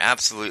Miller.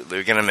 Absolutely.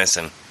 We're going to miss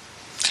him.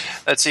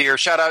 Let's see here.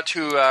 Shout out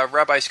to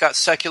Rabbi Scott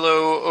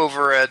Sekulow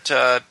over at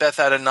Beth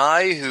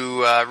Adonai,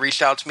 who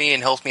reached out to me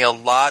and helped me a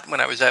lot when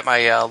I was at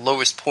my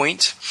lowest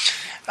point.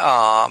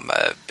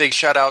 A big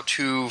shout out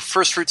to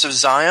First Fruits of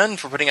Zion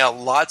for putting out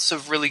lots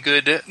of really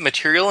good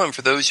material. And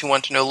for those who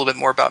want to know a little bit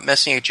more about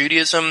Messianic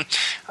Judaism,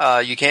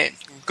 you can't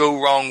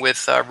go wrong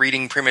with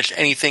reading pretty much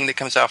anything that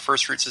comes out of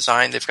First Fruits of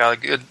Zion. They've got a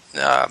good,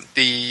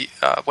 the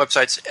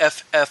website's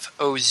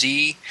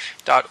ffoz.org.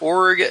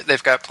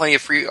 They've got plenty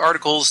of free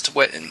articles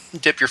to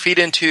dip your feet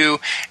into,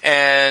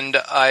 and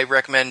I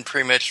recommend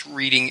pretty much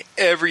reading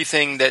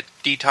everything that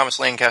D. Thomas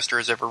Lancaster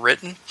has ever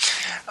written.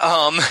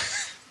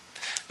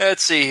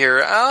 Let's see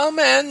here.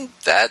 And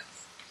that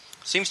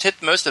seems to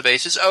hit most of the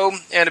bases. Oh,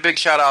 and a big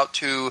shout out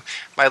to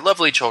my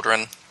lovely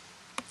children.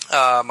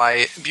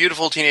 My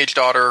beautiful teenage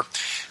daughter,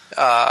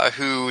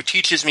 who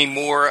teaches me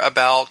more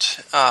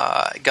about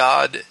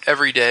God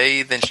every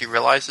day than she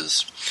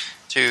realizes,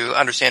 to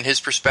understand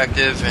his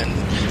perspective and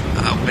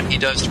what he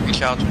does to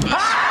reach out to us.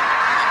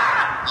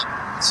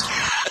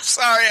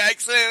 Sorry, I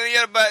accidentally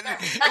hit a button.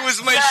 It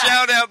was my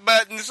shout-out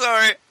button.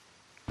 Sorry.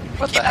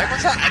 What the heck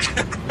was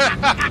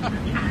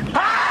that?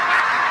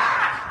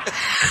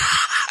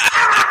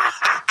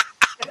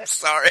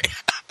 Sorry.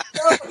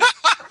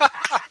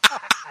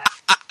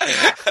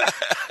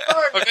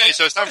 Okay,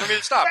 so it's time for me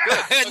to stop.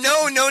 Good.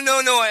 No.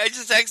 I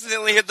just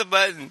accidentally hit the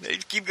button.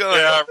 Keep going.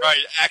 Yeah,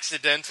 right.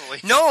 Accidentally.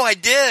 No, I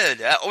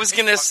did. I was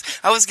gonna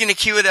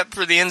cue it up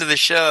for the end of the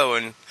show,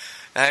 and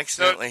I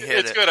accidentally hit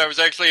it. It's good. I was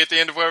actually at the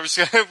end of what I was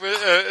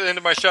end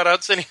of my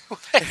shout-outs anyway.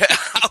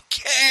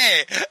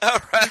 Okay. All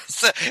right.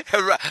 So,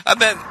 I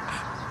bet.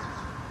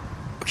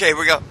 Okay, here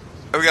we go.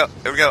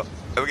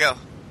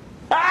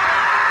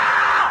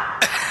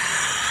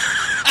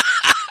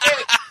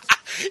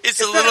 It's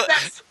a little.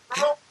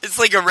 It's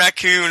like a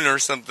raccoon or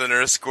something, or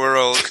a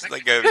squirrel. It's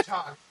like a.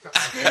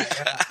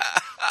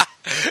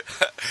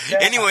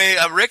 Anyway,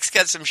 Rick's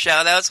got some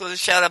shout-outs. Let's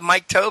shout out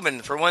Mike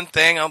Tobin for one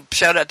thing. I'll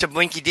shout out to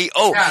Blinky D.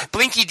 Oh, yeah.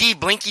 Blinky D,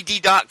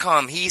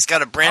 BlinkyD.com. He's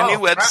got a brand new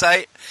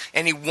website,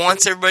 and he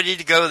wants everybody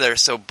to go there.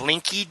 So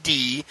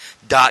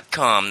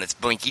BlinkyD.com. That's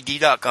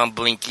BlinkyD.com,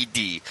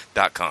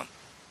 BlinkyD.com.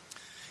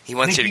 He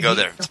wants you to go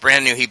there. It's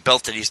brand new. He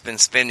built it. He's been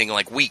spending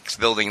like weeks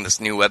building this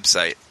new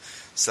website.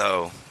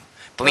 So,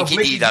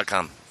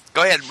 BlinkyD.com.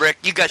 Go ahead, Rick.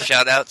 You got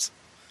shout-outs.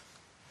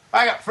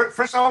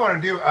 First all I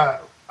want to do,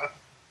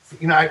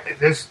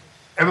 there's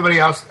everybody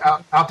else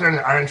out there in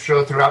the Iron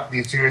Show throughout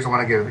these series. I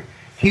want to give a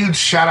huge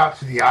shout-out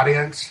to the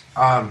audience.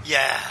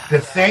 To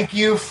thank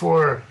you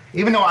for,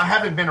 even though I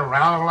haven't been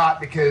around a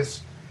lot because,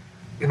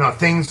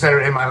 things that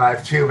are in my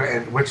life too,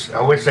 and which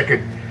I wish I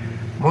could,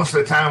 most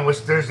of the time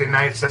was Thursday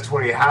nights, that's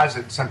where he has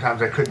it.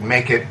 Sometimes I couldn't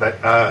make it,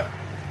 but I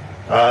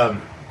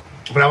want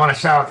to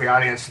shout out the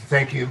audience.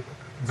 Thank you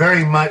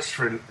very much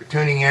for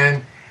tuning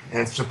in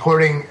and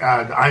supporting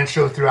the Iron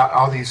Show throughout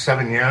all these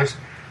 7 years.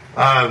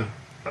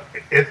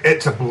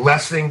 It's a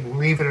blessing,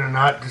 believe it or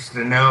not, just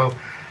to know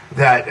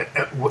that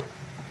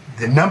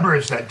the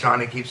numbers that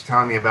Johnny keeps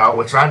telling me about,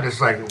 which I'm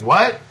just like,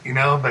 what?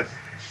 But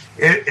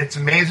it's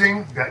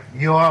amazing that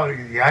you all,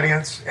 the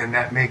audience, and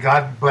that may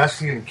God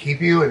bless you and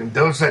keep you. And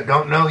those that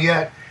don't know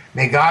yet,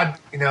 may God,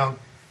 you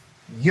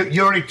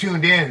already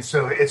tuned in,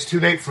 so it's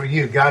too late for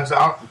you. God's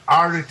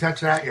already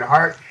touching at your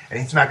heart, and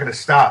He's not going to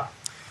stop.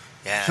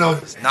 Yeah, so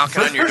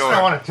knocking on your door. First thing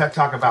I want to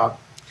talk about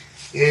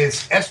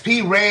is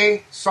SP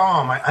Ray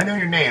Psalm. I know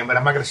your name, but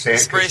I'm not going to say it.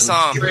 Spray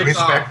Psalm.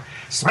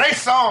 Spray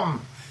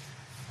Psalm.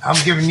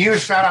 I'm giving you a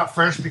shout out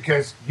first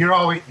because you're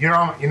on.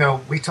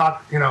 We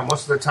talk.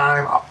 Most of the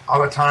time,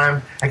 all the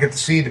time. I get to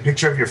see the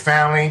picture of your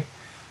family,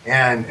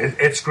 and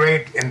it's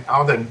great. And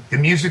all the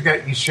music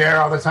that you share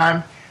all the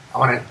time. I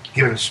want to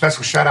give a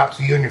special shout out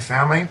to you and your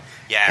family.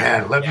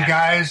 Yeah. And love you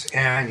guys,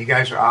 and you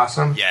guys are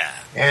awesome. Yeah.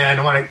 And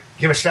I want to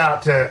give a shout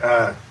out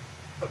to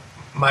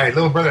my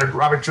little brother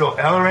Robert Joel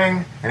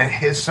Ellering and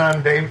his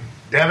son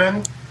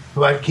Devin,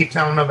 who I keep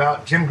telling him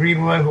about. Jim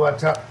Greenwood, who I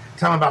tell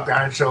him about the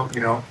Iron Show.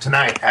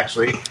 Tonight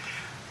actually.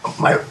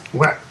 One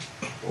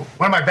of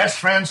my best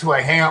friends who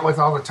I hang out with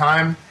all the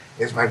time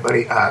is my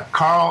buddy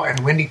Carl and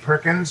Wendy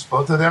Perkins.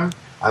 Both of them,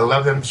 I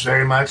love them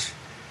very much.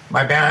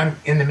 My band,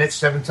 In the Midst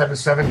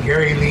 777,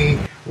 Gary Lee,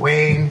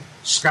 Wayne,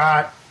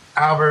 Scott,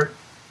 Albert,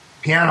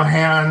 piano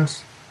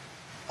hands,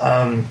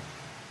 and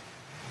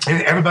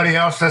everybody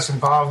else that's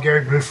involved,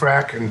 Gary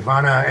Brufrak and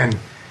Vanna and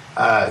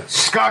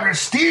Scogger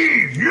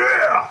Steve,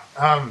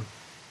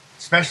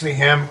 especially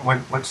him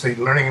once they're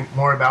learning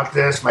more about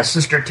this. My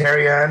sister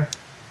Terry Ann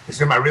is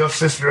my real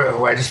sister,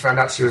 who I just found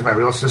out she was my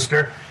real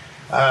sister.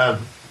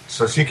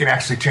 so she can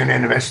actually tune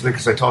in eventually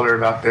because I told her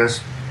about this.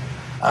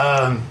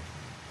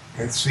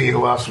 Let's see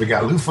who else we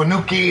got. Lou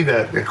Fanucci,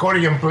 the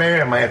accordion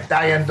player, and my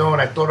Italian dude.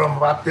 I told him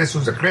about this.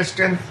 Who's a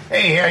Christian?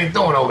 Hey, how you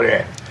doing over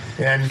there?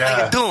 And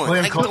how you doing?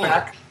 William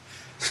Kovac,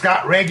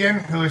 Scott Reagan,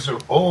 who is an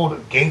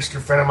old gangster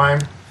friend of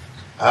mine.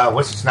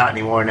 He's not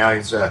anymore now.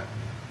 He's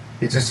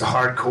just a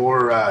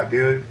hardcore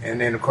dude.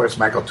 And then of course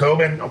Michael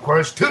Tobin, of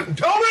course, Tootin'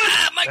 Tobin.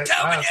 Mike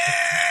Tobin,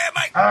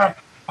 Mike.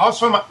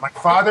 Also my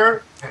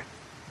father,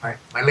 my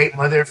late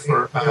mother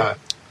for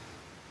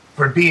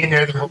being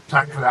there the whole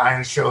time for the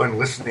Iron Show and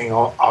listening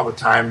all the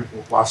time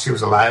while she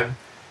was alive.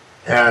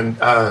 And,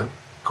 of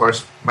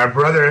course, my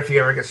brother, if he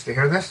ever gets to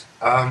hear this,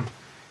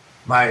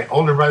 my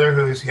older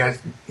brother,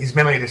 he's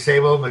mentally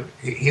disabled, but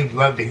he'd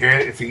love to hear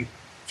it if he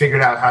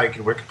figured out how he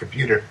could work a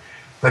computer.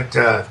 But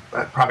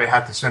I'd probably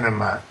have to send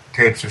him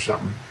tapes or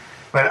something.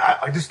 But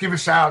I just give a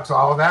shout out to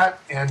all of that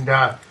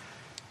and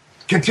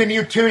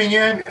continue tuning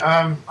in.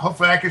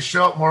 Hopefully I can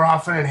show up more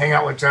often and hang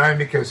out with John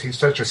because he's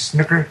such a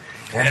snooker.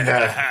 And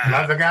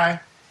love the guy.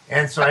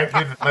 And so I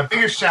give my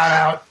biggest shout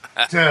out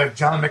to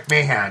John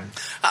McMahon.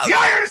 The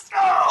Iron Show!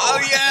 Oh,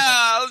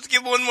 yeah. Let's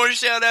give one more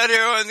shout out here.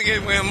 Oh,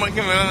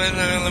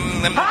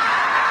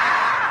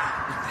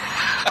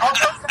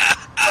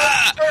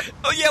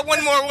 yeah.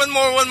 One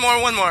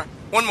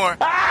more.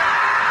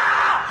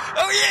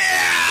 Oh,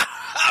 yeah.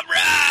 All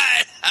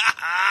right.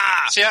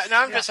 See,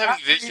 now I'm just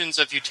having visions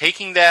of you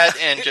taking that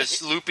and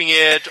just looping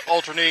it,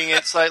 alternating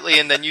it slightly,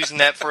 and then using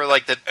that for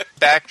like the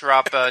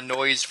backdrop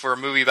noise for a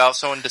movie about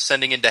someone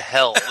descending into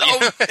hell.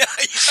 Oh,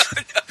 that's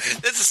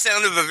the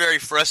sound of a very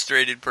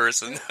frustrated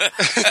person. Have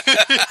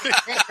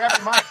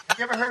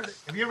you ever heard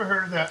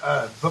of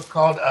the book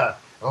called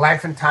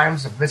Life and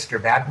Times of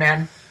Mr.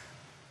 Badman?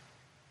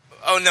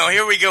 Oh no!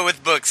 Here we go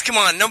with books. Come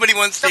on, nobody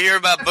wants to hear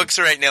about books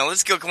right now.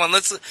 Let's go. Come on,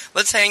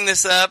 let's hang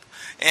this up,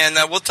 and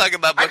we'll talk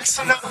about books.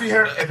 I don't know if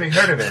you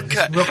heard of it.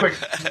 Just real quick,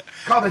 it's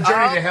called The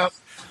Journey to Hell.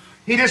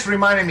 He just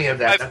reminded me of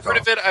that. I've heard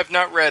of it. I've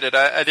not read it.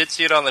 I did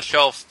see it on the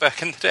shelf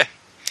back in the day.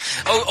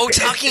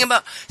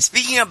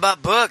 Speaking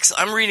about books,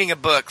 I'm reading a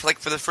book, like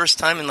for the first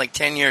time in like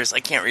 10 years. I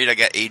can't read, I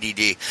got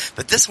ADD.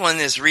 But this one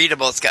is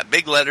readable. It's got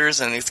big letters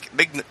and it's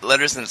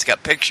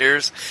got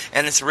pictures,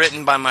 and it's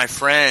written by my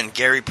friend,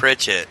 Gary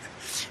Pritchett.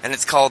 And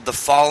it's called The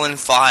Fallen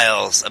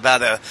Files,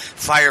 about a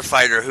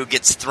firefighter who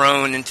gets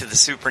thrown into the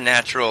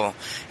supernatural.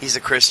 He's a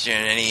Christian,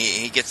 and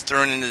he gets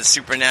thrown into the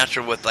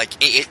supernatural with like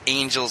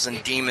angels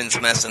and demons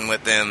messing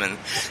with him, and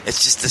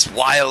it's just this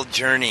wild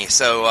journey.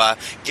 So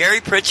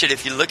Gary Pritchett,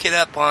 if you look it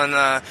up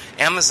on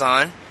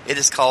Amazon, it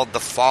is called The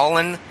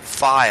Fallen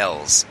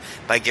Files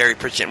by Gary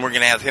Pritchett, and we're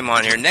going to have him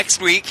on here next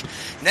week.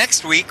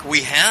 Next week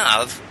we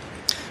have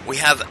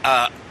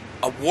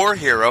a war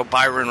hero,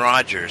 Byron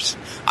Rogers.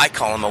 I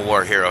call him a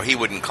war hero. He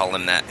wouldn't call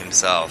him that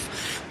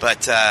himself.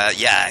 But,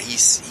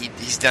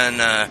 he's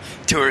done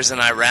tours in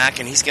Iraq,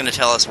 and he's going to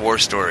tell us war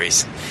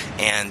stories.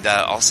 And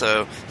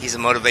also, he's a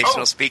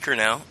motivational speaker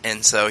now,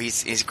 and so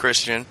he's a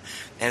Christian.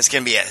 And it's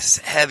going to be a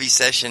heavy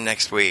session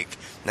next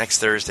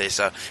Thursday.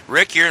 So,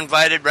 Rick, you're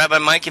invited. Rabbi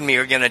Mike and me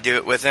are going to do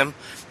it with him.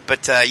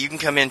 But you can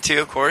come in,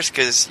 too, of course,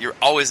 because you're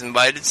always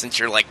invited since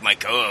you're, like, my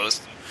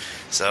co-host.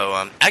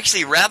 So,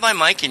 actually, Rabbi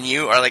Mike and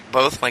you are, like,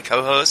 both my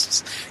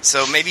co-hosts,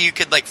 so maybe you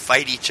could, like,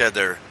 fight each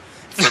other.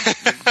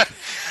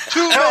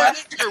 Two men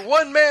enter,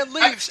 one man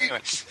leaves.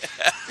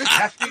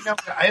 Actually, no,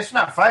 it's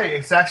not fighting.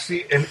 It's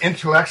actually an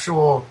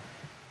intellectual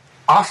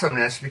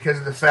awesomeness because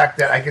of the fact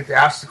that I get to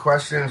ask the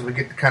questions, we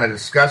get to kind of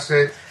discuss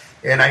it,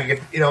 and I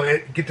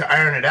get to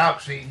iron it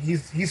out. See,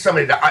 he's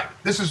somebody that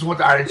this is what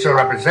the Iron Show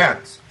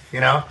represents.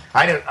 I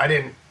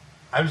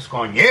was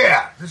going,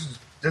 yeah, this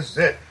is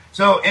it.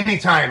 So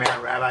anytime,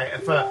 man, Rabbi,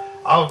 if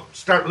I'll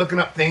start looking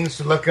up things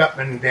to look up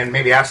and then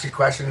maybe ask you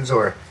questions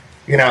or,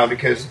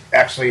 because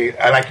actually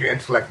I like your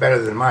intellect better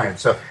than mine.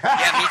 So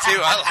yeah, me too.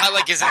 I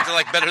like his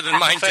intellect better than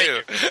mine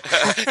too.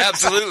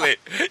 Absolutely.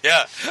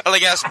 Yeah. I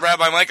like ask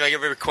Rabbi Mike like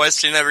every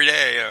question every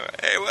day.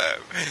 Hey, whoa.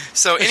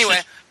 So anyway,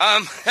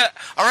 all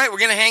right, we're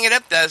going to hang it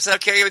up. Is that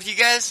okay with you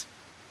guys?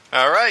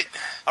 All right.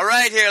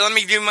 Here, let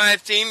me do my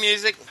theme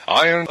music.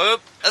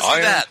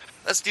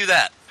 Let's do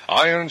that.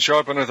 Iron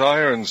sharpeneth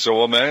iron,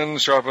 so a man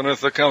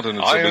sharpeneth the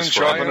countenance of his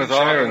friend. Iron sharpeneth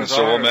iron,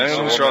 so a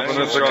man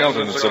sharpeneth the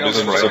countenance of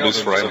his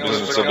friend.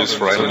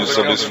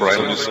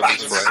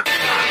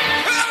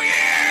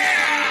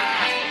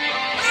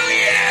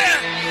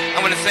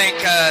 I want to thank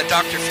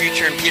Dr.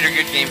 Future and Peter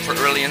Goodgame for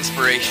early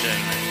inspiration.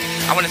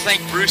 I want to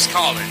thank Bruce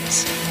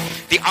Collins.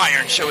 The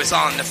Iron Show is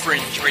on the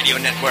Fringe Radio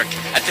Network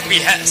at the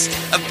behest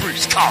of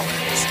Bruce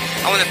Collins.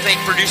 I want to thank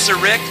producer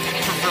Rick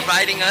for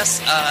providing us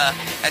a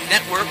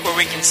network where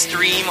we can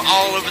stream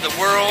all over the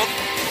world.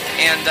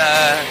 And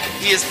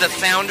he is the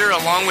founder,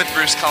 along with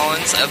Bruce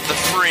Collins, of the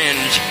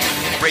Fringe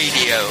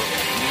Radio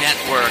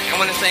Network. I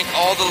want to thank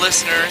all the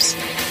listeners.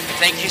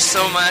 Thank you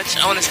so much.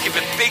 I want to give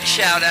a big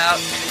shout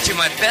out to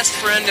my best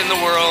friend in the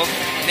world,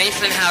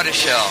 Nathan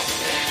Howdeshell.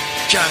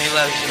 Johnny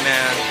loves you,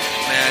 man.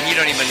 Man, you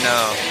don't even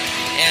know.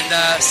 And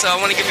so I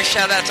want to give a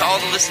shout out to all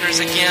the listeners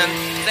again.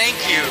 Thank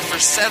you for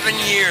 7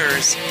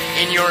 years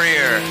in your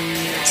ear.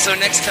 So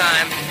next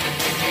time,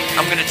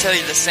 I'm going to tell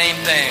you the same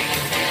thing.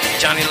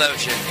 Johnny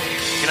loves you.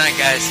 Good night,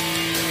 guys.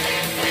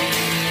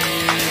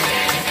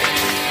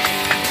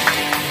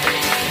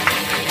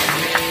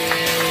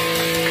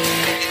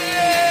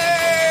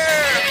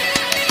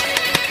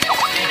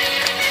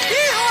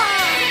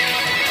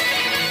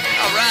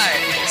 All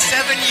right.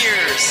 7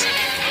 years.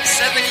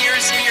 7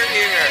 years in your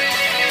ear.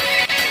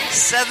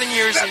 7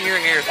 years in your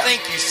ear.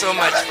 Thank you so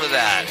much for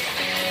that.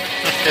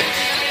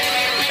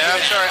 Yeah,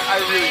 I'm sorry. I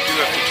really do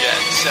have to get,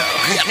 so.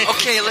 Yeah,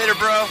 okay, later,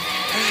 bro.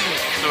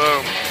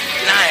 So,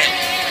 good night.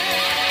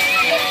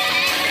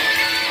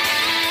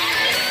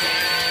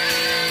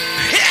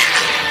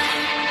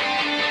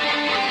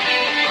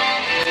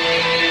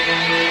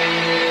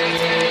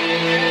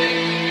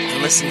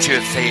 And listen to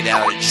it fade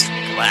out. It just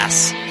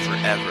lasts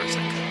forever. It's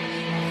like,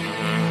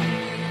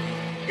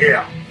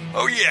 yeah.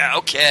 Oh, yeah,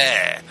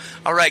 okay.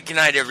 All right, good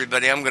night,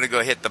 everybody. I'm going to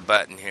go hit the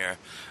button here.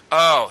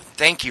 Oh,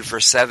 thank you for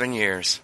 7 years.